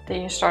asleep.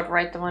 Then you start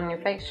writing them on your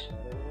face.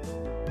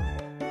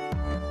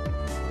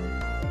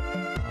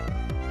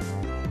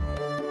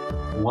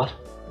 What?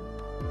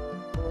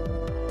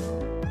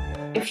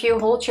 If you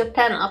hold your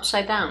pen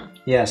upside down.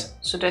 Yes.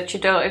 So that you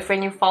don't, if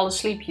when you fall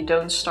asleep, you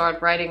don't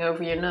start writing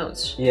over your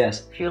notes.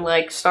 Yes. If you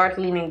like start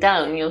leaning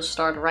down, you'll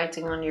start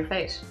writing on your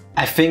face.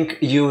 I think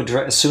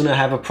you'd sooner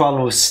have a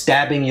problem with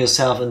stabbing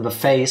yourself in the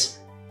face.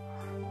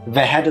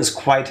 The head is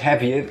quite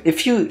heavy.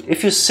 If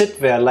you sit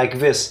there like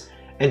this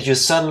and you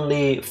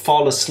suddenly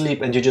fall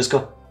asleep and you just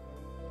go,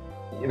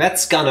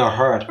 that's gonna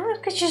hurt. Or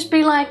it could just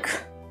be like...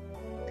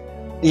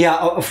 Yeah,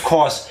 of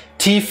course.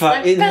 Tifa,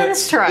 like in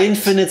her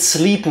infinite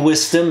sleep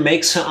wisdom,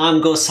 makes her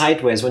arm go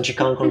sideways when she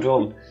can't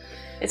control it.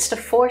 It's the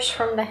force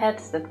from the head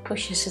that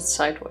pushes it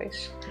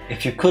sideways.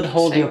 If you could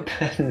hold your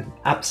pen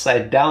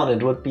upside down,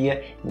 it would be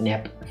a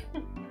nap.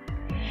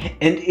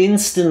 And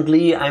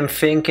instantly I'm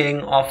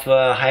thinking of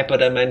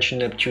Hyperdimension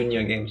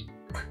Neptunia games.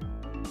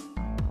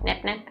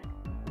 Nap nap.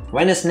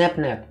 When is nap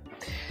nap?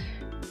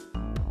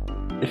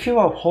 If you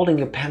were holding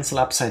your pencil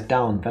upside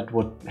down, that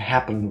would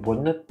happen,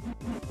 wouldn't it?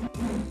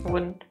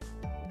 Wouldn't.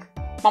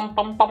 Bum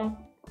bum bum.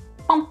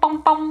 Bum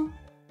bum bum.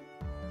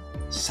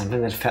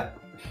 Something that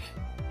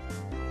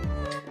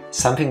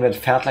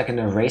felt like an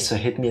eraser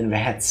hit me in the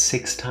head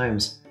 6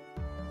 times.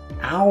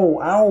 Ow,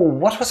 ow,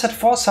 what was that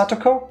for,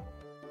 Satoko?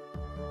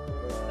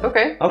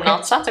 Okay,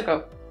 not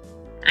Satoko.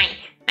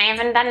 I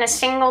haven't done a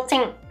single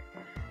thing.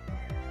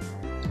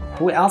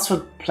 Who else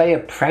would play a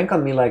prank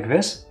on me like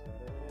this?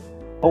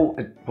 Oh,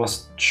 it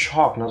was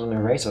chalk, not an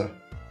eraser.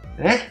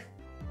 Eh?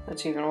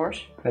 That's even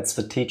worse. That's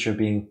the teacher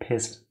being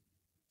pissed.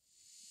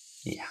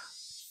 Yeah.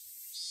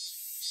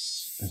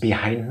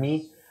 Behind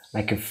me,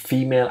 like a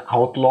female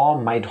outlaw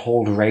might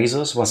hold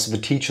razors, was the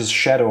teacher's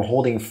shadow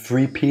holding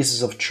 3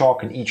 pieces of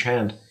chalk in each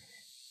hand.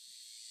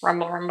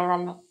 Rumble, rumble,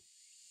 rumble.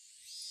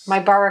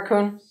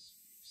 Maebara-kun,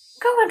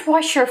 go and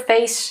wash your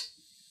face.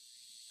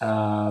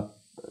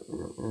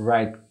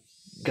 Right.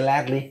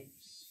 Gladly.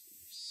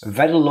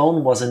 That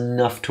alone was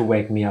enough to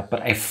wake me up,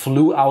 but I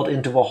flew out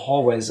into the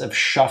hallway as if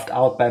shoved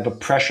out by the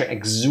pressure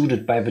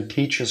exuded by the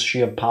teacher's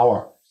sheer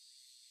power.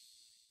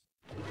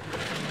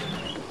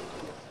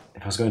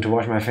 If I was going to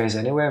wash my face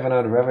anyway, then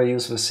I'd rather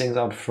use the sinks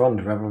out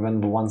front rather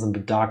than the ones in the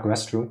dark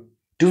restroom.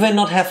 Do they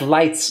not have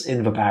lights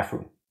in the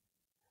bathroom?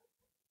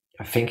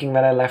 Thinking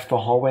that I left the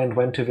hallway and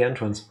went to the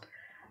entrance.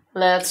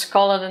 Let's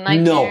call it a night.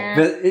 No,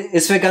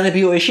 is there gonna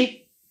be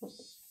Oishi?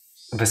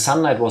 The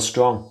sunlight was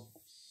strong.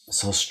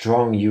 So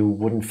strong you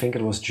wouldn't think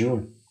it was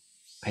June.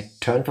 I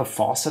turned the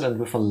faucet and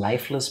with a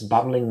lifeless,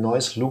 bubbling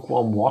noise,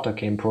 lukewarm water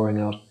came pouring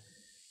out.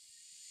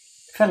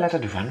 If I let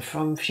it run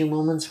for a few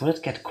moments, would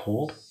it get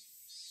cold?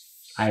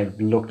 I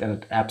looked at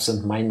it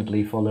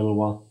absent-mindedly for a little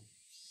while.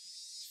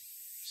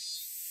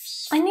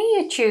 I knew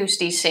you'd choose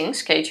these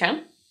things,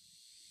 Keiichi.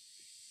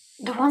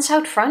 The ones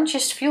out front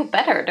just feel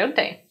better, don't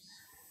they?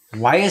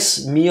 Why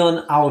is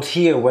Mion out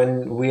here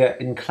when we are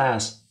in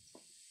class?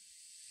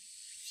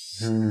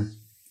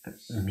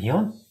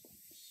 Mion?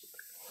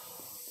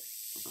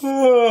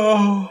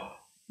 Oh,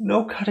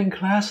 no cutting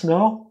class,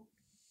 no?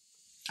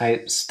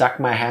 I stuck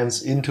my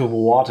hands into the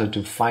water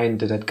to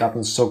find it had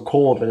gotten so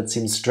cold that it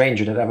seemed strange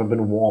it had ever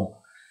been warm.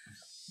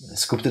 I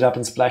scooped it up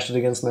and splashed it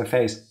against my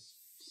face.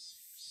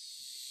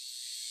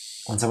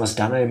 Once I was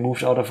done, I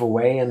moved out of her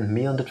way and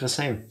Mion did the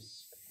same.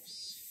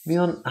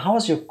 Mion, how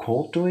is your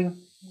cold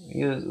doing?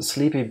 You're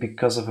sleepy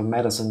because of a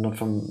medicine, not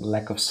from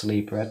lack of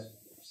sleep, right?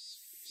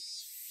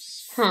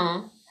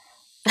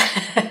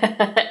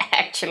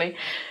 Actually,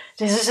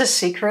 this is a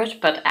secret,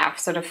 but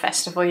after the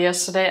festival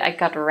yesterday, I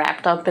got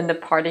wrapped up in the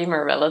party my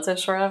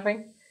relatives were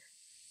having.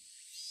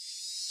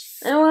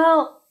 And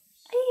well,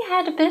 I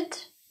had a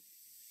bit.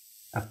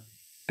 A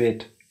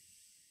bit.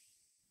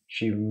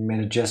 She made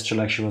a gesture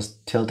like she was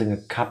tilting a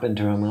cup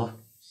into her mouth.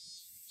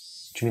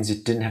 Which means you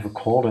didn't have a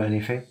cold or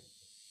anything.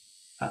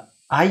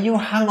 Are you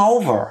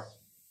hungover?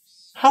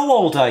 How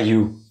old are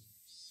you?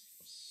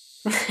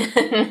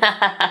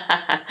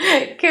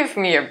 Give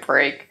me a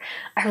break.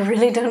 I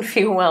really don't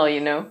feel well,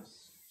 you know.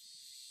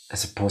 I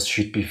suppose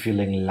she'd be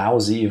feeling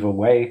lousy either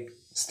way.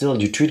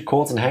 Still, you treat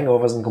colds and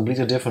hangovers in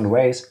completely different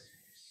ways.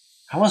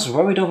 I was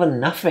worried over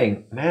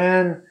nothing,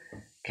 man.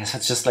 Guess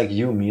that's just like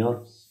you,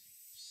 Mion.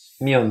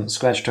 Mion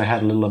scratched her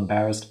head a little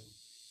embarrassed.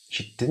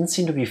 She didn't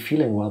seem to be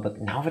feeling well,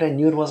 but now that I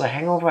knew it was a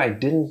hangover, I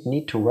didn't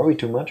need to worry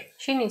too much.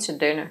 She needs a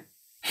dinner.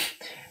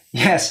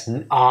 Yes,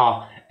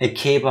 a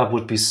kebab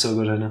would be so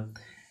good, Anna.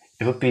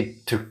 It would be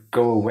to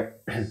go away.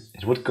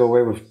 It would go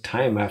away with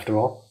time, after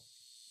all.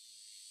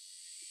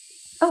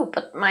 Oh,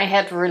 but my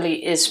head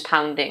really is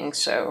pounding,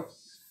 so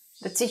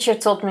the teacher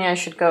told me I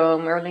should go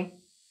home early.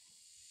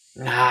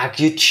 Ah,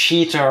 you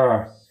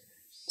cheater!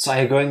 So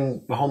are you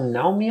going home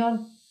now,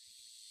 Mion?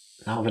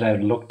 Now that I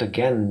looked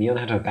again, Mion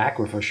had her bag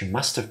with her. She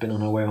must have been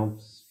on her way home.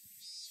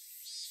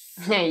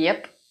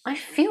 Yep, I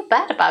feel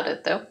bad about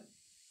it though.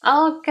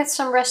 I'll get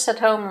some rest at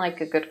home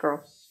like a good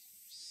girl.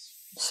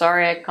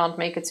 Sorry I can't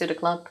make it to the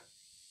club.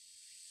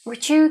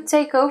 Would you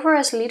take over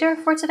as leader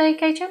for today,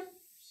 Keiichi?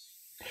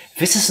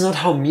 This is not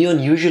how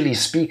Mion usually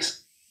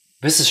speaks.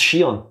 This is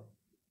Shion.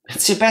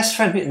 It's your best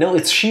friend. No,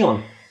 it's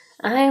Shion.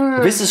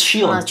 This is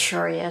Shion. Not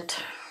sure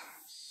yet.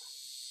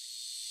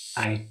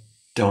 I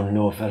don't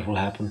know if that will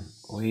happen.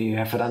 We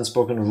have that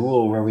unspoken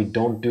rule where we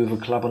don't do the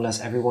club unless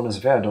everyone is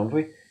there, don't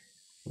we?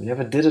 We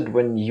never did it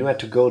when you had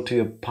to go to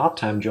your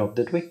part-time job,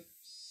 did we?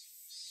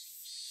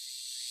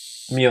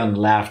 Mion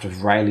laughed with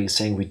Riley,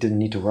 saying we didn't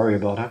need to worry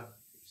about her.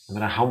 No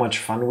matter how much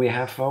fun we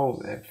have,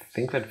 though, I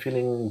think that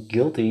feeling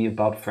guilty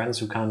about friends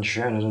who can't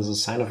share it is a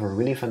sign of a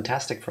really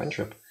fantastic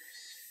friendship.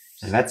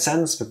 In that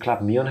sense, the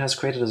club Mion has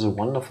created is a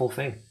wonderful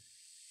thing.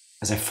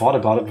 As I thought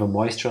about it, the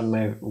moisture on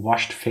my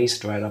washed face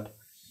dried up.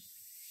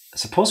 I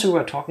suppose we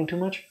were talking too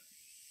much?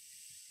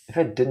 If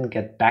I didn't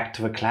get back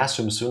to the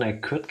classroom soon, I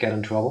could get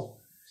in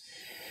trouble.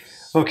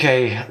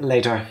 Okay,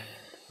 later.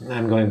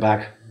 I'm going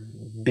back.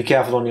 Be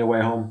careful on your way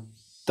home.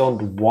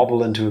 Don't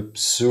wobble into a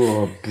sewer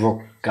or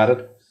brook, got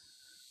it?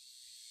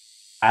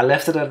 I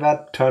left it at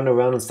that, turned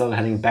around and started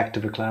heading back to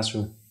the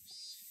classroom.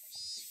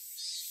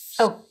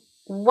 Oh,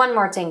 one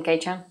more thing,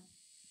 Keiichi.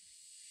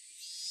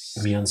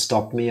 Mion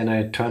stopped me and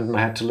I turned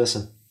my head to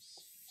listen.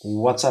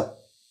 What's up?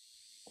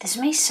 This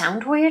may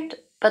sound weird,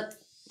 but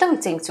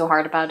don't think too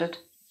hard about it.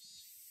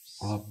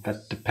 Well,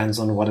 that depends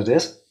on what it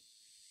is.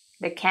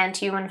 The canned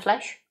human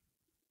flesh?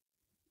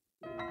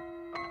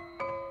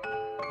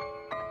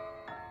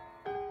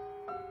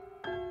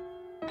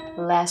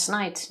 Last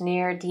night,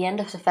 near the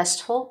end of the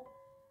festival,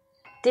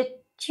 did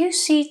you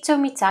see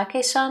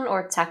Tomitake-san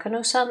or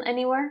Takano-san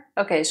anywhere?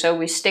 Okay, so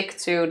we stick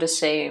to the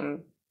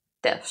same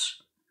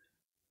deaths.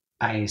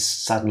 I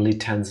suddenly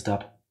tensed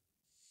up.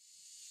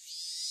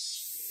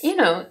 You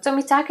know,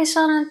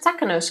 Tomitake-san and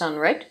Takano-san,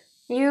 right?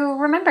 You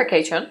remember,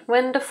 Keiichi,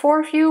 when the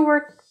four of you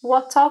were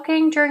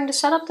talking during the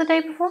setup the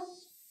day before?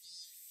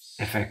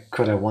 If I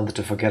could, I wanted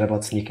to forget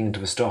about sneaking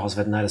into the storehouse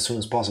that night as soon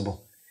as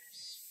possible.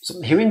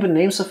 So hearing the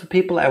names of the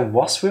people I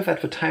was with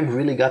at the time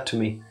really got to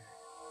me.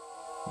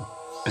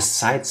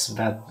 Besides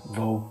that,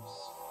 though,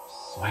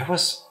 why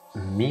was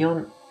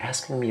Mion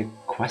asking me a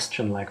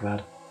question like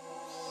that?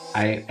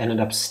 I ended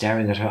up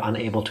staring at her,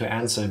 unable to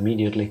answer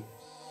immediately.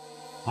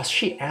 Was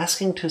she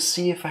asking to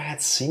see if I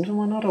had seen them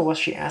or not, or was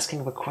she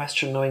asking the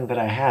question knowing that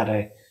I had?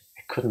 I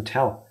couldn't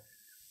tell.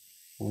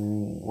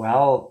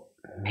 Well,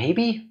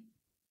 maybe?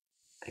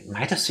 I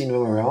might have seen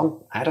them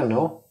around, I don't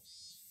know.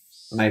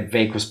 My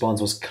vague response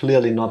was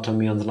clearly not to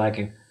Mion's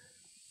liking.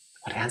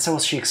 What answer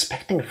was she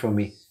expecting from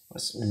me? There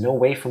was no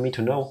way for me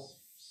to know.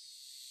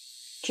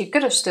 She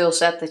could have still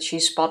said that she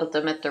spotted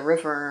them at the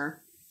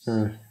river.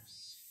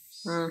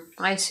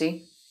 I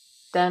see.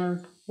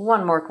 Then,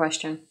 one more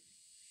question.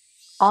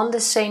 On the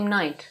same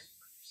night,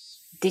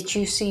 did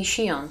you see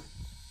Shion?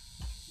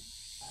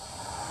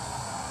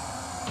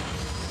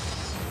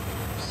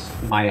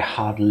 My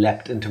heart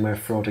leapt into my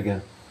throat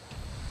again.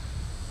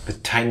 The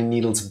tiny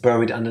needles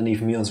buried underneath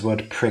Mion's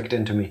word pricked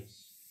into me.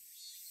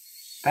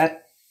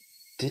 But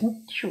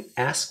didn't you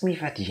ask me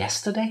that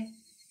yesterday?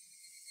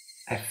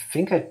 I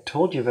think I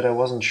told you that I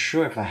wasn't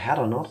sure if I had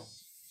or not.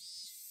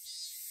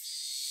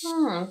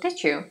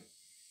 Did you?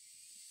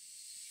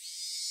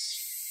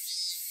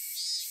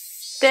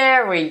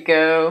 There we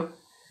go.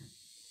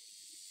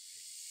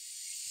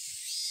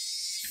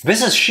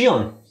 This is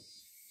Shion.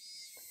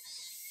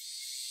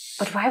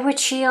 But why would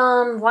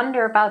Shion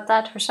wonder about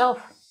that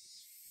herself?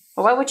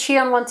 Why would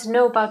Shion want to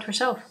know about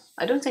herself?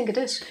 I don't think it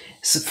is.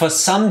 So for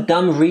some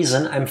dumb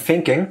reason, I'm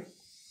thinking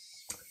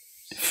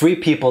 3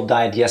 people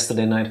died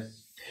yesterday night.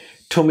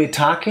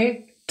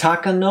 Tomitake,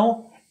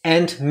 Takano,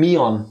 and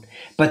Mion.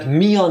 But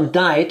Mion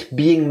died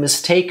being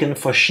mistaken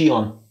for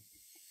Shion.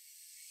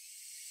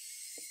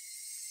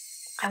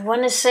 I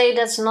want to say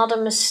that's not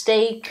a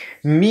mistake.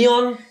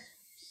 Mion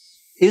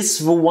is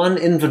the one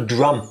in the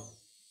drum.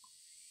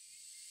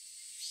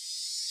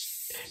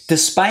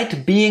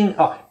 Despite being...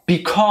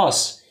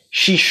 because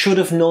she should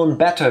have known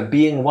better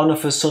being one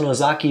of the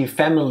Sonozaki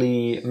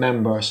family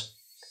members.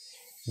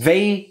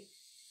 They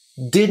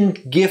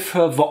didn't give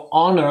her the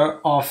honor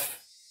of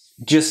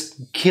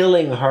just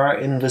killing her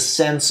in the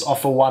sense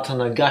of a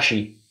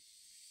Watanagashi.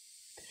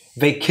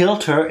 They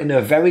killed her in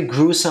a very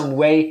gruesome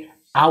way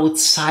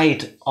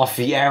outside of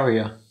the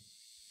area.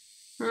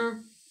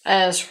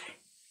 As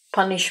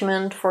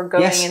punishment for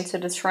going into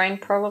the shrine,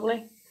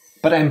 probably.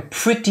 But I'm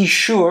pretty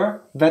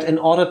sure that in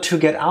order to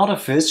get out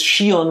of this,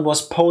 Shion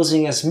was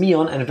posing as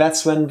Mion, and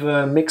that's when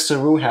the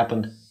mixeroo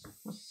happened.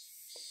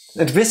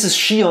 And this is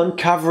Shion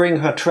covering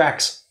her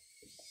tracks.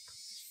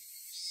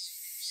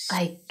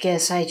 I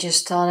guess I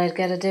just thought I'd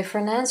get a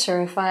different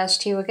answer if I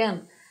asked you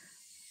again.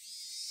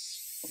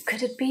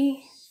 Could it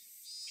be?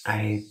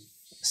 I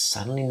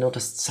suddenly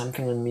noticed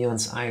something in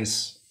Mion's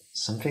eyes.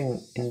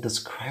 Something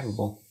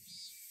indescribable.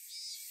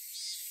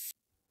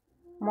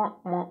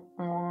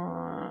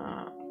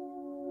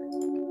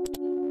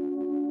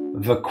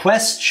 The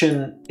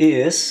question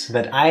is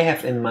that I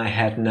have in my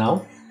head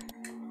now,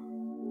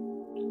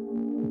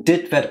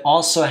 did that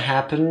also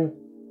happen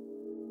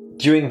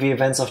during the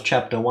events of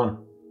chapter 1?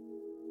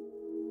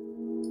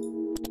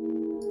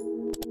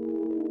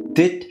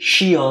 Did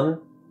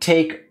Shion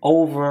take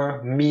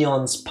over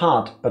Mion's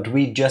part, but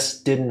we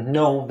just didn't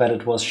know that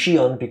it was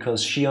Shion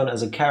because Shion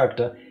as a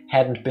character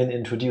hadn't been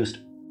introduced?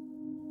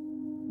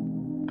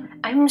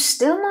 I'm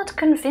still not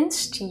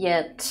convinced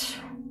yet.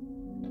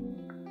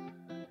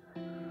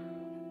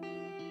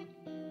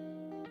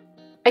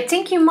 I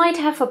think you might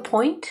have a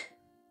point.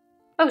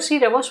 Oh, see,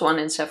 there was 1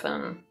 in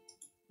 7.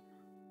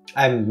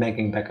 I'm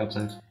making backup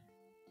sense.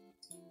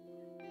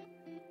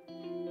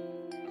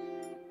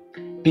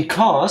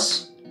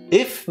 Because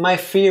if my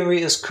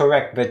theory is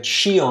correct that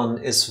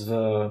Shion is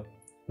the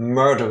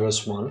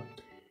murderous one,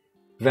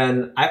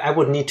 then I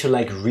would need to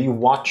like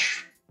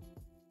rewatch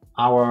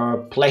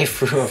our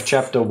playthrough of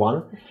chapter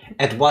 1.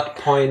 At what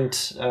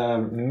point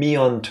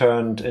Mion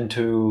turned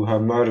into her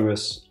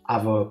murderous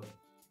other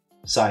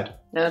side.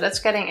 No, that's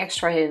getting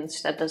extra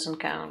hints. That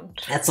doesn't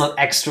count. That's not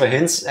extra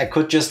hints. I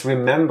could just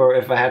remember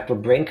if I had the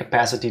brain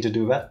capacity to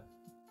do that.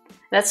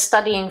 That's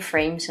studying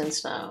frames and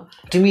stuff.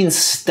 What do you mean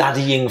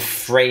studying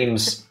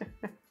frames?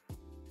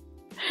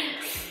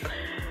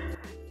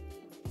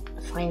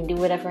 Fine, do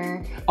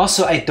whatever.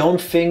 Also, I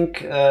don't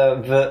think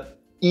the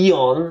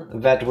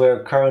Eon that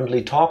we're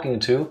currently talking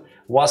to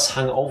was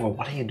hungover.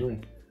 What are you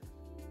doing?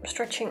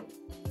 Stretching.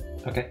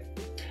 Okay.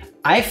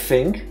 I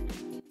think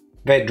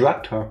they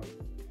drugged her.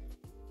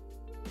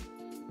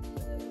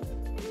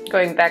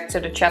 Going back to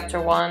the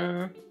chapter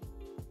 1.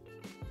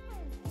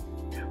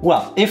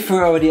 Well, if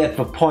we're already at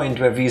the point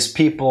where these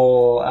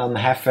people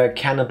have their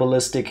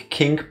cannibalistic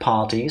kink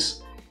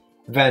parties,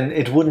 then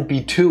it wouldn't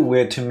be too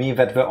weird to me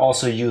that they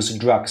also use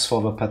drugs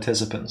for the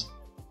participants.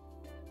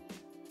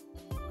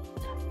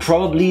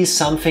 Probably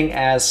something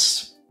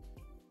as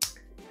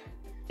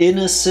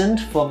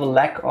innocent, for the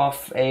lack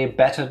of a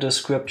better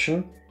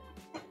description,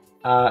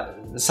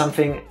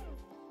 something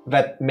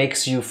that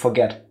makes you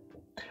forget.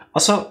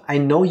 Also, I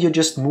know you're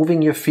just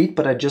moving your feet,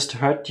 but I just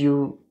heard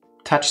you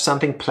touch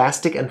something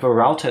plastic and the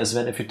router is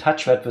when if you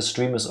touch that, the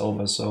stream is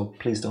over, so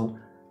please don't.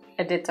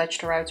 I did touch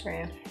the router,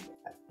 yeah.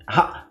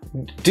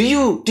 Do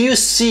you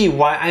see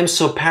why I'm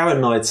so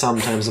paranoid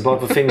sometimes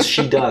about the things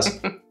she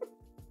does?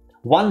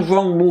 One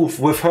wrong move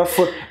with her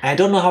foot, I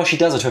don't know how she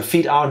does it, her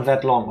feet aren't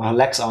that long, or her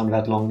legs aren't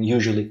that long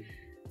usually.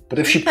 But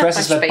if she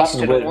presses that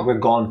button, we're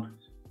gone.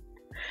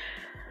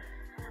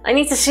 I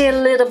need to see a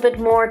little bit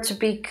more to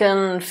be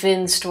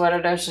convinced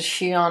whether there's a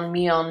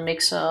Shion-Mion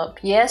mix-up.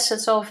 Yes,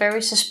 it's all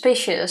very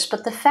suspicious,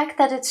 but the fact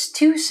that it's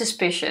too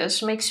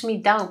suspicious makes me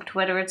doubt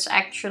whether it's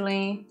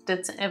actually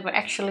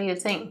a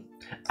thing.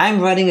 I'm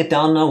writing it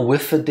down now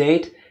with the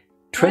date.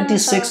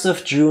 26th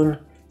of June,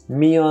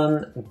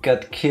 Mion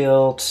got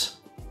killed,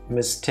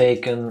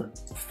 mistaken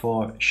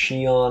for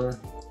Shion.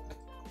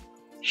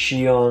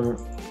 Shion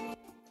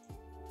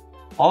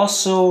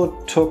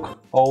also took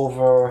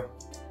over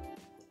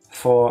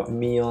for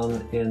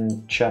Mion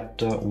in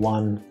chapter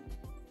 1,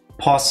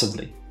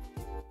 possibly.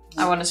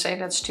 I want to say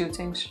that's 2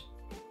 things.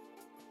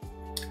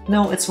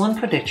 No, it's 1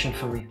 prediction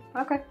for me.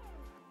 Okay.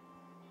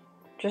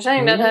 Just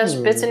saying, that has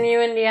bitten you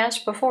in the ass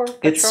before.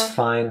 It's sure.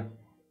 fine.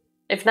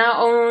 If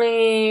now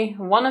only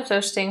one of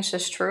those things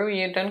is true,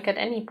 you don't get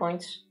any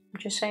points.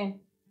 I'm just saying.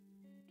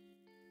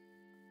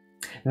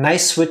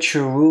 Nice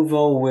switcheroo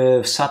though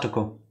with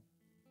Satoko.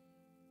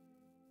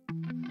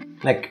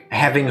 Like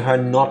having her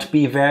not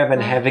be there,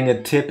 then having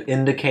a tip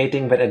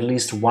indicating that at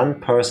least one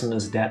person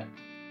is dead.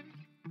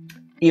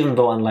 Even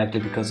though unlikely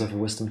because of her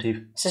wisdom teeth.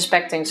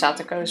 Suspecting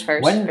Satoko is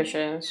very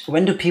suspicious.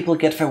 When do people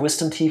get their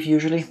wisdom teeth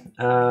usually?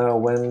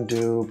 When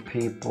do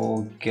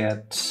people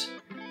get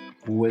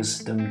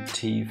wisdom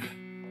teeth?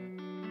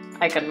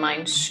 I got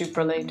mine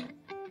super late.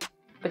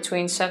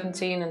 Between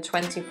 17 and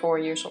 24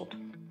 years old.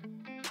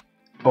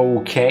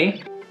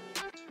 Okay.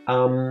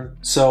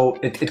 So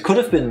it could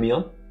have been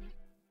Mion.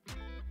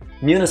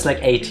 Mion is like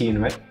 18,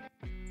 right?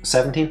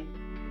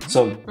 17?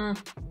 So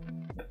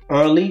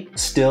early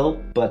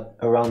still, but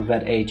around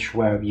that age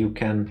where you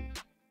can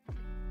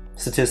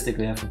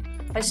statistically have them.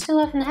 I still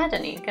haven't had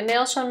any. Can they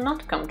also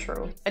not come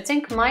true? I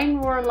think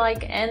mine were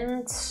like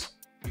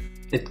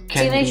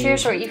teenage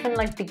years or even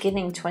like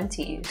beginning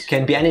 20s.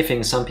 Can be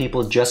anything. Some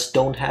people just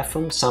don't have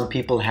them. Some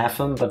people have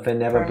them, but they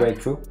never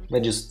break through. They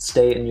just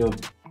stay in your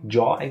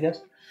jaw, I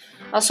guess.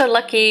 Also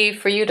lucky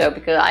for you though,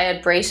 because I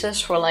had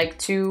braces for like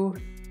two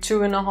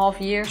and a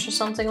half years or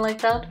something like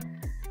that.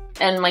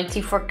 And my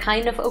teeth were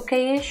kind of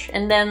okay-ish.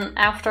 And then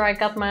after I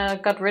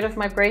got rid of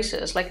my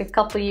braces, like a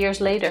couple of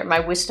years later, my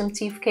wisdom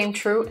teeth came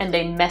true and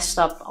they messed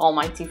up all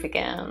my teeth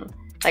again.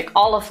 Like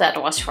all of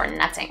that was for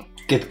nothing.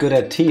 Get good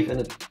at teeth,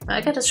 innit?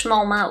 I got a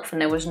small mouth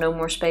and there was no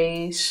more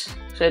space.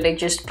 So they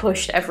just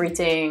pushed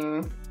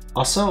everything.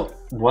 Also,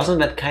 wasn't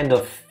that kind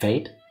of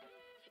fate?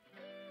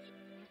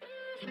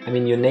 I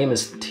mean, your name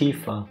is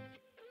Tifa.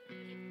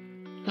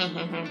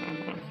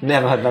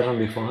 Never heard that one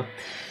before, huh?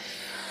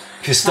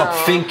 If you stop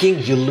thinking,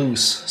 you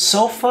lose.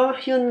 So far,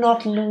 you're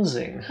not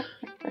losing.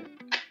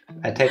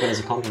 I take it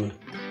as a compliment.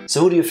 So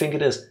who do you think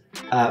it is?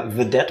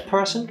 The dead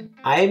person?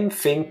 I'm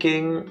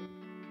thinking...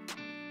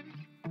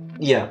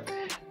 Yeah.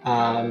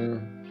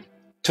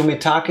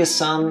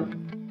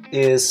 Tomitake-san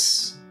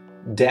is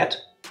dead.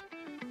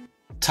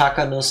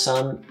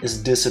 Takano-san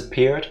is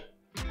disappeared.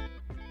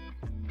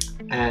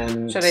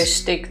 And... So they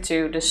stick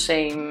to the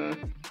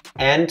same...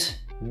 And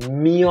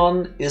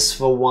Mion is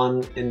the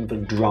one in the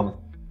drum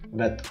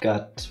that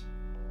got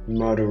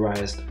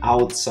murderized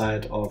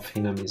outside of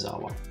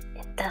Hinamizawa.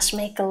 It does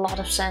make a lot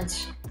of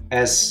sense.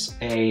 As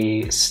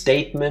a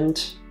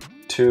statement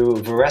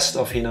to the rest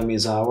of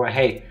Hinamizawa,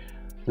 hey,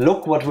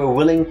 look what we're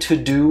willing to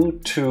do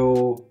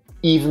to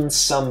even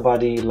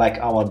somebody like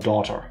our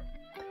daughter.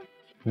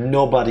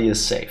 Nobody is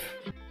safe.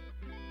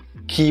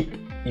 Keep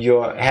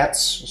your heads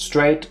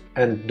straight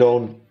and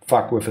don't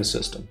fuck with the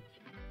system.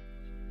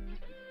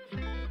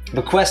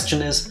 The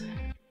question is,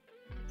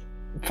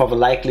 for the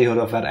likelihood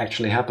of that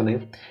actually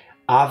happening,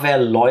 are there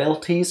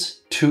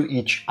loyalties to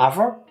each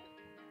other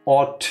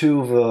or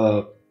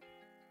to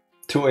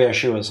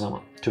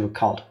oyashiro-sama, to the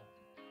cult?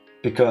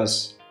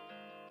 Because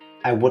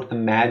I would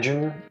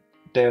imagine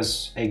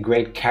there's a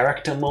great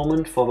character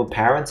moment for the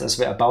parents as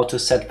they're about to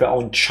set their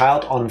own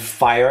child on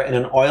fire in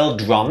an oil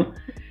drum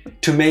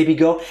to maybe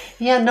go,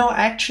 yeah, no,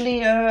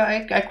 actually,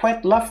 I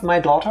quite love my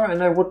daughter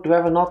and I would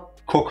rather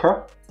not cook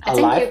her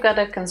alive. I think you've got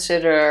to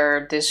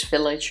consider this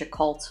village a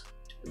cult.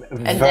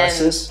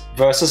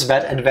 Versus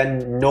that, and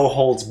then no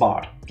holds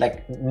barred.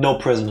 Like, no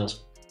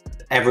prisoners.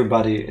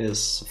 Everybody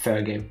is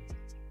fair game.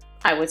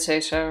 I would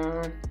say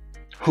so.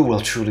 Who will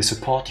truly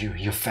support you?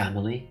 Your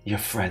family? Your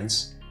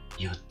friends?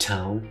 Your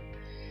town?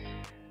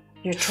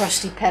 Your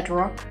trusty pet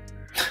rock?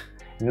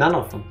 None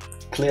of them,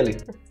 clearly.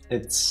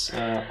 It's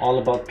all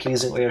about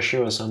pleasing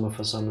Oyashiro-sama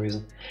for some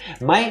reason.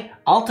 My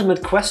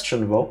ultimate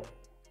question though,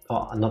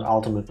 not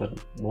ultimate, but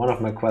one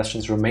of my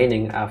questions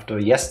remaining after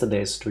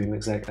yesterday's stream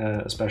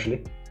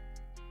especially.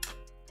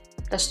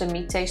 Does the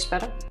meat taste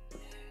better?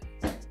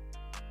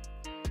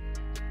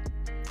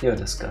 You're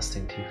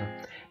disgusting, Tifa.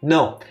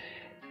 No.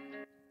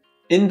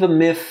 In the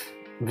myth,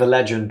 the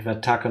legend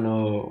that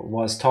Takano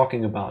was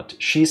talking about,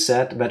 she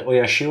said that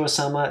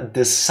Oyashiro-sama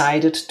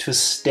decided to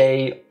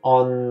stay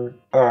on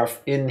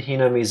Earth in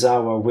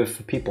Hinamizawa with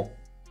the people.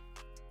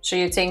 So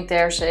you think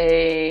there's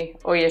a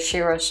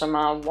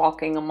Oyashiro-sama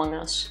walking among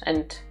us?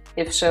 And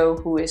if so,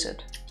 who is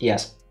it?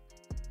 Yes.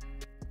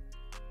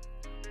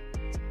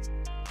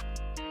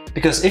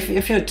 Because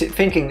if you're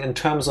thinking in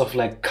terms of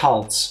like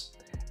cults,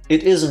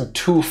 it isn't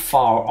too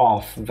far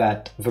off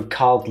that the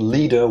cult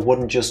leader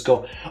wouldn't just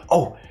go,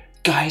 oh,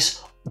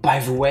 guys, by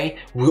the way,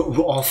 we're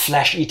all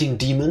flesh-eating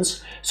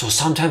demons, so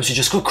sometimes you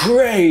just go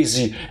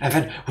crazy, and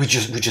then we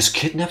just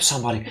kidnap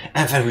somebody,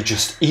 and then we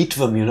just eat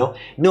them, you know?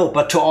 No,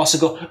 but to also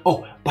go,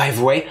 oh, by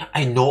the way,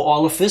 I know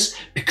all of this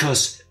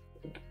because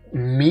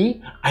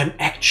me, I'm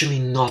actually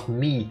not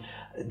me.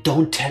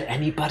 Don't tell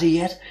anybody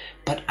yet,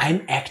 but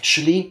I'm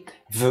actually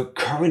the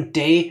current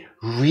day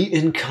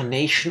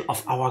reincarnation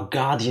of our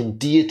guardian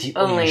deity,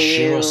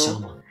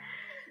 Oyashiro-sama.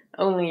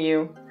 Only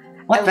you.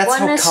 But that's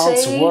how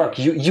cults work.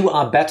 You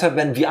are better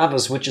than the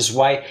others, which is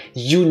why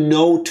you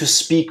know to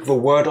speak the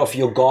word of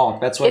your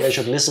god. That's why they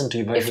should listen to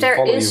you. If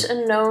there is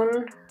a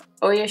known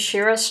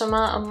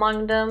Oyashiro-sama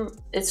among them,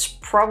 it's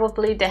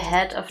probably the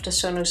head of the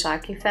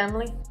Sonozaki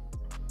family.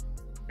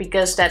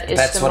 Because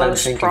that's the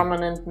most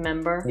prominent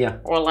member. Yeah.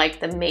 Or like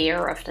the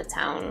mayor of the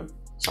town.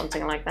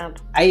 Something like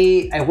that.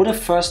 I would have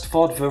first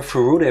thought the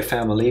Furude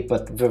family,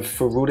 but the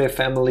Furude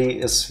family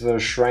is the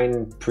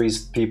shrine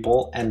priest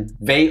people, and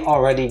they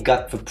already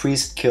got the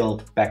priest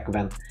killed back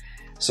then.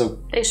 So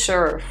they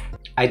serve.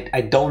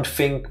 I don't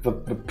think the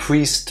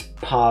priest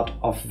part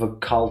of the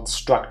cult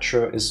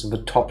structure is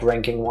the top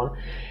ranking one.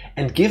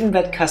 And given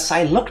that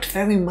Kasai looked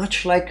very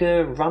much like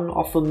a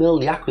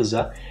run-of-the-mill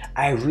Yakuza,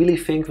 I really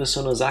think the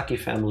Sonozaki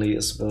family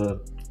is the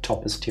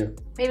toppest tier.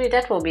 Maybe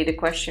that will be the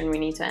question we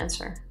need to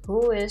answer.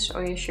 Who is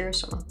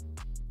Oyashiro-sama?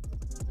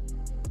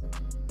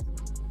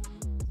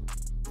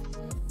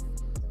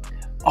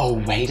 Oh,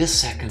 wait a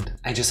second.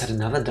 I just had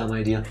another dumb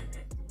idea.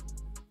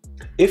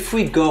 If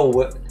we go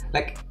with,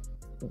 like,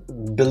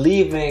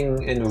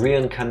 believing in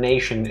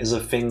reincarnation is a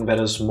thing that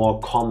is more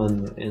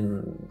common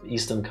in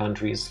Eastern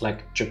countries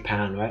like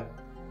Japan, right?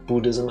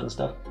 Buddhism and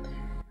stuff.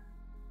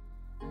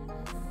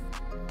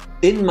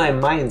 In my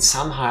mind,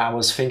 somehow I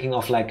was thinking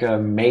of like a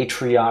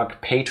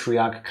matriarch,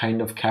 patriarch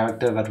kind of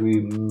character that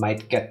we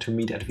might get to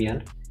meet at the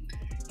end.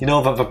 You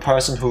know, the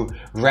person who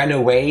ran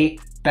away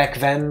back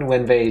then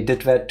when they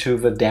did that to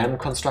the dam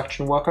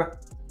construction worker?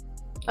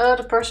 Oh,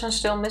 the person's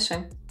still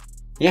missing.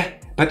 Yeah,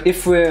 but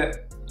if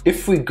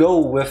we go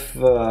with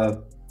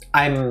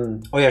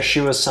I'm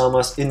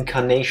Oyashiro-sama's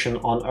incarnation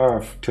on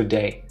Earth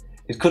today,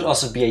 it could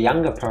also be a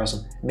younger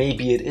person.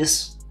 Maybe it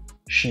is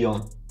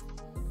Shion.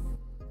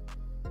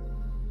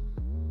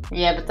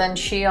 Yeah, but then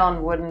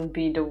Shion wouldn't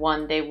be the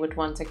one they would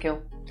want to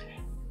kill.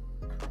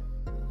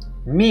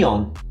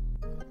 Mion.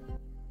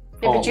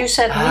 Yeah, but you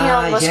said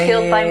Mion was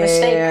killed by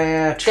mistake.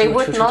 Yeah, true, they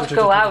would true, not true,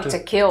 go true, out true. to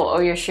kill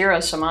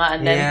Oyashiro-sama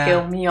and then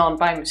kill Mion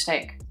by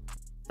mistake.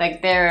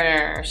 Like,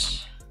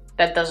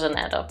 that doesn't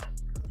add up.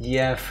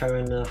 Yeah, fair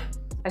enough.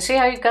 I see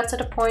how you got to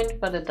the point,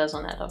 but it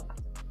doesn't add up.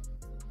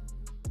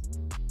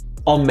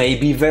 Or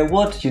maybe they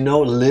would, you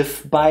know,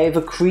 live by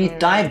the creed,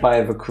 die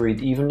by the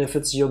creed, even if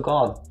it's your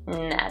god.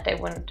 Nah, they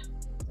wouldn't.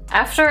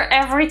 After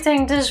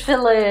everything this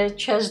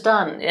village has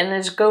done and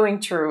is going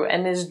through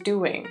and is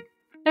doing,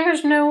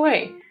 there's no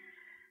way.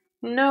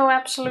 No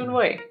absolute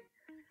way.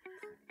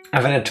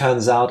 And then it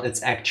turns out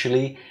it's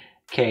actually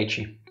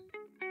Keiichi.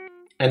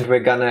 And we're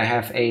gonna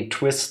have a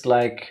twist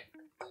like...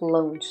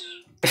 Clones.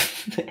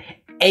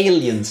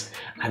 Aliens.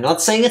 I'm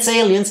not saying it's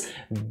aliens,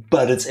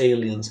 but it's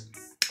aliens.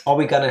 Or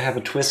we're gonna have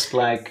a twist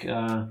like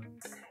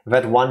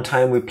that one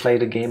time we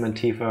played a game and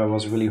Tifa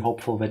was really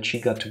hopeful that she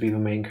got to be the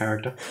main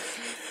character.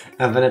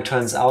 And then it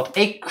turns out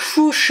a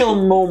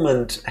crucial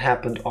moment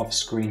happened off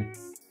screen.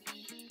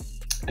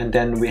 And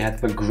then we had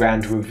the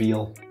grand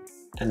reveal.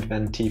 And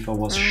then Tifa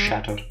was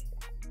shattered.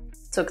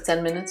 Took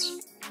 10 minutes.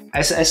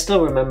 I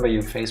still remember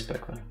your face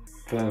back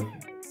then.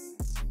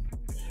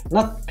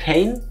 Not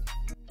pain.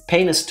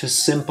 Pain is too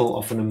simple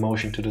of an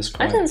emotion to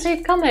describe. I didn't see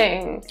it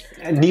coming.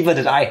 And neither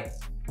did I.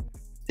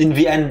 In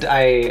the end,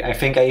 I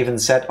think I even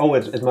said, oh,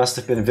 it must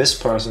have been this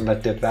person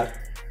that did that.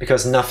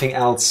 Because nothing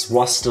else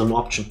was still an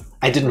option.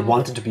 I didn't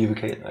want it to be the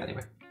case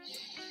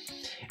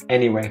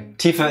anyway.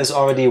 Tifa is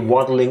already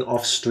waddling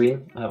off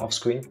screen,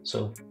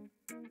 so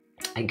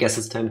I guess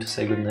it's time to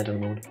say goodnight in a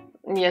moment.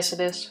 Yes, it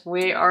is.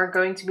 We are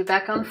going to be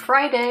back on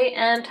Friday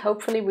and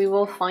hopefully we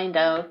will find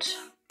out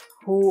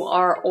who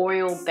our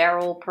oil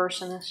barrel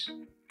person is.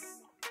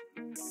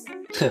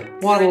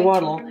 Waddle,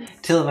 waddle,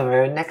 till the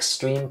very next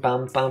stream.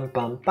 Bum, bum,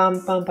 bum,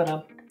 bum, bum,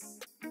 ba-dum.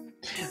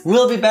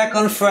 We'll be back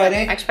on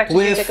Friday. I expect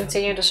you to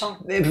continue the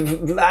song.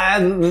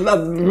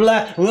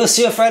 We'll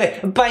see you Friday.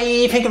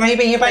 Bye. Thank you for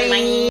being here.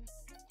 Bye.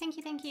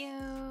 Thank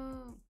you.